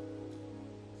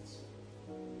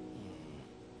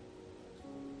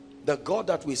 the God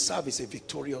that we serve is a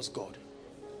victorious God.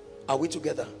 Are we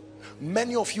together?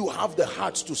 Many of you have the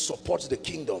heart to support the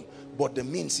kingdom, but the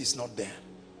means is not there.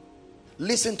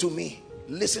 Listen to me.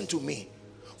 Listen to me.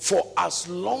 For as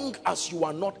long as you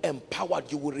are not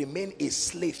empowered, you will remain a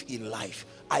slave in life.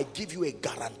 I give you a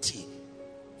guarantee.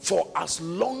 For as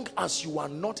long as you are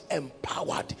not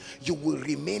empowered, you will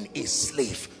remain a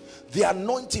slave. The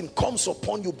anointing comes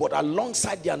upon you, but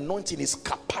alongside the anointing is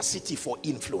capacity for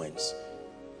influence.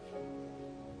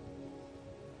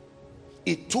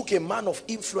 It took a man of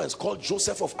influence called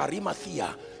Joseph of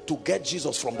Arimathea to get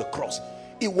Jesus from the cross.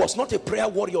 It was not a prayer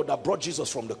warrior that brought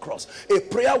Jesus from the cross. A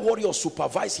prayer warrior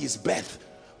supervised his birth,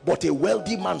 but a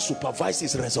wealthy man supervised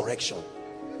his resurrection.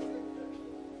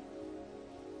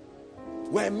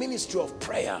 We're a ministry of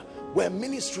prayer. We're a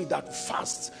ministry that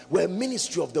fasts. We're a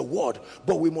ministry of the word,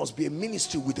 but we must be a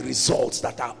ministry with results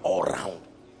that are all round.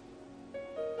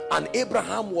 And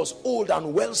Abraham was old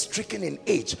and well stricken in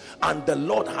age, and the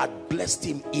Lord had blessed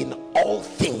him in all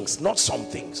things, not some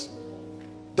things.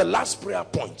 The last prayer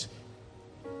point.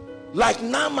 Like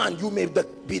Naaman, you may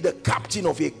be the captain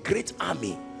of a great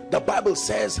army. The Bible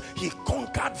says he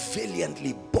conquered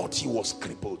valiantly, but he was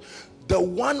crippled. The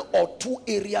one or two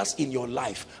areas in your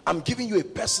life, I'm giving you a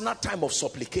personal time of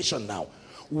supplication now.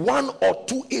 One or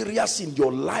two areas in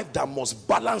your life that must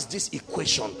balance this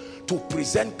equation to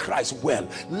present Christ well.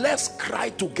 Let's cry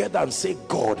together and say,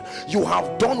 God, you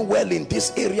have done well in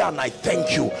this area and I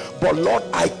thank you. But Lord,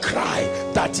 I cry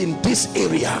that in this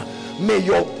area, may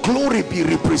your glory be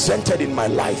represented in my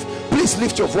life. Please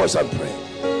lift your voice and pray.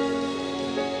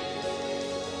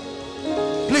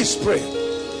 Please pray.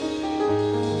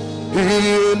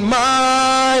 In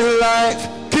my life,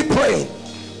 keep praying.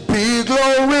 Be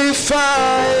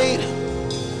glorified,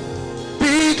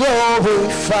 be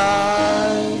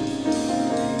glorified.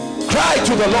 Cry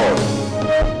to the Lord.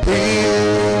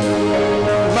 In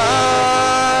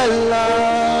my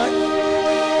life,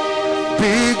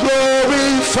 be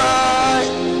glorified,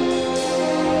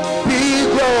 be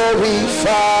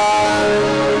glorified.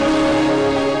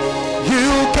 You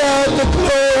get the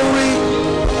glory,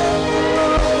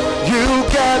 you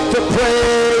get the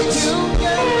praise,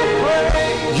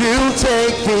 you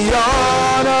take the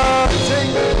honor.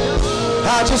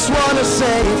 I just want to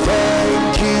say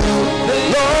thank you,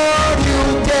 Lord. You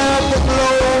get the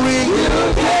glory,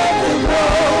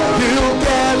 you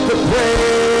get the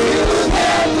praise,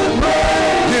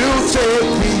 you take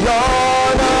the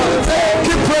honor.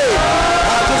 Keep praying. I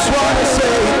just want to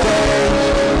say thank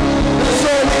you.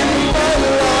 So in my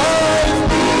life,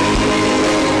 be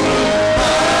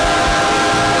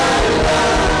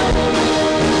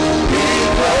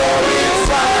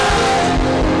glorified,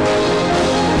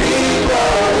 be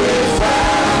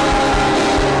glorified.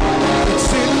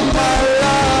 It's in my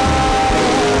life,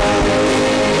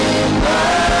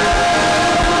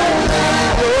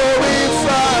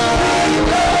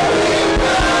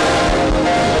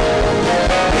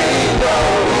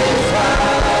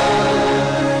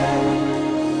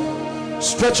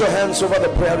 stretch your hands over the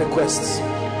prayer requests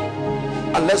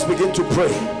and let's begin to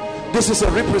pray. This is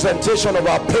a representation of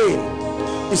our pain.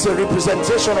 It's a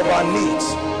representation of our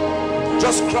needs.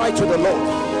 Just cry to the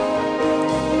Lord.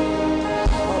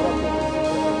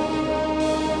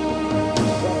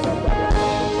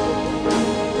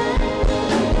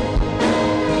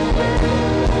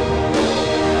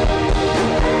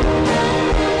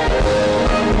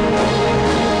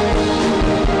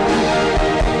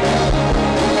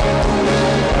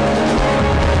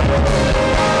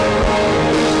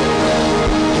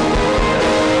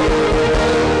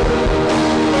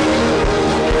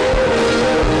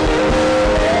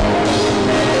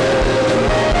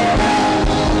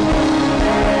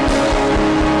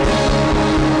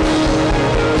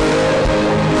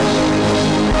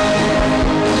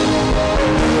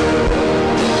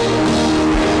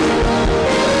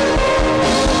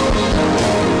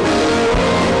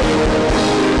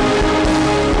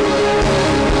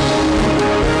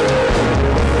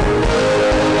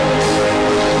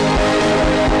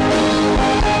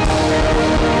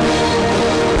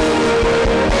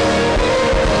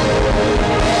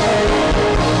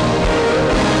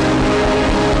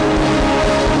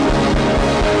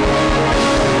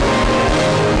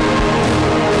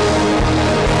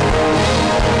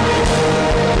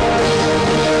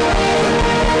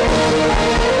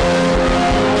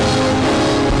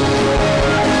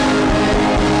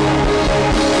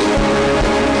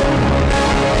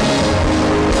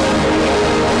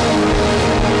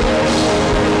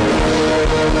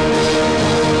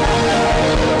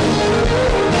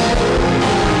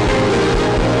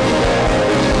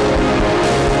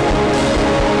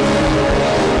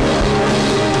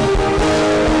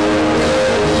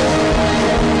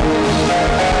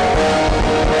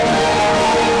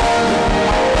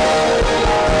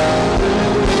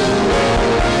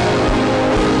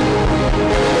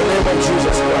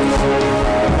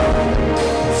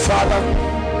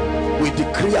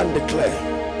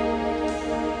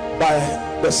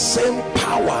 The same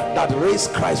power that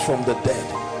raised Christ from the dead,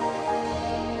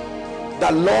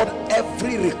 that Lord,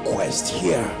 every request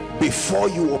here before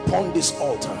you upon this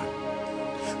altar,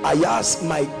 I ask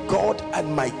my God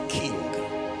and my King,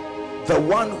 the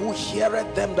one who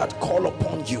heareth them that call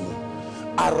upon you,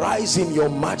 arise in your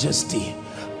majesty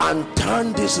and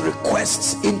turn these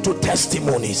requests into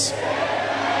testimonies.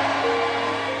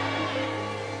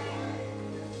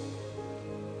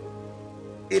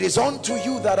 It is unto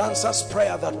you that answers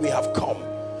prayer that we have come.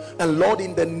 And Lord,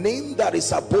 in the name that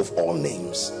is above all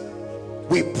names,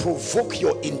 we provoke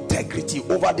your integrity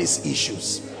over these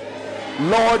issues.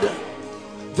 Lord,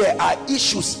 there are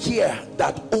issues here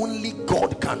that only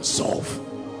God can solve.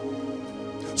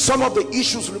 Some of the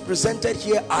issues represented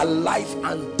here are life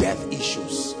and death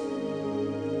issues.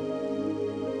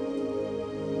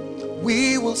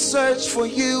 We will search for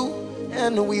you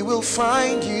and we will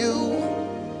find you.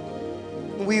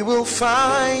 We will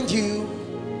find you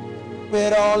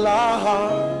with all our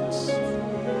hearts.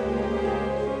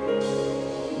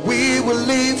 We will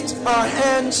lift our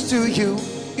hands to you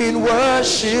in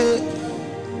worship,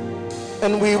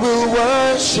 and we will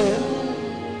worship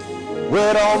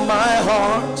with all my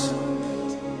heart.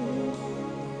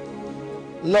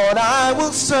 Lord, I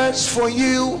will search for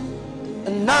you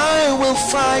and I will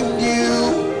find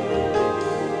you.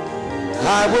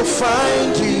 I will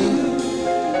find you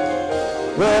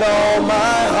with all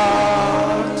my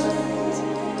heart,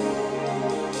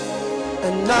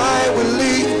 and I will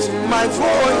lift my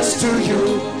voice to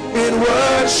you in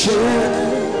worship.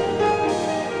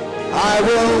 I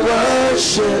will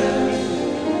worship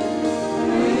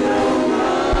with all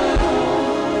my heart.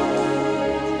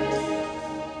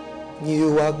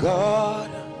 You are God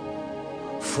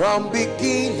from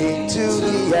beginning to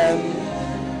the end.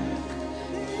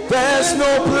 There's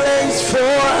no place for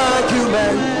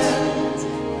argument.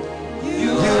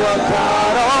 You are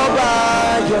God all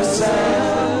by yourself.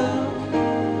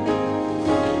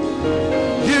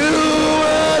 You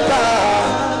are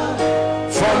God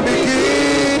from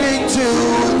beginning to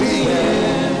the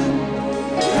end.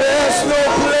 There's no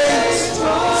place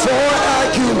for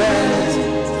argument.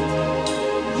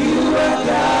 You are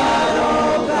God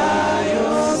all by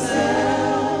yourself.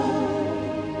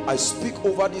 I speak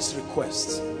over this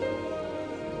request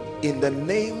in the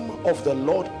name of the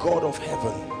Lord God of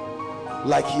heaven,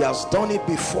 like he has done it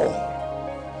before.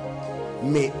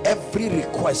 May every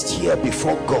request here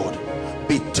before God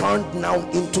be turned now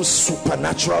into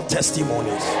supernatural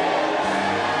testimonies.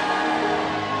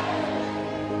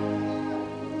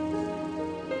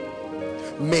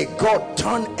 May God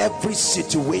turn every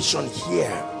situation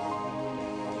here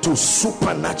to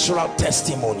supernatural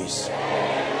testimonies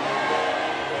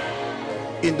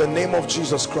in the name of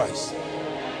Jesus Christ.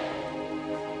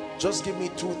 Just give me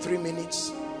 2-3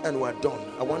 minutes and we're done.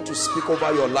 I want to speak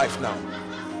over your life now.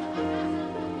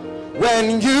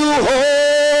 When you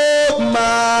hold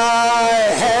my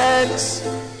hands,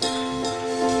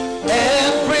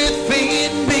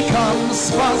 everything becomes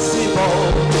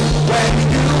possible. When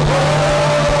you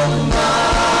hold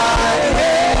my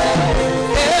hand,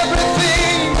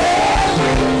 everything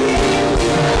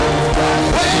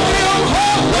when you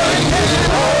hold my hand,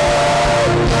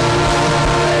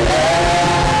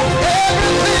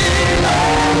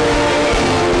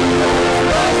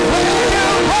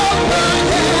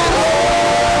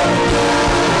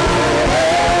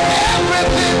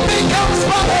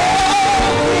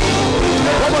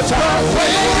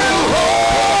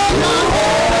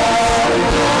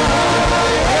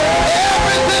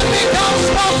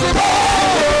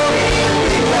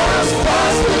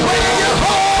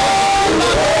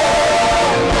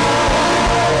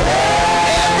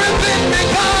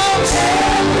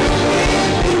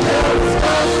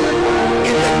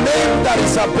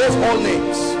 above all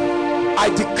names, I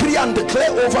decree and declare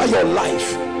over your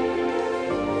life,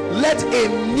 let a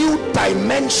new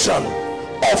dimension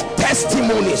of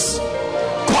testimonies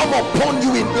come upon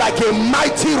you in like a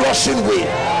mighty rushing wind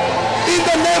in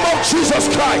the name of Jesus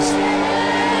Christ.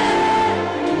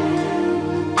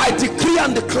 I decree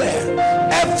and declare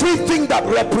everything that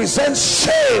represents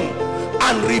shame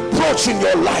and reproach in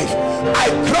your life, I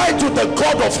cry to the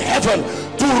God of heaven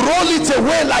to roll it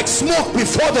away like smoke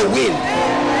before the wind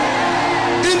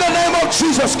in the name of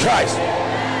Jesus Christ.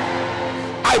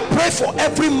 I pray for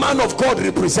every man of God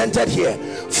represented here,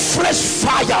 fresh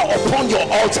fire upon your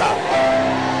altar,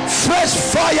 fresh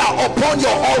fire upon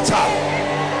your altar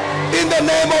in the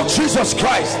name of Jesus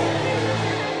Christ.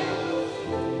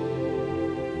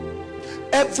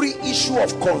 Every issue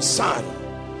of concern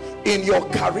in your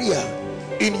career,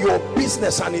 in your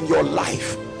business and in your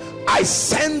life, I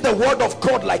send the word of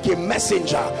God like a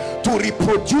messenger to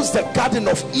reproduce the Garden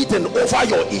of Eden over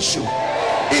your issue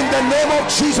in the name of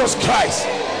Jesus Christ.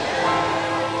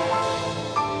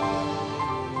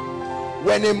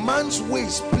 When a man's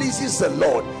ways pleases the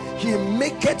Lord, he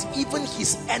maketh even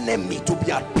his enemy to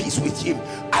be at peace with him.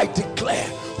 I declare,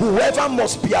 whoever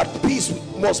must be at peace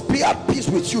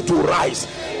with you to rise.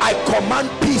 I command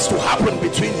peace to happen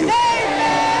between you.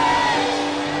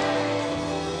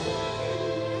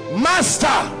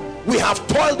 Master, we have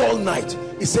toiled all night.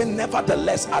 He said,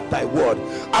 nevertheless at thy word.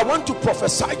 I want to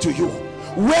prophesy to you,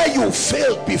 where you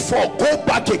failed before, go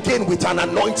back again with an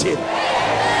anointing.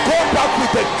 Go back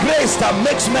with the grace that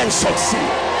makes men succeed.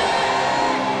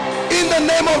 In the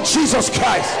name of Jesus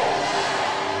Christ.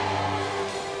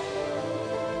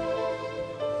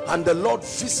 And the Lord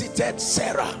visited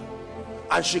Sarah,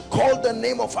 and she called the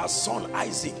name of her son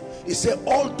Isaac. He said,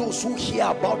 all those who hear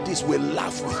about this will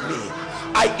laugh with me.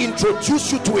 I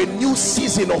introduce you to a new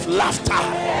season of laughter.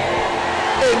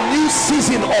 A new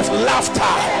season of laughter.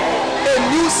 A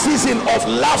new season of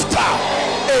laughter.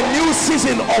 A new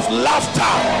season of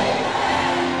laughter.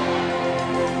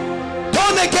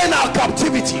 Turn again our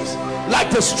captivities like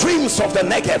the streams of the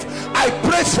Negev. I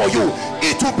pray for you,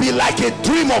 it will be like a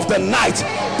dream of the night,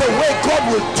 the way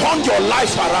God will turn your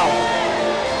life around.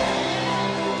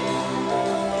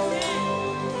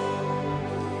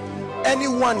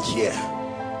 Anyone here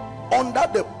under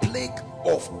the plague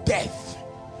of death,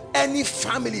 any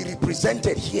family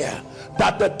represented here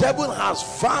that the devil has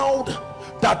vowed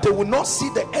that they will not see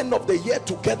the end of the year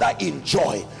together in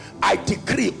joy, I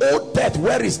decree, oh death,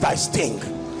 where is thy sting?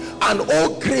 And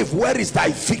oh grave, where is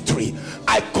thy victory?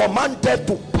 I command death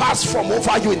to pass from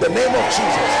over you in the name of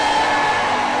Jesus.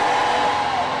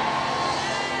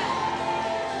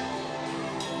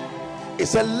 It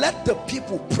said, let the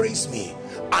people praise me,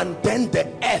 and then the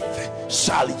earth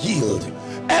shall yield.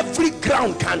 Every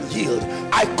ground can yield.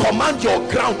 I command your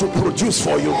ground to produce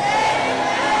for you.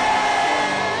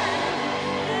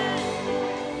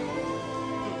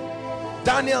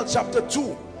 Daniel chapter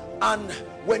 2, and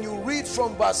when you read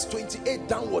from verse 28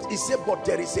 downwards, it said, but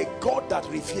there is a God that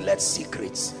revealeth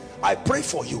secrets. I pray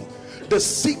for you, the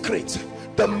secret,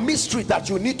 the mystery that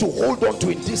you need to hold on to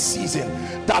in this season,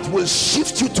 that will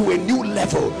shift you to a new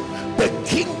level, the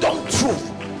kingdom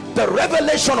truth, the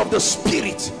revelation of the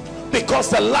Spirit, because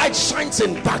the light shines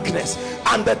in darkness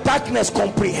and the darkness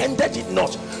comprehended it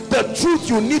not. The truth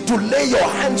you need to lay your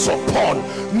hands upon,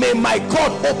 may my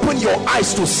God open your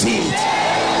eyes to see it.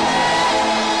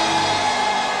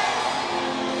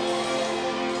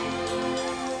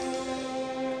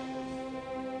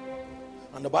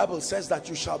 And the Bible says that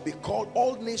you shall be called,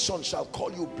 all nations shall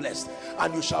call you blessed,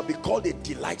 and you shall be called a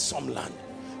delightsome land.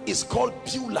 It's called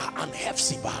Beulah and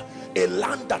Hephzibah, a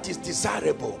land that is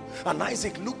desirable. And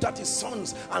Isaac looked at his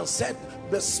sons and said,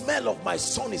 the smell of my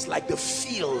son is like the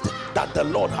field that the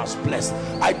Lord has blessed.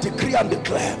 I decree and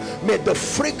declare, may the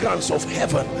fragrance of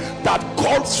heaven that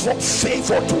calls for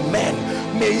favor to men,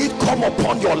 may it come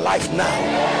upon your life now,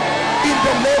 in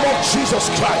the name of Jesus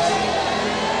Christ.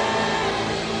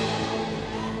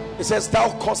 It says, thou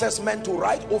causest men to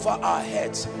ride over our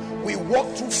heads. We walk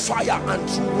through fire and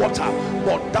through water,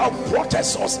 but thou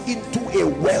broughtest us into a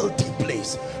wealthy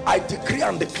place. I decree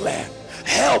and declare,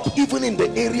 help even in the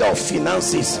area of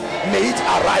finances, may it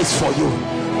arise for you.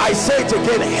 I say it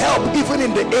again, help even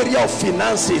in the area of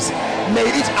finances, may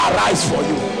it arise for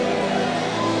you.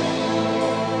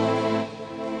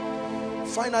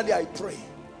 Finally, I pray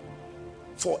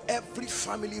for every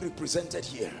family represented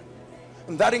here,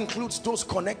 and that includes those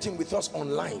connecting with us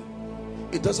online.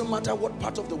 It doesn't matter what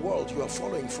part of the world you are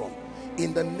following from.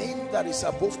 In the name that is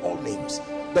above all names,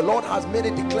 the Lord has made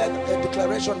a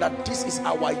declaration that this is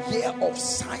our year of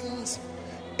signs.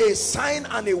 A sign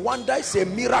and a wonder is a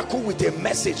miracle with a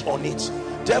message on it.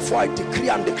 Therefore, I decree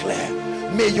and declare,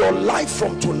 may your life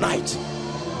from tonight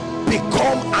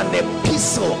become an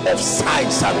epistle of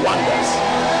signs and wonders.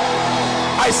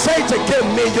 I say it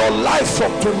again, may your life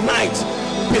from tonight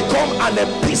become an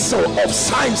epistle of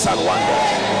signs and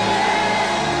wonders.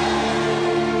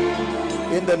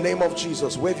 In the name of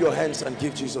Jesus, wave your hands and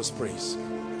give Jesus praise.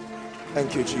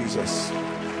 Thank you, Jesus.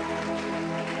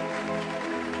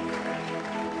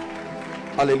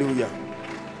 Hallelujah.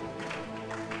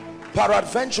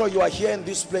 Peradventure, you are here in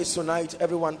this place tonight.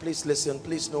 Everyone, please listen.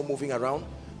 Please, no moving around.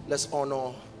 Let's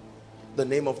honor the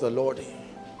name of the Lord.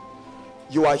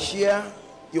 You are here.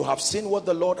 You have seen what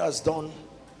the Lord has done.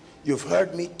 You've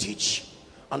heard me teach,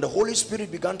 and the Holy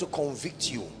Spirit began to convict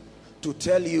you, to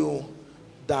tell you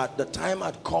that the time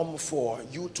had come for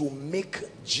you to make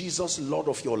Jesus Lord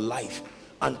of your life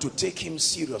and to take him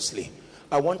seriously.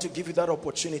 I want to give you that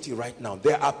opportunity right now.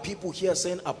 There are people here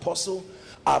saying, Apostle,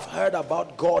 I've heard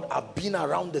about God, I've been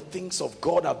around the things of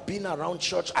God, I've been around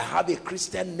church, I have a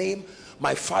Christian name,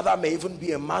 my father may even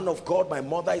be a man of God, my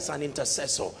mother is an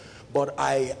intercessor, but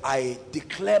I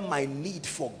declare my need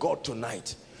for God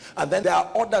tonight. And then there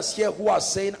are others here who are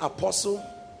saying, Apostle,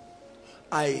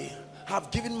 I have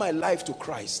given my life to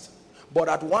Christ, but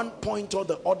at one point or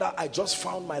the other I just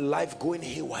found my life going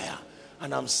haywire,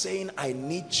 and I'm saying I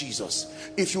need Jesus.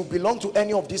 If you belong to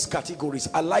any of these categories,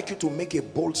 I'd like you to make a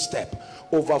bold step.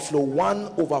 Overflow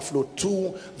 1, overflow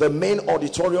 2, the main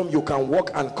auditorium, you can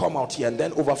walk and come out here, and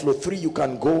then overflow 3, you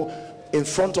can go in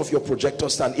front of your projector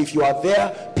stand. If you are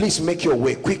there, please make your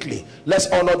way quickly. Let's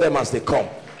honor them as they come.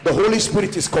 The Holy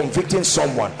Spirit is convicting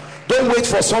someone. Don't wait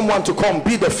for someone to come.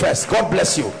 Be the first. God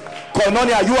bless you.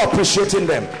 Koinonia, are you appreciating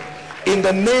them? In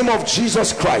the name of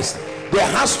Jesus Christ, there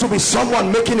has to be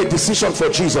someone making a decision for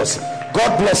Jesus.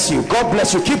 God bless you. God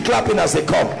bless you. Keep clapping as they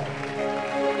come.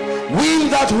 Win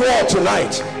that war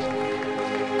tonight.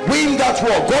 Win that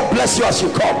war. God bless you as you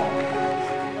come.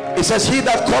 It says, he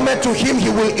that cometh to him, he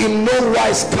will in no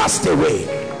wise cast away.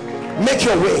 Make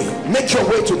your way. Make your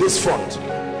way to this front.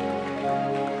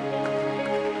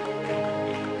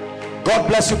 God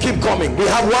bless you. Keep coming. We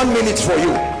have 1 minute for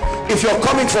you. If you're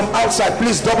coming from outside,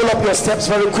 please double up your steps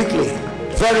very quickly.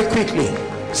 Very quickly.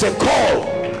 Say, call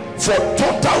for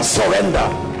total surrender.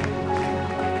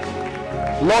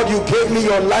 Lord, you gave me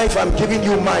your life. I'm giving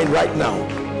you mine right now.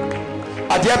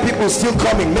 Are there people still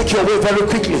coming? Make your way very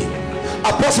quickly.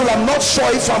 Apostle, I'm not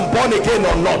sure if I'm born again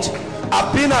or not.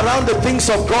 I've been around the things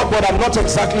of God, but I'm not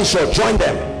exactly sure. Join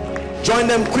them. Join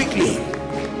them quickly.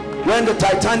 When the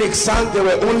Titanic sank, there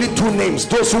were only two names: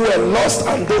 those who were lost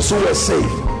and those who were saved.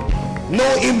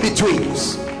 No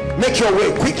in-betweens. Make your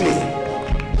way quickly.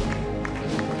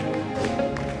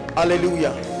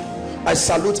 Hallelujah. I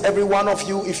salute every one of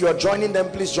you. If you are joining them,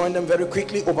 please join them very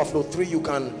quickly. Overflow 3, you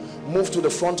can move to the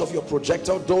front of your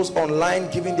projector. Those online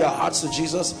giving their hearts to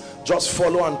Jesus, just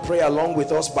follow and pray along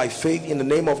with us by faith in the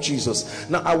name of Jesus.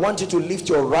 Now I want you to lift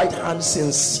your right hand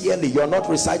sincerely. You are not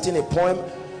reciting a poem.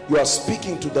 You are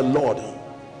speaking to the Lord,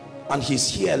 and he's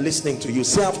here listening to you.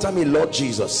 Say after me, Lord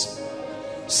Jesus.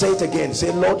 Say it again.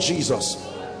 Say, Lord Jesus,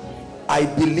 I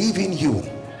believe in you,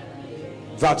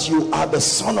 that you are the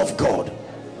Son of God.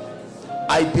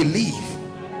 I believe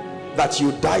that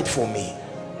you died for me.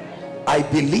 I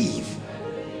believe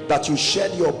that you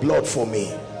shed your blood for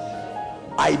me.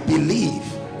 I believe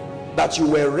that you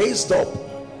were raised up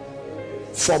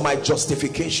for my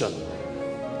justification.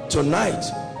 Tonight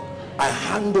I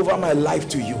hand over my life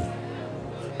to you,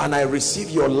 and I receive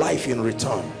your life in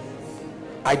return.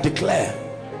 I declare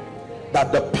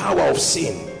that the power of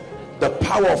sin, the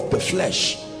power of the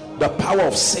flesh, the power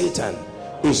of Satan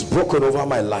is broken over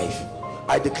my life.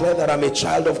 I declare that I'm a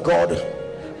child of God.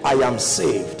 I am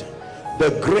saved.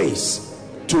 The grace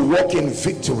to walk in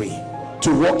victory,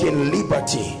 to walk in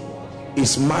liberty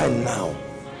is mine now,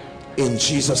 in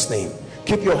Jesus' name.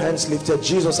 Keep your hands lifted.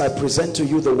 Jesus, I present to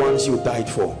you the ones you died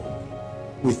for.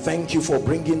 We thank you for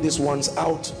bringing these ones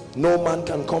out. No man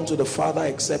can come to the Father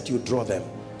except you draw them.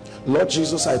 Lord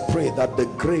Jesus, I pray that the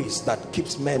grace that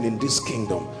keeps men in this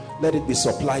kingdom, let it be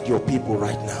supplied your people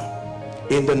right now.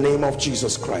 In the name of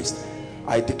Jesus Christ,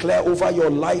 I declare over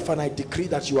your life, and I decree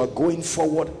that you are going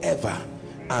forward ever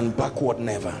and backward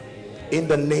never. In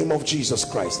the name of Jesus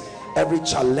Christ, every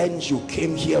challenge you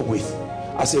came here with,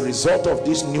 as a result of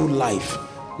this new life,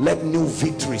 let new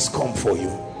victories come for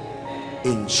you.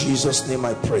 In Jesus' name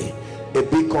I pray. A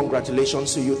big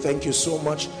congratulations to you. Thank you so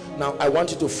much. Now I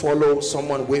want you to follow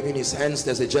someone waving his hands.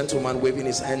 There's a gentleman waving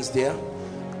his hands there.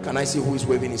 Can I see who is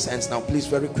waving his hands now? Please,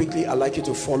 very quickly, I'd like you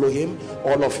to follow him.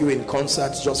 All of you in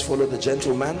concert, just follow the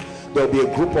gentleman. There'll be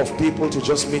a group of people to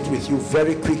just meet with you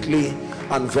very quickly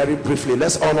and very briefly.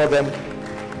 Let's honor them.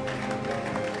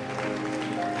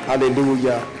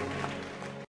 Hallelujah.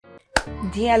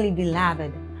 Dearly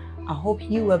beloved, I hope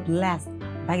you were blessed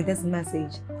by this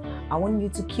message. I want you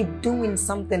to keep doing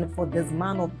something for this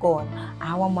man of God,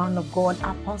 our man of God,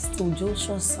 Apostle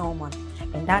Joshua Selman.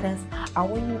 And that is, I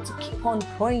want you to keep on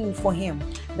praying for him,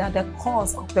 that the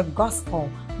cause of the gospel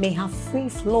may have free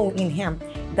flow in him,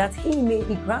 that he may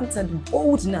be granted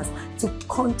boldness to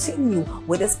continue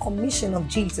with this commission of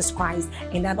Jesus Christ,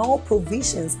 and that all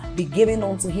provisions be given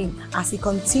unto him as he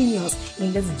continues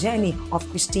in this journey of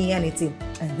Christianity.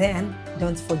 And then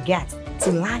don't forget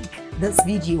to like this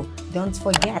video. Don't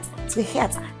forget to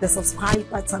hit the subscribe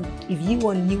button if you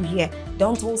are new here.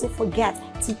 Don't also forget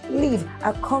to leave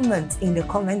a comment in the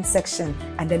comment section,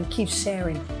 and then keep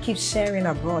sharing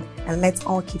abroad, and let's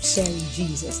all keep sharing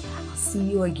Jesus. I'll see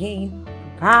you again.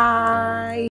 Bye.